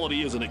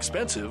quality isn't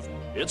expensive,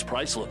 it's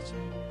priceless.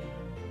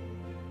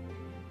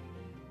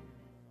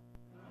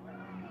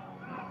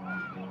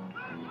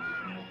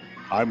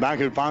 I'm back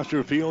at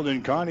Foster Field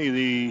in Kearney,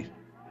 the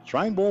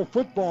Shrine Bowl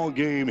football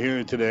game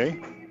here today.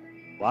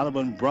 A lot of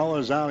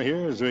umbrellas out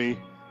here as we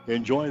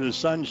enjoy the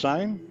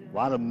sunshine. A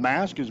lot of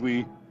masks as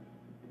we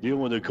deal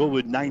with the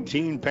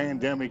COVID-19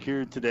 pandemic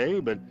here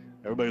today, but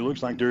everybody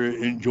looks like they're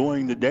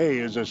enjoying the day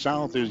as the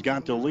South has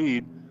got the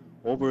lead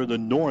over the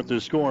North. The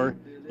score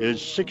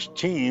is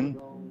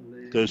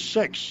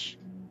 16-6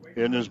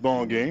 in this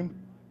ball game.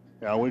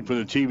 I'll wait for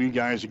the TV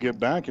guys to get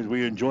back as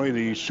we enjoy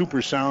the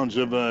super sounds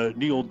of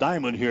Neil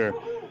Diamond here.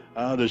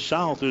 The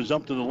South is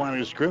up to the line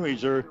of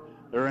scrimmage.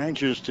 They're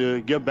anxious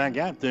to get back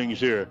at things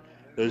here.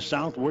 The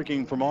South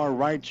working from our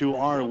right to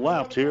our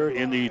left here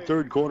in the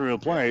third quarter of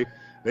play.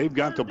 They've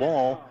got the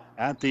ball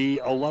at the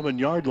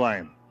 11-yard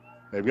line.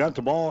 They've got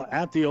the ball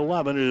at the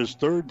 11. It is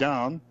third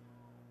down.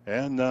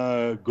 And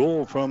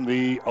goal from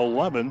the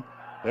 11.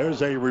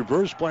 There's a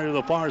reverse play to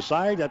the far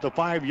side at the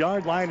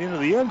 5-yard line into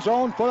the end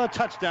zone for the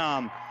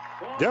touchdown.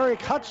 Derek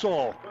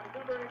Huxell.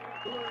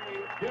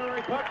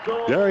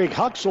 Derek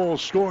Huxell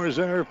scores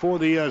there for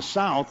the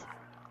South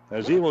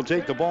as he will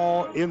take the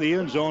ball in the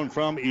end zone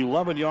from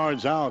 11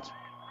 yards out.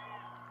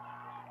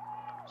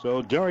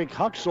 So Derek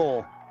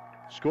Huxell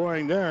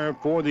scoring there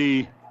for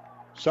the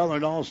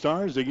Southern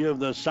All-Stars to give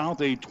the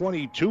South a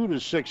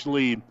 22-6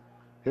 lead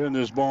here in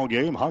this ball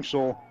game.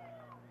 Huxell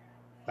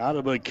out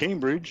of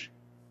Cambridge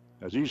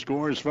as he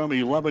scores from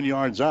 11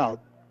 yards out.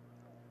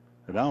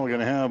 And now we're going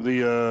to have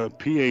the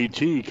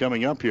PAT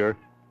coming up here.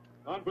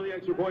 On for the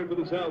extra point for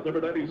the South, number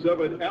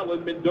 97,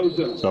 Alan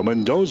Mendoza. So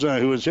Mendoza,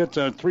 who has hit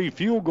 3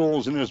 field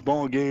goals in this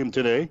ball game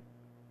today,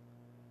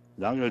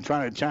 now going to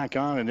try to tack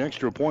on an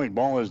extra point.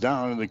 Ball is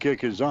down and the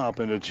kick is up,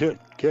 and the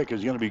kick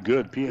is going to be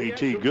good.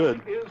 PAT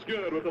good.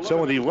 So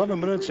with 11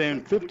 minutes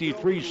and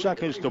 53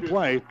 seconds to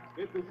play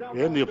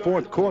in the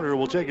fourth quarter,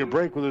 we'll take a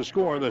break with a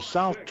score. The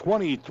South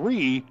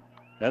 23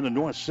 and the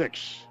North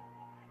 6.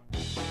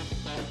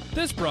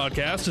 This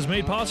broadcast is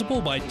made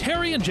possible by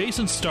Terry and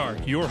Jason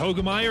Stark, your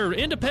Hogemeyer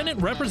independent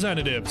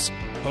representatives.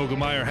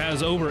 Hogemeyer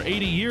has over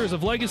 80 years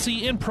of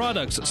legacy in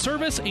products,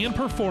 service, and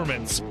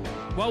performance.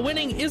 While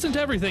winning isn't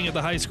everything at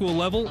the high school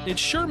level, it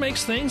sure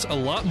makes things a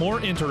lot more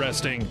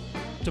interesting.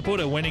 To put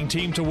a winning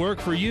team to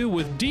work for you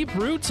with deep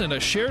roots and a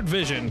shared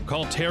vision,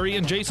 call Terry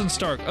and Jason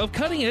Stark of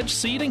Cutting Edge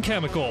Seed and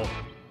Chemical.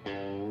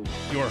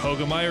 Your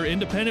Hogemeyer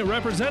independent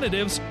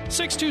representatives,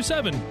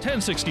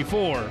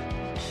 627-1064.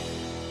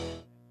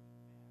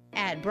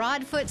 At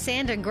Broadfoot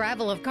Sand and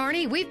Gravel of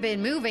Kearney, we've been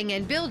moving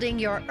and building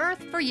your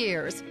earth for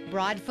years.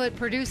 Broadfoot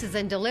produces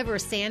and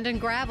delivers sand and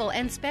gravel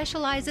and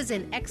specializes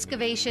in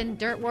excavation,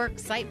 dirt work,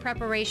 site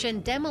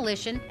preparation,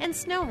 demolition, and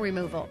snow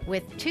removal,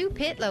 with 2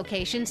 pit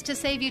locations to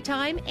save you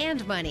time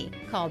and money.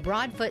 Call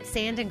Broadfoot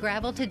Sand and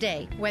Gravel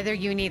today, whether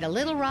you need a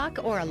little rock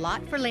or a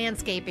lot for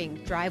landscaping,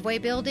 driveway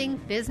building,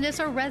 business,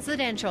 or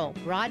residential.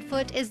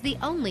 Broadfoot is the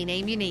only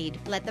name you need.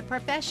 Let the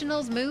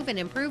professionals move and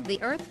improve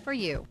the earth for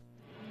you.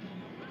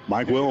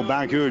 Mike Will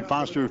back here at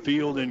Foster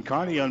Field in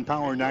Kearney on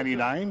Power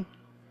 99.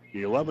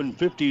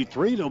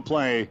 11:53 to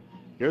play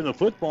here in the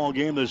football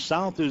game. The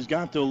South has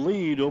got the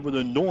lead over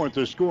the North.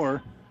 The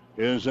score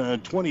is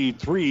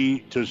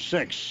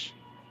 23-6.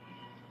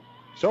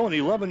 So an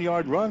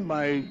 11-yard run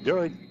by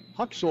Derek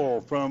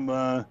Huxell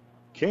from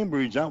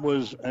Cambridge. That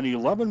was an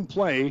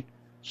 11-play,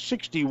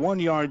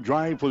 61-yard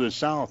drive for the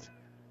South.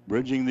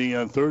 Bridging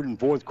the third and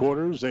fourth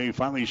quarters. They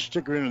finally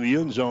stick her into the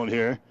end zone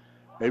here.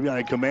 They've got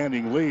a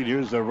commanding lead.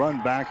 Here's the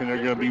run back, and they're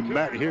going to be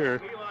met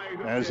here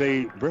as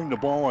they bring the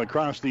ball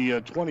across the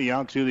 20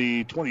 out to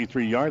the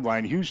 23-yard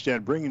line.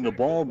 Husted bringing the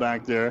ball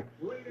back there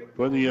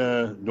for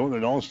the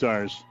Northern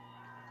All-Stars.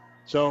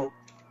 So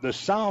the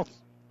South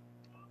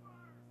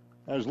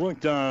has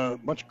looked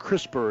much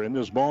crisper in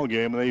this ball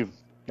game. They've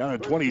got a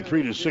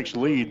 23-6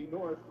 lead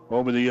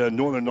over the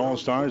Northern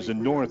All-Stars. The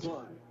North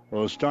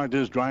will start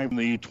this drive from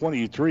the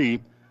 23.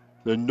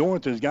 The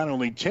North has got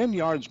only 10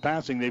 yards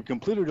passing. They've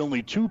completed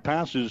only 2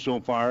 passes so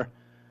far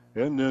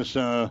in this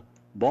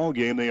ball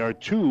game. They are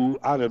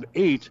 2 out of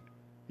 8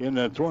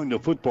 in throwing the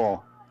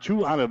football.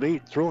 2 out of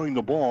 8 throwing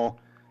the ball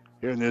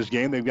here in this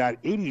game. They've got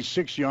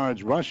 86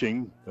 yards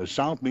rushing. The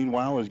South,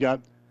 meanwhile, has got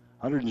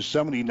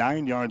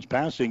 179 yards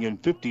passing and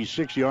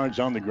 56 yards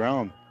on the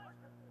ground.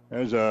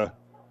 There's a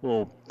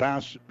little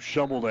pass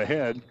shoveled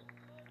ahead.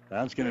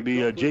 That's going to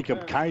be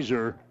Jacob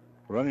Kaiser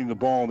running the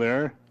ball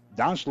there.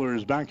 Dossler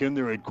is back in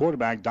there at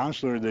quarterback.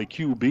 Dossler, the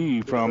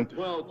QB from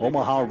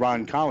Omaha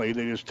Roncalli.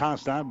 They just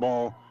tossed that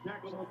ball.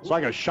 It's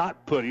like a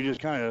shot put. He just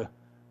kind of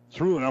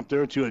threw it up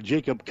there to a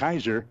Jacob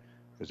Kaiser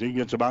as he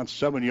gets about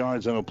 7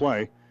 yards on a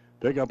play.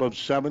 Pickup of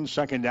 7,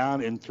 second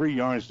down, and 3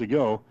 yards to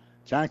go.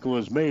 Tackle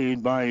is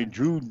made by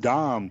Drew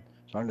Dahm.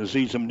 Starting to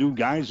see some new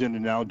guys in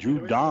it now.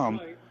 Drew Dahm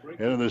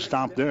into the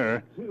stop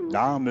there.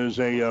 Dahm is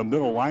a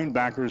middle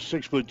linebacker,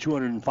 6',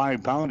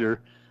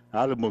 205-pounder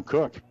out of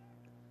McCook.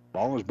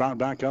 Ball is brought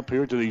back up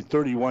here to the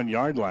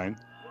 31-yard line.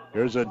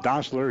 There's a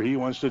Dossler. He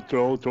wants to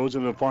throw. Throws it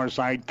to the far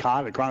side.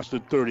 Caught across the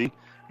 30.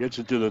 Gets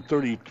it to the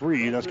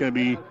 33. That's going to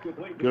be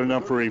good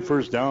enough for a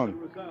first down.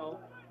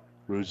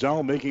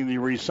 Ruzel making the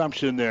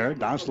reception there.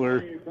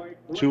 Dossler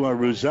to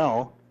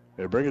Ruzel.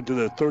 They bring it to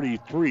the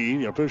 33.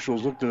 The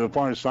officials look to the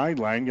far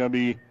sideline. Going to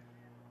be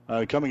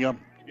coming up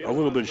a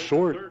little bit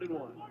short.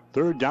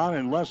 Third down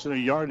and less than a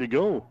yard to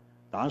go.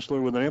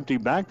 Dossler with an empty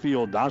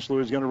backfield.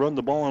 Dossler is going to run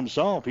the ball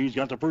himself. He's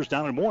got the first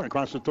down and more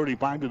across the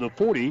 35 to the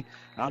 40,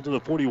 out to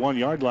the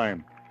 41-yard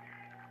line.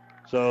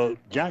 So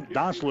Jack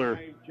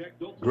Dossler,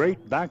 great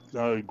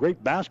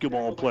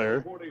basketball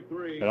player,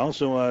 and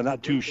also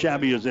not too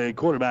shabby as a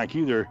quarterback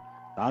either.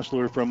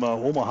 Dossler from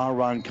Omaha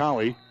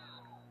Roncalli.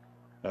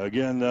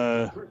 Again,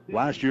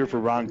 last year for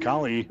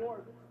Roncalli,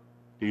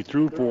 he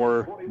threw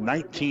for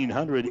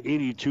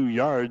 1,982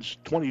 yards,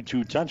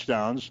 22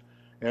 touchdowns,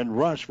 and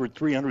rushed for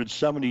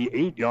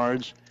 378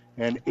 yards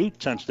and 8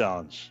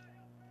 touchdowns.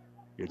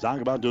 You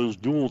talk about those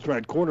dual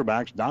threat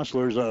quarterbacks.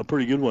 Dossler's a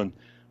pretty good one.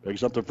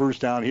 Picks up the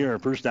first down here.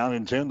 First down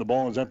and 10. The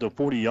ball is at the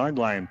 40-yard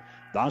line.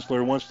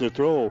 Dossler wants to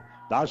throw.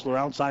 Dossler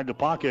outside the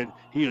pocket.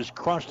 He is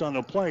crushed on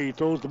the play. He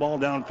throws the ball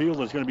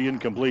downfield. It's going to be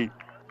incomplete.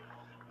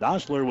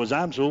 Dossler was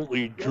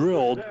absolutely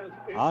drilled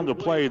on the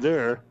play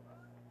there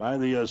by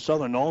the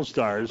Southern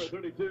All-Stars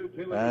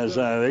as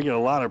they get a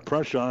lot of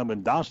pressure on him,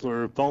 and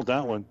Dossler felt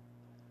that one.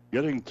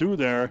 Getting through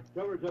there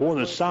for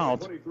the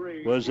South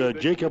was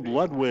Jacob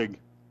Ludwig.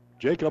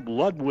 Jacob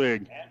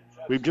Ludwig.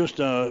 We just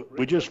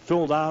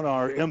filled out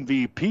our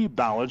MVP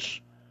ballots,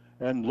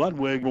 and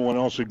Ludwig, everyone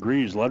else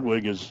agrees,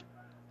 Ludwig has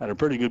had a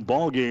pretty good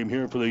ball game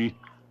here for the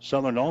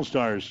Southern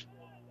All-Stars.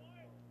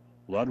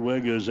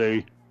 Ludwig is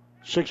a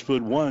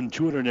 6'1",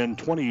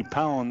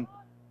 220-pound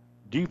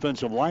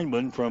defensive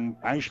lineman from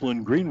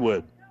Ashland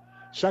Greenwood.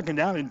 Second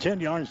down and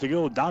 10 yards to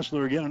go.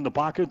 Dossler again in the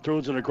pocket,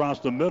 throws it across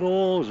the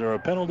middle. Is there a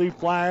penalty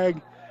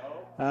flag?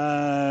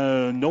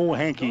 No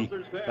hanky.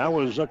 That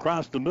was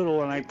across the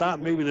middle, and I thought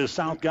maybe the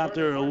South got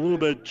there a little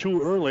bit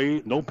too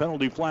early. No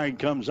penalty flag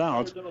comes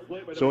out,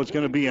 so it's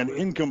going to be an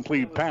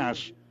incomplete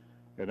pass,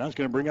 and that's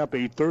going to bring up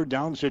a third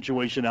down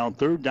situation now.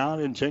 Third down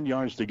and 10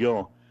 yards to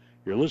go.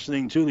 You're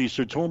listening to the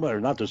Sertoma,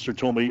 or not the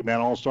Sertoma 8-man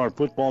All-Star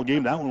football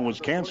game. That one was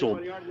canceled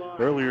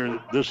earlier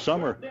this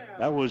summer.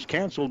 That was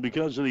canceled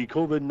because of the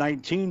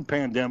COVID-19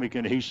 pandemic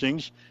in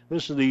Hastings.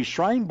 This is the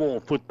Shrine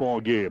Bowl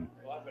football game.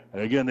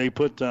 And again, they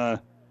put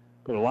a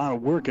lot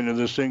of work into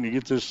this thing to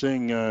get this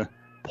thing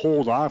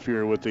pulled off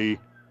here with the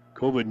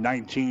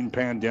COVID-19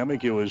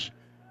 pandemic. It was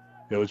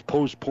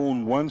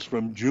postponed once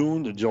from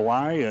June to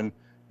July, and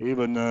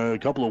even a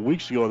couple of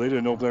weeks ago, they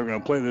didn't know if they were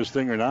going to play this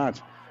thing or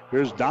not.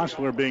 Here's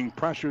Dossler being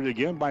pressured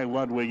again by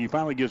Ludwig. He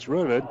finally gets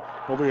rid of it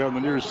over here on the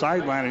near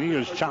sideline, and he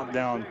is chopped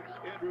down.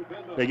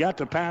 They got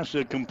the pass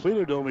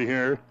completed over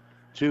here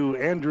to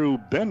Andrew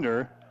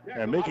Bender,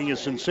 and making a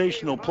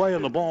sensational play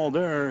on the ball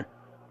there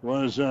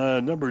was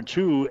number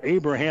 2,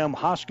 Abraham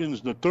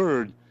Hoskins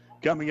III,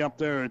 coming up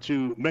there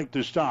to make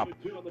the stop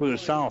for the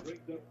South.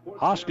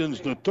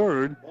 Hoskins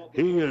III,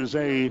 he is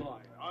a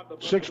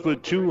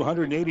 6'2",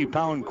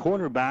 180-pound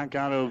cornerback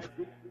out of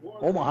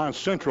Omaha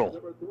Central.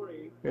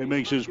 It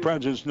makes his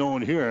presence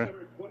known here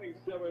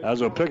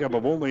as a pickup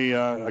of only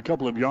a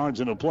couple of yards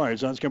in a play.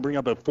 So that's going to bring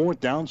up a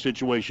fourth down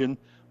situation.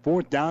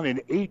 Fourth down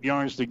and 8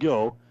 yards to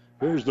go.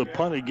 Here's the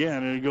punt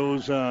again, and it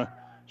goes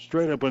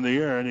straight up in the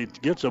air, and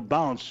it gets a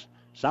bounce.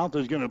 South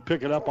is going to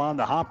pick it up on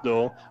the hop,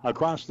 though,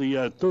 across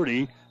the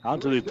 30,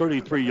 out to the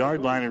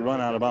 33-yard line and run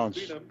out of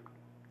bounds.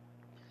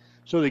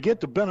 So they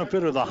get the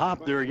benefit of the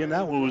hop there. Again,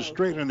 that one was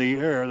straight in the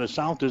air. The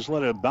South just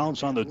let it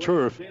bounce on the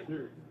turf.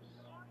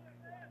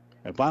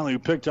 And finally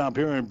picked up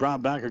here and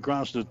brought back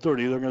across the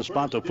 30. They're going to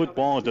spot the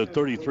football at the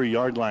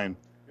 33-yard line.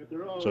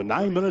 So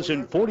 9 minutes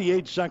and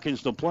 48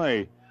 seconds to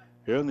play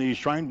here in the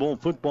Shrine Bowl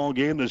football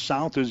game. The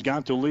South has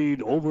got the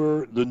lead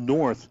over the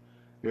North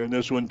here in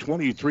this one,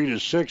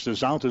 23-6. The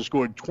South has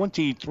scored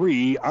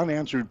 23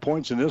 unanswered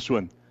points in this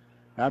one.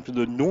 After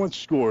the North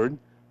scored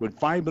with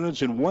 5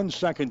 minutes and 1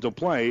 second to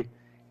play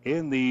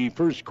in the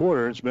first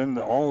quarter. It's been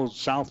all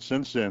South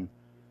since then.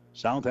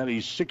 South had a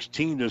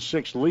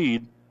 16-6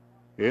 lead.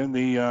 In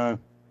the,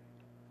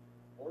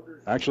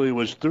 actually it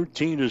was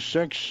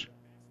 13-6,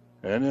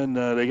 and then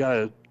they got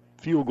a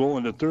field goal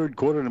in the third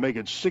quarter to make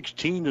it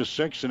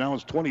 16-6, and now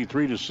it's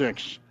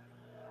 23-6.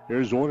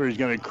 Here's Order. He's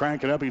going to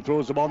crank it up. He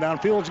throws the ball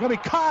downfield. It's going to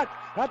be caught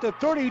at the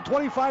 30,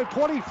 25,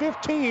 20,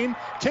 15,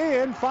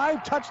 10,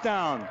 5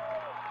 touchdown.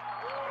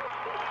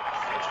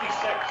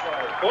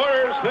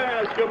 Order's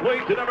pass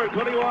complete to number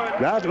 21.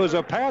 That was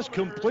a pass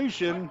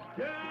completion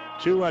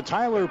to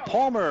Tyler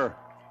Palmer.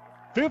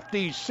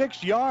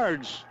 56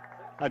 yards,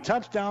 a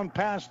touchdown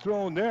pass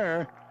thrown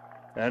there.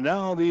 And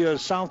now the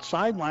South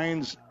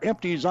sidelines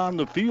empties on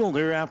the field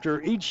here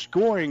after each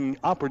scoring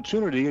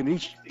opportunity. And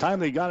each time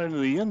they got into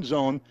the end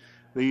zone,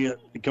 the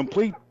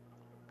complete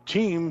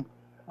team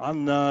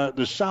on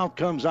the South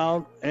comes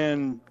out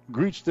and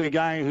greets the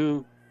guy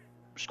who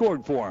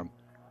scored for him.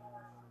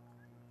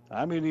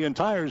 I mean, the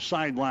entire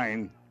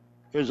sideline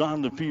is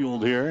on the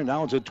field here. And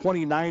now it's a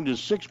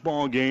 29-6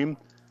 ball game.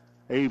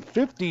 A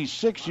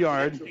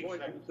 56-yard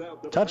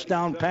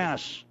touchdown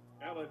pass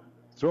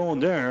thrown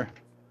there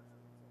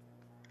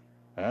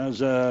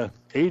as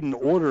Aiden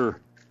Order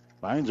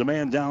finds a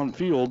man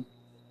downfield.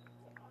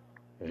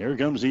 And here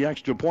comes the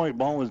extra point.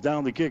 Ball is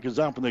down. The kick is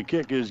up, and the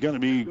kick is going to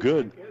be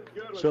good.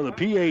 So the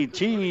PAT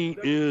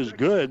is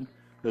good.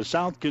 The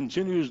South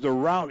continues the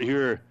route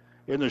here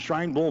in the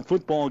Shrine Bowl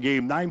football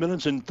game. 9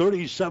 minutes and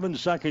 37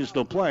 seconds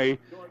to play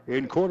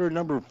in quarter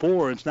number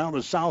 4. It's now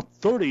the South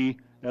 30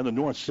 and the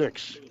North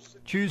 6.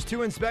 Choose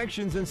 2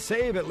 inspections and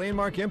save at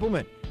Landmark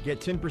Implement. Get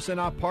 10%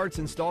 off parts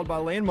installed by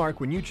Landmark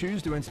when you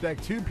choose to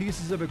inspect 2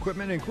 pieces of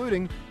equipment,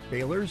 including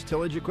balers,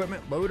 tillage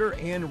equipment, loader,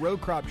 and row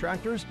crop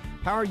tractors,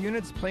 power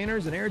units,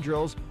 planers, and air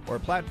drills, or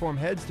platform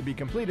heads to be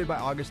completed by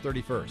August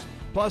 31st.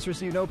 Plus,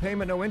 receive no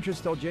payment, no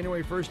interest till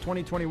January 1st,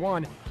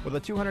 2021, with a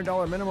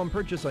 $200 minimum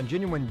purchase on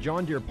genuine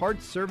John Deere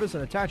parts, service,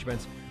 and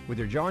attachments with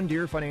your John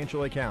Deere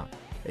financial account.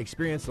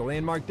 Experience the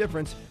Landmark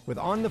difference with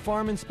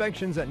on-the-farm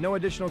inspections at no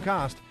additional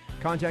cost.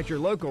 Contact your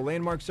local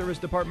Landmark Service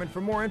Department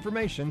for more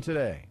information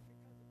today.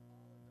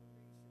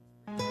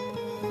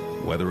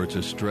 Whether it's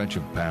a stretch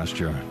of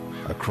pasture,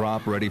 a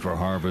crop ready for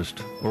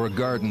harvest, or a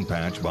garden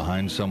patch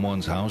behind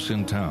someone's house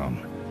in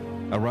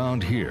town,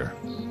 around here,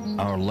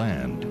 our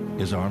land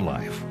is our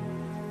life.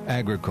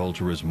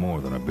 Agriculture is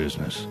more than a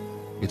business.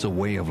 It's a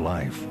way of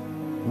life.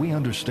 We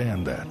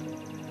understand that.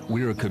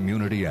 We're a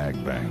community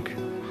ag bank.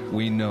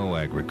 We know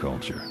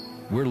agriculture.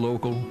 We're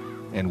local,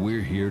 and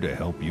we're here to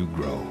help you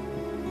grow.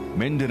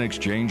 Minden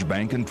Exchange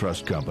Bank and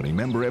Trust Company,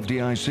 member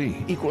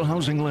FDIC, equal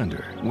housing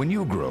lender. When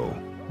you grow,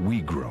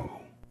 we grow.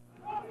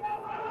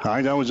 All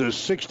right, that was a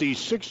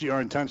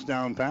 66-yard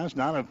touchdown pass,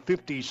 not a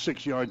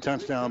 56-yard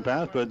touchdown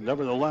pass, but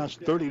nevertheless,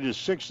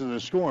 30-6 to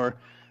the score.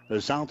 The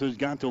South has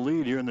got the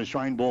lead here in the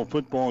Shrine Bowl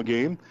football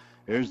game.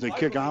 There's the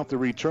kickoff, the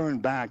return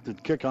back, the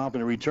kickoff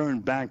and the return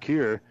back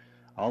here,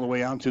 all the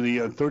way out to the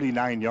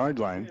 39-yard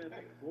line.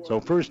 So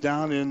first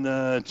down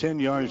and 10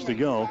 yards to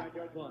go.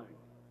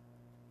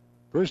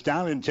 First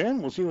down and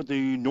 10. We'll see what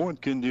the North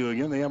can do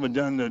again. They haven't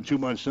done too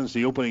much since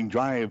the opening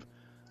drive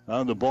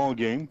of the ball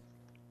game.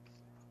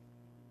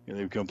 And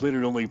they've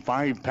completed only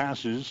 5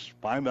 passes,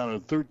 5 out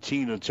of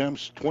 13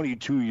 attempts,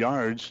 22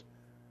 yards.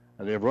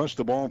 And they've rushed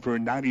the ball for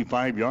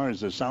 95 yards.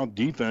 The South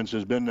defense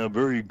has been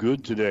very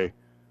good today.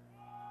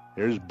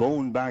 There's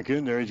Bone back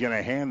in there. He's going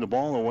to hand the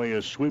ball away,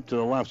 a sweep to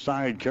the left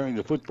side, carrying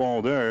the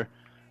football there.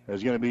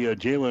 There's going to be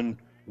Jalen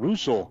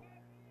Russell.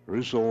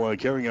 Russell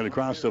carrying it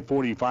across the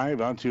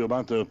 45 out to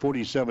about the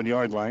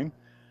 47-yard line.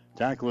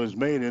 Tackle is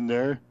made in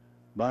there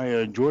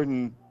by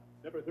Jordan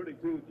Number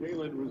 32,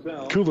 Jalen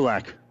Russell.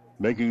 Kuvalak,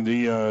 making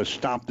the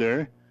stop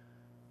there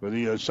for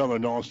the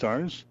Southern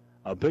All-Stars.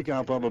 A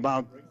pickup of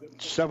about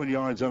 7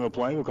 yards on the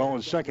play. We'll call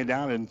it second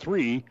down and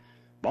 3.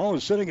 Ball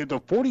is sitting at the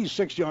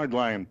 46-yard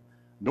line.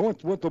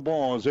 North with the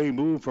ball as they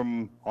move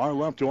from our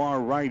left to our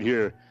right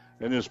here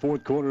in this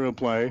fourth quarter of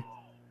play.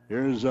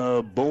 Here's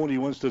Bone. He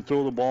wants to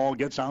throw the ball,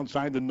 gets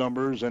outside the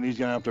numbers, and he's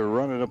going to have to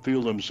run it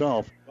upfield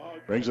himself.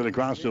 Brings it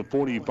across to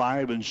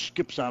 45 and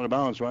skips out of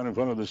bounds right in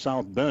front of the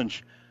South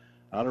bench.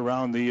 Out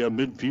around the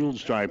midfield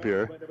stripe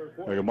here.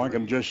 They can mark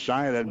him just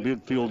shy of that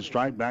midfield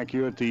stripe back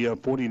here at the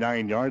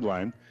 49-yard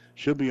line.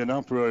 Should be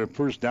enough for a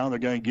first down. They're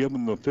going to give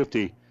him the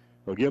 50.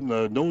 They'll give him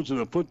the nose of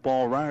the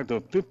football right at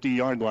the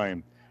 50-yard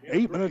line.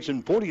 8 minutes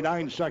and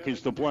 49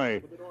 seconds to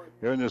play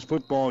here in this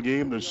football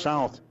game. The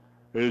South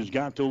has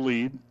got to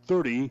lead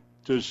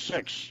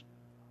 30-6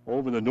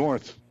 over the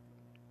North.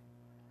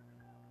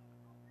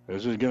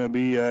 This is going to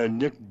be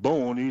Nick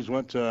Bone. He's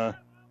went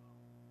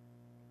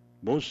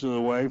most of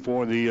the way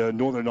for the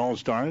Northern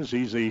All-Stars.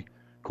 He's the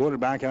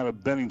quarterback out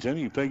of Bennington.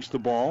 He fakes the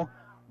ball.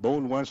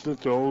 Bone wants to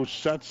throw,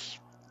 sets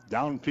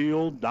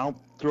downfield, down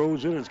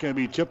throws it. It's going to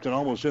be tipped and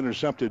almost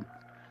intercepted.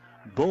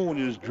 Bone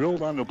is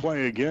drilled on the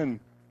play again.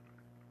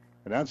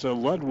 And that's a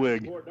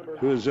Ludwig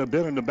who has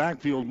been in the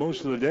backfield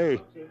most of the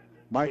day.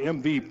 My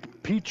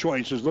MVP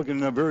choice is looking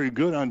very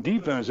good on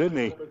defense, isn't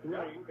he?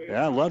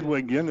 Yeah,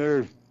 Ludwig in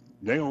there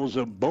nails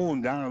a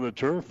Bone down on the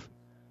turf.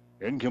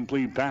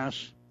 Incomplete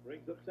pass.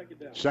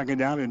 Second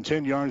down and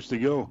 10 yards to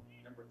go.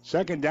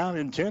 Second down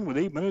and 10 with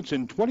 8 minutes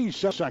and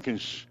 27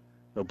 seconds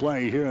to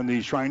play here in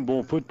the Shrine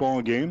Bowl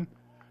football game.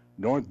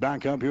 North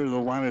back up here to the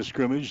line of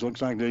scrimmage.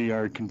 Looks like they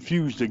are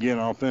confused again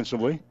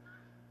offensively.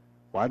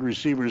 Wide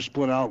receivers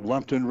split out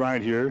left and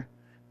right here.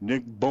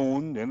 Nick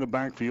Bone in the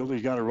backfield.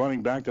 He's got a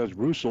running back. That's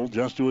Russell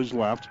just to his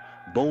left.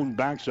 Bone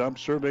backs up,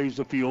 surveys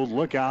the field.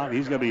 Look out.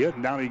 He's going to be hit,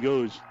 and down he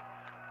goes.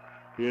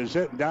 He is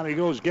hit, and down he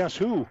goes. Guess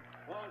who?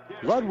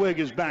 Ludwig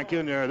is back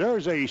in there.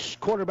 There's a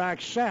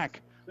quarterback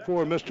sack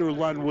for Mr.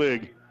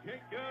 Ludwig.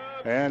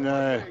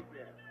 And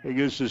he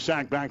gets the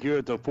sack back here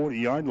at the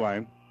 40-yard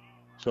line.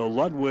 So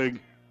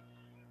Ludwig,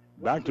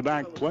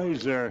 back-to-back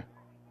plays there.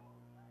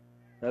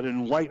 That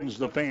enlightens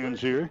the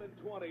fans here.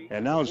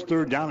 And now it's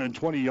third down and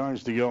 20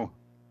 yards to go.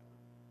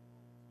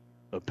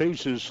 The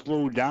pace has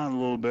slowed down a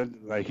little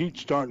bit. The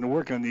heat's starting to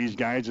work on these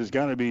guys. It's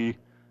got to be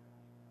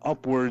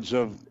upwards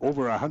of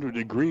over 100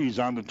 degrees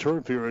on the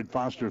turf here at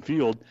Foster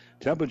Field.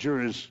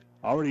 Temperature is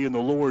already in the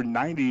lower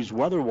 90s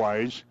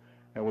weather-wise.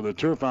 And with the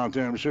turf out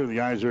there, I'm sure the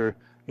guys are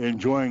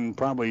enjoying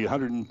probably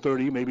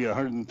 130, maybe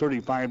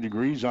 135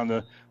 degrees on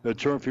the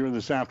turf here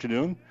this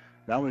afternoon.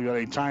 Now we've got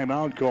a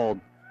timeout called.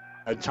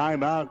 A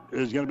timeout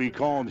is going to be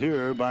called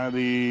here by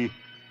the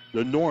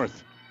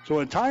North. So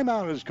a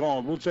timeout is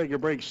called. We'll take a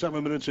break.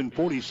 7 minutes and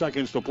 40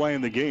 seconds to play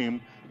in the game.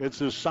 It's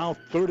the South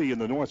 30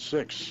 and the North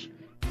 6.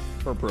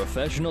 For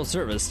professional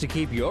service to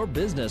keep your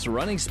business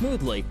running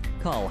smoothly,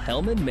 call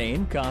Hellman,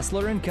 Maine,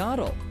 Kostler, and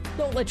Cottle.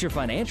 Don't let your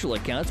financial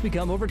accounts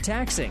become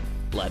overtaxing.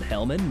 Let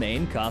Hellman,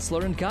 Maine,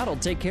 Kostler, and Cottle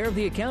take care of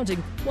the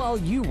accounting while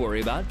you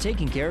worry about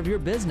taking care of your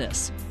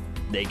business.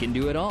 They can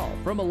do it all,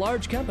 from a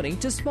large company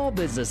to small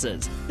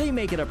businesses. They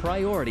make it a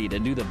priority to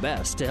do the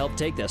best to help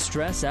take the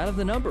stress out of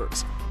the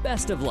numbers.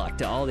 Best of luck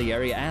to all the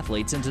area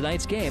athletes in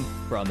tonight's game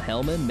from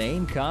Hellman,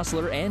 Maine,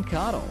 Kostler, and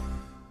Cottle.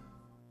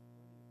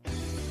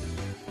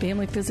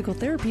 Family Physical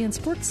Therapy and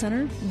Sports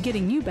Center,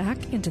 getting you back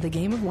into the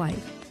game of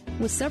life.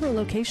 With several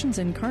locations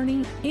in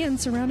Kearney and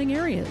surrounding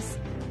areas.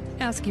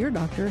 Ask your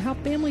doctor how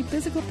Family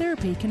Physical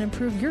Therapy can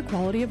improve your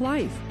quality of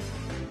life.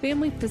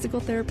 Family Physical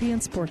Therapy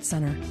and Sports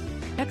Center.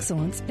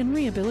 Excellence in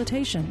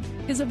Rehabilitation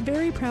is a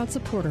very proud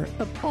supporter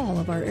of all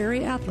of our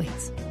area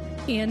athletes,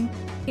 in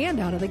and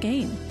out of the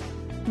game.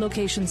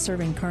 Locations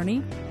serving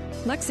Kearney,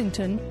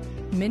 Lexington,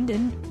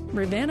 Minden,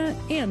 Ravenna,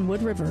 and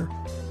Wood River.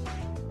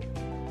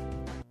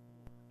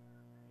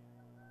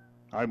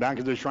 All right, back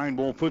at the Shrine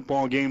Bowl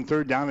football game,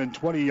 3rd down and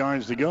 20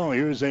 yards to go.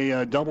 Here's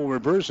a double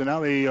reverse, and now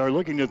they are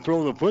looking to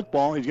throw the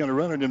football. He's going to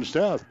run it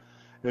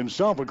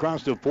himself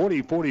across the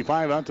 40,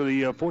 45 out to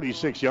the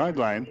 46-yard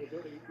line.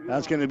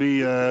 That's going to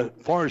be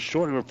far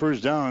short of a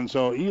first down.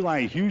 So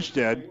Eli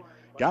Husted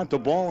got the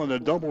ball in a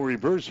double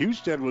reverse.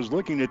 Husted was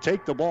looking to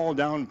take the ball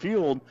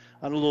downfield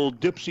on a little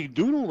dipsy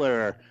doodle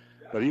there,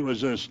 but he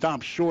was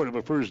stopped short of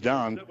a first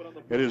down.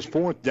 It is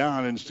 4th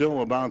down and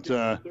still about,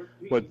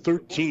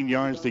 13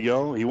 yards to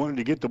go. He wanted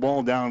to get the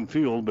ball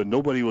downfield, but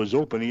nobody was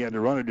open. He had to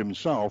run it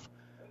himself.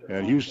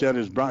 And Husted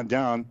is brought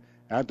down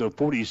at the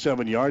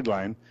 47-yard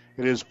line.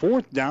 It is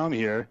 4th down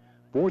here.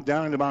 4th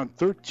down and about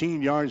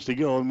 13 yards to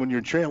go. And when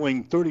you're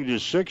trailing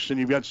 30-6 and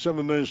you've got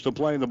 7 minutes to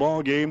play in the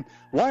ball game,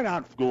 why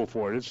not go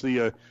for it? It's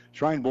the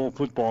Shrine Bowl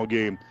football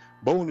game.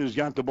 Bone has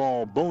got the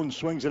ball. Bone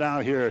swings it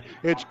out here.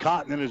 It's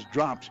caught and it's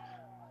dropped.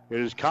 It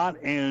is caught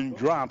and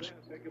dropped.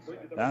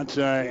 That's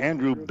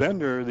Andrew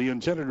Bender, the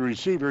intended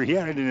receiver. He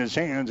had it in his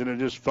hands and it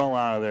just fell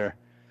out of there.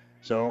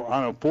 So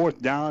on a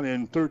 4th down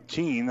and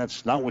 13,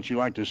 that's not what you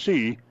like to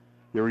see.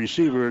 Your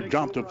receiver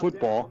dropped the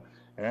football,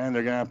 and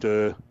they're going to have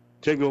to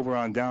take over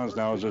on downs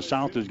now as the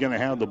South is going to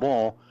have the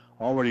ball,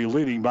 already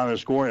leading by the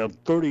score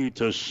of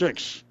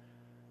 30-6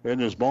 in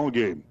this ball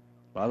game.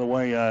 By the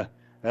way,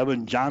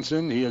 Evan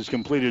Johnson, he has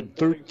completed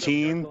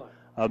 13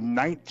 of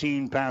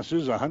 19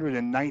 passes,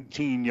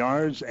 119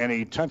 yards, and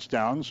a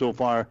touchdown so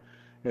far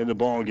in the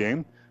ball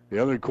game. The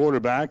other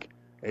quarterback,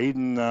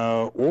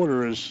 Aiden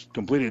Order, has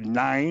completed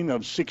 9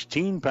 of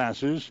 16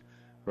 passes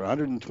for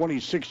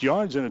 126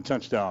 yards and a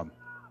touchdown.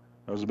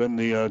 Those have been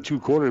the 2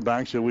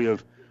 quarterbacks that we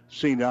have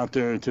seen out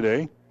there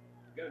today.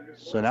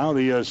 So now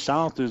the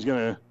South is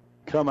going to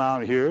come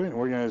out here, and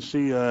we're going to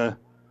see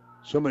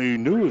somebody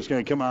new is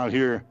going to come out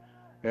here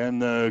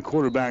and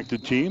quarterback the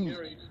team.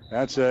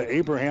 That's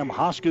Abraham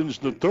Hoskins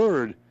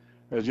III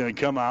is going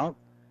to come out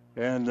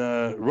and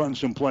run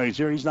some plays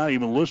here. He's not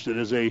even listed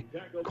as a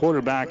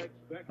quarterback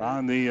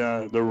on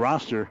the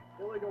roster,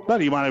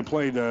 but he might have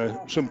played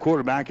some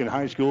quarterback in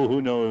high school.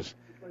 Who knows?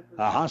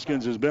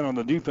 Hoskins has been on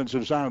the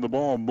defensive side of the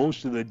ball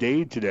most of the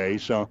day today,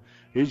 so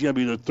he's going to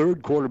be the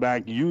 3rd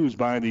quarterback used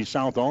by the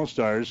South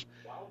All-Stars,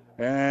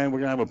 and we're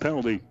going to have a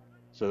penalty.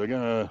 So they're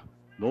going to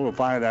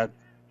notify that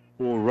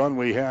little run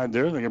we had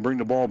there. They're going to bring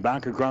the ball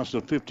back across the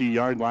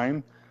 50-yard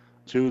line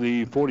to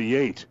the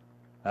 48.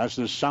 That's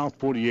the South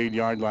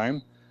 48-yard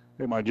line.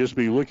 They might just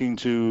be looking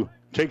to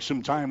take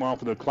some time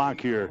off of the clock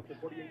here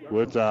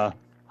with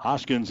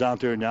Hoskins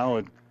out there now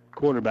at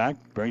quarterback.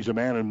 Brings a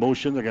man in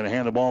motion. They're going to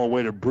hand the ball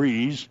away to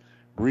Breeze.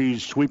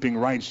 Breeze sweeping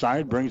right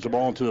side, brings the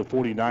ball to the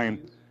 49.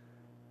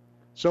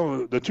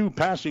 So the 2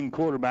 passing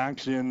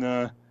quarterbacks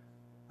in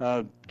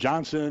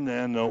Johnson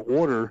and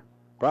Order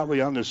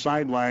probably on the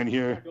sideline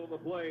here,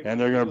 and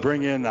they're going to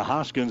bring in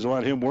Hoskins and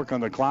let him work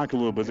on the clock a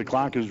little bit. The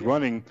clock is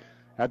running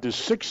at the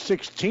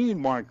 6:16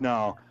 mark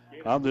now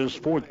of this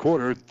 4th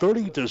quarter.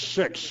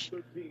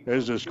 30-6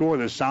 is the score.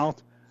 The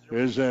South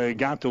has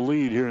got the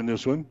lead here in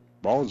this one.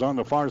 Ball is on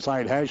the far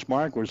side hash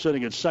mark. We're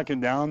sitting at 2nd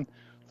down,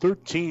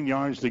 13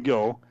 yards to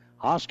go.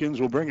 Hoskins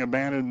will bring a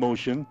man in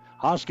motion.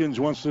 Hoskins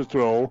wants to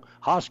throw.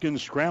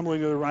 Hoskins scrambling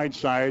to the right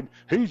side.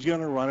 He's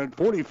going to run it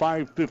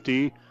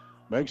 45-50.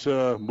 Makes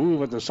a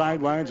move at the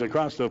sidelines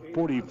across the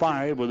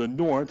 45 with a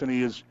north, and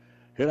he is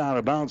hit out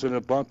of bounds at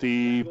about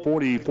the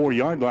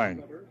 44-yard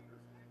line.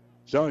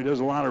 So he does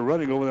a lot of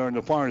running over there on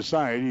the far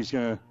side. He's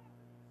going to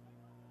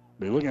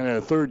be looking at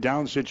a 3rd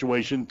down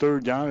situation.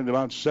 3rd down and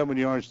about 7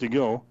 yards to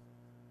go.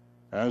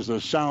 As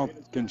the South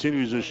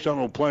continues to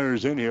shuttle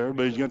players in here,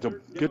 but he's going to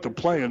get to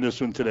play in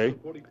this one today.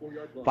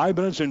 5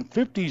 minutes and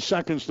 50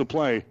 seconds to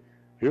play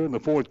here in the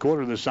 4th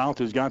quarter. The South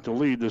has got the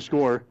lead. The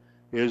score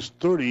is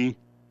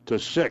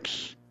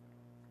 30-6.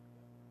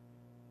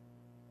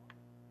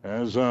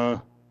 As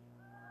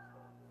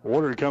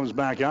Order comes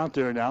back out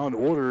there now, and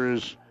Order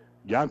has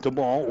got the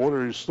ball.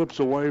 Order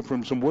slips away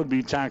from some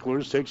would-be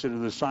tacklers, takes it to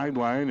the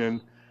sideline, and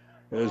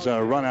is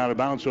run out of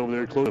bounds over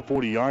there close to the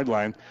 40-yard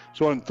line.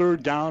 So on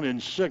 3rd down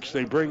and 6,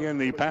 they bring in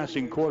the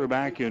passing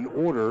quarterback in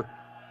Order,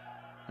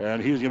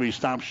 and he's going to be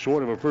stopped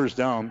short of a first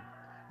down.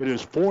 It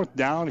is 4th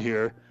down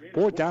here.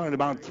 Fourth down and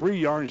about 3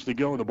 yards to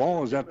go. The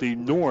ball is at the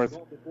north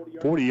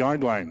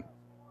 40-yard line.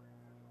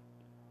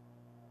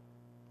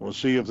 We'll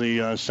see if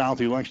the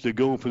South elects to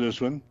go for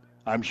this one.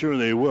 I'm sure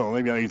they will.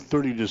 They've got a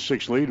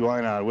 30-6 lead.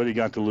 Why not? What do you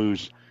got to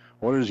lose?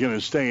 Warner's going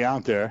to stay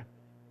out there.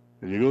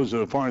 He goes to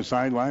the far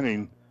sideline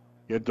and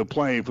get the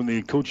play from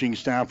the coaching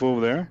staff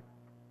over there.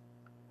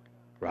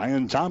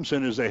 Ryan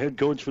Thompson is the head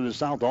coach for the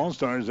South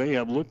All-Stars. They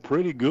have looked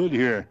pretty good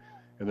here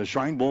in the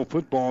Shrine Bowl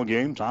football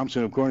game.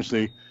 Thompson, of course,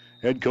 the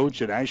head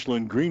coach at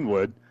Ashland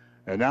Greenwood.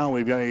 And now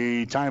we've got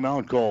a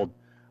timeout called.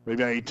 We've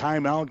got a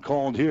timeout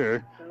called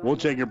here. We'll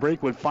take a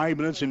break with 5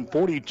 minutes and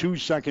 42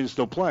 seconds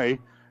to play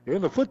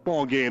in the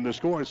football game. The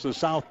score is the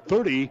South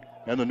 30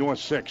 and the North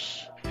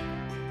 6.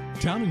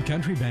 Town &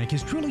 Country Bank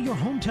is truly your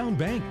hometown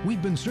bank.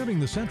 We've been serving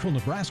the central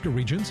Nebraska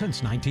region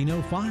since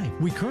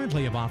 1905. We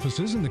currently have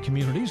offices in the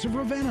communities of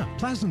Ravenna,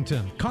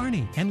 Pleasanton,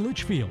 Kearney, and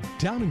Litchfield.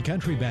 Town &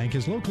 Country Bank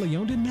is locally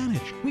owned and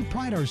managed. We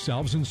pride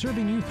ourselves in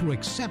serving you through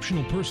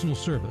exceptional personal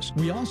service.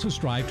 We also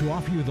strive to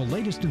offer you the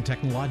latest in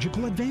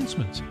technological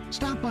advancements.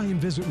 Stop by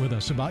and visit with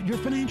us about your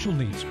financial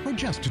needs or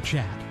just to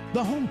chat.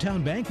 The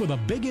hometown bank with a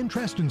big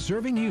interest in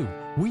serving you.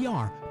 We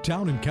are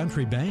Town &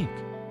 Country Bank.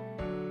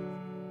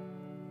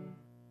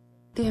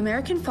 The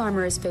American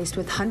farmer is faced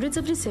with hundreds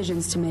of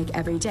decisions to make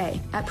every day.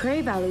 At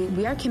Prairie Valley,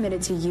 we are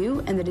committed to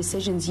you and the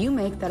decisions you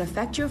make that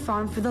affect your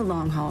farm for the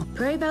long haul.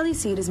 Prairie Valley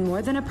Seed is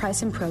more than a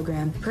pricing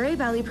program. Prairie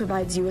Valley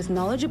provides you with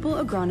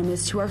knowledgeable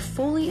agronomists who are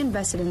fully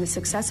invested in the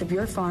success of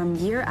your farm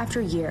year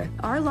after year.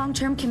 Our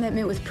long-term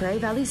commitment with Prairie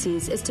Valley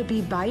Seeds is to be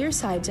by your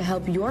side to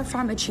help your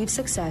farm achieve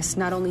success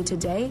not only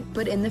today,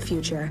 but in the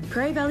future.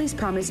 Prairie Valley's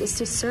promise is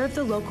to serve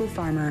the local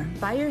farmer.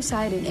 By your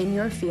side and in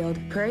your field,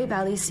 Prairie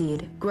Valley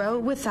Seed. Grow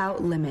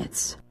without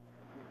limits.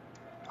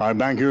 I'm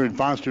back here at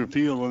Foster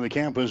Field on the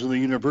campus of the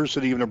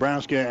University of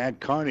Nebraska at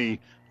Kearney.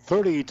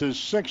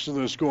 30-6 of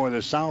the score.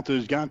 The South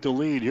has got the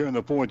lead here in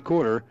the fourth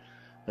quarter.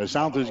 The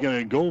South is going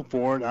to go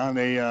for it on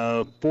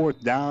a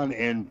fourth down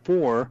and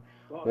 4.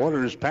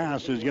 Warner's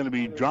pass is going to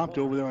be dropped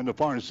over there on the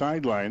far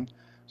sideline.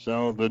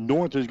 So the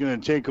North is going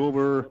to take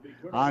over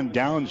on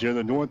downs here.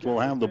 The North will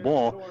have the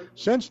ball.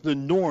 Since the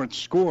North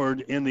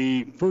scored in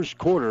the first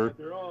quarter,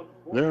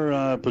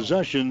 their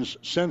possessions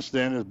since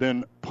then have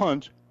been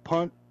punt,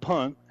 punt,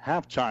 punt,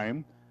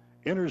 halftime,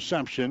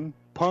 interception,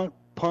 punt,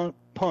 punt,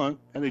 punt,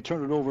 and they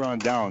turn it over on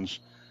downs.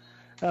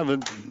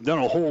 Haven't done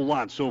a whole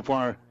lot so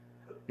far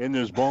in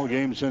this ball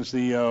game since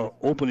the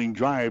opening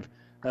drive.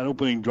 That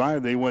opening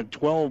drive, they went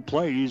 12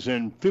 plays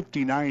and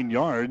 59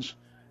 yards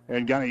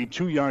and got a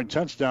 2-yard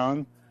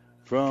touchdown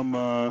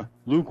from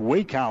Luke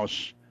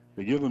Wakehouse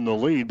to give them the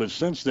lead. But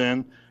since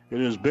then, it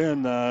has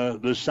been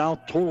the South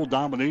total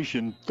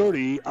domination,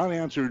 30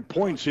 unanswered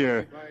points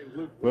here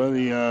for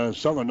the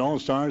Southern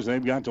All-Stars.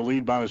 They've got the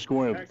lead by a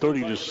score of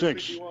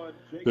 30-6.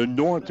 The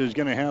North is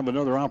going to have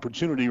another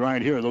opportunity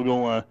right here. They'll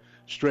go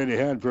straight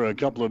ahead for a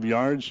couple of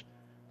yards.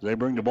 They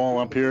bring the ball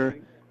up here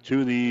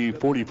to the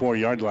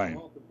 44-yard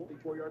line.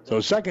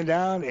 So second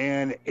down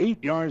and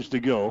 8 yards to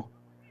go.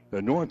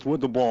 The North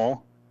with the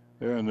ball.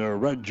 They're in their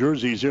red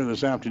jerseys here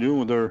this afternoon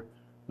with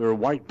their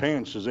white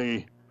pants as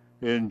they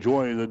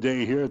enjoy the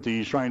day here at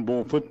the Shrine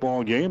Bowl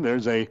football game.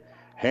 There's a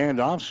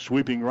handoff,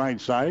 sweeping right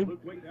side.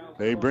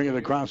 They bring it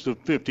across the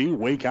 50.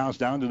 Wakehouse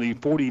down to the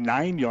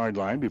 49-yard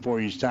line before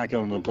he's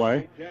tackled on the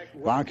play.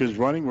 Clock is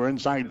running. We're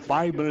inside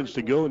 5 minutes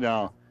to go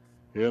now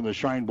here in the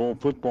Shrine Bowl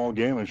football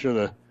game. I'm sure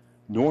the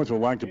North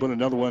would like to put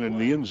another one in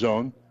the end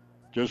zone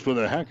just for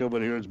the heck of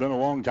it here. It's been a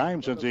long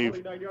time since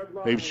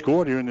they've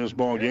scored here in this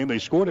ball game. They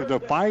scored at the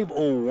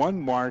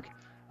 5:01 mark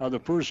of the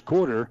first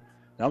quarter.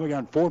 Now we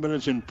got 4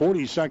 minutes and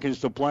 40 seconds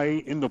to play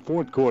in the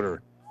fourth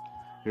quarter.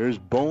 Here's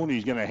Bone.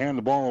 He's going to hand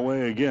the ball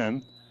away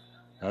again.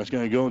 That's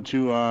going to go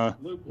to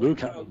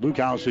Luke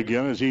House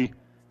again as he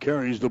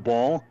carries the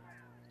ball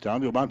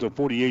down to about the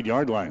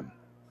 48-yard line.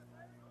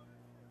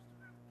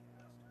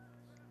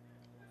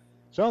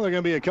 So they're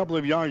going to be a couple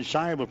of yards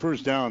shy of a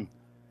first down.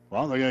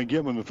 Well, they're going to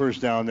give them the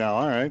first down now.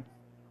 All right.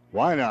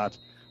 Why not?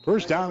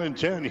 First down and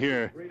 10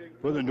 here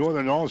for the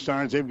Northern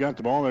All-Stars. They've got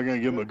the ball. They're going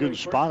to give them a good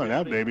spot on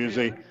that baby as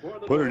they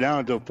put her down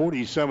at the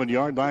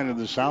 47-yard line of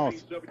the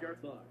South.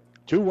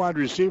 2 wide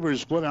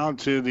receivers split out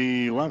to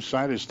the left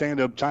side. A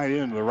stand-up tight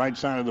end to the right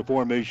side of the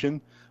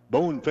formation.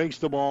 Bone fakes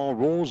the ball,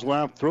 rolls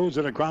left, throws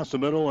it across the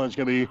middle, and it's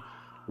going to be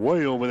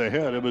way over the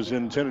head of his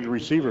intended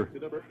receiver.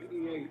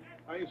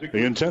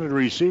 The intended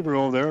receiver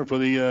over there for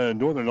the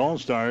Northern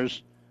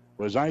All-Stars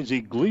was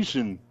Isaac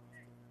Gleason.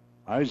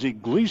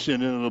 Isaac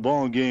Gleason into the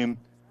ball game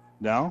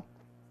now.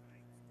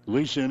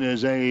 Gleason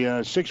is a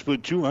 6'2",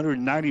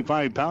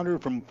 295-pounder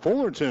from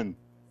Fullerton.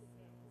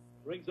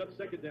 Brings up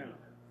second down.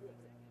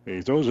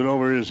 He throws it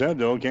over his head,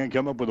 though. Can't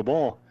come up with the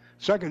ball.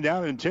 Second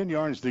down and 10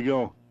 yards to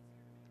go.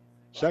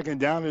 Second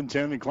down and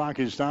 10. The clock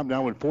is stopped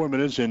now with 4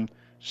 minutes and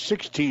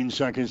 16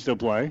 seconds to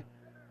play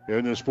here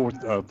in this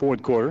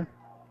fourth quarter.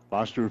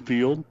 Foster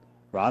Field,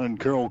 Ron and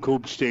Carroll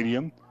Cope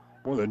Stadium.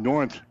 Boy, the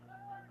North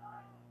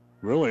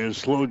really has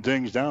slowed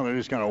things down. They're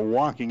just kind of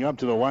walking up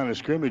to the line of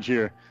scrimmage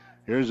here.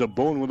 Here's a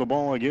Bone with the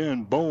ball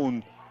again.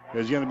 Bone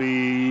is going to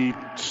be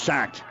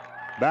sacked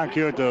back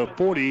here at the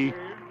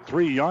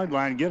 43-yard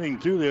line. Getting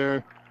through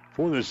there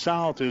for the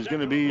South is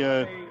going to be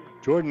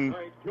Jordan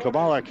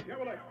Kabalik.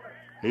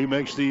 He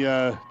makes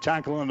the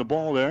tackle on the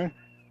ball there.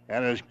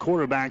 And his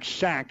quarterback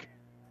sack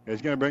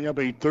is going to bring up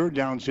a third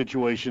down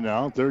situation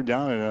now. Third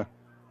down and a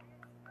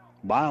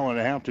mile and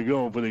a half to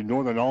go for the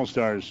Northern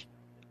All-Stars.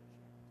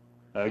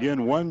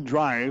 Again, one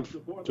drive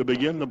to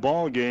begin the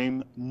ball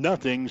game.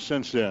 Nothing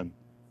since then.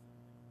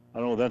 I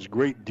don't know if that's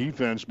great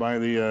defense by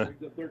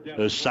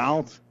the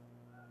South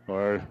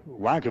or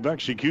lack of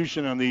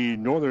execution on the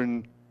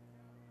Northern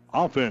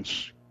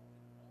offense.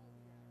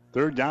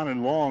 Third down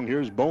and long.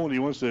 Here's Bone. He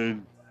wants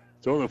to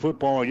throw the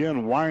football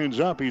again. Winds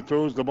up. He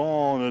throws the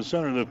ball in the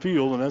center of the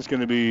field, and that's going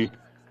to be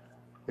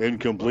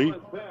incomplete.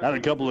 Had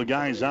a couple of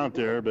guys out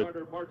there, but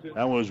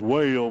that was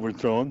way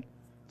overthrown.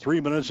 3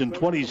 minutes and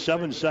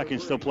 27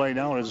 seconds to play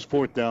now, and it's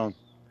fourth down.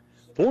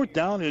 Fourth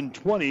down and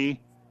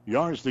 20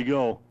 yards to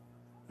go.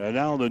 And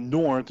now the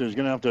North is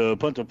going to have to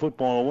punt the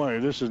football away.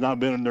 This has not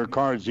been in their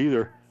cards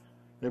either.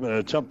 They've had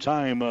a tough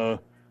time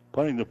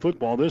punting the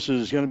football. This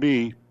is going to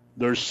be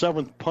their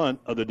seventh punt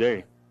of the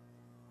day.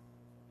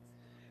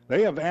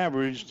 They have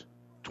averaged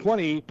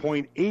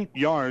 20.8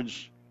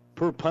 yards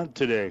per punt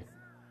today.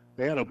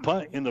 They had a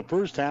punt in the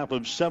first half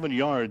of 7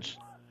 yards.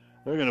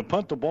 They're going to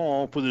punt the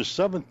ball for the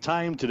seventh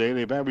time today.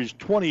 They've averaged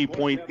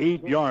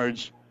 20.8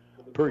 yards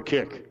per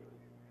kick.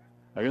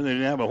 Again, they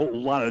didn't have a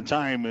whole lot of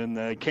time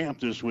in camp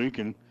this week,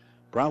 and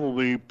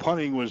probably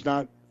punting was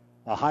not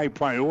a high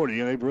priority,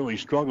 and they've really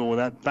struggled with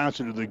that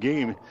facet of the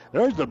game.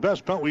 There's the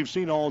best punt we've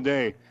seen all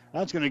day.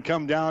 That's going to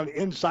come down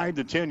inside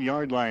the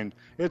 10-yard line.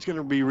 It's going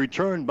to be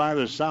returned by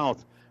the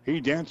South.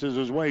 He dances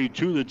his way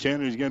to the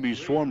 10. He's going to be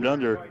swarmed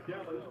under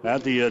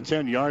at the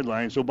 10-yard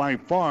line. So by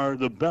far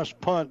the best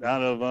punt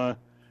out of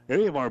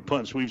any of our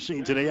punts we've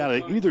seen today out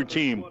of either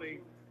team.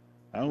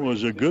 That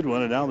was a good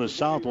one, and now the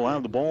South will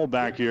have the ball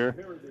back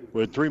here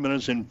with 3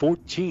 minutes and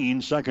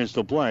 14 seconds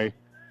to play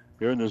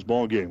here in this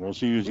ball game. We'll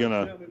see who's going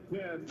to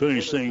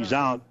finish things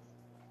out.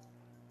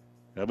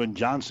 Evan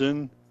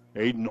Johnson,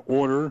 Aiden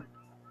Order,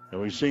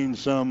 and we've seen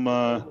some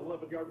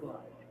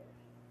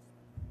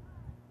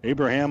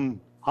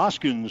Abraham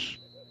Hoskins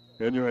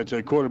in there at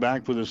the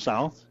quarterback for the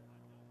South.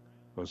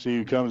 We'll see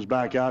who comes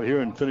back out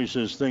here and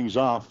finishes things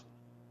off.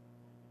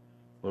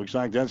 Looks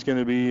like that's going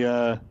to be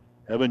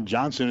Evan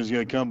Johnson is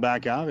going to come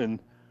back out and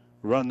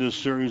run this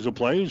series of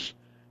plays.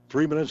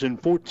 3 minutes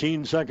and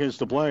 14 seconds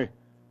to play.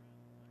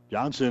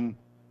 Johnson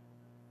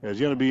is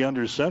going to be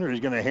under center.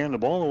 He's going to hand the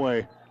ball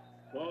away.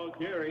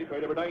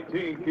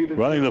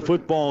 Running the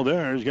football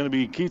there is going to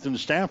be Keithan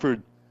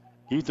Stafford.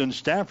 Keithan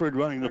Stafford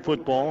running the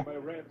football.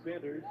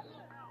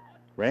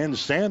 Rand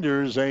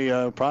Sanders,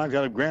 a product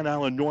out of Grand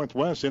Island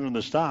Northwest, into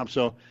the stop.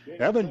 So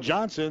Evan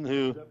Johnson,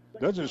 who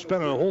doesn't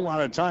spend a whole lot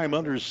of time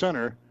under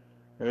center,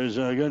 is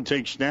going to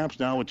take snaps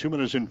now with 2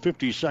 minutes and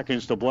 50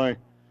 seconds to play.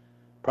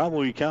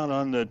 Probably count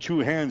on the two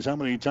hands how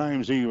many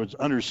times he was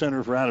under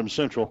center for Adams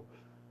Central.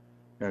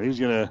 And he's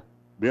going to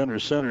be under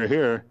center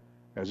here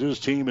as his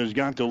team has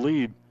got the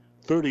lead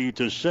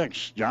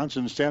 30-6.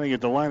 Johnson standing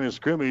at the line of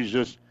scrimmage,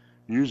 just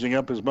using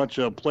up as much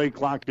play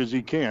clock as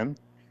he can.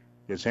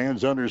 His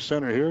hands under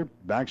center here,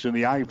 backs in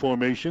the I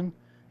formation.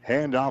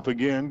 Hand off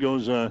again,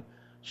 goes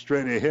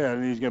straight ahead,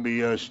 and he's going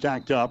to be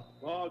stacked up.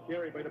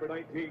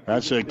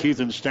 That's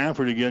Keithan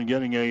Stafford again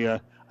getting a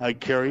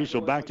carry,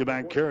 so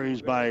back-to-back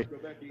carries by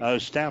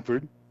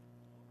Stafford.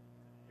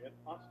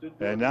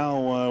 And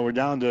now we're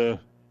down to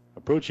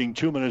approaching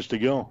 2 minutes to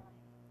go.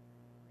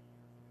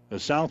 The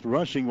South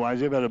rushing-wise,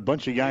 they've had a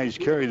bunch of guys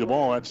carry the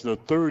ball. That's the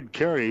third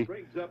carry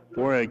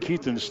for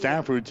Keithan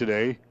Stafford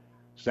today.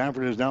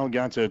 Stafford has now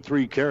got to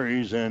 3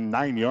 carries and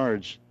 9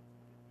 yards.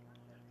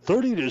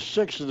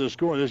 30-6 is the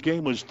score. This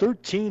game was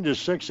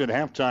 13-6 at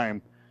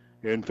halftime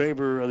in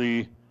favor of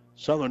the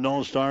Southern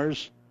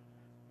All-Stars.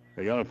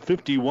 They got a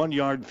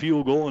 51-yard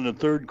field goal in the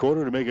third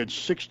quarter to make it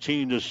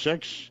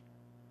 16-6.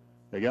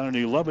 They got an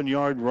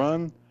 11-yard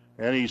run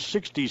and a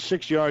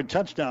 66-yard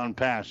touchdown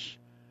pass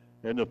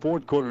in the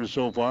fourth quarter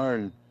so far.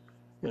 And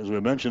as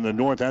we mentioned, the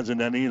North hasn't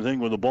done anything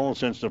with the ball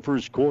since the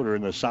first quarter,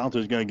 and the South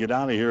is going to get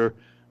out of here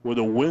with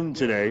a win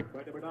today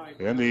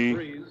in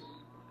the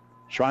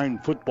Shrine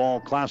Football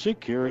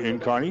Classic here in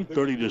Kearney.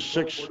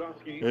 30-6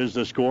 is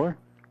the score.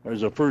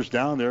 There's a first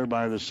down there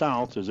by the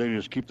South as they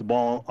just keep the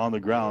ball on the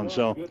ground.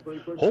 So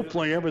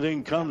hopefully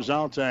everything comes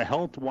out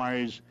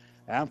health-wise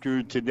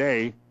after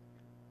today,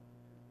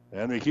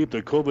 and they keep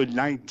the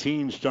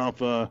COVID-19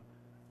 stuff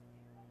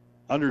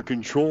under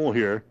control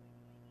here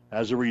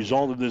as a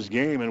result of this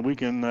game, and we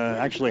can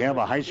actually have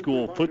a high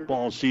school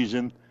football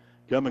season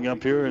coming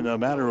up here in a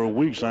matter of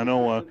weeks. I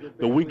know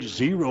the Week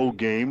 0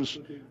 games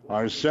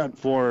are set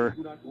for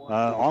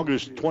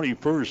August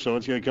 21st, so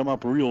it's going to come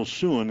up real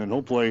soon, and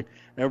hopefully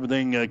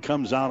everything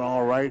comes out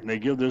all right, and they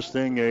give this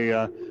thing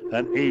an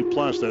A+.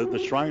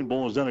 The Shrine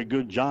Bowl has done a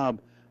good job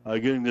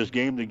getting this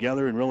game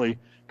together and really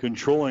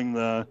controlling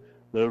the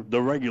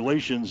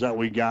regulations that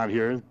we got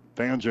here.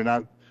 Fans are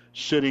not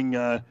sitting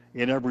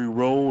in every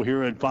row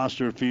here at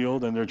Foster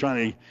Field, and they're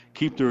trying to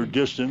keep their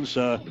distance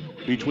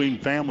between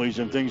families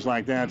and things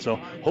like that. So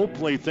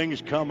hopefully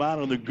things come out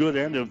on the good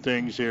end of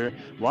things here.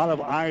 A lot of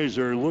eyes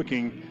are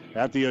looking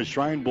at the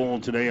Shrine Bowl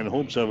today in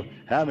hopes of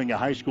having a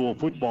high school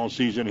football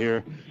season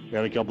here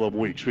in a couple of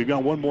weeks. We've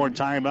got one more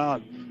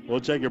timeout. We'll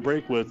take a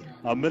break with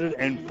 1 minute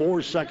and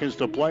 4 seconds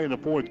to play in the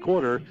fourth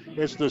quarter.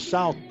 It's the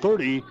South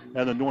 30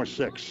 and the North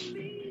 6.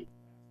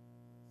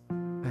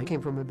 I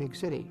came from a big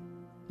city.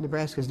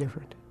 Nebraska's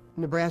different.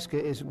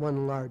 Nebraska is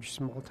one large,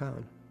 small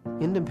town.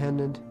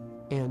 Independent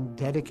and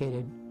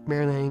dedicated.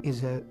 Maryland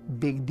is a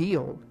big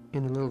deal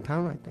in a little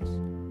town like this.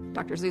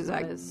 Dr.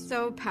 Zuzak is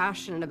so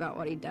passionate about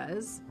what he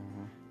does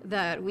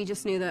that we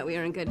just knew that we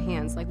were in good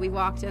hands. Like, we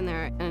walked in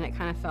there and it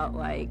kind of felt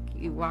like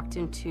you walked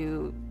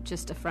into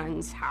just a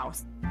friend's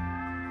house.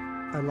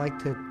 I like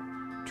to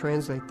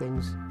translate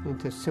things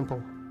into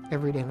simple,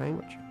 everyday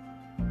language.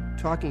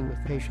 Talking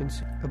with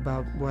patients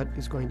about what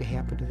is going to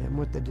happen to them,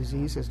 what the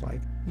disease is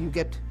like, you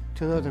get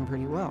to know them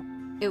pretty well.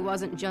 It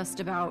wasn't just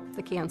about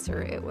the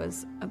cancer, it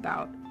was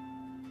about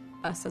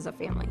us as a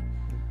family.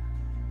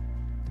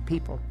 The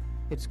people.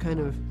 It's kind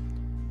of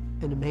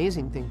an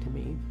amazing thing to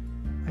me.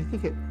 I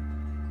think it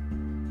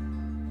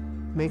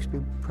makes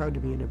me proud to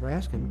be a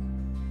Nebraskan.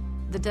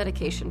 The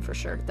dedication, for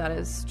sure. That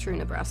is true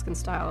Nebraskan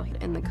style,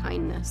 and the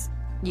kindness.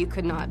 You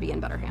could not be in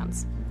better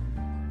hands.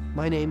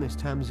 My name is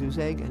Tom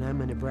Zuzak, and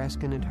I'm a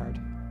Nebraskan at heart.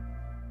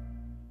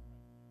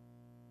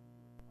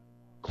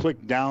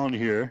 Click down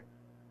here.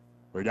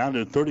 We're down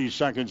to 30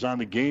 seconds on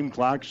the game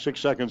clock, 6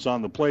 seconds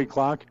on the play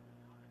clock.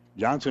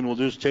 Johnson will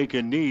just take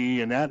a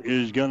knee, and that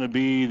is going to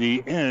be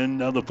the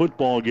end of the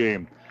football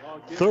game.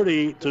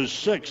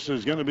 30-6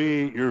 is going to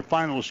be your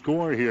final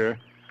score here,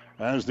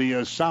 as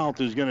the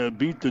South is going to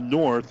beat the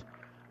North.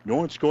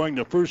 North scoring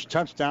the first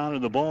touchdown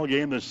in the ball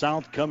game. The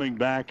South coming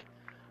back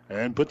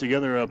and put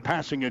together a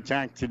passing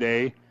attack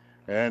today,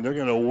 and they're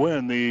going to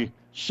win the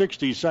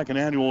 62nd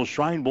annual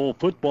Shrine Bowl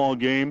football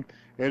game.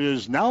 It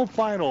is now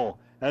final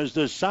as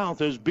the South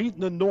has beaten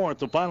the North.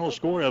 The final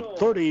score of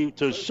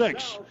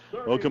 30-6.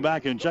 We'll come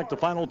back and check the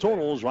final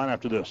totals right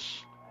after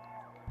this.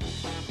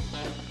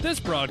 This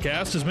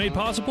broadcast is made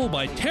possible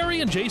by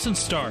Terry and Jason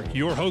Stark,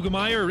 your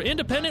Hogemeyer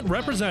independent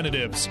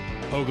representatives.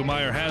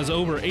 Hogemeyer has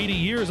over 80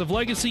 years of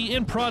legacy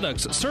in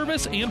products,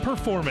 service, and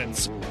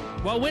performance.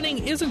 While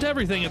winning isn't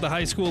everything at the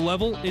high school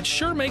level, it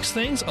sure makes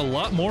things a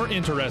lot more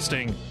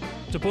interesting.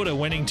 To put a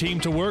winning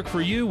team to work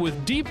for you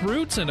with deep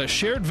roots and a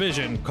shared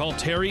vision, call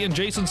Terry and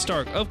Jason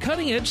Stark of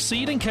Cutting Edge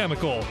Seed and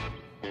Chemical.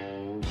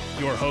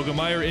 Your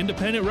Hogemeyer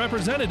independent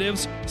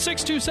representatives,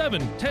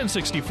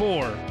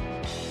 627-1064.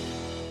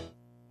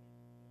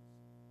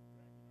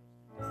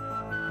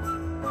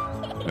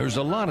 There's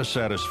a lot of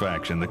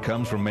satisfaction that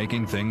comes from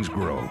making things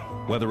grow,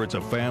 whether it's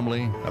a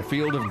family, a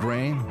field of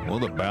grain, or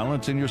the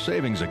balance in your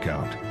savings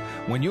account.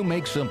 When you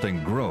make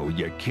something grow,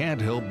 you can't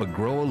help but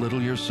grow a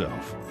little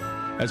yourself.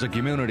 As a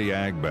community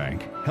ag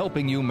bank,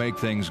 helping you make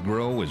things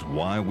grow is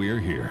why we're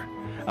here.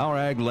 Our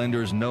ag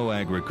lenders know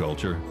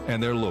agriculture,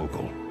 and they're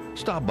local.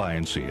 Stop by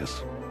and see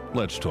us.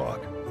 Let's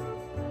talk.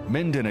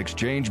 Minden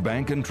Exchange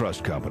Bank and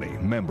Trust Company,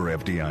 member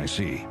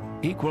FDIC,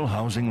 equal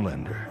housing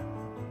lender.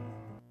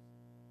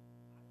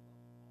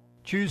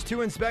 Choose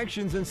 2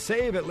 inspections and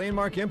save at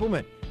Landmark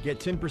Implement. Get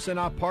 10%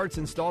 off parts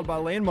installed by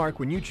Landmark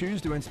when you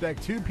choose to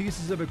inspect 2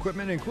 pieces of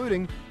equipment,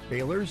 including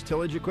balers,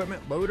 tillage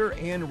equipment, loader,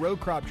 and row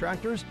crop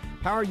tractors,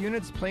 power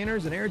units,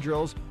 planters, and air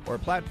drills, or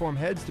platform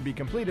heads to be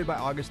completed by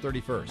August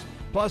 31st.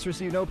 Plus,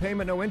 receive no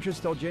payment, no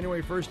interest till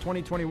January 1st,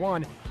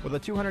 2021, with a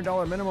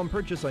 $200 minimum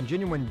purchase on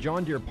genuine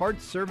John Deere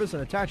parts, service,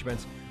 and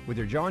attachments with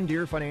your John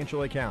Deere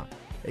financial account.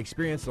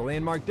 Experience the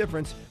Landmark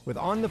difference with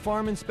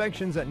on-the-farm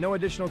inspections at no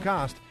additional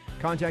cost.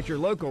 Contact your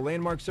local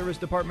Landmark Service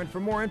Department for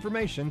more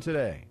information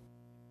today.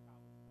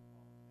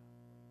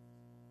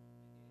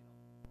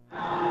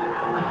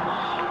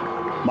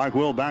 Mike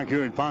Will back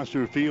here at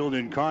Foster Field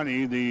in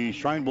Kearney. The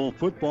Shrine Bowl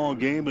football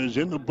game is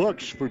in the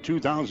books for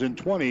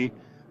 2020.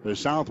 The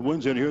South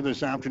wins it here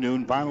this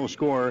afternoon. Final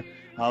score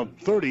of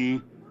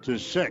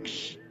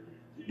 30-6.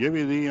 Give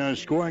you the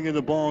scoring of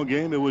the ball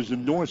game. It was the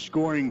North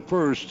scoring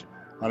first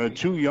on a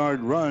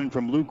 2-yard run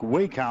from Luke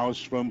Wakehouse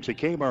from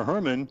Takema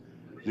Herman.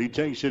 He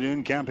takes it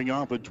in, capping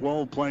off a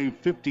 12-play,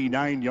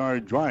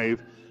 59-yard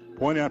drive.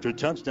 Point after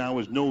touchdown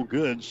was no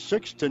good.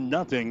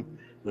 6-0.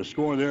 The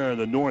score there,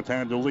 the North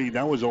had the lead.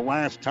 That was the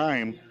last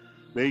time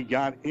they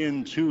got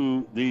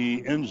into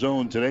the end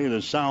zone today.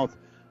 The South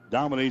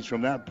dominates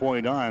from that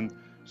point on.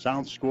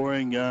 South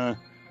scoring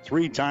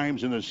 3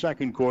 times in the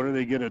second quarter.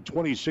 They get a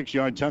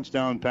 26-yard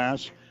touchdown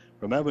pass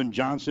from Evan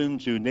Johnson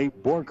to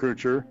Nate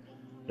Borkircher.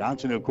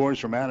 Johnson, of course,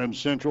 from Adams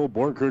Central.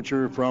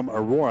 Borkircher from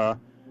Aurora.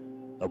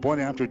 A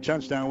point after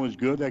touchdown was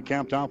good. That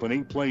capped off an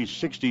 8-play,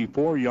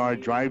 64-yard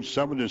drive,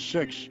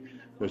 7-6.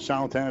 The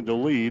South had the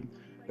lead.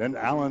 Then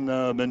Alan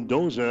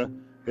Mendoza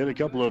hit a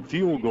couple of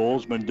field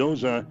goals.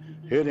 Mendoza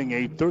hitting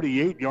a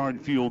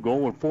 38-yard field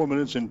goal with 4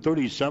 minutes and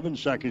 37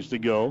 seconds to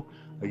go.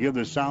 They give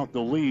the South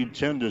the lead,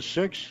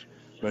 10-6.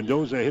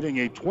 Mendoza hitting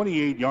a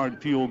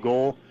 28-yard field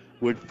goal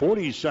with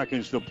 40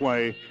 seconds to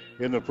play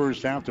in the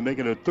first half to make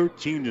it a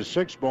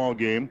 13-6 ball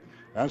game.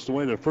 That's the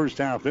way the first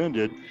half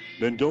ended.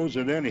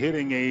 Mendoza then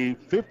hitting a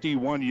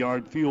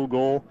 51-yard field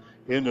goal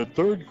in the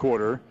third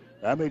quarter.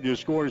 That made the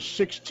score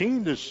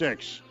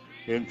 16-6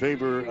 in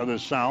favor of the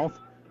South.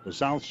 The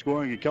South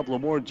scoring a couple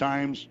of more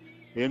times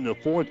in the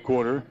fourth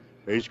quarter.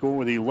 They score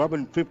with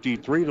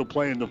 11:53 to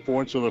play in the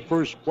fourth. So the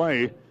first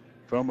play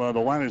from the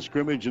line of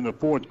scrimmage in the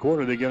fourth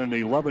quarter, they get an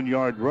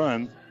 11-yard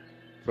run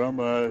from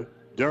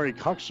Derek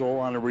Huxell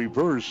on a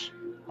reverse.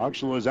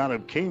 Huxell is out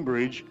of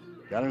Cambridge.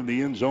 Got in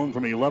the end zone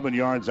from 11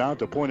 yards out.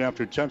 The point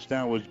after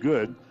touchdown was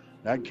good.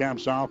 That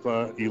caps off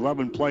a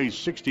 11-play,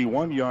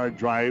 61-yard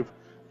drive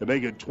to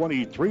make it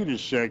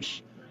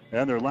 23-6.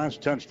 And their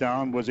last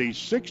touchdown was a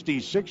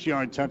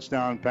 66-yard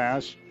touchdown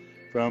pass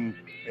from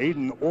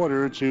Aiden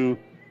Order to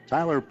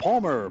Tyler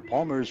Palmer.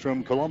 Palmer's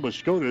from Columbus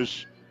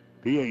SCOTUS.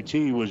 PAT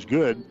was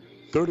good.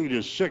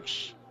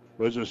 30-6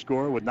 was the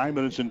score with 9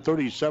 minutes and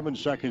 37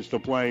 seconds to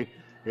play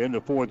in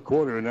the fourth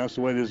quarter. And that's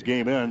the way this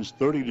game ends,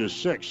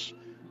 30-6.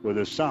 With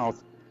the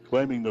South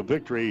claiming the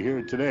victory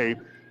here today.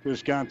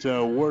 Just got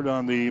word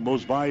on the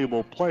most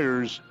valuable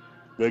players.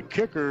 The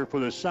kicker for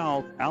the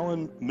South,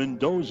 Alan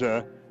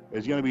Mendoza,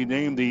 is going to be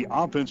named the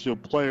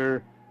offensive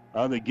player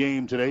of the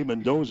game today.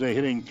 Mendoza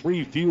hitting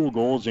 3 field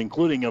goals,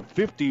 including a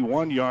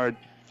 51-yard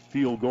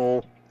field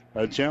goal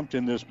attempt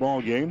in this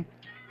ball game.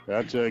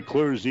 That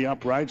clears the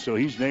upright, so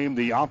he's named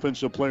the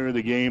offensive player of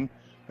the game.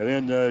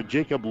 And then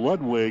Jacob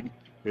Ludwig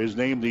is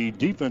named the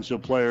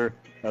defensive player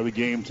of the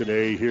game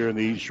today here in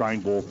the Shrine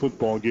Bowl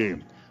football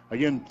game.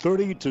 Again,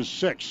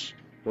 30-6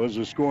 was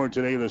the score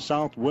today. The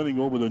South winning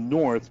over the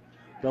North.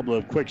 A couple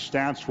of quick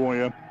stats for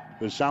you.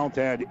 The South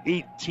had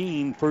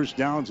 18 first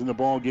downs in the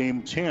ball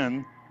game,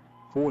 10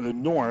 for the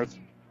North.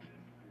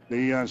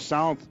 The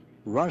South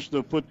rushed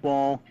the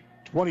football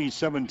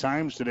 27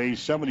 times today,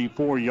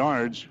 74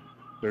 yards.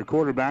 Their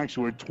quarterbacks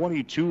were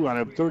 22 out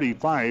of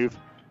 35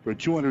 for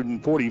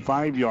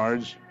 245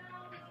 yards.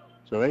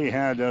 So they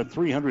had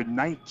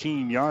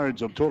 319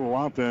 yards of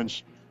total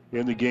offense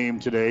in the game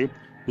today.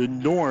 The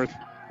North,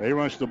 they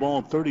rushed the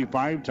ball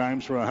 35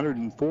 times for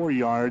 104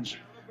 yards.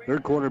 Their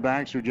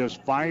quarterbacks are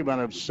just 5 out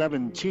of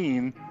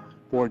 17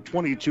 for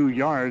 22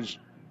 yards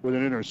with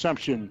an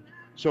interception.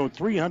 So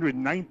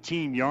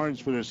 319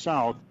 yards for the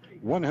South,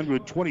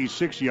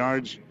 126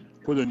 yards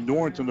for the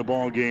North in the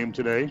ball game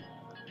today.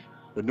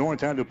 The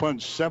North had to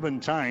punt 7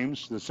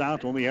 times. The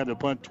South only had to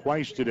punt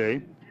twice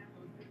today.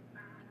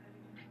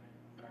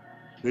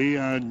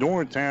 The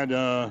North had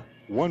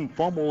 1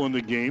 fumble in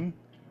the game.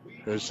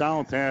 The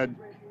South had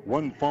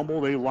 1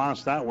 fumble. They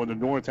lost that one. The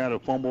North had a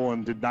fumble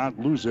and did not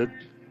lose it.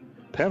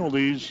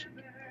 Penalties,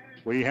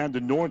 we had the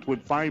North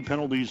with 5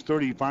 penalties,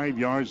 35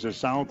 yards. The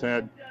South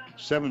had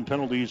 7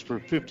 penalties for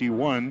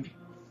 51.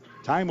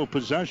 Time of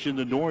possession,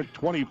 the North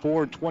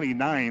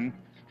 24-29.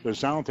 The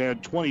South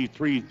had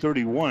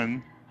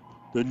 23-31.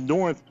 The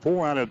North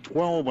 4 out of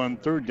 12 on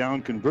third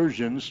down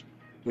conversions.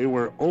 They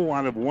were 0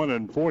 out of 1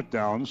 on fourth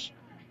downs.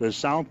 The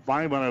South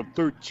 5 out of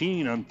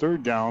 13 on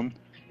third down,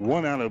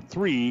 1 out of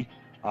 3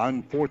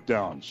 on fourth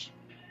downs.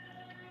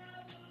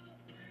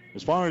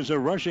 As far as the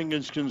rushing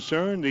is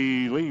concerned,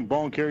 the leading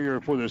ball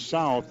carrier for the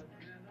South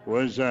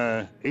was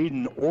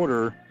Aiden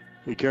Order.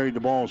 He carried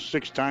the ball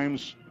 6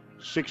 times,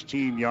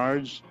 16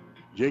 yards.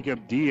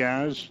 Jacob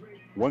Diaz,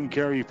 1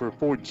 carry for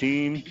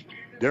 14.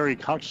 Derek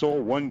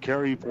Huxell, 1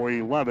 carry for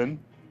 11.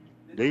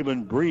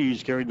 David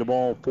Breeze carried the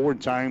ball 4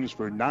 times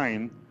for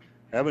 9.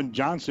 Evan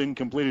Johnson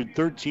completed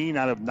 13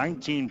 out of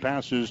 19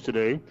 passes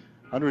today,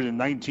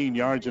 119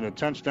 yards and a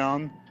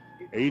touchdown.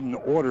 Aiden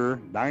Order,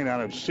 9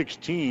 out of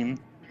 16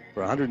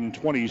 for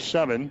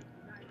 127.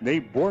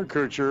 Nate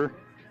Borkircher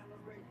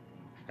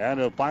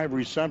had 5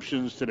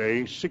 receptions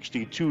today,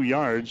 62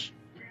 yards.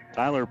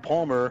 Tyler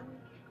Palmer,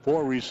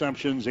 4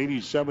 receptions,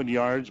 87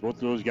 yards. Both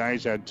of those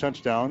guys had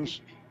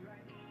touchdowns.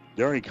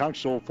 Derek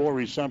Huxell, 4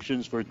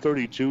 receptions for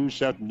 32.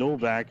 Seth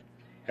Novak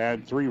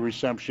had 3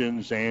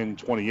 receptions and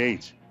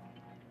 28.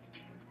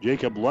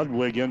 Jacob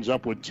Ludwig ends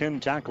up with 10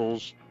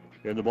 tackles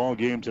in the ball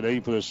game today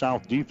for the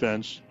South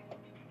defense.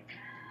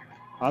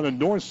 On the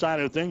north side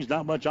of things,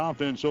 not much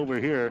offense over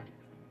here.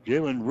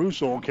 Jalen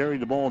Russell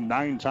carried the ball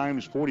 9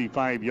 times,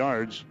 45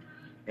 yards.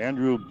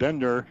 Andrew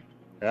Bender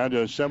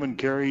had 7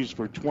 carries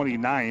for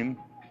 29.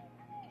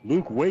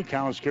 Luke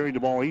Wakehouse carried the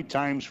ball 8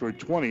 times for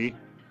 20.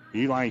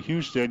 Eli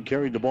Houston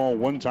carried the ball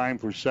 1 time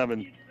for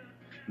 7.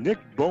 Nick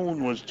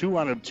Bone was 2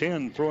 out of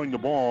 10 throwing the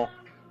ball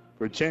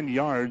for 10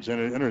 yards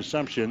and an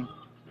interception.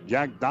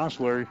 Jack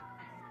Dossler,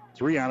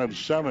 3 out of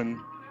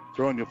 7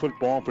 throwing the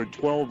football for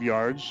 12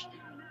 yards.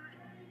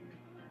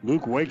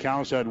 Luke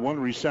Wakehouse had 1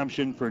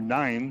 reception for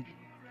 9.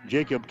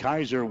 Jacob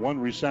Kaiser, 1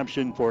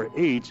 reception for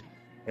 8.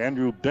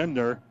 Andrew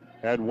Bender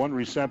had 1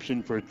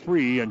 reception for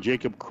 3. And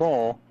Jacob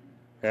Kroll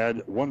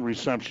had 1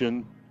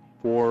 reception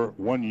for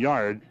 1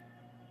 yard.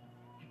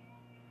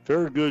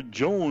 Fairgood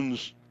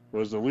Jones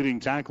was the leading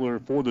tackler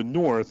for the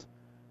North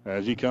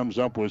as he comes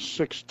up with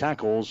 6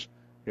 tackles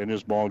in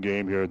this ball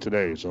game here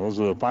today. So those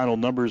are the final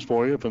numbers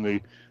for you from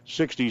the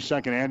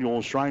 62nd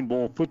annual Shrine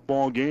Bowl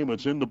football game.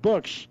 It's in the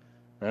books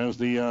as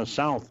the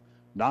South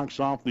knocks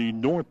off the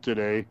North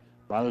today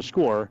by the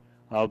score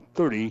of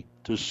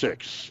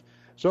 30-6.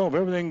 So if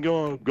everything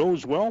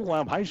goes well, we'll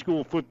have high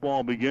school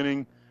football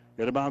beginning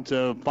in about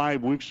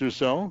 5 weeks or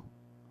so.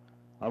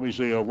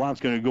 Obviously, a lot's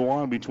going to go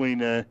on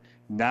between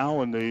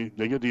now and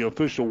they get the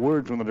official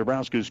word from the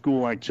Nebraska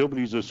School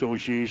Activities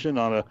Association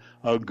on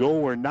a go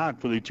or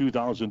not for the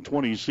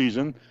 2020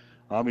 season.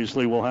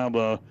 Obviously, we'll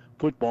have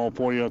football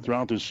for you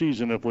throughout the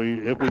season if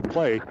we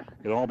play.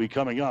 It'll all be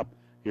coming up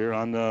here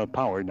on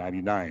Power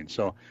 99.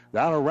 So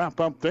that'll wrap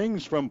up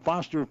things from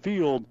Foster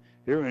Field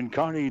here in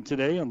Kearney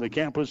today on the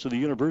campus of the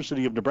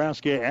University of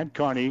Nebraska at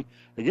Kearney.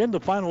 Again, the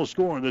final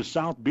score in the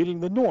South beating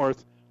the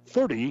North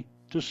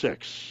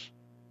 30-6.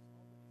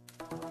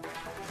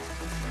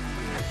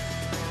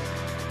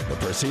 The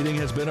proceeding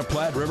has been a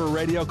Platte River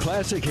Radio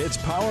Classic Hits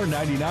Power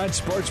 99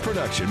 sports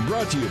production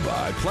brought to you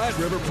by Platte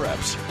River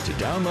Preps. To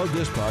download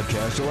this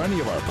podcast or any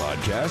of our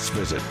podcasts,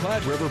 visit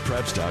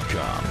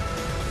PlatteRiverPreps.com.